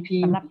พี่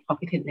สำหรับความ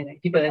คิดเห็นยังไง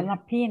พี่เบิร์ดสำหรั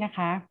บพี่นะค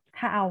ะ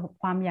ถ้าเอา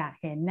ความอยาก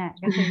เห็นเนี่ย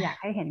ก็คืออยาก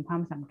ให้เห็นควา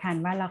มสำคัญ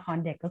ว่าละคร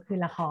เด็กก็คือ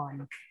ละคร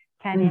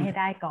แค่นี้ให้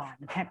ได้ก่อน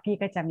แค่พี่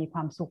ก็จะมีคว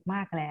ามสุขม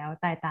ากแล้ว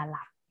ตายตาห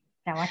ลับ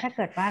แต่ว่าถ้าเ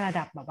กิดว่าระ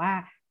ดับแบบว่า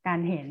การ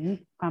เห็น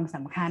ความส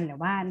ำคัญหรือ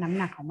ว่าน้ำ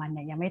หนักของมันเ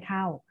นี่ยยังไม่เ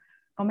ท่า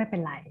ก็ไม่เป็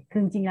นไรคื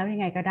อจริงแล้วยั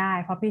งไงก็ได้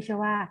เพราะพี่เชื่อ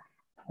ว่า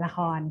ละค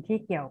รที่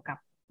เกี่ยวกับ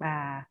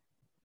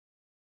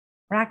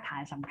รากฐา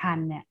นสำคัญ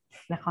เนี่ย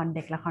ละครเ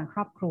ด็กละครคร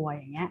อบครัว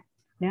อย่างเงี้ย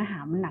เนื้อหา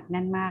มันหนักแ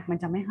น่นมากมัน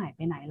จะไม่หายไป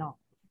ไหนหรอก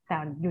แต่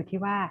อยู่ที่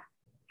ว่า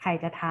ใคร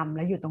จะทำแ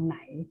ล้วอยู่ตรงไหน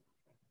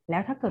แล้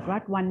วถ้าเกิดว่า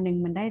วันหนึ่ง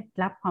มันได้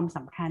รับความส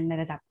ำคัญใน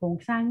ระดับโครง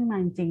สร้างขึ้นมา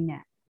จริงเนี่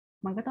ย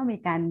มันก็ต้องมี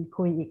การ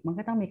คุยอีกมัน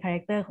ก็ต้องมีคาแร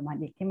คเตอร์ของมัน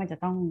อีกที่มันจะ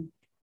ต้อง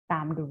ต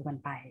ามดูกัน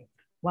ไป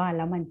ว่าแ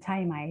ล้วมันใช่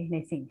ไหมใน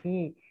สิ่งที่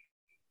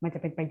มันจะ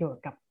เป็นประโยช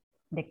น์กับ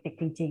เด็ก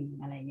ๆจริง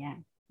ๆอะไรเงี้ย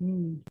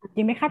จ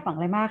ริงไม่คาดหวังอ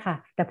ะไรมากค่ะ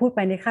แต่พูดไป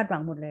นี่คาดหวั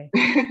งหมดเลย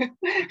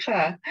ค่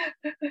ะ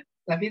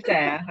แล้วพี่แ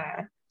จ๋ค่ะ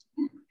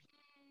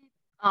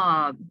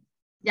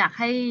อยาก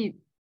ให้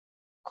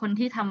คน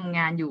ที่ทำง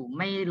านอยู่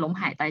ไม่ล้ม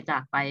หายตายจา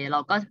กไปเรา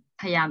ก็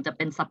พยายามจะเ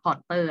ป็นซัพพอร์ต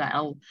เตอร์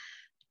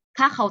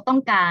ถ้าเขาต้อ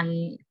งการ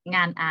ง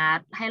านอาร์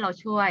ตให้เรา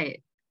ช่วย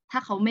ถ้า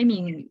เขาไม่มี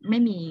เงินไ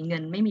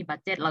ม่มีบัด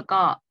เจ็ตเรา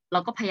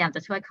ก็พยายามจ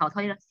ะช่วยเขาเท่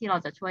าที่เรา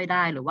จะช่วยไ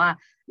ด้หรือว่า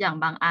อย่าง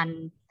บางอัน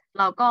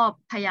เราก็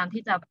พยายาม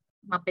ที่จะ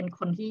มาเป็นค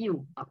นที่อยู่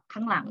ข้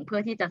างหลังเพื่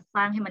อที่จะส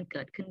ร้างให้มันเ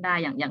กิดขึ้นได้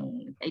อย่าง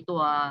ไอตั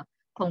ว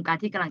โครงการ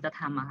ที่กำลังจะ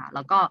ทำอะค่ะแ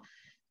ล้วก็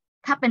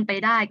ถ้าเป็นไป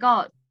ได้ก็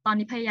ตอน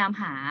นี้พยายาม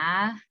ห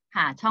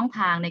าช่องท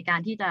างในการ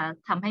ที่จะ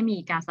ทำให้มี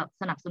การ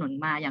สนับสนุน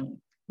มาอย่าง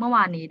เมื่อว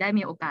านนี้ได้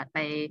มีโอกาสไป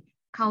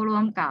เข้าร่ว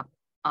มกับ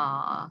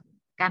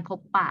การพบ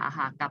ปะ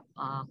ค่ะกับ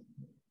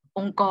อ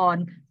งค์กร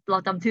เรา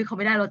จำชื่อเขาไ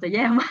ม่ได้เราจะแ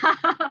ย่มาก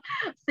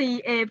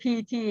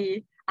CAPT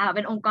เ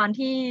ป็นองค์กร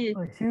ที่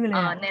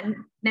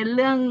เน้นเ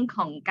รื่องข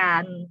องกา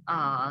ร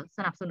ส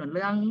นับสนุนเ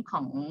รื่องข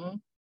อง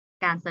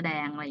การแสด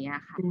งอะไรอย่างเงี้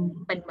ยค่ะ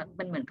เป็น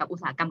เหมือนกับอุ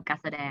ตสาหกรรมการ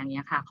แสดงเ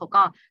นี้ยค่ะเขา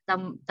ก็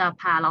จะ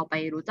พาเราไป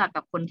รู้จัก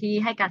กับคนที่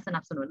ให้การสนั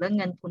บสนุนเรื่อง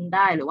เงินทุนไ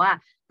ด้หรือว่า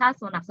ถ้า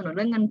สนับสนุนเ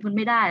รื่องเงินทุนไ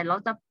ม่ได้เรา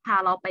จะพา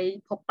เราไป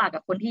พบปะกั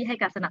บคนที่ให้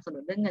การสนับสนุ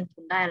นเรื่องเงินทุ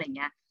นได้อะไรเ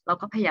งี้ยเรา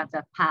ก็พยายามจะ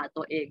พา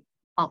ตัวเอง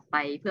ออกไป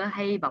เพื่อใ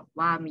ห้แบบ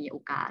ว่ามีโอ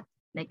กาส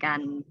ในก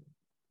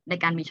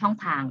ารมีช่อง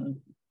ทาง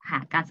หา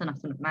การสนับ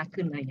สนุนมาก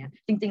ขึ้นอะไรเงี้ย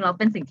จริงๆเรา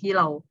เป็นสิ่งที่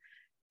เรา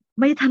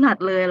ไม่ถนัด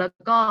เลยแล้ว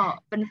ก็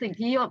เป็นสิ่ง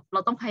ที่แบบเร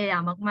าต้องพยายา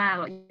มมาก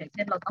ๆอย่างเ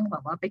ช่นเราต้องแบ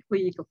บว่าไปคุ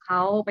ยกับเข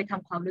าไปท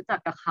ำความรู้จัก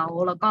กับเขา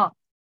แล้วก็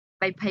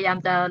ไปพยายาม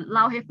จะเ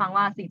ล่าให้ฟัง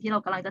ว่าสิ่งที่เรา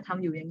กำลังจะท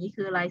ำอยู่อย่างนี้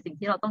คืออะไรสิ่ง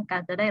ที่เราต้องกา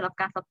รจะได้รับ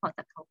การซัพพอร์ตจ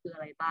ากเขาคืออะ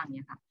ไรบ้างเ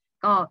นี่ยค่ะ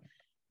ก็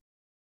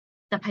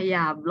จะพยาย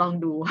ามลอง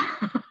ดู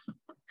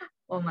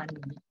ประมาณ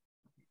นี้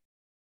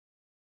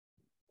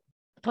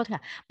โทษค่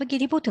ะเมื่อกี้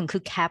ที่พูดถึงคื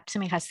อ CAP ใช่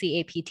ไหมคะ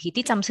CAPT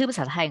ที่จำชื่อภา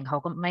ษาไทยของเขา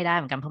ก็ไม่ได้เ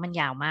หมือนกันเพราะมัน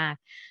ยาวมาก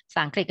ภาษ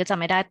าอังกฤษก็จำ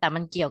ไม่ได้แต่มั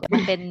นเกี่ยวกับมั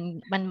นเป็น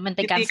มันเ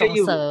ป็นการส่ง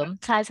เสริม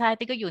ใช่ใช่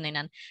ที่ก็อยู่ใน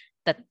นั้น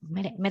แต่ไ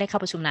ม่ได้เข้า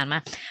ประชุมนานมา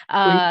ก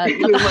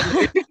แล้วก็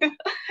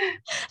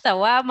แต่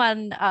ว่ามัน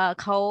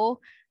เข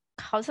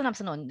าสนับ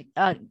สนุน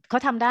เขา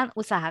ทำด้าน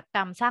อุตสาหกร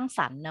รมสร้างส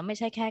รรค์นะไม่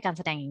ใช่แค่การแ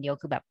สดงอย่างเดียว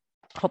คือแบบ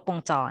ครบวง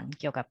จร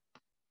เกี่ยวกับ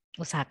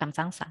อุตสาหกรรมส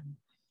ร้างสรรค์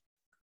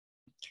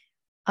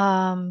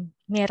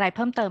มีอะไรเ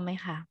พิ่มเติมไหม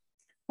คะ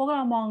พวกเร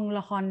ามอง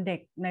ละครเด็ก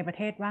ในประเ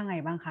ทศว่าไง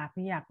บ้างคะ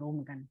พี่อยากรู้เห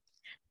มือนกัน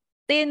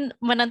ติ้น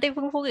วันนั้นติ้นเ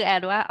พิ่งพูดกับแอ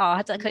ดว่าอ๋อ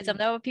เคยจำ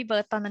ได้ว่าพี่เบิ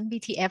ร์ตตอนนั้น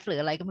BTF หรือ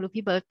อะไรก็ไม่รู้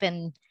พี่เบิร์ตเป็น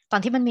ตอ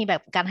นที่มันมีแบ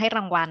บการให้ร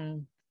างวัล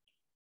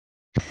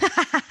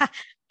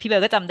พี่เบิ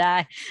ร์ตก็จำได้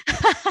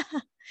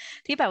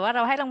ที่แบบว่าเร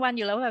าให้รางวัลอ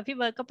ยู่แล้วแบบพี่เ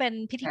บิร์ตก็เป็น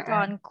พิธีก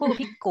รคู่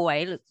พี่ก๋วย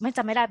หรือไม่จ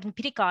ำไม่ได้เป็น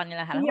พิธีกรนี่แ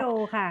หละค่ะพี่โย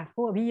ค่ะ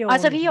คู่กับพี่โย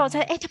จะพี่โยใ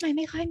ช่ทำไม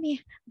ไม่ค่อยมี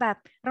แบบ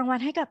รางวัล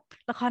ให้กับ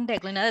ละครเด็ก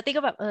เลยนะติ้น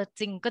ก็แบบ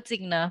จริงก็จริ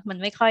งเนอะมัน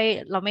ไม่ค่อย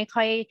เราไม่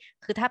ค่อย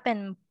คือถ้าเป็น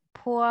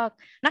พวก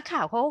นักข่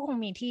าวเขาก็คง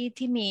มี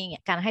ที่มี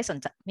การให้สน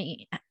ใจมี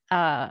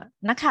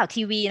นักข่าว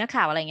ทีวีนัก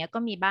ข่าวอะไรเงี้ยก็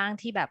มีบ้าง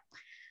ที่แบบ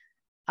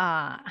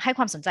ให้ค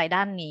วามสนใจด้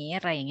านนี้อ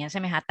ะไรอย่างเงี้ยใช่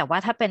ไหมคะแต่ว่า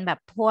ถ้าเป็นแบ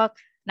บพวก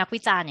นักวิ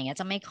จารณ์อย่างเงี้ย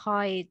จะไม่ค่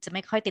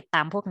อยติดต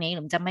ามพวกนี้ห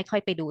รือจะไม่ค่อ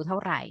ยไปดูเท่า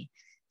ไหร่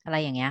อะไร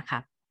อย่างเงี้ยค่ะ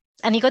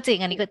อันนี้ก็จริง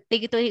อันนี้ก็ตี้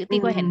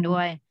ก็เห็นด้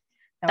วย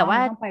แต่ว่า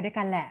ต้องไปด้วย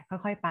กันแหละ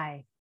ค่อยๆไป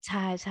ใ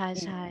ช่ใช่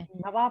ใช่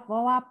เพราะ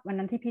ว่าวัน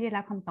นั้นที่พี่ได้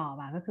รับคำตอบ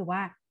ก็คือว่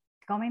า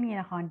ก็ไม่มี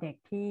ละครเด็ก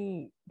ที่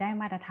ได้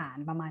มาตรฐาน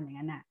ประมาณอย่าง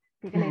นั้นน่ะ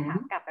พี่ก็เลยถา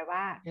มกลับไปว่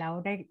าแล้ว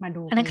ได้มา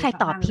ดูอันนั้นใคร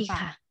ตอบพี่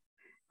ค่ะ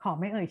ขอ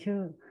ไม่เอ่ยชื่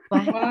อ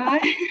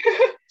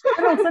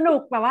สนุก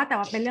แบบว่าแต่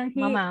ว่าเป็นเรื่อง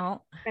ที่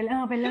เป็นเ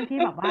รื่องที่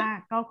แบบว่า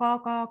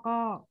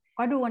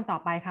ก็ดูกันต่อ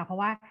ไปค่ะเพราะ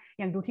ว่า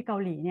อย่างดูที่เกา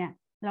หลีเนี่ย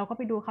เราก็ไ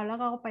ปดูเขาแล้ว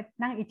ก็ไป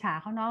นั่งอิจฉา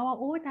เขาเนาะว่า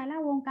โอ้แต่ละ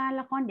วงการ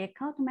ละครเด็กเ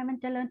ขาทำไมมัน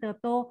เจริญเติบ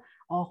โต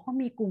อ๋อเขา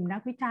มีกลุ่มนั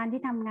กวิจารณ์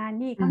ที่ทำงาน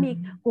นี่เขามี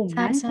กลุ่ม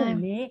นั้นกลุ่ม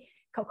นี้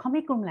เขา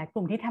มีกลุ่มหลายก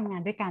ลุ่มที่ทำงา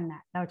นด้วยกันอ่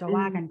ะเราจะ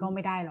ว่ากันก็ไ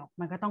ม่ได้หรอก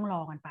มันก็ต้องร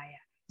อกันไป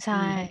อ่ะใ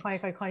ช่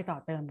ค่อยต่อ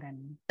เติมกัน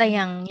แต่อ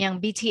ย่าง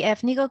BTF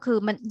นี่ก็คือ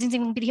มันจริ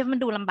งๆ BTF มั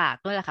นดูลำบาก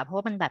ด้วยแหละค่ะเพราะ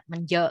ว่ามันแบบมั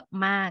นเยอะ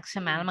มากใช่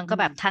ไหมแล้วมันก็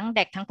แบบทั้งเ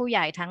ด็กทั้งผู้ให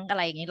ญ่ทั้งอะไ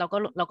รอย่างนี้เรา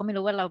ก็ไม่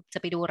รู้ว่าเราจะ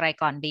ไปดูอะไร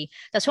ก่อนดี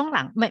แต่ช่วงห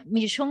ลัง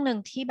มีช่วงหนึ่ง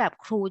ที่แบบ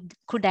ค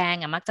รูแดง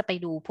มักจะไป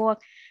ดูพวก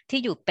ที่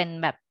อยู่เป็น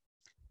แบบ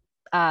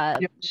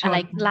อะไร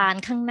ลาน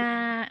ข้างห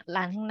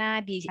น้า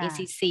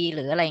BACC ห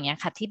รืออะไรอย่างเงี้ย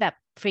ค่ะที่แบบ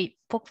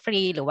ฟ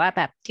รีหรือว่าแ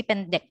บบที่เป็น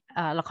เด็ก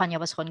ละครเย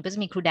าวชนก็จะ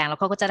มีครูแดงแล้ว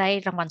เขาก็จะได้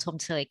รางวัลชม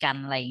เชยกัน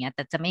อะไรอย่างเงี้ยแ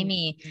ต่จะไม่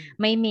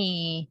มี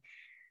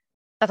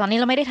แต่ตอนนี้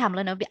เราไม่ได้ทำแ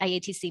ล้วเนอะ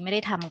IATC ไม่ไ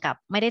ด้ทำกับ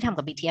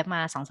BTF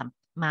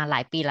มาหลา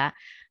ยปีแล้ว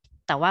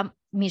แต่ว่า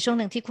มีช่วงห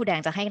นึ่งที่ครูแดง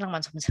จะให้รางวั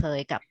ลชมเชย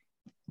กับ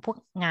พวก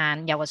งาน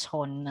เยาวช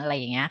นอะไร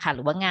อย่างเงี้ยค่ะห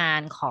รือว่างา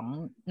นของ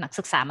นัก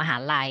ศึกษามหา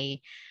ลัย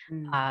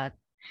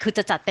คือจ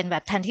ะจัดเป็นแบ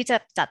บแทนที่จะ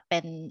จัดเป็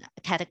น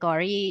แคตตาก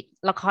รี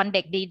ละครเ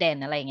ด็กดีเด่น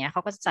อะไรอย่างเงี้ยเข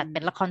าก็จะจัดเป็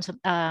นละคร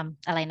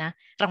อะไรนะ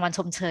รางวัลช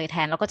มเชยแท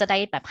นแล้วก็จะได้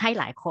แบบให้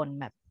หลายคน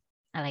แบบ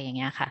อะไรอย่างเ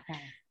งี้ยค่ะ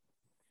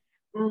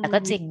แต่ก็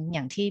จริงอ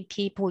ย่างที่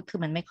พี่พูดคือ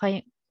มันไม่ค่อย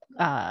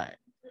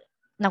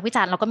นักวิจ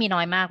ารณ์เราก็มีน้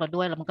อยมากแล้ว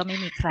ด้วยแล้วมันก็ไม่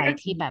มีใคร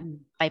ที่แบบ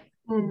ไป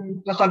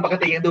ละครปก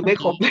ติยังดูไม่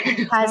ครบ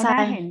ใช่ใช่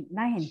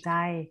น่าเห็นใจ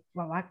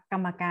บอกว่ากร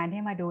รมการ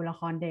ที่มาดูละ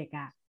ครเด็ก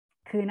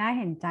คือน่า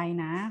เห็นใจ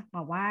นะบ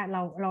อกว่าเร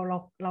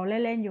า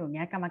เล่นอยู่อย่างเ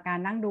งี้ยกรรมการ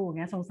นั่งดูอย่างเ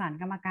งี้ยสงสาร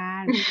กรรมกา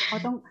รเขา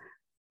ต้อง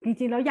จ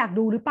ริงๆแล้วอยาก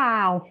ดูหรือเปล่า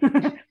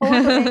เพราะว่า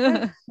ตัวเอง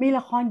มีล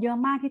ะครเยอะ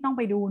มากที่ต้องไ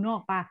ปดูเน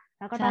อะป่ะ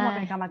แล้วก็ต้องมาเ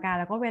ป็นกรรมการ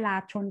แล้วก็เวลา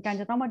ชนกัน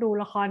จะต้องมาดู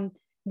ละคร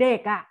เด็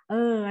ก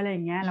อะไรอ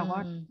ย่างเงี้ยเราก็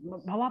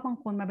เพราะว่าบาง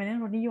คนมันเป็นเรื่อ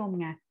งรสนิยม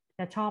ไง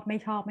จะชอบไ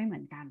ม่เหมื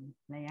อนกัน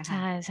อะไรอย่างเงี้ยค่ะ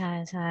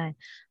ใช่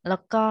แล้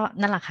วก็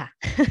นั่นแหละค่ะ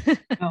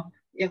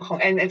อย่างของ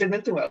แอนจะนึ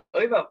กถึงแบบ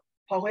แบบ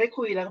พอเขาได้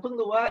คุยแล้วก็เพิ่ง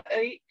รู้ว่า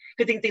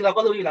คือจริงๆเรา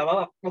ก็รู้อยู่แล้วว่า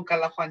แบบวงการ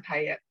ละครไท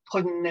ยค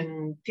นหนึ่ง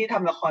ที่ท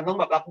ำละครต้อง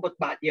แบบรับบท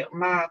บาทเยอะ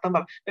มากต้องแบ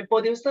บเป็นโปร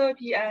ดิวเซอร์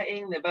PR เอ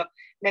งหรือแบบ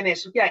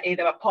manage ทุกอย่างเองแ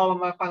ต่แบบพอ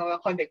มาฟังละ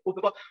ครเด็กปุ๊บ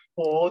ก็โห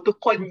ทุก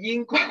คนยิ่ง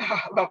กว่า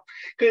แบบ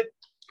คือ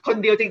คน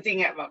เดียวจริง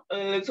ๆแบบ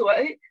รู้สึกว่า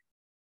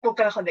วงก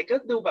ารละครเด็กก็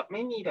ดูแบบไ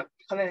ม่มีแบบ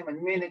เขาเรียกเหมือน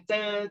เมเนเจอ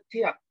ร์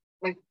ที่แบบ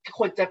มันค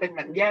วรจะเป็นเห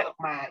มือนแยกออก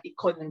มาอีก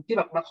คนหนึ่งที่แ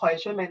บบมาคอย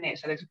ช่วย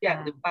manage อะไรทุกอย่าง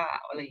หรือเปล่า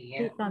อะไรอย่างเงี้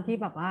ยตอนที่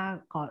แบบว่า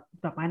ขอ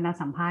แบบว่านัด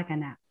สัมภาษณ์กั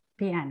น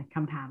พี่อ่านค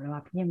ำถามเลยว่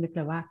าพี่ยังนึกเ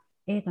ลยว่า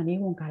ตอนนี้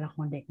วงการละค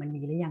รเด็กมัน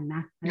มีหรือยังน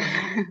ะอะไรเ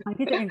งี้ยทั้ง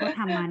ที่ตัวเองก็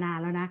ทำมานาน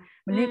แล้วนะ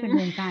มันเรียกเป็น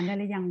วงการได้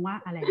หรือยังว่า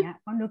อะไรเงี้ย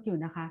ก็นึกอยู่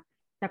นะคะ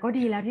แต่ก็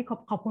ดีแล้วที่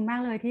ขอบคุณมาก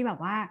เลยที่แบบ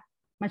ว่า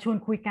มาชวน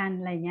คุยกัน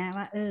อะไรเงี้ย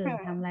ว่า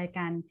ทำรายก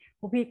าร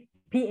พวก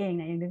พี่เองเ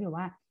นี่ยยังนึกอยู่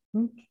ว่า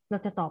เรา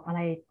จะตอบอะไร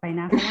ไป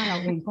นะเพราะว่าเรา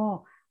เองก็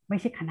ไม่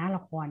ใช่คณะล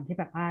ะครที่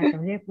แบบว่าจะ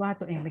เรียกว่า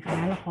ตัวเองเป็นคณ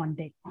ะละคร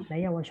เด็กและ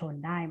เยาวชน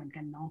ได้เหมือน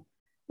กันเนาะ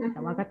แ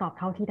ต่ว่าก็ตอบ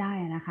เท่าที่ได้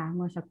นะคะเ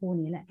มื่อสักครู่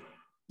นี้แหละ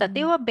แต่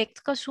ตี้ว่าเบค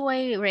ก็ช่วย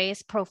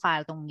raise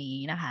profile ตรงนี้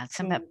นะคะ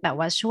ฉันแบบ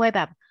ว่าช่วยแ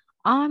บบ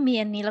มี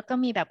อันนี้แล้วก็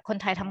มีแบบคน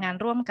ไทยทำงาน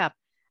ร่วมกับ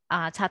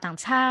ชาวต่าง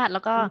ชาติแล้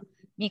วก็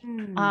มี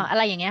อะไ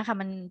รอย่างเงี้ยค่ะ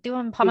มันที่ว่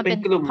าพอมันเ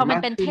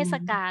ป็นเทศ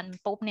กาล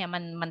ปุ๊บเนี่ย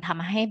มันท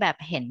ำให้แบบ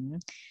เห็น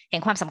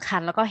ความสำคั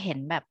ญแล้วก็เห็น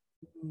แบบ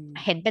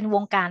เห็นเป็นว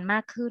งการมา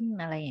กขึ้น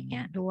อะไรอย่างเงี้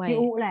ยด้วยพี่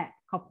อุแหละ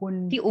ขอบคุณ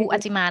พี่อุอา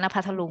จิมานะ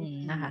พัทลุง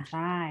นะคะใ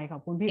ช่ขอ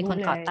บคุณพี่อุคน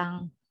ก่อตั้ง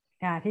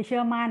ที่เชื่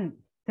อมั่น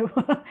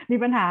มี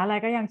ปัญหาอะไร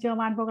ก็ยังเชื่อ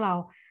มั่นพวกเรา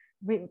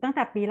ตั้งแ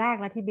ต่ปีแรก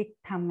แล้วที่บิ๊ก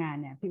ทำงาน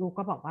เนี่ยพี่อุ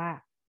ก็บอกว่า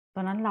ต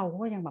อนนั้นเรา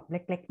ก็ยังแบบเ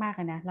ล็กๆมากเ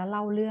ลยนะแล้วเ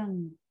ล่าเรื่อง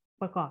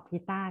ประกอบกี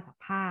ตาร์กับ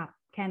ภาพ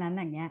แค่นั้น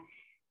อย่างเงี้ย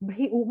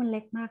พี่อูมันเล็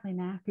กมากเลย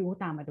นะพี่อู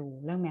ตามมาดู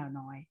เรื่องแมว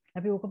น้อยแล้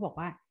วพี่อูก็บอก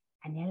ว่า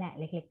อันนี้แหละ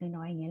เล็กๆ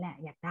น้อยๆอย่างเงี้ยแหละ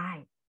อยากได้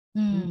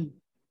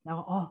แล้ว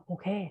ก็โอ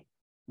เค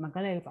มันก็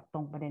เลยแบบต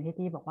รงประเด็น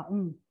ที่บอกว่า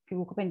พี่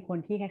อูก็เป็นคน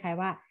ที่คล้าย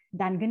ๆว่า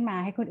ดันขึ้นมา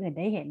ให้คนอื่น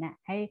ได้เห็นน่ะ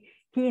ให้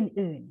ที่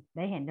อื่นๆไ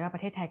ด้เห็นด้วยว่าปร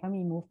ะเทศไทยก็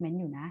มี movement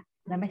อยู่นะ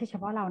และไม่ใช่เฉ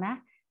พาะเรานะ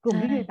กลุ่ม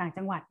ที่อยู่ต่าง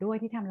จังหวัดด้วย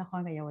ที่ทำละคร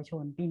กับเยาวช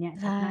นปีนี้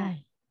ชัดมาก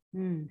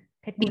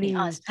เพชรบุรี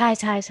ใช่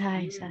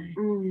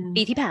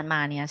ปีที่ผ่านมา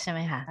เนี่ยใช่ไหม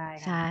คะ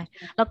ใช่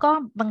แล้วก็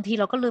บางที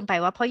เราก็ลืมไป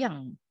ว่าเพราะอย่าง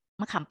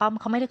มะขามป้อม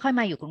เขาไม่ได้ค่อย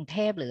มาอยู่กรุงเท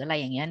พหรืออะไร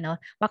อย่างเงี้ยเนอะ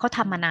ว่าเขาท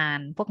ำมานาน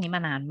พวกนี้ม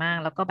านานมาก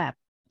แล้วก็แบบ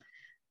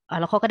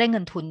แล้วเขาก็ได้เงิ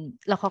นทุน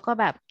แล้วเขาก็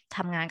แบบท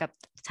ำงานกับ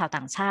ชาวต่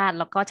างชาติ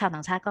แล้วก็ชาวต่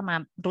างชาติก็มา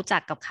รู้จั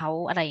กกับเขา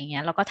อะไรอย่างเงี้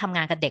ยแล้วก็ทำง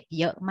านกับเด็ก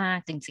เยอะมาก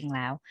จริงๆแ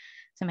ล้ว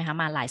ใช่ไหมคะ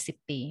มาหลาย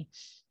10 ปี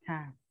ค่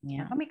ะแ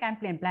ล้วก็มีการ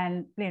เปลี่ยนแปลง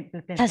เปลี่ยน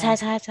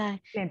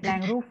แปลง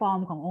รูปฟอร์ม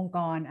ขององค์ก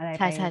รอะไรไ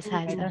ป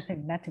จ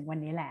นถึงวัน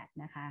นี้แหละ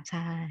นะคะใ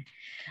ช่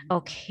โอ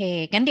เค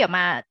งั้นเดี๋ยวม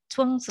า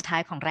ช่วงสุดท้า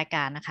ยของรายก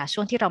ารนะคะช่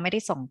วงที่เราไม่ได้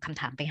ส่งคำ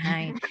ถามไปให้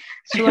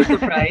ช่วง เซอ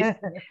ร์ไพรส์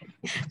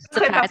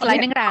สไล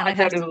ด์1 รางนะ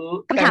คะ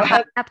คำถามฟ้า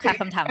แลบค่ะ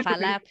คำถามฟ้า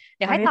แลบเ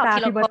ดี๋ยวให้ตอบที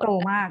ละคน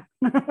มาก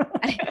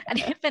อัน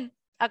นี้เป็น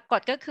ก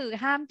ฎก็คือ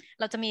ห้าม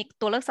เราจะมี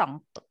ตัวเลือก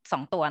สอ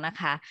งตัวนะ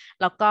คะ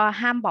แล้วก็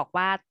ห้ามบอก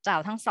ว่าเจ้า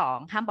ทั้ง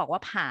2ห้ามบอกว่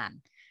าผ่าน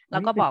แล้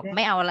วก็บอกไ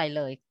ม่เอาอะไรเ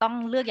ลยต้อง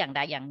เลือกอย่างใด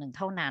อย่างหนึ่งเ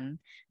ท่านั้น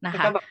นะ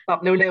คะตอบ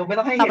เร็วๆไม่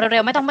ต้องให้ตอบเร็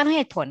วๆไม่ต้องเ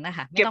หตุผลนะค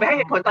ะเก็บไปให้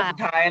เหตุผลตอนสุด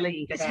ท้ายอะไรอย่าง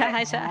งี้ก็ไ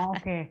ด้ใช่โอ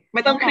เคไ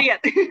ม่ต้องเครียด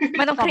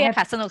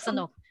ค่ะส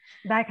นุก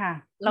ได้ค่ะ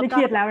ไม่เค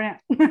รียดแล้วเนี่ย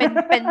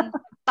เป็น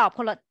ตอบค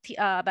นละ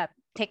แบบ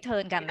เทคเทิ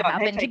ร์นกันนะคะ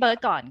เป็นพี่เบิร์ด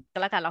ก่อนก็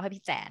แล้วกันแล้วให้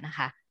พี่แจ๋นะค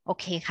ะโอ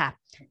เคค่ะ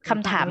ค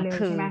ำถาม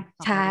คือ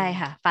ใช่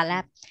ค่ะฟ้าแล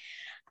บ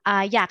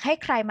อยากให้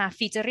ใครมา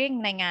ฟีเจอริง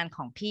ในงานข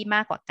องพี่ม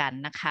ากกว่ากัน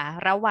นะคะ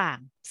ระหว่าง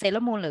เซเลอ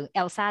ร์มูนหรือเอ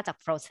ลซ่าจาก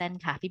Frozen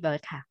ค่ะพี่เบิร์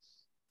ดค่ะ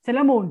เซเล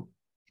อร์มู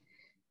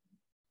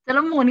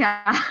นค่ะ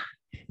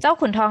เจ้า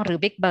ขุนทองหรือ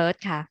บิ๊กเบิร์ด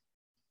ค่ะ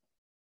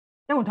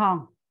เจ้าขุนท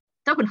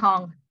อง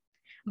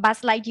บัส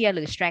ไลท์เยียร์ห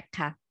รือสเตรค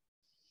ค่ะ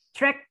สเต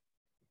รค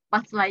บั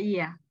สไลท์เยี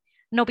ยร์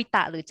โนบิต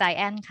ะหรือใจแ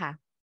อนค่ะ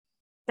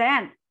ใจแ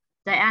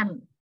อน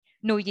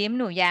หนูยิ้ม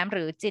หนูแย้มห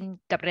รือจิน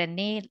กับเรน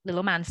นี่หรือ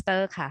มอนสเตอ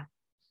ร์ค่ะ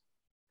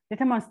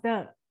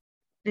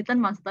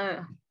Little Monster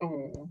โอ้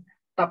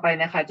ต่อไป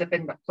นะคะจะเป็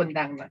นแบบคน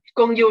ดังหน่อย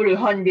กงยูหรือ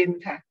ฮอนบิน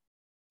ค่ะ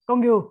กง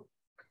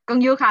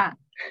ยูค่ะ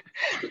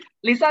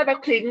ลิซ่าแบล็ค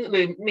พิงค์ห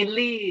รือมิล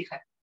ลี่ค่ะ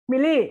มิ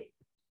ล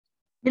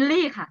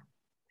ลี่ค่ะ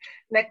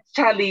แน็กช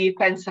าลีแฟ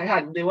นฉั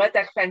นหรือว่าแ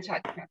จ็คแฟนฉั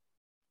นค่ะ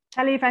ช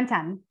าลีแฟน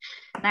ฉัน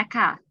แน็ก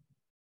ค่ะ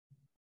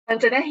ฟัน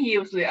เจน่าฮิ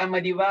ลส์หรืออามา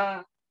ดิวา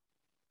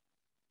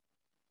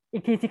อี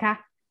กทีสิคะ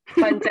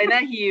ฟันเจน่า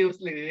ฮิล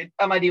ส์หรือ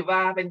อามาดิวา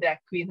เป็นแดร็ก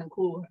ควีนทั้ง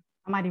คู่ค่ะ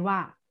อามาดิว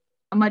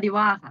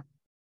าค่ะ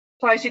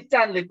พลอยชิด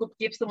จันทร์หรือกุ๊บ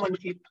กิ๊บสุมน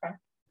ทิพย์ค่ะ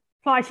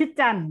พลอยชิด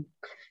จันทร์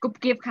กุ๊บ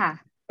กิ๊บค่ะ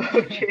โอ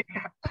เค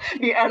ค่ะ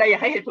มีอะไรอยา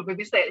กให้เห็นผลเป็น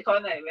พิเศษข้อ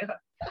ไหนไหมคะ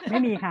ไม่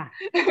มีค่ะ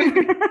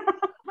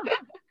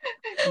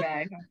ได้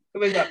ค่ะก็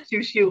เป็นแบบ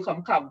ชิวๆ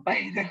ขำๆไป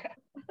นะคะ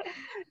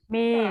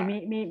มี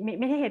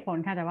ไม่ใช่เหตุผล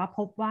ค่ะแต่ว่าพ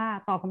บว่า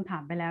ตอบคำถา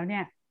มไปแล้วเนี่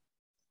ย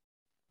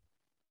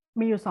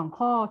มีอยู่2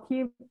 ข้อที่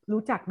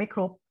รู้จักไม่ค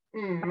รบ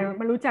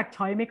มันรู้จัก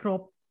ช้อยไม่คร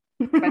บ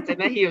มันจะ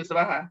น่าฮิลส์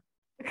ป่ะคะ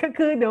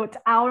คือเดี๋ยวจะ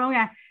เอาแล้วไ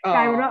งกล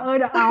ายเป็นว่า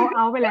เดี๋ยวเ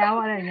อาไปแล้ว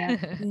อะไรอย่างเงี้ย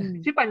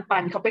ที่ปั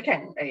นเขาไปแข่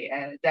ง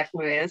แจ็คเ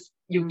วส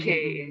UK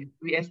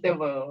vs The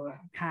World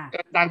ค่ะ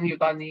ดังอยู่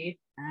ตอนนี้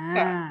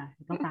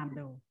ต้องตาม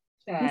ดู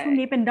ที่ช่วง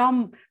นี้เป็น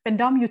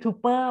ด้อมยูทูบ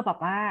เบอร์แบบ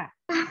ว่า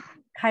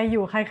ใครอ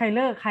ยู่ใครเ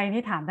ลิกใคร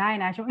ที่ถามได้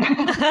นะช่วงนี้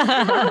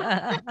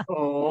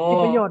มี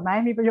ประโยชน์ไห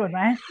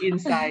มอิน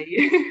ไซต์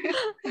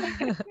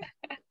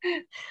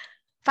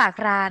ฝาก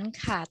ร้าน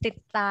ค่ะติด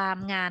ตาม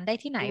งานได้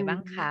ที่ไหนบ้า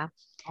งคะ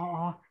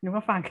นึก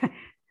ว่าฝาก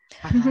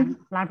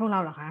ร้านพวกเรา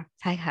เหรอคะ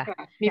ใช่ค่ะ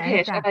มีเพ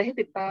จอะไรให้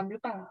ติดตามหรือ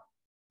เปล่า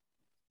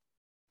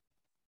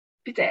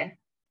พี่แจ๋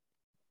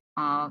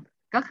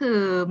ก็คือ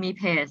มีเ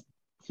พจ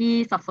ที่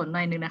สับสนห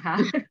น่อยนึงนะคะ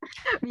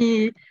มี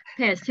เพ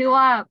จชื่อ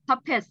ว่า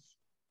Puppets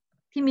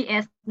ที่มี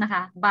S นะค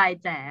ะ by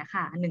แจ๋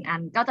ค่ะ1 อั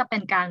นก็จะเป็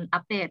นการอั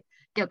ปเดต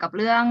เกี่ยวกับ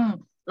เรื่อง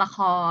ละค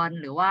ร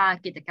หรือว่า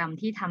กิจกรรม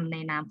ที่ทำใน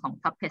นามของ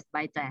Puppets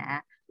by แจ๋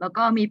แล้ว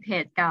ก็มีเพ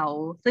จเก่า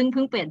ซึ่งเ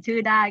พิ่งเปลี่ยนชื่อ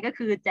ได้ก็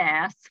คือ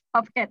Jazz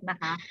Puppet นะ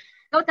คะ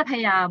ก็จะพย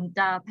ายา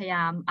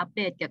มอัปเ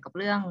ดตเกี่ยวกับ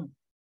เรื่อง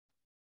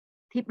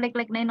ทิปเ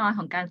ล็กๆน้อยๆข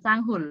องการสร้าง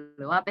หุ่น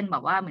หรือว่าเป็นแบ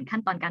บว่าเหมือนขั้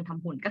นตอนการท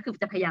ำหุ่นก็คือ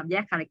จะพยายามแย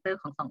กคาแรคเตอร์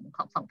ของส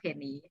องเพจ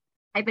นี้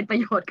ให้เป็นประ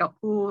โยชน์กับ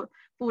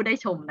ผู้ได้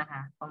ชมนะค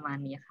ะประมาณ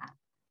นี้ค่ะ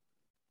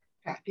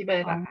ค่ะพี่เบิ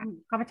ร์ดล่ะคะ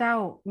ข้าพเจ้า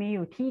มีอ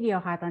ยู่ที่เดียว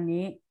ค่ะตอน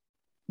นี้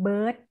เบิ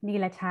ร์ดนี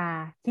รชา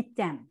คิดแ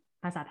จ่ม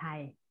ภาษาไทย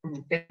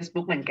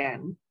Facebook เหมือนกัน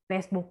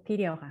Facebook ที่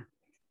เดียวค่ะ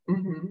อื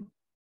อหือ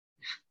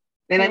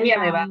ในนั้นมีอะ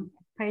ไรบ้าง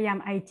พยายาม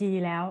IG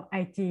แล้ว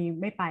IG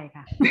ไม่ไป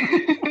ค่ะ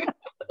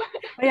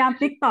พยายาม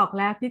TikTok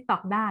แล้ว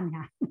TikTok ด้าน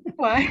ค่ะ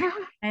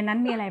ในนั้น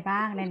มีอะไรบ้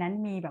างในนั้น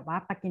มีแบบว่า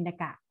ปกิณ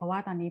กะเพราะว่า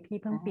ตอนนี้พี่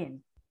เพิ่งเปลี่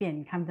ยน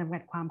คำจำกั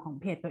ดความของ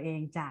เพจตัวเอง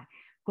จาก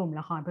กลุ่ม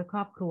ละครเพื่อคร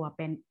อบครัวเ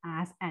ป็น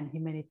Arts and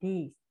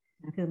Humanities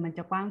คือมันจ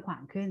ะกว้างขวา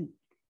งขึ้น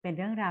เป็นเ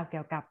รื่องราวเ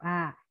กี่ยวกับ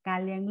การ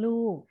เลี้ยง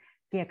ลูก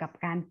เกี่ยวกับ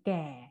การแ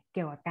ก่เ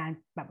กี่ยวกับการ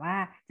แบบว่า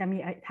จะมี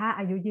ถ้า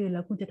อายุยืนแล้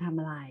วคุณจะทำ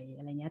อะไร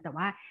อะไรเงี้ยแต่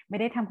ว่าไม่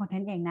ได้ทำคอนเท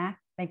นต์เองนะ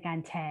เป็นการ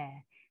แชร์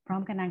พร้อ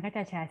มกันนั้นก็จ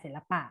ะแชร์ศิล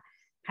ปะ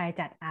ใคร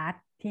จัดอาร์ต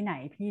ที่ไหน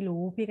พี่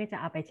รู้พี่ก็จะ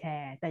เอาไปแช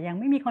ร์แต่ยัง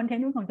ไม่มีคอนเทน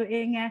ต์ของตัวเอ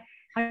งไง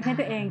คอนเทนต์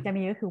ตัวเองจะ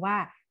มีก็คือว่า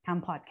ท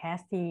ำพอดแคส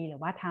ต์ทีหรื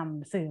อว่าท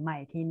ำสื่อใหม่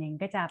ทีนึง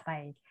ก็จะไป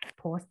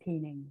โพสต์ที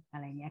นึงอะ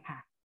ไรเงี้ยค่ะ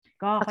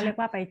ก็เขาเรียก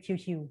ว่าไป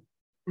ชิว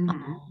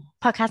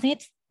ๆพอดแคสต์นี้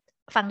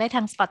ฟังได้ท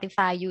าง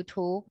Spotify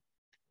YouTube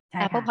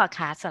Apple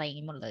Podcast อะไรอย่าง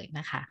นี้หมดเลย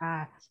นะคะ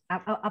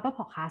Apple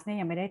Podcast เนี่ย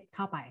ยังไม่ได้เ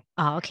ข้าไป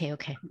โอเค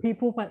พี่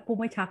พูด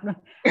ไม่ชัดเลย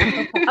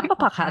Apple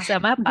Podcast จะ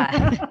มาไป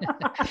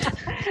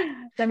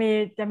จะ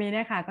มีเ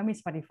นี่ยค่ะก็มี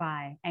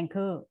Spotify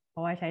Anchor เพรา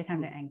ะว่าใช้ท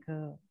ำใน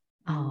Anchor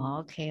โ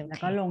อเคแล้ว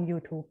ก็ลง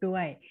YouTube ด้ว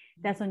ย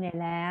แต่ส่วนใหญ่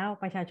แล้ว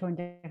ประชาชน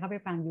จะเข้าไป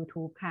ฟัง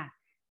YouTube ค่ะ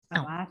แต่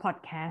ว่า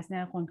Podcast เนี่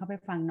ยคนเข้าไป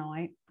ฟังน้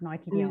อย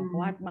ทีเดียวเพรา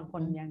ะว่าบางค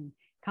นยัง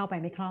เข้าไป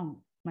ไม่คล่อง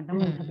มันต้อง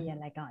ลงทะเบียนอ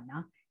ะไรก่อนเนา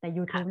ะแต่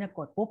YouTube เนี่ยก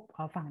ดปุ๊บเข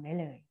าฟังได้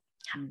เลย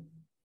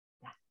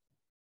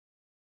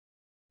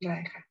ได้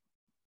ค่ะ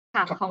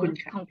ข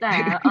องแต่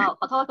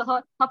ขอโทษ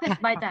เพราะเพจ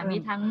ใบแต่มี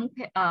ทั้ง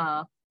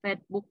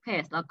Facebook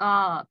Page แล้วก็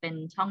เป็น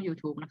ช่อง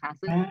YouTube นะคะ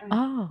ซึ่ง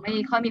ไม่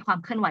ค่อยมีความ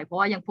เคลื่อนไหวเพราะ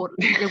ว่ายังโพส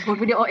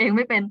วิดีโอเองไ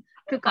ม่เป็น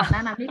คือก่อนหน้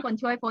านั้นมีคน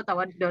ช่วยโพสแต่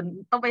ว่าเดี๋ยว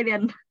ต้องไปเ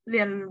รี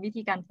ยนวิ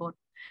ธีการโพส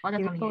ว่าจะ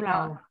ทำยังไง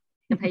ก็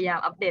จะพยายาม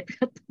อัปเดต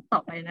ต่อ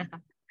ไปนะคะ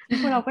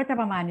พวกเราก็จะ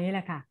ประมาณนี้แห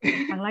ละค่ะ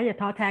ฟังแล้วอย่า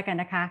ท้อแท้กัน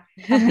นะคะ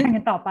ทำงานกั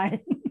นต่อไป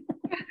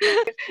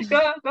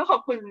ก็ขอ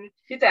บคุณ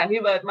พี่แจ๋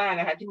พี่เบิร์ดมาก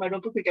นะคะที่มาร่ว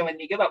มพูดคุยกันวัน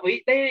นี้ก็แบบ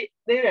ไ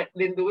ด้แบบ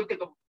เรียนรู้เกี่ย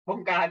วกับว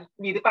งการ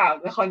มีหรือเปล่า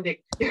ละครเด็ก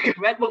เกี่ยวกับ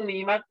แวดวง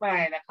นี้มากมา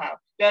ยนะคะ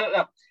ก็แบ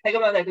บให้ก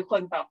ำลังใจทุกค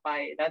นต่อไป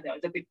แล้วเดี๋ยว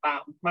จะติดตา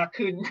มมาก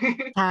ขึ้น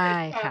ใช่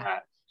ค่ะ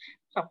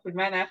ขอบคุณ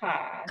มากนะคะ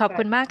ขอบ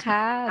คุณมากค่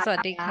ะสวัส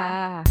ดีค่ะ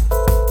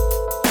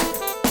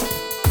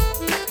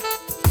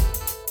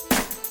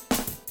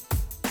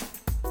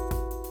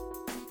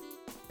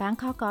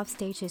Bangkok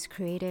Offstage is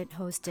created,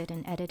 hosted,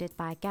 and edited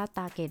by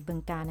Gautaket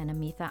Bunkan and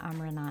Amitha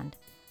Amranand.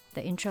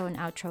 The intro and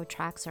outro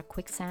tracks are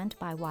Quicksand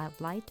by Wild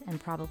Light and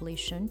Probably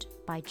Shouldn't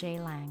by Jay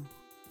Lang.